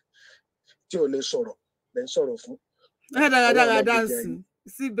ò lè sọ̀rọ̀ lẹ ń sọ̀rọ̀ fún. Ẹ dáradára dáǹsì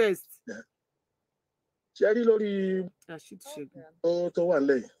sí best. Ṣé rí lórí tó wà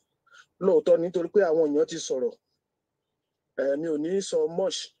nílẹ̀ yìí lóòótọ́ nítorí pé àwọn èèyàn ti sọ̀rọ̀ mi ò ní sọ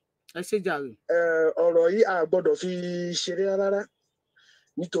much. Ẹ ṣe jàre. Ọ̀rọ̀ yìí a gbọ́dọ̀ fi ṣeré rárá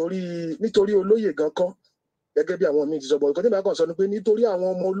nítorí olóyè gan kọ́ gẹ́gẹ́ bí àwọn míì ti sọ bọ̀ nǹkan tí màá kàn sọ ni pé nítorí àwọn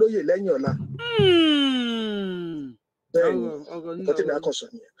ọmọ olóyè lẹ́yìn ọ̀la. Bẹ́ẹ̀ ni nǹkan tí màá kàn sọ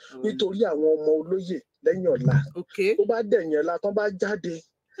nìyẹn nítorí àwọn ọmọ olóyè lẹ́yìn ọ̀la tó bá dẹ̀yìn ọ̀la tó bá jáde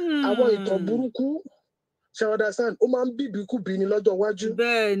àwọn ìtàn burúkú ṣe understand ó máa ń bíbí kú bí ni lọ́jọ́ iwájú.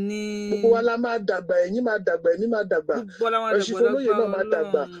 Bẹ́ẹ̀ ni. Gbogbo wa la máa dàgbà ẹ̀yin máa dàgbà ẹ̀mí máa dàgbà ẹ̀ṣin olóyè náà máa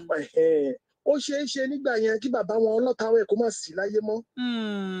dàgbà ó ṣeé ṣe nígbà yẹn kí bàbá wọn ọlọ́kàwé kó má sí láyé mọ́.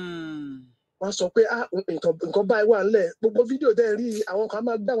 Wọ́n sọ pé nǹkan báyìí wà ńlẹ̀ gbogbo fídíò tẹ́ ẹ rí àwọn kan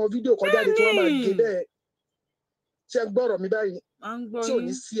máa gbé àwọn fídíò kan jáde tí wọ́n máa gé bẹ́ẹ̀ ṣé ẹ gbọ́rọ̀ mi báyìí tí ò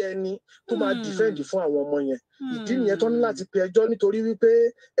ní sí ẹni tó máa dìfẹ́ǹdì fún àwọn ọmọ yẹn ìdí nìyẹn tó ní láti pe ẹjọ́ nítorí wípé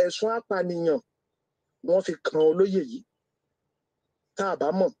ẹ̀sùn apànìyàn wọ́n fi kan olóyè yìí tá a bá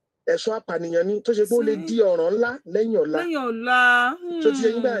mọ̀ ẹ̀sùn apànìyàn ni tó ṣe pé ó lè di ọ̀ràn ńlá lẹ́yìn ọ̀la tó ti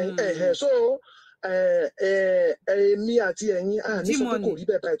yẹn báyìí so èmi àti ẹ̀yin ní sọ pé kò rí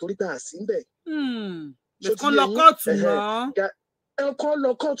bẹ́ẹ̀ báyìí torí pé àsí ń bẹ̀. kan lọ kóòtù náà. Kan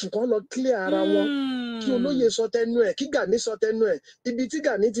lọ kóòtù kan lọ clear ara wọn kí olóyè sọ tẹnu ẹ̀ kí Gani sọ tẹnu ẹ̀ ibi tí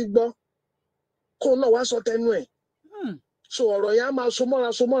Gani ti gbọ́ kó náà wá sọ tẹnu ẹ̀. So ọ̀rọ̀ yẹn á máa so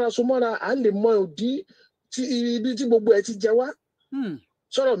mọ́ra à ń lè mọ òdí ibi tí gbogbo ẹ̀ ti jẹ wá.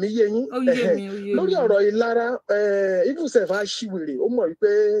 Sọ̀rọ̀ mi yé yín lórí ọ̀rọ̀ ìlara ibùsẹ̀ fà ṣìwèrè ó mọ̀ wípé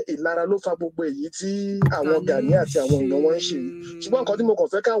ìlara ló fa gbogbo èyí tí àwọn Gani àti àwọn èèyàn wọn ń ṣe ṣùgbọ́n nǹkan tí mo kàn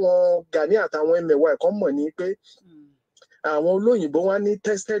fẹ́ káwọn Gani àtàwọn ẹmẹ̀wà ẹ̀kọ́ mọ̀ ni pé àwọn olóyìnbó wá ní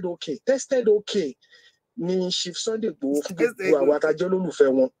tested okay ní Chief Sunday Igboho fún gbogbo àwọn atajọ́ olólùfẹ́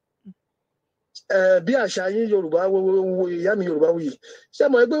wọn. Bí àṣà yín Yorùbá wo ìyá mi Yorùbá wuyì ṣé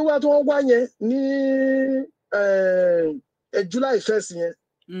mọ̀ pé wá tí wọ́n wá yẹn ní July 1st yẹn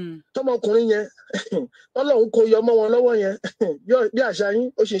tọmọkùnrin yẹn Ọlọ́run kò yọ mọ́ wọn lọ́wọ́ yẹn bí àṣà yín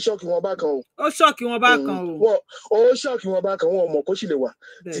ó ṣe ṣọ́ọ̀kì wọn bá kan o. Ó ṣọ́ọ̀kì wọn bá kan o. Ó ṣọ́ọ̀kì wọn bá kan wọn mọ̀ kó sì lè wà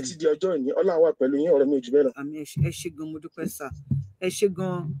títí di ọjọ́ ìní Ọlọ́run wà pẹ̀lú yín ọ̀rọ̀ mi ò jù bẹ́ẹ̀ lọ. Àmín ẹ ṣé gan mo dúpẹ́ sà ẹ ṣé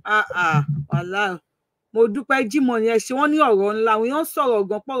gan wàhálà mo dúpẹ́ Jímọ̀ ni ẹ ṣe wọ́n ní ọ̀rọ̀ ńlá àwọn èèyàn sọ̀rọ̀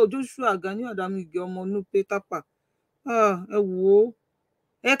gan pọ̀rọ̀ Joshua Gani Adamu Ige ọmọ Nupe Tapa ẹ wò ó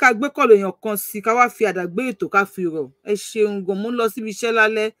ẹ ká gbé kọ̀lọ̀ èèyàn kan sí ká wá fi àdàgbé ètò ká fi rọ̀ ẹ ṣeun gan mo ń lọ síbi iṣẹ́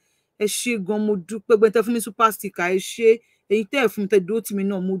lálẹ́ ẹ ṣé gan mo dúpẹ́ gbé tẹ́ fún mi super sticker ẹ ṣé èyí tẹ́ ẹ̀ fún mi tẹ́ dúró tì mí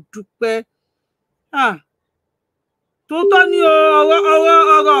náà mo dúpẹ́ tòótọ́ ni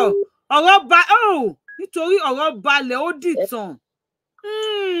ọ̀rọ̀ ba nítorí ọ̀rọ̀ balẹ̀ ó dìtàn.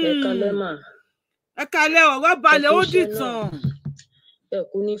 Ẹ kalẹ́ mà. Ẹ kalẹ́ ọ̀rọ̀ balẹ̀ ó dìtàn. Ẹ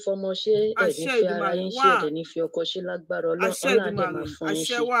kú ní fọmọ ṣe ẹ ní fi ara yín ṣe ẹ ní fi ọkọ ṣe lágbára Ọlọ́run ọládẹ máa fún yín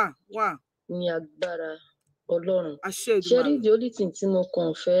ṣe ní agbára Ọlọ́run. Ṣé rí the only thing tí mo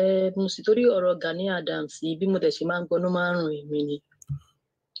kàn fẹ́ mú sí torí ọ̀rọ̀ Gani Adams bí mo dẹ̀ ṣe máa ń gbọ́ ló máa ń rùn èmi ni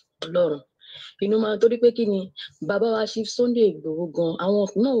Ọlọ́run inú máa torí pé kí ni bàbá wa Chief Sunday Igboho gan àwọn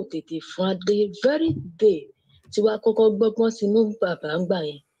náà ò tètè fún adé very day tí wàá kọ́kọ́ gbọ́gbọ́n sí mú bàbá ń gbà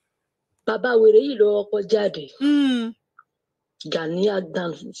yẹn bàbá wèrè yìí lọ ọkọ jáde Gani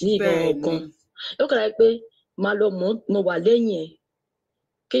Adams sí ìbọn ọgán ó kàrà pé máa lọ mo wà lẹ́yìn ẹ̀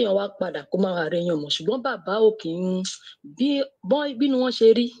kéèyàn wá padà kó máa rẹ yan mọ̀ ṣùgbọ́n bàbá ò kì í bínú wọn ṣe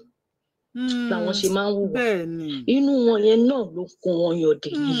rí làwọn ṣe máa ń hùwà inú wọn yẹn náà ló kó wọn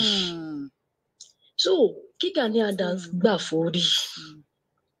yọdẹ yìí so kí Gani Adams gbà forí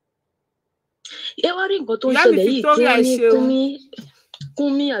ẹ wá rí nǹkan tó ń ṣẹlẹ̀ yìí tí wọ́n ní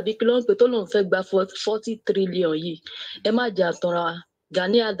Kúnmí àbí kí ló ń pè tó lóun fẹ́ gba 40 trillion yìí ẹ má jà tanra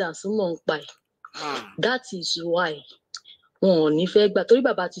Gani Adams mọ̀ ń pa ẹ̀ that is why wọn ò ní fẹ́ gbà torí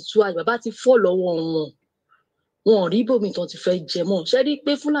bàbá ti tú àyè bàbá ti fọ́ lọ́wọ́ wọn ò rí bòmí tán ti fẹ́ jẹ mọ́ ṣé rí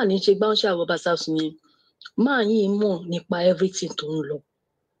pé Fúlàní ṣe gbá ń ṣe àwọn basas yẹn máa yín mọ̀ nípa everything tó ń lọ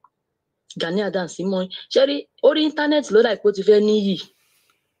Gani Adams mọ̀ ṣé rí orí íńtánẹ́ẹ̀tì ló dà pé ó ti fẹ́ níyì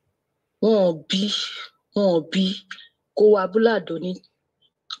wọn ò bí kó wa búlàdó ní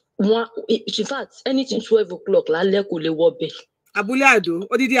wọn in fact anything 12 o'clock lálẹ́ kò lè wọ bẹ̀. Abúlé Àdó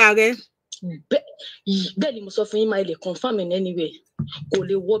odidi ààrẹ. Bẹ́ẹ̀ ni mo sọ fún yín máa lè confam in anyway kò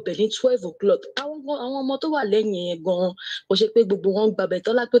lè wọ bẹ̀ ní 12 o'clock àwọn ọmọ tó wà lẹ́yìn yẹn gan-an kò ṣe pé gbogbo wọn gbàbẹ̀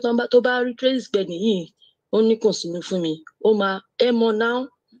tọ́lá pé tó bá rí trace gbẹ̀ nìyí ó ní kò sínú fún mi ó máa ẹ mọ náà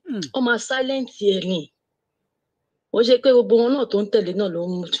ó máa silent ẹ̀ ni ó ṣe pé gbogbo wọn náà tó ń tẹ̀lé náà ló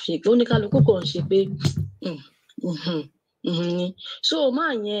ń ṣe pé oníkálukú kàn ń ṣe pé ni so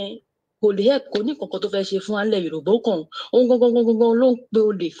máa yẹn kò lè help kò ní kankan tó fẹ́ ṣe fún alẹ́ Yorùbá kan òun gangan ló ń pe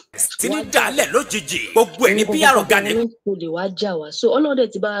olè. tí ní dálẹ̀ lójijì gbogbo ẹ̀ ní bí àrògànì. olè wá jà wá so ọlọ́dẹ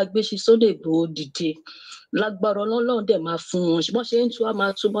ti bá a gbé sí Sunday Igboho dìde lágbára Ọlọ́run dẹ̀ máa fún wọn bọ́n ṣe ń tú a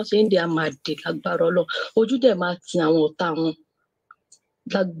máa tú bọ́n ṣe ń dè a máa dè lágbára Ọlọ́run ojú dẹ̀ máa ti àwọn ọ̀tá wọn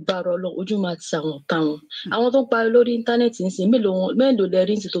lágbára Ọlọ́run ojú máa ti àwọn ọ̀tá wọn àwọn tó ń parí lórí íńtánẹ́ẹ̀tì ń sìn mélòó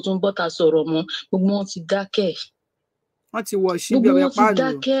lẹ́rìí ní tó tún bọ́ta sọ̀rọ̀ mọ́ gbogbo wọn ti dákẹ́ wọ́n ti wọ̀ sí bí ọ̀rẹ́ páàlù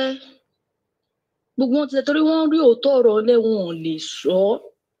gbogbo wọn ti torí wọ́n rí òótọ́ ọ̀rọ̀ lẹ́wọ̀n lè sọ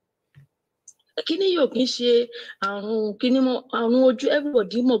kíní yóò kí ń ṣe àrùn ojú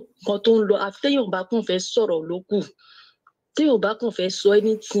everybody mọ̀ kan tó ń lọ àfi téèyàn bá kàn fẹ́ sọ̀rọ̀ ló kù téèyàn bá kàn fẹ́ sọ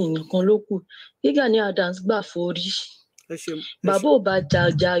anything nìkan ló kù kí Gani Adams gbà forí bàbá ò bá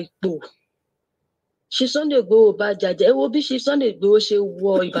jàjà ipò ṣe Sunday Igboho ò bá jàjà ẹ wo bí ṣe Sunday Igboho ṣe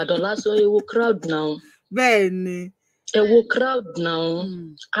wọ Ìbàdàn lásán ẹ wo crowd náà bẹ́ẹ̀ ni ẹ wo crowd náà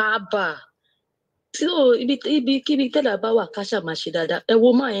àbá tí ó ibi kíbi tẹ́lẹ̀ bá wà káṣà máa ṣe dáadáa ẹ wo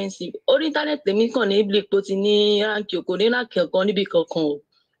máa yẹn sí orí íńtánẹ́ẹ̀tì tèmi kàn ní ibi ipò ti ní ránkì kò ní ránkì kankan níbi kankan o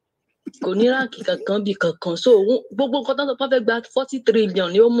kò ní ránkì kankan bí kankan so gbogbo nǹkan tó ń sọ pé wọ́n fẹ́ gba 40 trillion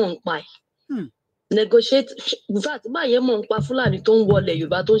ni ó mọ̀ ń pa ẹ̀ negotiate in fact báyẹn mọ̀ ń pa Fúlàní tó ń wọlé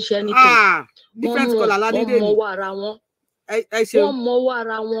Yorùbá tó ń ṣe anything wọ́n mọ̀ ara wọn wọ́n mọ̀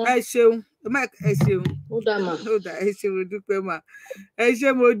ara wọn. ẹ ṣeun ẹ ṣeun ó dà mà ẹ ṣe mo dúpẹ́ mà ẹ ṣe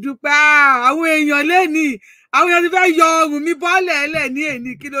mo dúpẹ́ àwọn èèyàn lẹ́nìí àwọn èèyàn ti fẹ́ yọ ọrùn mi bọ́ọ̀lẹ̀ ẹlẹ̀ ní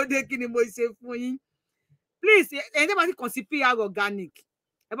èní kí ló dé kí ni mo ṣe fún yín please ẹ̀yin tẹ́ bá ti kàn sí PR Organic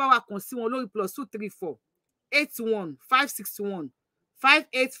ẹ bá wa kàn sí wọn lórí +234 81 561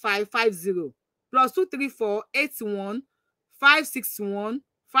 58550 +234 81 561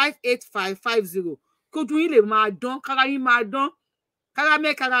 58550 kójú yín lè máa dán kára yín máa dán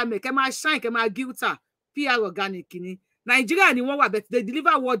kárámẹ́ kẹ́ máa shine kẹ́ máa gíútà PR Organic ni Nàìjíríà ni wọ́n wà but they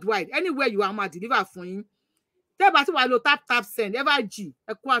deliver worldwide anywhere you are máa deliver fún yín tẹ́ bá ti wà lo tap send ẹ bá jì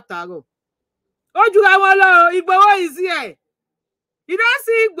ẹ kú àtàárọ̀ ó jura wọn lọ Igboho is here you don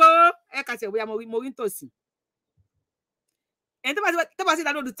see Igboho ẹ kà tẹ̀ bóyá mo rí tòsí ẹni tẹ́ bá ti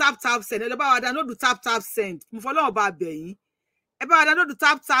download tap send ẹ lọ bá wa download tap send mo fọlọ́wọ́ bá bẹ̀ yín ẹ bá wa download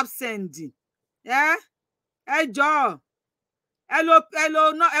tap send ẹ jọ̀ọ́ ẹ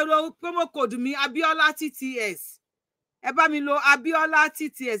lo promo code mi Abiola TTS ẹ bá mi lo Abiola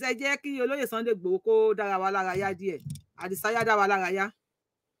TTS ẹ jẹ́ kí olóyè Sunday Igboho kó dára wa lára yá díẹ̀ Àdìsá yá dára wa lára yá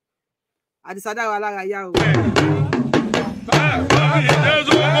Àdìsá dára wa lára yá o.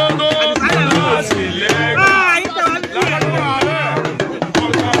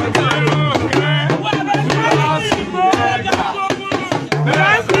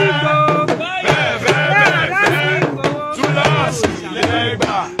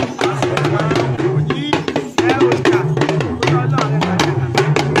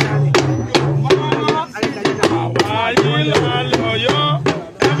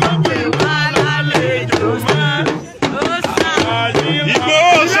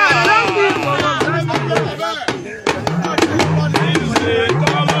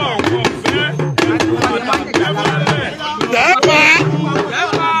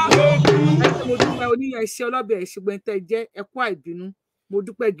 ṣe ọlọ́bẹ̀ ẹ ṣe gbẹ̀ntẹ́ jẹ́ ẹ kú àìbínú mo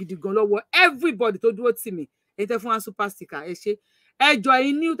dúpẹ́ gidi gan lọ́wọ́ everybody tó dúró tì mí ẹ tẹ́ fún wa super sticker ẹ ṣe ẹjọ́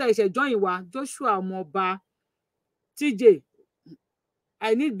yìí new tẹ̀ ṣẹ̀ join wa Joshua ọmọọba TJ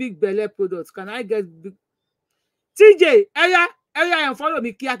I need big belle products can I get big TJ ẹyà ẹ̀ follow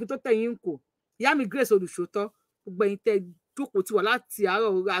mi kí akin tó tẹ̀yìn kò ìyá mi Grace olùṣòótọ́ gbogbo ẹ̀yin tẹ́ jókòó ti wà láti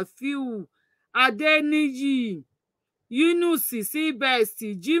àárọ̀ Rafiu Adeniyi Yunus Sibest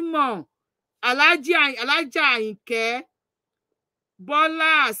Jimoh Alájà Àyìnkẹ́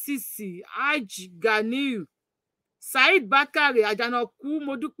Bọ́lá Sisi Hajj Ganiu Saheed Bakare Àjànàkú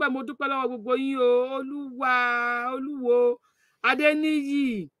mo dúpẹ́ lọ́wọ́ gbogbo yín o Olúwo Adeniyi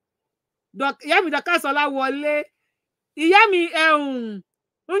ìyá mi Dakasola wọlé ìyá mi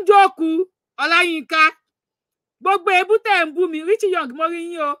Njoku Ọláyínká gbogbo ebú tẹ́ ń bú mi Rich Young mo rí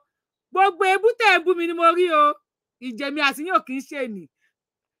yín o gbogbo ebú tẹ́ ń bú mi ni mo rí o ìjẹ̀mí àtìyàn kì í ṣe nì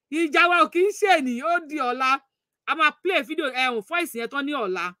ìjà wa ò kì í ṣe nì ó di ọ̀la a máa play video voice yẹn tán ní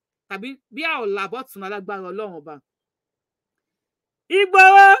ọ̀la tàbí bí ọ̀la bọ́tún alágbára Ọlọ́run ọba.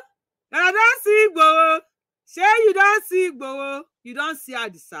 Igboho I don see Igboho shey you don see Igboho you don see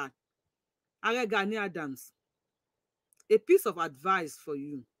Adisa Ààrẹ Gani Adams a piece of advice for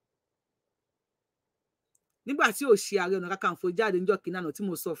you nígbà tí ò ṣe Ààrẹ Ọ̀nà Kakanfò jáde níjọ́ kìíní àná tí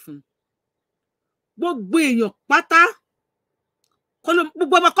mo sọ fún gbogbo èèyàn pátá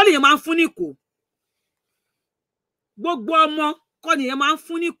gbogbo ọmọ kọ́ nìyẹn máa ń fún níkò gbogbo ọmọ kọ́ nìyẹn máa ń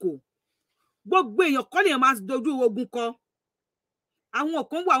fún níkò gbogbo èèyàn kọ́ nìyẹn máa ń dojú ogun kọ àwọn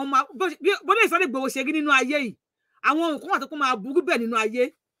kan wà bọ́dọ̀ Sunday Igboho ṣe rí nínú ayé yìí àwọn kan wà tó kó máa burú bẹ́ẹ̀ nínú ayé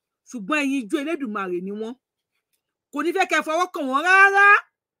ṣùgbọ́n ẹ̀yin ijó Elédùmarè ni wọ́n kò ní fẹ́ kẹ́ fọwọ́ kàn wọ́n rárá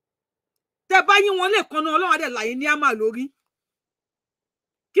tẹ́ bá yín wọn lè kan náà Ọlọ́run adé láyé ní àmà lórí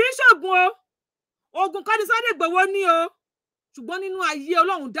kì í ṣògùn o ogun kan ní Sunday Igboho ní o ṣùgbọ́n nínú ayé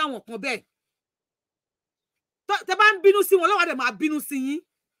Ọlọ́run dá wọn kan bẹ́ẹ̀ tẹ́ bá ń bínú sí wọn Ọlọ́run adé máa bínú sí yín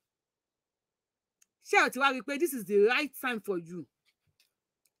ṣé ẹ ti wá rí i pé this is the right time for you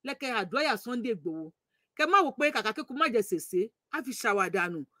lẹ́kẹ̀ àdúrà Sunday Igboho kẹ má wò pé kàkà kíkú má jẹ sèse á fi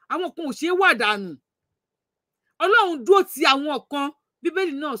ṣàwàdànù àwọn kan ò ṣe é wàdànù Ọlọ́run dúró ti àwọn kan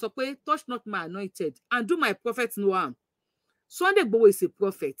Bíbélì náà sọ pé touch not my anointed and do my prophet no harm Sunday Igboho is a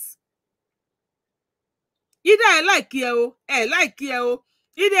prophet ìdá ẹ láìkí ẹ o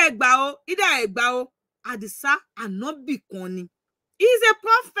ìdá ẹ gbà o Àdìsá ànábì kan ni he is a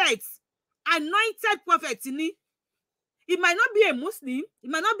prophet anointed prophet ni. It might not be a Muslim, it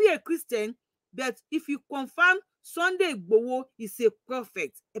might not be a Christian, but if you confirm Sunday Igboho is a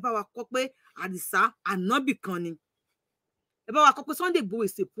prophet, ẹ bá wa kọ pé Àdìsá ànábì kan ni. Ẹ bá wa kọ pé Sunday Igboho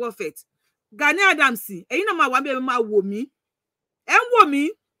is a prophet. Gani Adams, ẹ̀yin náà máa wà bí ẹ máa wò mí. Ẹ ń wò mí.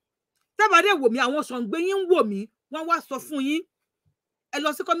 Tẹ́bà dé wò mí, àwọn Ṣàngó yín ń wò mí, wọ́n wá sọ fún yín. Ẹ lọ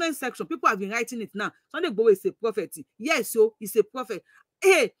sí comment section, people have been writing it now. Sunday Igboho is a prophet. Yes, so he's a prophet.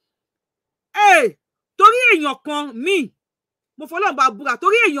 Torí èèyàn kan míì mo fọlọ́run bá búra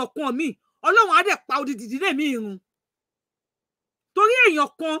torí èèyàn kan míì Ọlọ́run á dẹ̀ pa odidi ìdílé mi irun torí èèyàn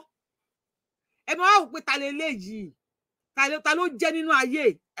kan ẹ máa wò pé ta lè léyìí ta ló jẹ́ nínú ayé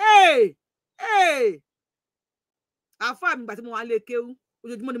àáfàá mi gbà tí mo wà lé kéwú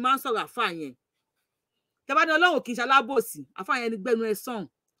ojoojúmọ́ ni máa ń sọ̀rọ̀ àáfàá yẹn tẹ́bá ní Ọlọ́run kì í ṣe alábòsí àáfàá yẹn ní gbẹ́nu ẹ sàn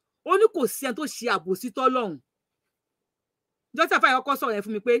ó ní kò sí ẹni tó ṣe àbòsí tọ́lọ́run jọ́sí àáfàá yẹn kọ́kọ́ sọ̀rọ̀ yẹn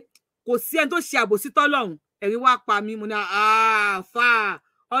fún mi pé kò sí ẹni tó ṣe àbòsí tọ́lọ́run ẹ̀rí wá pa mí mo ní àáfàá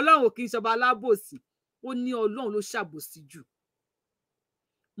Ọlọ́run kì í ṣọba alábòsí ó ní Ọlọ́run ló ṣàbòsí jù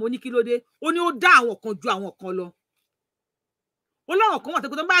mo ní kí ló dé ó ní ó dá àwọn kan ju àwọn kan lọ ó láwọn kan wà tó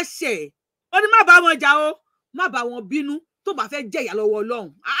bá ṣẹ̀ ó ní má bá wọn jà o má bá wọn bínú tó bá fẹ́ jẹ̀yà lọ́wọ́ Ọlọ́run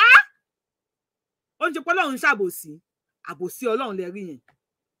ó ń ṣe pé Ọlọ́run ṣàbòsí àbòsí Ọlọ́run lẹ rí yẹn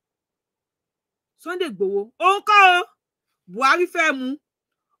Sunday Igboho òun kọ́ o Buhari fẹ́ mu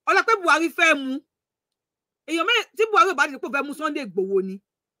ọlọ́pẹ́ Buhari fẹ́ mu èèyàn mẹ́rin tí Buhari ò bá dìde pé ó fẹ́ mú Sunday Igboho ni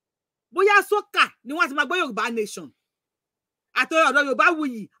bóyá sókà ni wọ́n ti máa gbọ́ Yorùbá nation àti ọ̀dọ̀ Yorùbá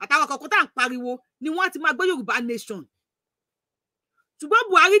wuyì àtàwọn kọ̀ọ̀kan tá à ń pariwo ni wọ́n ti máa gbọ́ Yorùbá nation ṣùgbọ́n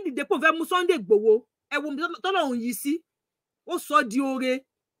Buhari dìde pé ó fẹ́ mú Sunday Igboho ẹ wo tọ́lọ́run yìí sí ó sọ di oore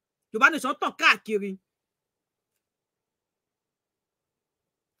Yorùbá nation tàn káàkiri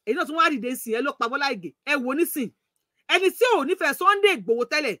èyí náà tún wá dìde sí ẹ ló pa Bọ́lá Ìgè ẹ wò nísìn ẹni tí ò nífẹ̀ẹ́ Sunday Igboho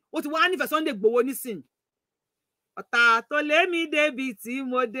tẹ́lẹ̀ ó ti wá nífẹ̀ẹ́ Sunday Igboho nísìn ọ̀tá tó lé mi débi tí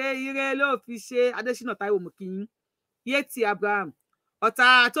mo dé ire ló fi ṣe Adésínà Táíwò Mùkíyín Yétí Abraham ọ̀tá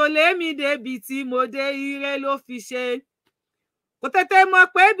tó lé mi débi tí mo dé ire ló fi ṣe kò tètè mọ̀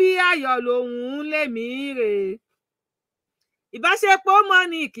pé bí ayọ̀ lòun lé mi rè ìbáṣepọ̀ mọ́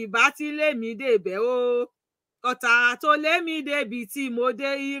ni kìbá ti lé mi débẹ̀ o ọ̀tá tó lé mi débi tí mo dé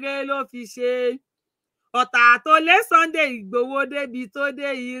ire ló fi ṣe ọ̀tá tó lé Sunday Igboho débi tó dé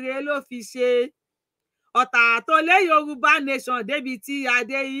ire ló fi ṣe ọ̀tá tó lé Yorùbá nation débi tí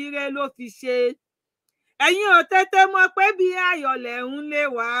adé ire ló fi ṣe ẹ̀yin ò tètè mọ̀ pé bí ayọ̀lẹ̀ ń lé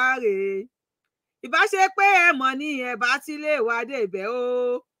wá rèé ìbá ṣe pé ẹ mọ̀ ní ẹ bá ti lè wá débẹ̀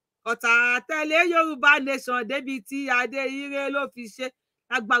o ọ̀tá tẹ̀lé Yorùbá nation débi tí adé ire ló fi ṣe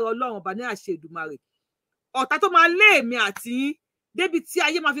lágbára Ọlọ́run ọba ní àṣẹ Èdùmàrè ọ̀tá tó máa lé èmi àti yín débi tí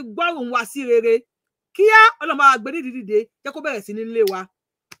ayé máa fi gbọ́rùn wa sí rere kíá Ọlọ́run máa gbé nídìí dìde jẹ́ kó bẹ̀rẹ̀ sí ní lé wa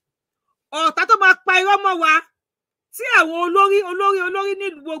ọ̀tá tó máa pa irọ́ mọ́ wa tí àwọn olórí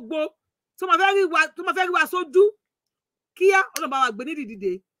nílùú gbogbo tó máa fẹ́ rí wa sójú kíá Ọlọ́run máa gbé nídìí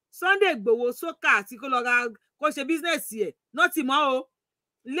dìde Sunday Igboho sókà àti kó lọ ra kó ṣe bísínẹ́sì ẹ̀ náà ti mọ́ o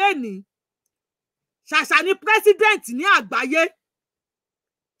lẹ́nìí ṣàṣà ni president ní àgbáyé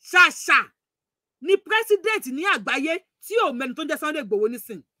ṣàṣà ni president ní àgbáyé tí ò mẹ́ni tó ń jẹ́ Sunday Igboho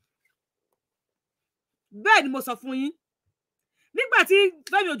nísìn bẹ́ẹ̀ ni mo sọ fún yín nígbà tí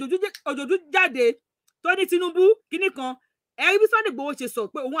Fẹ́mi Òjòjú jáde tó ní Tinubu kíní kan ẹ̀rí bí Sunday Igboho ṣe sọ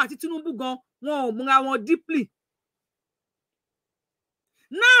pé òun àti Tinubu gan wọn ò múra wọn deeply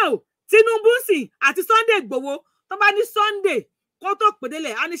now Tinubu sì àti Sunday Igboho tó bá ní Sunday kó tó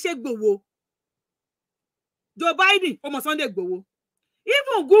pèdélẹ̀ á ní ṣe Igboho Joe Biden ó mọ Sunday Igboho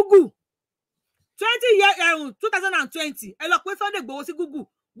even Google 2020 ẹ lọ pé Sunday Igboho sí Google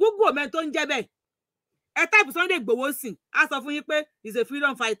ò mẹ́ni tó ń jẹ́ bẹ́ẹ̀ ẹ táìpù Sunday Igboho sìn á sọ fún yín pé is a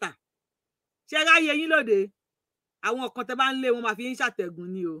freedom fighter ṣe ráyè yín lóde àwọn ọ̀kan tẹ bá ń lé wọn máa fi yín ṣàtẹ̀gùn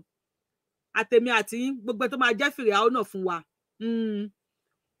ni o àtẹ̀mí àti yín gbogbo tó máa jẹ́ fìrè àwọn náà fún wa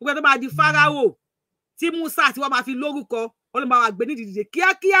gbogbo tó máa di Fáráò tí Musa àti wọn máa fi lórúkọ Ọlọ́run máa gbé nídìí dìde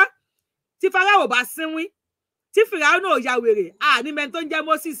kíákíá tí Fáráò bá sínwín tí fìrè àwọn náà ya wèrè ní mẹ́ni tó ń jẹ́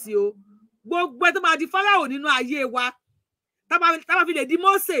Moses o gbogbo tó máa di Fáráò nínú ayé wa tá máa fi lè di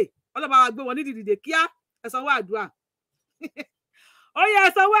Mósè Ọlọ́run máa gbé wọn nídìí dìde kíá ẹ sanwó àdúrà ó yẹ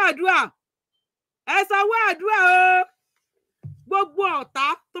ẹ sanwó àdúrà o gbogbo ọ̀tá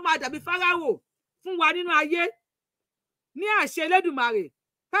tó máa dàbí Fáráò fún wa nínú ayé ní àṣẹ Elédùmarè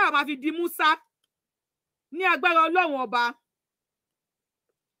táwa máa fi di Músá ní agbára Ọlọ́run ọba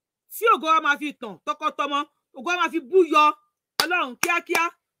tí ògo wa máa fi tàn tọkọtọmọ ògo wa máa fi bú yọ Ọlọ́run kíákíá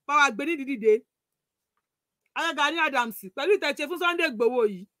bá wa gbé nídìí dìde Gani Adams pẹ̀lú ìtẹ̀ṣe fún Sunday Igboho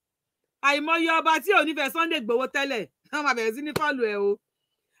yìí àìmọye ọba tí ò nífẹ̀ẹ́ Sunday Igboho tẹ́lẹ̀ wọ́n máa bẹ̀rẹ̀ sí ní fọ́ọ̀lù ẹ̀ o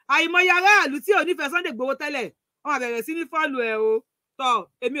àìmọye aráàlú tí ò nífẹ̀ẹ́ Sunday Igboho tẹ́lẹ̀ wọ́n máa bẹ̀rẹ̀ sí ní fọ́ọ̀lù ẹ̀ o tọ́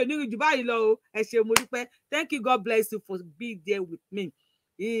èmi ò ní rí jù báyìí lọ o ẹ ṣé mo dúpẹ́ thank you God bless you for being there with me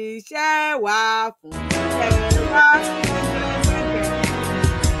iṣẹ́ wà fún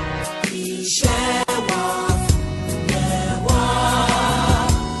iṣẹ́ wà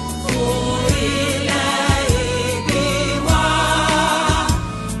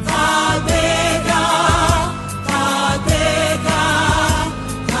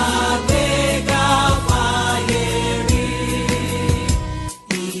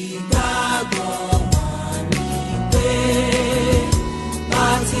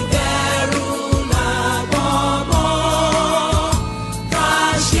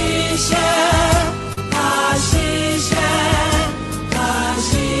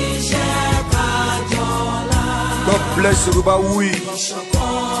Bless Yoruba we.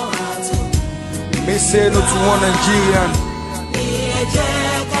 Me say no to one Nigerian.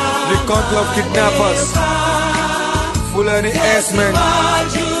 The country of kidnappers, Fulani S-men,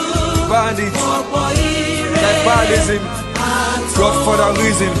 bandits, tribalism,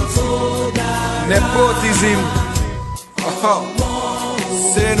 godfatherism, nepotism.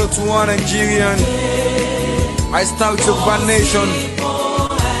 Say no to one Nigerian. I stand with Yoruba nation.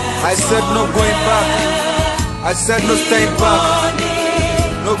 I said no going back. I said no staying back,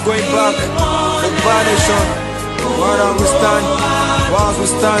 no going back, no nation. Where we stand, where we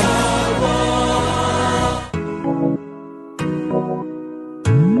stand.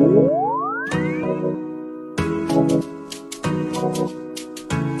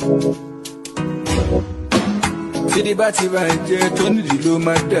 See the batty right there, Tony the low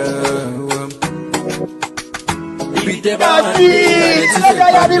matter.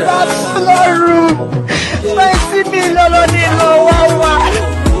 $20 million wawa.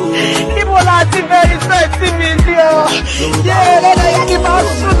 Ibo láti very $20 million. Yeah, lọ́dọ̀ yẹn ni máa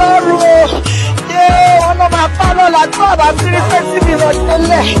sún lọ́rùn o. Yeah, wọ́n náà máa pa lọ́la tó àbá sí $20 million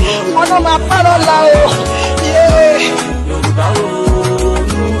tẹ́lẹ̀. Wọ́n náà máa pa lọ́la o. Yeah.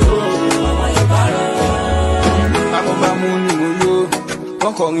 Bámúbámú ni mo yó,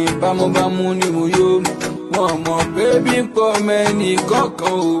 wọ́n kọrin bámúbámú ni mo yó. Wọ́n mọ̀ pé bí n pọ̀ mẹ́ni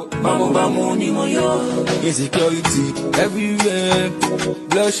kankan o. Bámúbámú ni mo yó. Insecurity everywhere,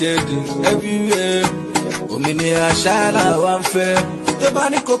 bloodshed everywhere. òmìnira ṣáàlà wa ń fẹ́. tó bá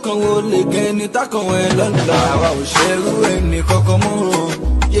ní kókan wo lè gẹ́ ní tákan ẹ lọ́la. àwa ò ṣerú ẹni kankan mọ́ o.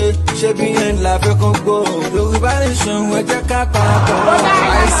 yé ṣé bí yẹn la fẹ́ kán gbọ́. Yorùbá nation ẹ jẹ́ ká parapọ̀.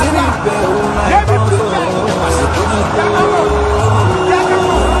 àìsí níbẹ̀ òun máa bá ń bọ̀. àsìkò ti tó.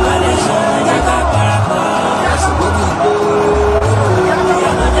 Yorùbá nation ẹ jẹ́ ká parapọ̀. àsìkò ti tó.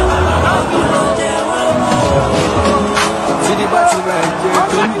 Títí bá ti ra ẹ̀jẹ̀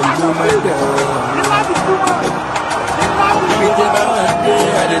tó ní ìlú mẹ́tẹ̀ ọ́. Pété bá wà dé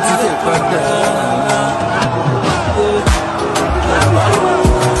adé tí lè padà.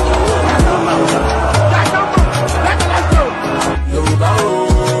 Yorùbá o.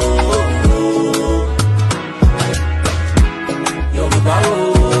 Yorùbá o.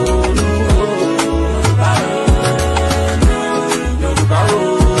 Yorùbá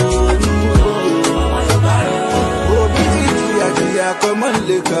o. Kọ́mọ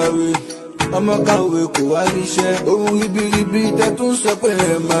lè kàwé ọmọ kàwé kò wá ríṣẹ́ ohun ribiribi tẹ́ tún sọ pé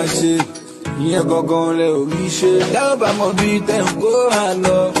ẹ máa ṣe ìyẹn gangan lẹ ò rí ṣe dáwọ́ bá mọ bí tẹ́ ń kó hà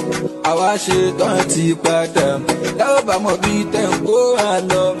lọ àwa ṣe tán ti padà dáwọ́ bá mọ bí tẹ́ ń kó hà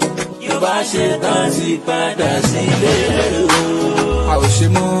lọ Yorùbá ṣe tán ti padà sílé o. a ò ṣe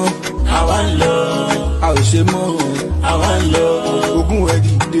mọ́ àwa ń lọ a ò ṣe mọ́ àwa ń lọ Ògún ẹ̀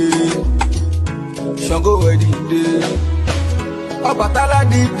dìde Ṣàngó ẹ̀ dìde. Ọbàtálá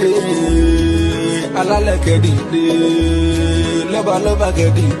dìde, Alálẹ̀kẹ̀ dìde, lọ́balọ́ba kẹ̀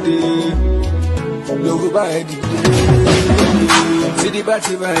dìde, Yorùbá ẹ̀ dìde. Títí bá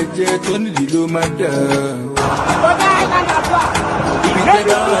ti máa jẹ tó nídìí ló máa dà. Ibi tẹ́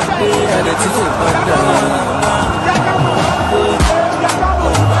bá wà dé, adẹ̀ tí kò bá dà.